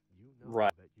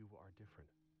 Right. That you are different.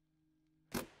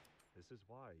 This is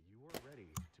why you are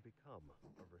ready to become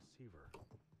a receiver.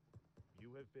 You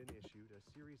have been issued a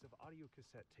series of audio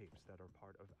cassette tapes that are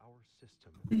part of our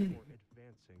system for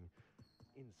advancing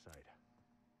insight.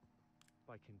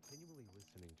 By continually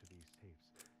listening to these tapes,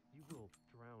 you will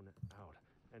drown out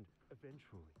and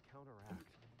eventually counteract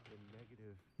the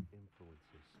negative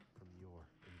influences from your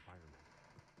environment.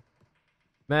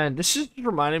 Man, this is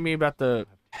reminding me about the...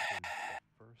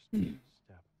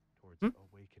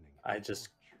 I just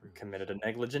committed a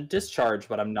negligent discharge,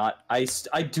 but I'm not... I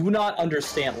do not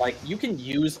understand. Like, you can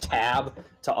use tab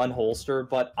to unholster,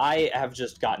 but I have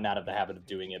just gotten out of the habit of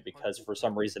doing it because for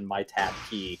some reason my tab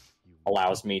key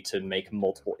allows me to make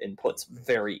multiple inputs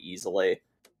very easily.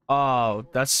 Oh,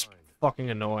 that's fucking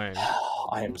annoying.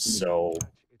 I am so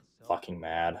fucking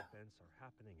mad.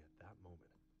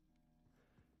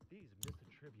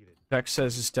 Beck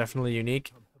says it's definitely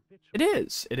unique. It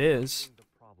is. It is.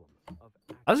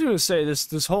 I was gonna say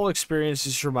this whole experience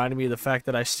just reminded me of the fact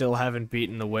that I still haven't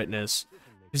beaten The Witness.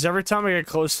 Because every time I get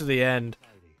close to the end,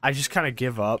 I just kind of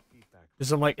give up.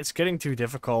 Because I'm like, it's getting too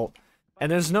difficult. And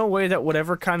there's no way that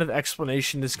whatever kind of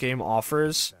explanation this game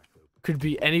offers could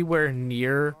be anywhere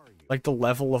near like the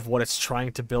level of what it's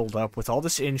trying to build up with all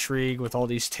this intrigue, with all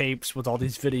these tapes, with all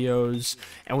these videos,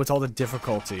 and with all the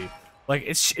difficulty. Like,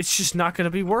 it's just not gonna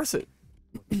be worth it.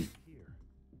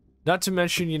 Not to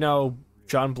mention, you know,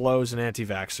 John Blow's an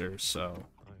anti-vaxxer, so...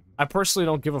 I personally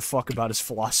don't give a fuck about his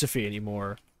philosophy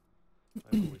anymore.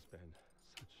 I've always been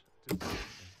such...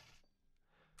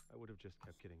 I would have just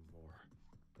kept getting more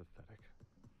pathetic.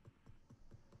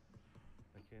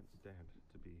 I can't stand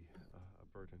to be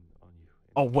a burden on you.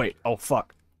 Oh, wait. Oh,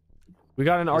 fuck. We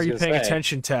got an Are You Paying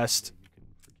Attention test.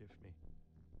 You can forgive me.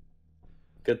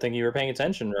 Good thing you were paying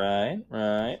attention, right?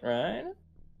 Right.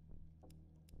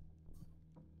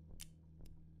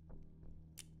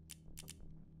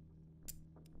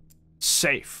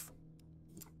 Safe.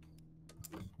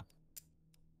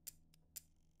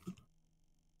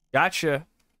 Gotcha.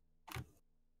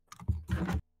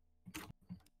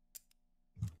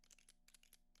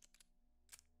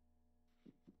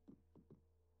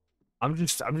 I'm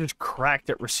just cracked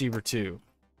at Receiver 2.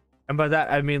 And by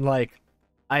that I mean like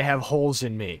I have holes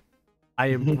in me. I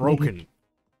am broken.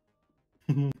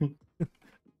 You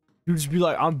just be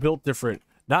like, I'm built different.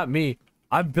 Not me.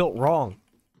 I'm built wrong.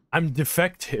 I'm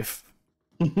defective.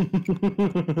 I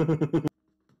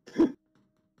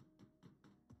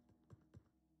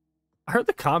heard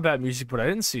the combat music, but I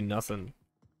didn't see nothing.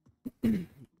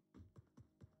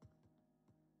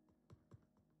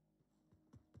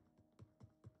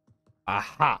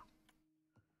 Aha!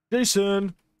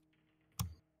 Jason!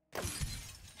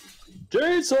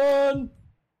 Jason!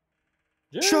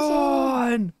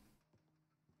 Sean!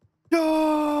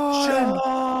 Sean!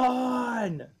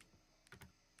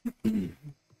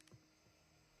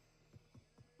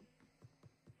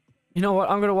 You know what?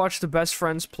 I'm gonna watch the best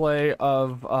friends play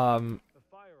of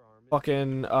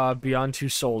fucking Beyond Two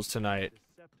Souls tonight.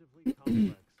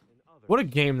 What a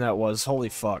game that was! Holy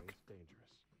fuck!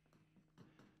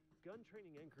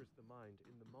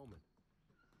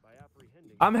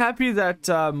 I'm happy that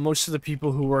most of the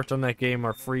people who worked on that game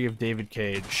are free of David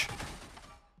Cage.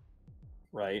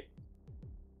 Right.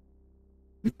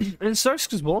 And it sucks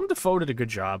because Willem Dafoe did a good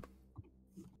job.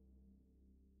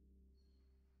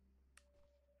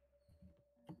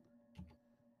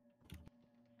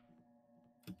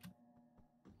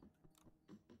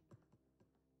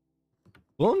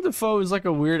 Willem Dafoe is like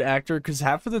a weird actor because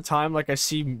half of the time, like I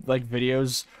see like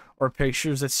videos or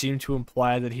pictures that seem to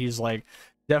imply that he's like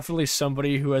definitely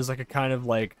somebody who has like a kind of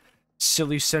like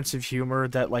silly sense of humor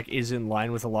that like is in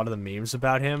line with a lot of the memes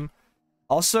about him.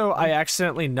 Also, I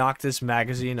accidentally knocked this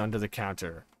magazine under the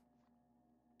counter.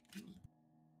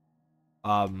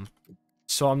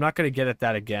 So I'm not gonna get at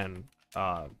that again.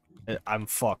 I'm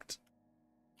fucked.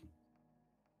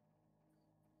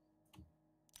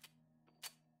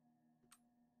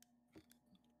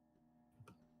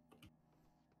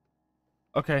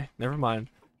 Okay, never mind.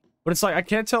 But it's like, I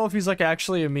can't tell if he's like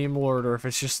actually a meme lord or if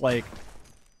it's just like,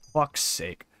 fuck's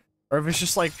sake. Or if it's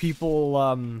just like people,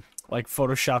 like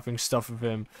photoshopping stuff of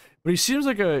him. But he seems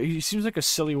like a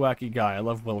silly, wacky guy. I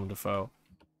love Willem Dafoe.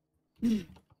 You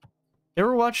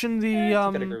ever watching the,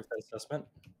 I could agree with that assessment.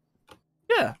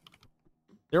 Yeah.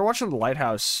 They were watching The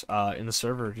Lighthouse, in the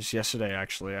server just yesterday,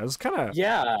 actually. I was kinda...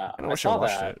 Yeah, I saw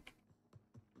that. It.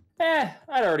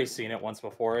 I'd already seen it once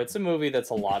before. It's a movie that's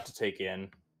a lot to take in.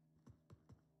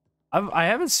 I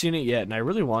haven't seen it yet, and I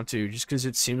really want to, just because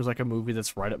it seems like a movie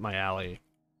that's right up my alley.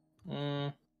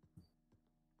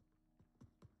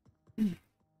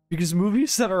 Because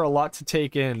movies that are a lot to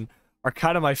take in are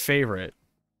kind of my favorite.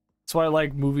 That's why I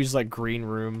like movies like Green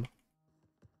Room.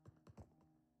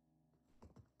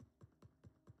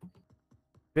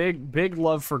 Big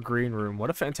love for Green Room. What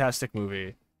a fantastic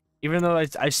movie. Even though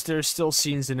there's still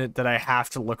scenes in it that I have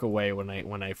to look away when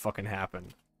I fucking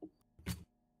happen.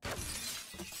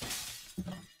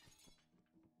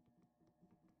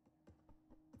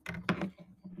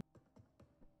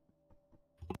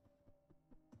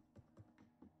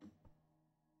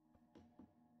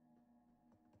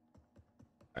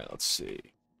 Alright, let's see.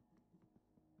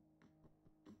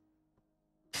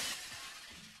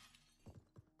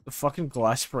 The fucking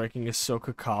glass breaking is so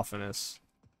cacophonous.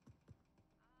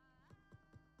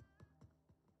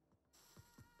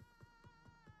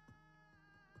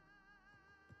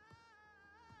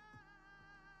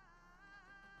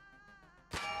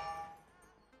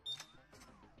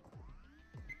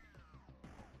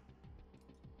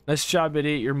 Nice job,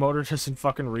 idiot. Your motor doesn't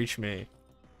fucking reach me.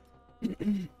 The threat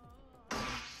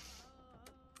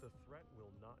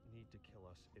will not need to kill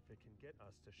us if it can get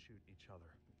us to shoot each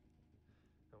other.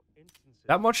 Now, instances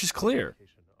That much is clear.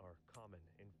 are common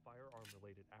in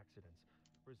firearm-related accidents,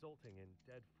 resulting in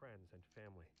dead friends and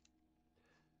family.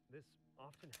 This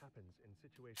often happens in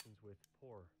situations with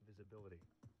poor visibility.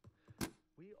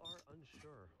 We are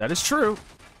unsure. That is true.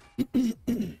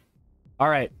 All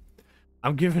right.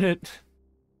 I'm giving it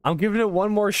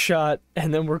one more shot,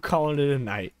 and then we're calling it a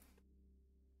night.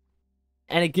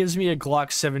 And it gives me a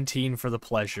Glock 17 for the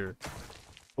pleasure,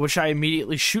 which I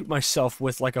immediately shoot myself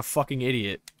with like a fucking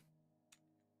idiot.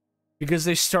 Because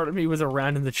they started me with a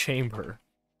round in the chamber.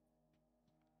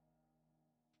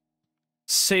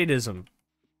 Sadism.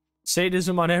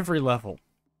 Sadism on every level.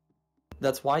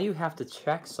 That's why you have to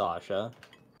check, Sasha.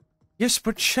 Yes,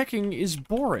 but checking is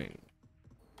boring.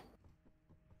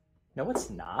 No,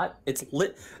 it's not. It's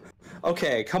lit.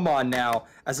 Okay, come on now.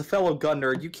 As a fellow gun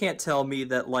nerd, you can't tell me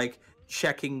that, like,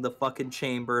 checking the fucking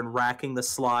chamber and racking the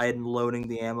slide and loading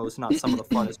the ammo is not some of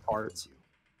the funnest parts.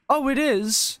 Oh, it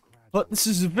is. But this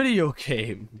is a video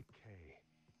game.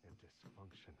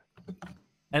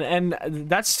 And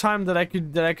that's time that I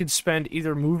could spend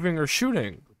either moving or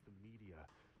shooting.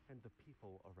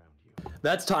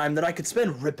 That's time that I could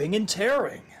spend ripping and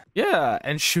tearing. Yeah,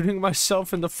 and shooting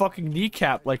myself in the fucking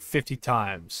kneecap like 50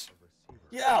 times.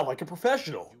 Yeah, like a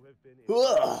professional.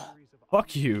 Ugh.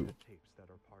 Fuck you.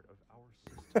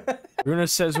 Runa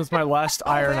says, with my last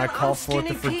iron, I man, call I'm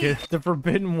forth Skinny the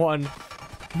forbidden one.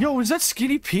 Yo, is that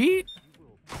Skinny Pete?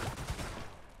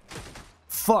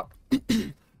 Fuck.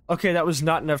 Okay, that was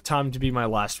not enough time to be my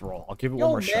last roll. I'll give it one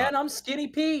more shot. Yo, man, I'm Skinny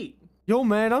Pete. Yo,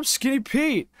 man, I'm Skinny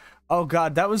Pete. Oh,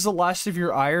 God, that was the last of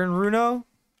your iron, Runo?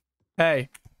 Hey,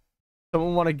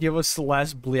 someone want to give us the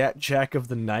last Bliat Jack of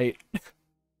the night?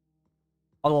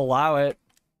 I'll allow it.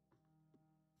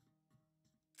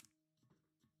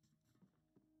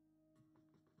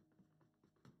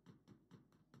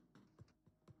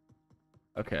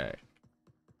 Okay.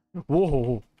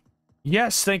 Whoa.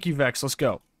 Yes, thank you, Vex. Let's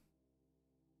go.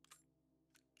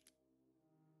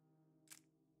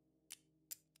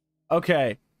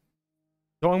 Okay.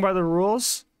 Going by the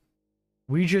rules,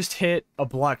 we just hit a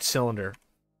blocked cylinder.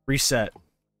 Reset.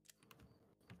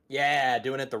 Yeah,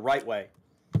 doing it the right way.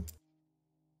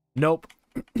 Nope.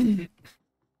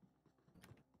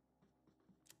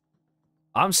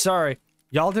 I'm sorry.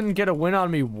 Y'all didn't get a win on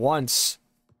me once.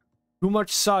 Too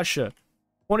much Sascha.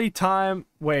 20 time.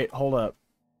 Wait, hold up.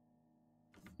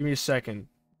 Give me a second.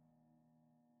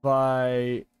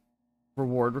 By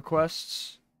reward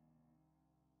requests.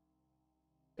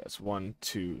 That's 1,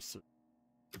 2, 3,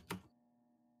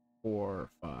 4,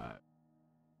 5,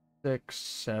 6,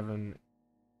 7,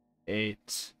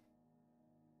 8,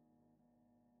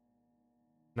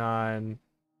 9,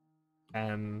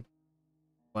 10,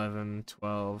 11,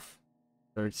 12,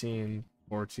 13,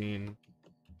 14,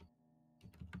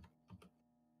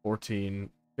 14,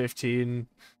 15.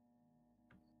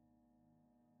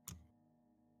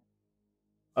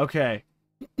 Okay.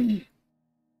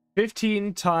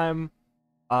 15 time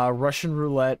Russian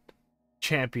roulette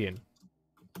champion.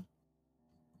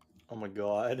 Oh my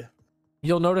god.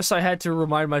 You'll notice I had to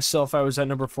remind myself I was at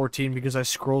number 14 because I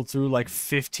scrolled through like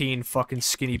 15 fucking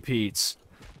Skinny Pete's.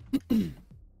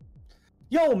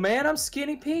 Yo, man, I'm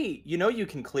Skinny Pete. You know you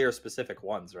can clear specific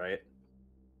ones, right?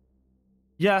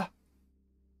 Yeah.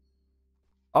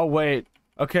 Oh, wait.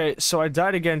 Okay, so I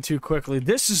died again too quickly.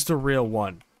 This is the real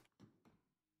one.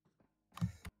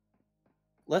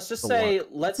 Let's just say,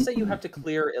 let's say you have to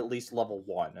clear at least level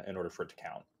 1 in order for it to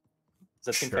count. Does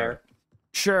that seem fair?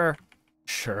 Sure.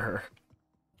 Sure.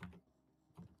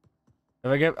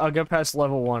 I'll get past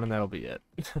level 1 and that'll be it.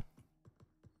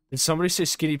 Did somebody say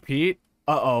Skinny Pete?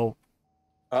 Uh-oh.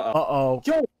 Uh-oh.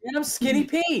 Yo, man, I'm Skinny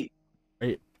Pete!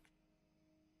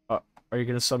 Are you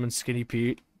gonna summon Skinny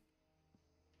Pete?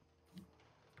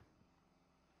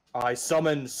 I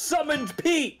summoned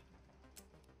Pete!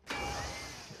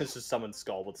 This is summoned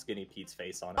Skull with Skinny Pete's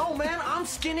face on it. Oh man, I'm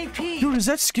Skinny Pete. Dude, is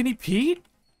that Skinny Pete?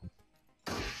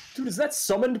 Dude, is that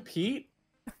summoned Pete?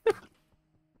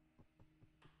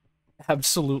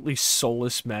 Absolutely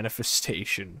soulless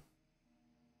manifestation.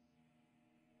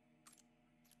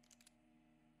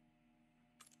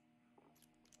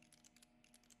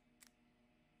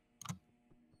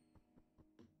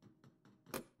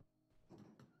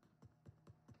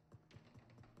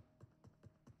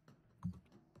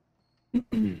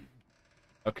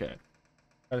 Okay.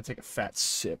 Gotta take a fat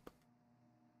sip.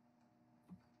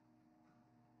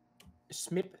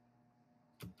 Smip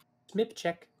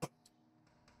check.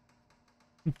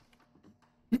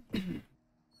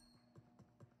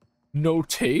 No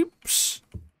tapes?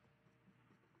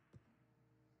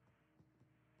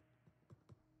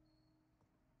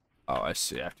 Oh, I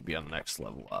see. I have to be on the next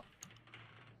level up.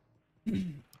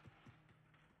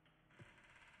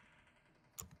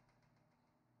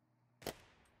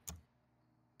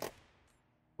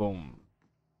 Boom.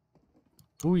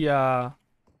 Booyah.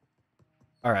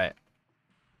 Alright.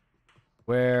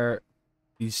 Where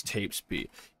these tapes be?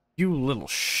 You little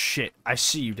shit. I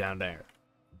see you down there.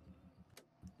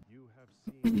 You have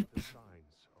seen the signs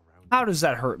around How does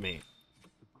that hurt me?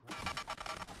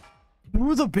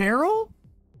 Through the barrel?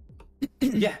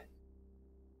 Yeah.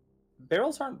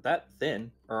 Barrels aren't that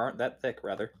thin, or aren't that thick,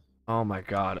 rather. Oh my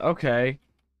god. Okay.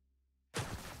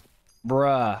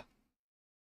 Bruh.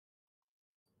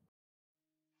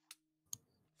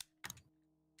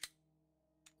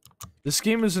 This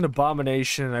game is an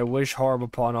abomination, and I wish harm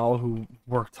upon all who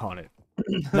worked on it.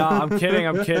 Nah, I'm kidding,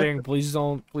 I'm kidding. Please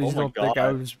don't think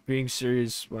I was being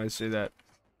serious when I say that.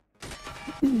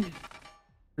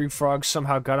 3 frogs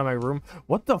somehow got in my room.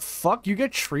 What the fuck? You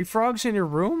get tree frogs in your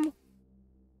room?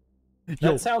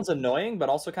 Yo, That sounds annoying, but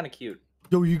also kind of cute.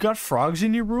 yo, you got frogs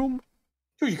in your room?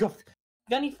 Dude, you got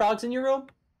any frogs in your room?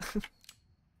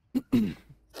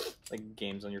 Like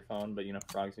games on your phone, but you know,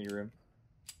 frogs in your room.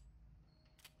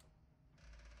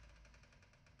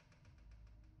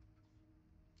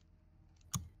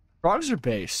 Frogs are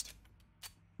based.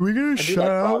 Can we get a I do shout like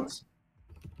out? frogs.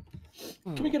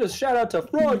 Can we get a shout out to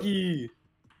Froggy?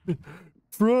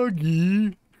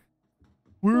 Froggy,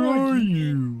 where are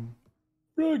you?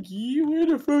 Froggy, where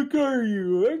the fuck are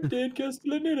you? I'm Dan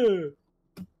Castellaneta.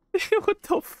 What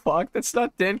the fuck? That's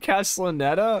not Dan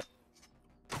Castellaneta.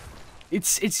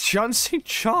 It's John St.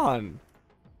 John.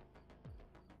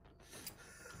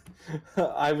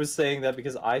 I was saying that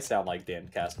because I sound like Dan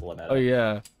Castellaneta. Oh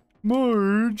yeah.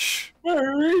 Marge.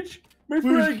 Marge, my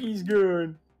Froggy's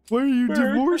gone. Why are you Marge, my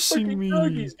divorcing fucking me?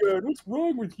 Froggy's gone. What's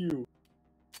wrong with you?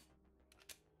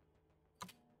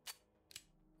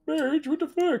 Marge, what the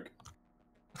fuck?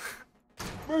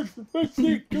 Marge, for fuck's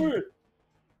sake, do it.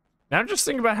 Now I'm just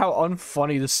thinking about how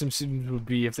unfunny The Simpsons would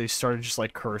be if they started just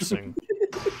like cursing.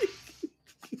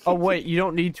 Oh wait, you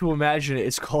don't need to imagine it.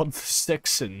 It's called The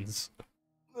Sixons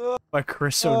by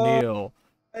Chris O'Neill.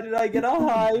 Why did I get a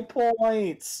high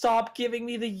point? Stop giving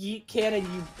me the yeet cannon,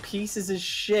 you pieces of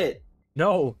shit.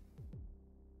 No,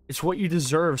 it's what you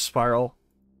deserve, Spiral.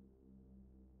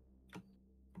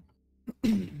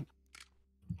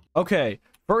 Okay,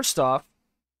 first off,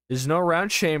 there's no round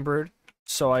chambered,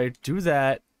 so I do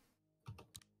that.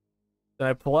 Then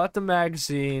I pull out the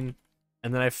magazine,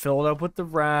 and then I fill it up with the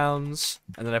rounds,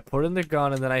 and then I put it in the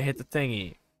gun, and then I hit the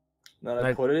thingy. Then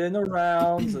I put it in the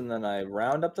rounds, and then I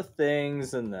round up the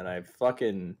things, and then I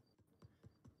fucking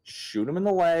shoot him in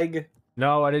the leg.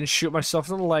 No, I didn't shoot myself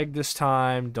in the leg this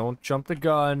time. Don't jump the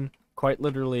gun, quite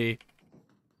literally.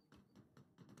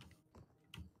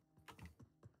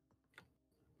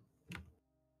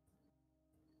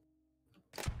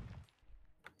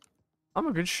 I'm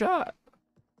a good shot.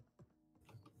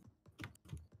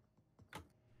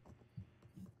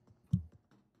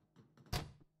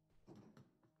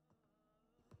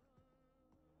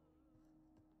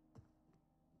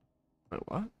 Wait,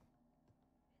 what?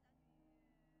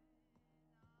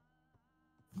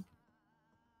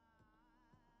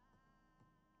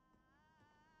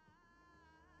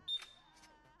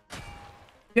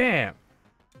 Damn.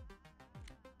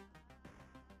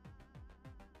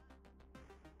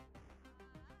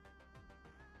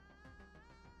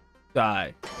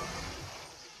 Die.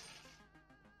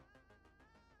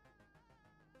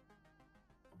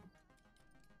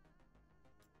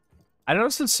 I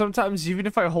notice that sometimes, even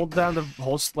if I hold down the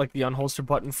the unholster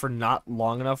button for not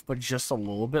long enough, but just a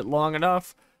little bit long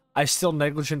enough, I still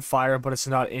negligent fire, but it's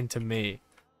not into me.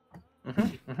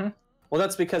 Well,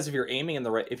 that's because if you're aiming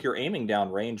if you're aiming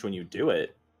down range when you do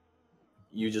it,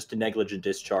 you just negligent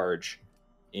discharge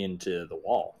into the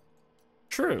wall.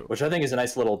 True. Which I think is a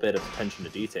nice little bit of attention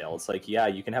to detail. It's like, yeah,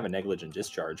 you can have a negligent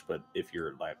discharge, but if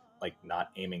you're like not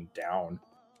aiming down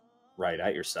right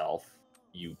at yourself,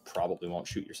 you probably won't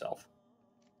shoot yourself.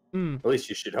 At least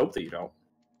you should hope that you don't.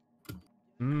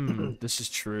 This is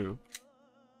true.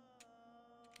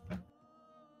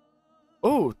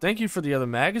 Oh, thank you for the other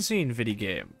magazine video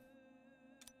game.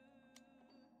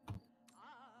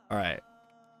 Alright.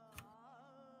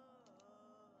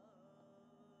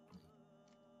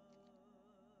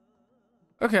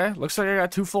 Okay, looks like I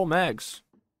got 2 full mags.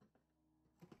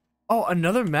 Oh,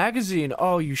 another magazine.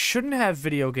 Oh, you shouldn't have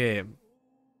video game.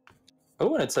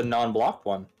 Oh, and it's a non-blocked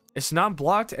one. It's not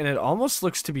blocked, and it almost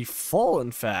looks to be full,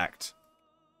 in fact.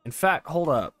 In fact, hold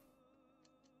up.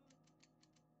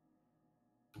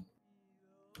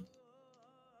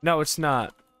 No, it's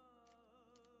not.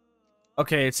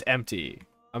 Okay, it's empty.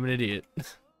 I'm an idiot.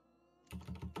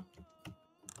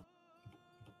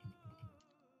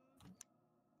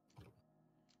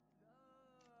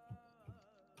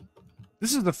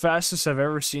 This is the fastest I've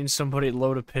ever seen somebody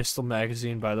load a pistol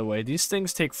magazine, by the way. These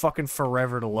things take fucking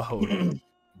forever to load.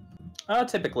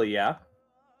 Typically, yeah.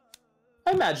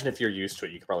 I imagine if you're used to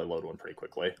it, you could probably load one pretty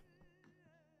quickly.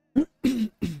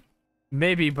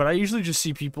 Maybe, but I usually just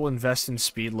see people invest in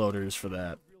speed loaders for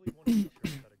that.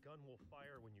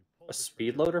 A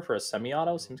speed loader for a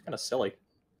semi-auto seems kind of silly.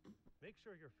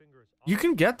 You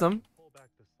can get them.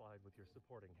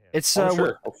 It's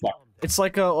Sure. Oh, fuck. It's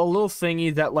like a little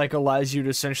thingy that like allows you to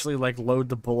essentially like load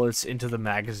the bullets into the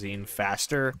magazine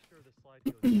faster.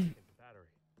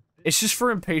 It's just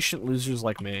for impatient losers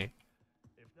like me.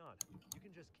 If not, you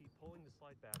can just keep pulling the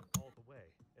slide back all the way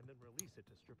and then release it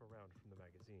to strip a round from the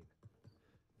magazine.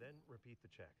 Then repeat the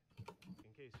check, in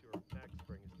case your mag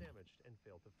spring is damaged and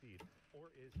failed to feed,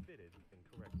 or is fitted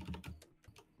incorrectly.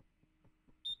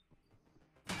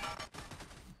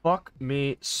 Fuck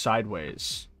me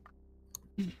sideways.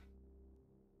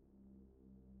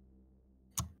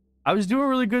 I was doing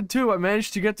really good too. I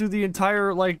managed to get through the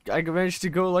entire, like, I managed to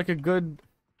go like a good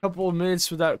couple of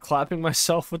minutes without clapping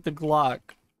myself with the Glock.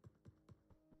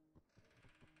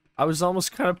 I was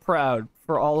almost kind of proud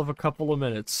for all of a couple of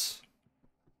minutes.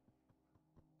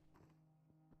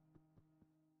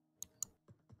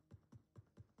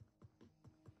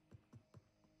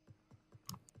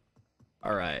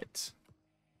 All right.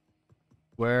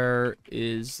 Where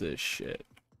is this shit?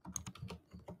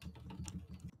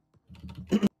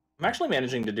 I'm actually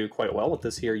managing to do quite well with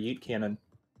this here yeet cannon.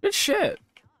 Good shit.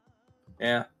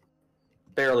 Yeah.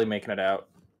 Barely making it out.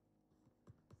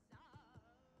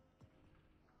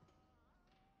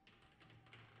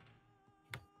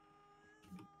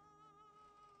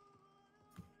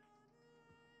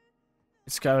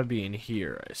 It's gotta be in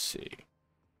here, I see.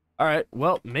 Alright,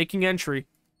 well, making entry.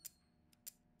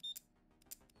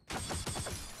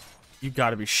 You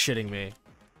gotta be shitting me.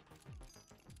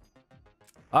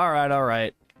 Alright,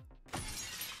 alright.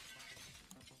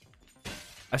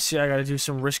 I see I gotta do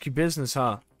some risky business,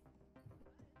 huh?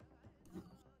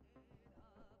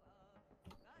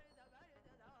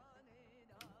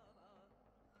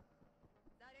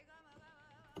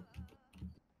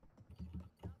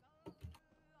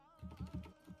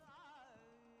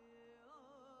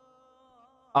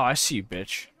 Oh, I see you,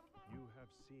 bitch. You have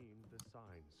seen the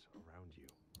signs around you.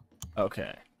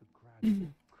 Okay. The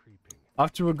gradual creeping.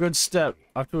 Off to a good step.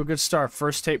 Off to a good start.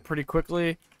 First tape pretty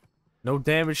quickly. No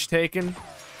damage taken.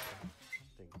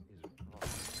 Something is wrong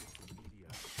with the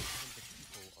media and the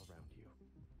people around you.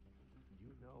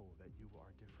 You know that you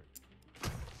are different.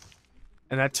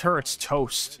 And that turret's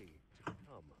toast. Ready to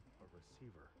become a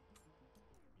receiver.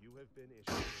 You have been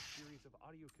issued a series of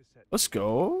audio cassette Let's tapes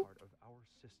go. part of our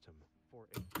system for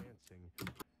advancing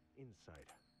insight.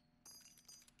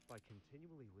 By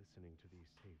continually listening to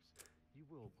these tapes, you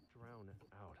will drown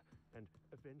out and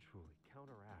eventually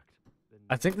counteract the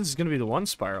I think this is gonna be the one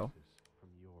spiral. from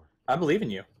your. I believe in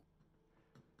you.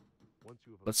 Once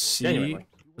you have Let's absorbed see. it, Genuinely. you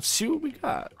will Let's see what we take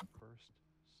got. the first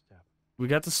step We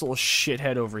got this little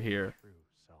shithead over here. true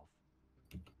self.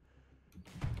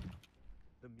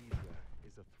 The media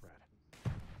is a threat.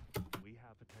 We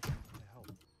have a technique to help.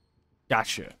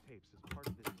 Gotcha. Tapes as part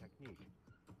of this technique.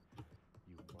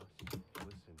 You must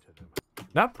listen to them.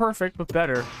 Not perfect, but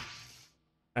better.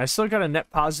 I still got a net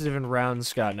positive in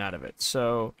rounds gotten out of it,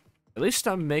 so at least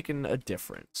I'm making a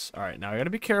difference. Alright, now I gotta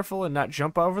be careful and not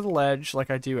jump over the ledge like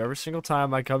I do every single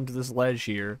time I come to this ledge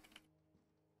here.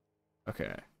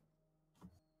 Okay.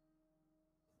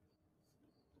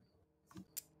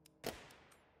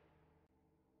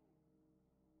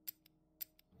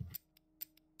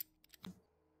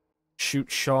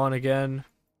 Shoot Sean again.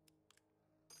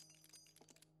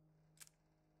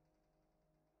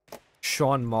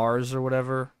 Sean Mars or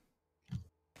whatever.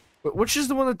 Which is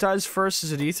the one that dies first?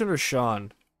 Is it Ethan or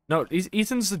Sean? No,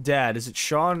 Ethan's the dad. Is it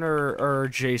Sean or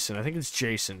Jason? I think it's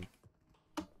Jason.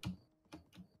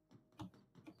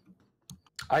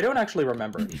 I don't actually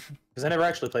remember because I never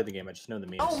actually played the game. I just know the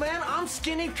memes. Oh man, I'm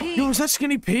Skinny Pete. Yo, is that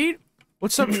Skinny Pete?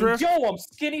 What's up, Drift? Yo, I'm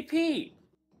Skinny Pete.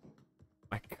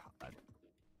 My God.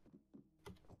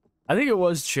 I think it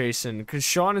was Jason, because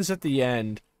Sean is at the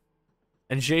end,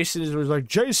 and Jason was like,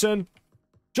 Jason!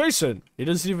 Jason! He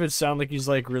doesn't even sound like he's,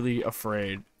 like, really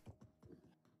afraid.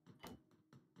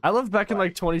 I loved back in,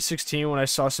 like, 2016 when I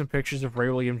saw some pictures of Ray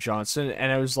William Johnson,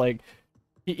 and I was like,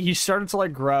 he started to,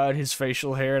 like, grow out his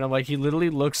facial hair, and I'm like, he literally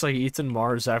looks like Ethan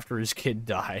Mars after his kid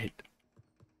died.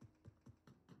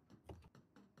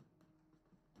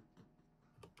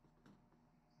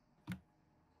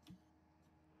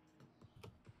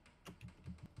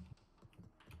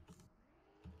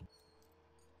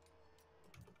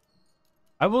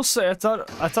 I will say, I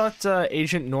thought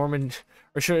Agent Norman,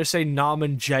 or should I say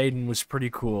Norman Jaden, was pretty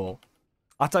cool.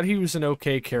 I thought he was an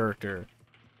okay character.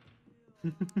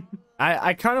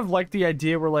 I kind of like the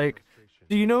idea where, like,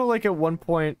 do you know, like, at one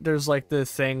point, there's, like, the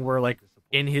thing where, like,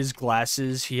 in his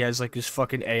glasses, he has, like, his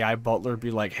fucking AI butler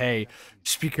be like, hey,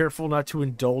 just be careful not to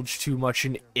indulge too much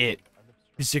in it,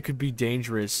 because it could be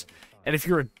dangerous. And if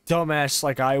you're a dumbass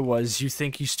like I was, you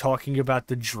think he's talking about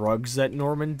the drugs that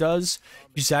Norman does.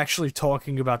 He's actually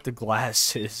talking about the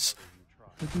glasses.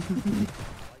 Like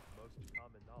most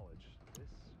common knowledge, this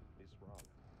is wrong.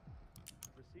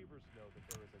 Receivers know that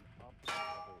there is an optimal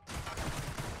level.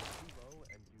 Too low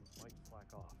and you might slack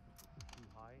off. Too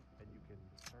high and you can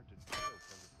start to choke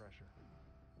under pressure.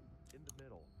 In the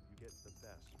middle, you get the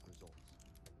best results.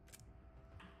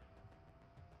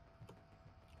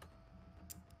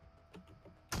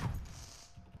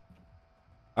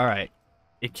 Alright.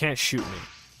 It can't shoot me.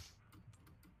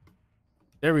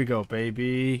 There we go,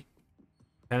 baby.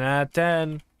 10 out of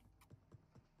 10.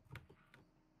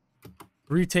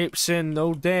 3 tapes in,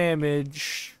 no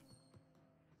damage.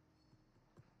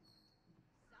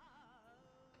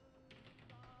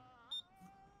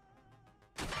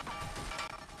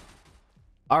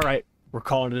 Alright, we're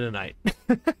calling it a night.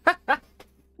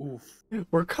 Oof.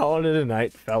 We're calling it a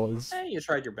night, fellas. Hey, you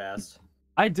tried your best.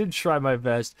 I did try my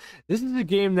best. This is a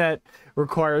game that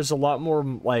requires a lot more,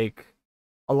 like,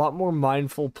 a lot more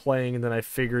mindful playing than I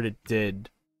figured it did.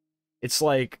 It's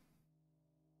like,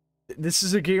 this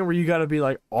is a game where you gotta be,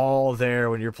 like, all there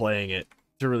when you're playing it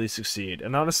to really succeed.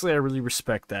 And honestly, I really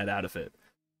respect that out of it.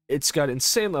 It's got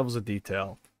insane levels of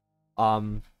detail.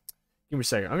 Give me a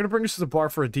second. I'm gonna bring us to the bar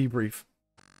for a debrief.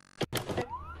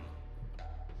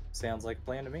 Sounds like a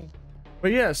plan to me.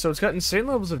 But yeah, so it's got insane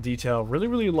levels of detail. Really,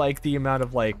 really like the amount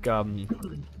of, like,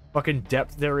 fucking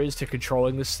depth there is to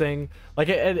controlling this thing. Like,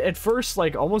 at first,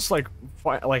 like, almost like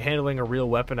handling a real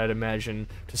weapon, I'd imagine,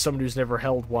 to someone who's never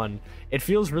held one. It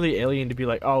feels really alien to be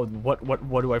like, oh,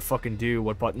 what do I fucking do?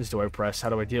 What buttons do I press? How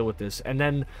do I deal with this? And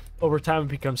then, over time, it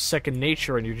becomes second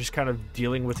nature, and you're just kind of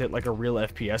dealing with it like a real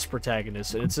FPS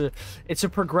protagonist. And it's a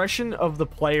progression of the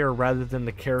player rather than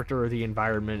the character or the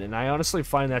environment, and I honestly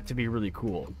find that to be really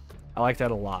cool. I like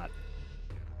that a lot.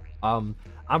 I'm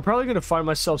probably going to find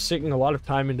myself sinking a lot of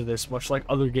time into this, much like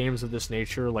other games of this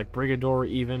nature, like Brigador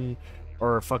even,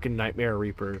 or fucking Nightmare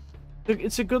Reaper.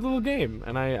 It's a good little game,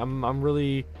 and I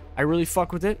really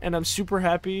fuck with it, and I'm super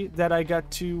happy that I got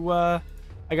to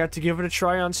give it a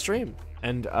try on stream.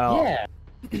 And Yeah.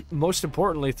 most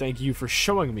importantly, thank you for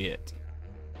showing me it.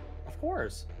 Of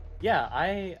course. Yeah,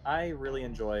 I really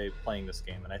enjoy playing this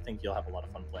game, and I think you'll have a lot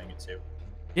of fun playing it too.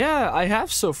 Yeah, I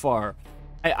have so far.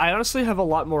 I honestly have a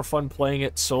lot more fun playing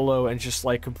it solo and just,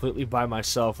 like, completely by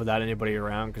myself without anybody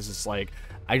around, because it's like,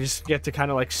 I just get to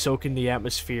kind of, like, soak in the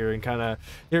atmosphere and kind of,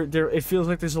 it feels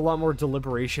like there's a lot more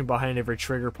deliberation behind every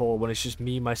trigger pull when it's just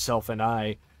me, myself, and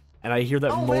I hear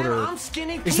that motor. Man, I'm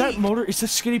Skinny Pete. Is that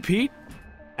Skinny Pete?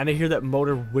 And I hear that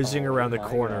motor whizzing around the my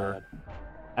corner, God.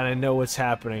 and I know what's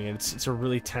happening, and it's a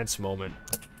really tense moment.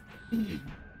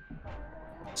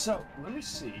 So, let me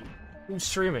see who's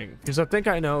streaming, because I think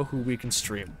I know who we can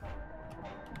stream.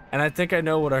 And I think I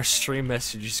know what our stream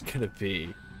message is gonna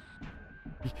be.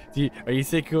 Are you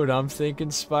thinking what I'm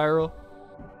thinking, Spiral?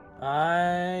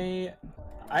 I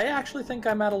actually think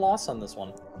I'm at a loss on this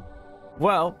one.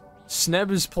 Well,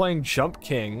 Sneb is playing Jump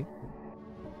King,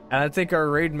 and I think our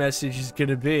raid message is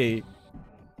gonna be,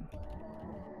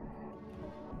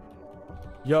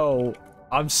 yo,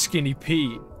 I'm Skinny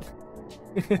Pete.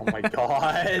 Oh my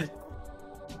god.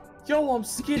 Yo, I'm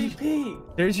Skinny Pete.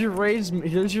 Here's your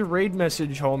raid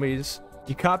message, homies.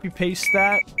 You copy paste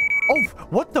that. Oh,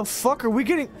 what the fuck are we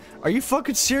getting? Are you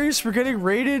fucking serious? We're getting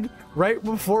raided right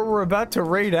before we're about to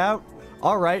raid out?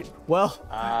 All right. Well,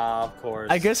 Of course.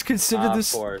 I guess consider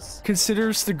this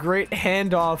the great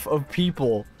handoff of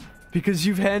people, because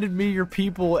you've handed me your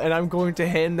people and I'm going to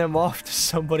hand them off to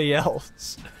somebody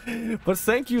else. But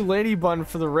thank you, Lady Bun,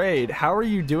 for the raid. How are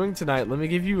you doing tonight? Let me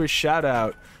give you a shout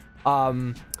out.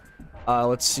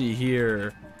 Let's see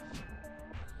here.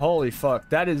 Holy fuck,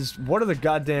 that is, what are the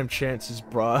goddamn chances,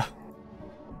 bruh?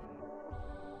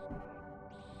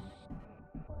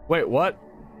 Wait, what?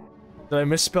 Did I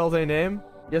misspell their name?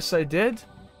 Yes, I did?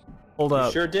 Hold up.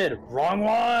 You sure did. Wrong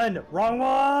one! Wrong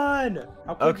one!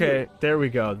 How could Okay, you? there we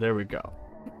go, there we go.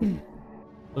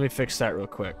 Let me fix that real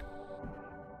quick.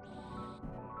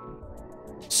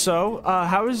 So,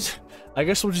 how is... I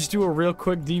guess we'll just do a real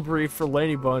quick debrief for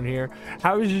Ladybun here.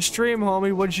 How was your stream,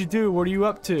 homie? What'd you do? What are you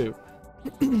up to?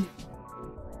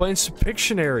 Playing some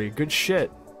Pictionary. Good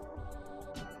shit.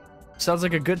 Sounds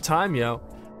like a good time, yo.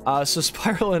 So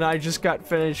Spiral and I just got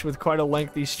finished with quite a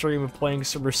lengthy stream of playing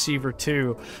some Reciever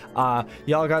 2.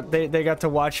 Y'all they got to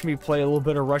watch me play a little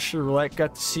bit of Russian roulette,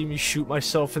 got to see me shoot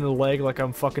myself in the leg like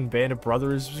I'm fucking Band of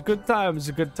Brothers. It was a good time, it was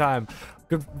a good time.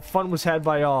 Good fun was had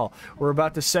by all. We're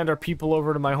about to send our people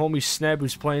over to my homie Sneb,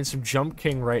 who's playing some Jump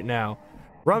King right now.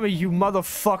 Rummy, you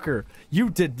motherfucker! You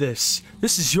did this!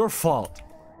 This is your fault!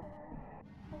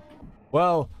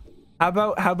 Well, how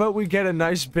about we get a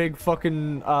nice big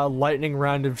fucking lightning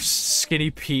round of Skinny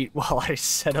Pete while I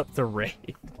set up the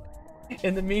raid?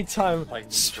 In the meantime,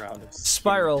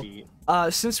 Spiral,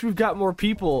 since we've got more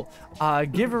people,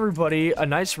 give everybody a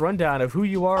nice rundown of who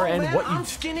you are and man, what you... I'm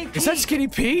Skinny Is that Pete. Skinny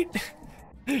Pete?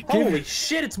 Holy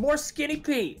shit, it's more Skinny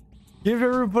Pete! Give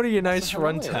everybody a nice Hello,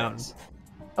 rundown. Alex.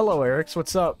 Hello, Erics.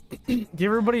 What's up? Give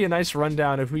everybody a nice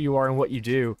rundown of who you are and what you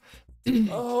do.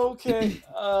 Okay,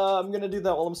 I'm gonna do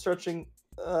that while I'm stretching.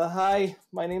 Hi,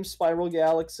 my name's Spiral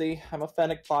Galaxy. I'm a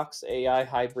Fennec Fox AI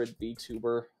hybrid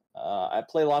VTuber. I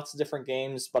play lots of different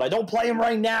games, but I don't play them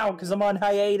right now because I'm on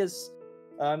hiatus.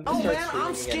 I'm gonna start man, streaming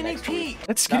I'm again Skinny next week. Pete.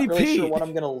 That's Skinny Not really Pete. sure what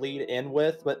I'm gonna lead in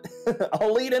with, but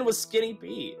I'll lead in with Skinny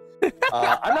Pete.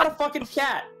 I'm not a fucking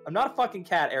cat. I'm not a fucking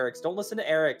cat, Erics. Don't listen to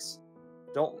Erics.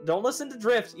 Don't listen to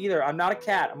Drift either. I'm not a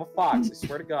cat. I'm a fox. I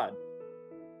swear to God.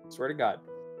 I swear to God.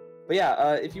 But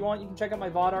yeah, if you want, you can check out my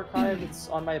VOD archive. It's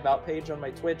on my About page on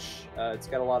my Twitch. It's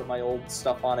got a lot of my old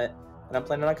stuff on it. And I'm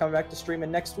planning on coming back to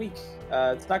streaming next week.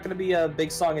 It's not going to be a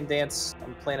big song and dance.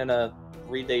 I'm planning a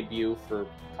re-debut for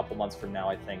a couple months from now,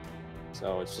 I think.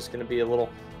 So it's just going to be a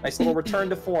nice little return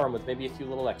to form with maybe a few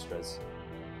little extras.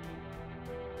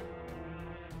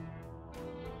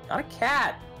 Not a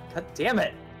cat! God damn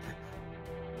it!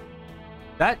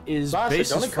 That is Sasha,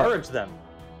 don't encourage them.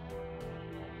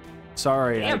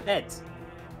 Sorry. Damn it!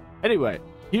 Anyway,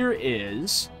 here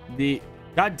is the...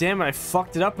 God damn it, I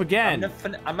fucked it up again.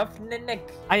 I'm a fanatic.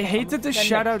 I hate that the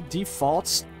shout-out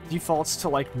defaults to,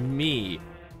 like, me.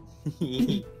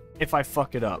 If I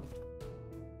fuck it up.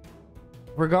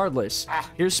 Regardless,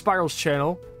 here's Spiral's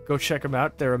channel. Go check them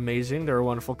out. They're amazing. They're a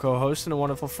wonderful co-host and a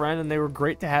wonderful friend, and they were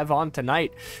great to have on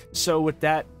tonight. So with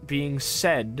that being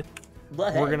said,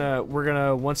 we're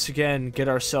gonna once again get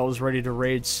ourselves ready to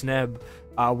raid Sneb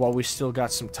while we still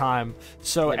got some time.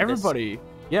 So everybody,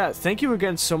 yeah, thank you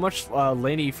again so much,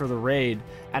 Lainey, for the raid,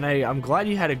 and I'm glad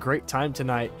you had a great time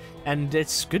tonight, and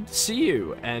it's good to see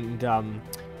you. And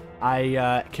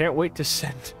I can't wait to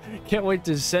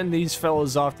send these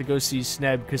fellows off to go see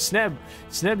Sneb, because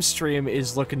Sneb's stream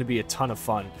is looking to be a ton of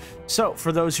fun. So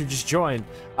for those who just joined,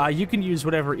 you can use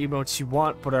whatever emotes you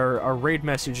want, but our raid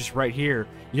message is right here.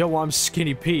 Yo, I'm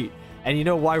Skinny Pete. And you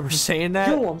know why we're saying that?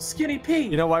 Yo, I'm Skinny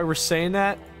Pete. You know why we're saying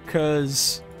that?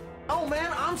 Cause Oh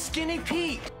man, I'm Skinny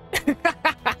Pete.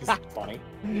 Is it funny?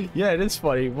 Yeah, it is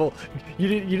funny. Well, you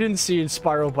didn't see in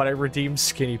Spiral, but I redeemed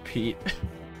Skinny Pete.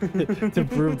 To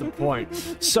prove the point.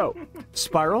 So,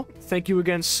 Spiral, thank you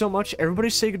again so much.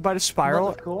 Everybody say goodbye to Spiral.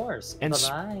 Well, of course. And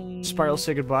bye-bye. Spiral,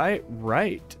 say goodbye.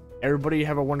 Right. Everybody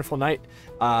have a wonderful night.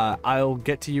 I'll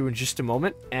get to you in just a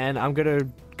moment, and I'm gonna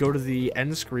go to the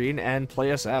end screen and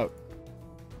play us out.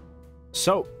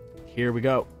 So, here we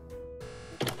go.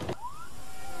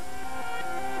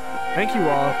 Thank you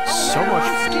all so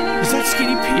much. Is that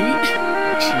Skinny Pete?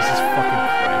 Jesus fucking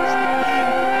Christ.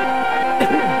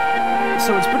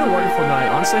 So it's been a wonderful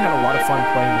night. Honestly, I had a lot of fun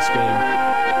playing this game.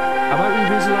 I might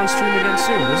revisit on stream again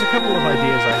soon. There's a couple of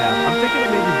ideas I have. I'm thinking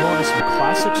of maybe going to some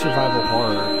classic survival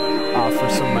horror for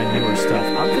some of my newer stuff.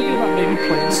 I'm thinking about maybe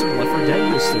playing some Left 4 Dead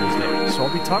this Thursday. So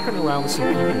I'll be talking around with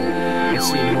some people and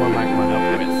seeing who I might run up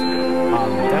with.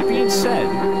 That being said,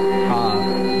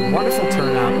 wonderful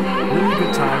turnout, really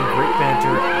good time, great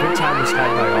banter, good time was had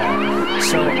by all.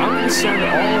 So I'm going to send all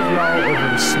of y'all over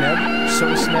to Sneb. So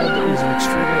Sneb is an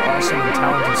extremely awesome and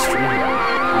talented streamer.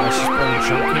 She's playing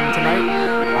Jump King tonight.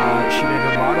 She made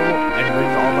her model and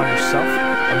rated all by herself.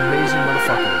 Amazing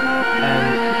motherfucker.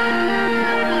 And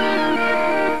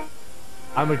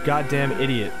I'm a goddamn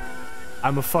idiot.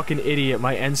 I'm a fucking idiot.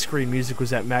 My end screen music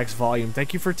was at max volume.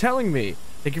 Thank you for telling me.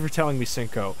 Thank you for telling me,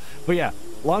 Cinco. But yeah,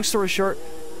 long story short,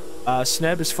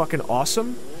 Sneb is fucking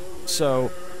awesome.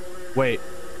 So, wait,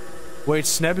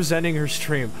 Sneb is ending her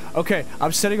stream. Okay,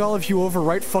 I'm sending all of you over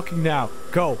right fucking now.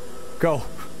 Go.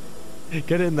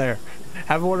 Get in there.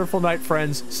 Have a wonderful night,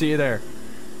 friends. See you there.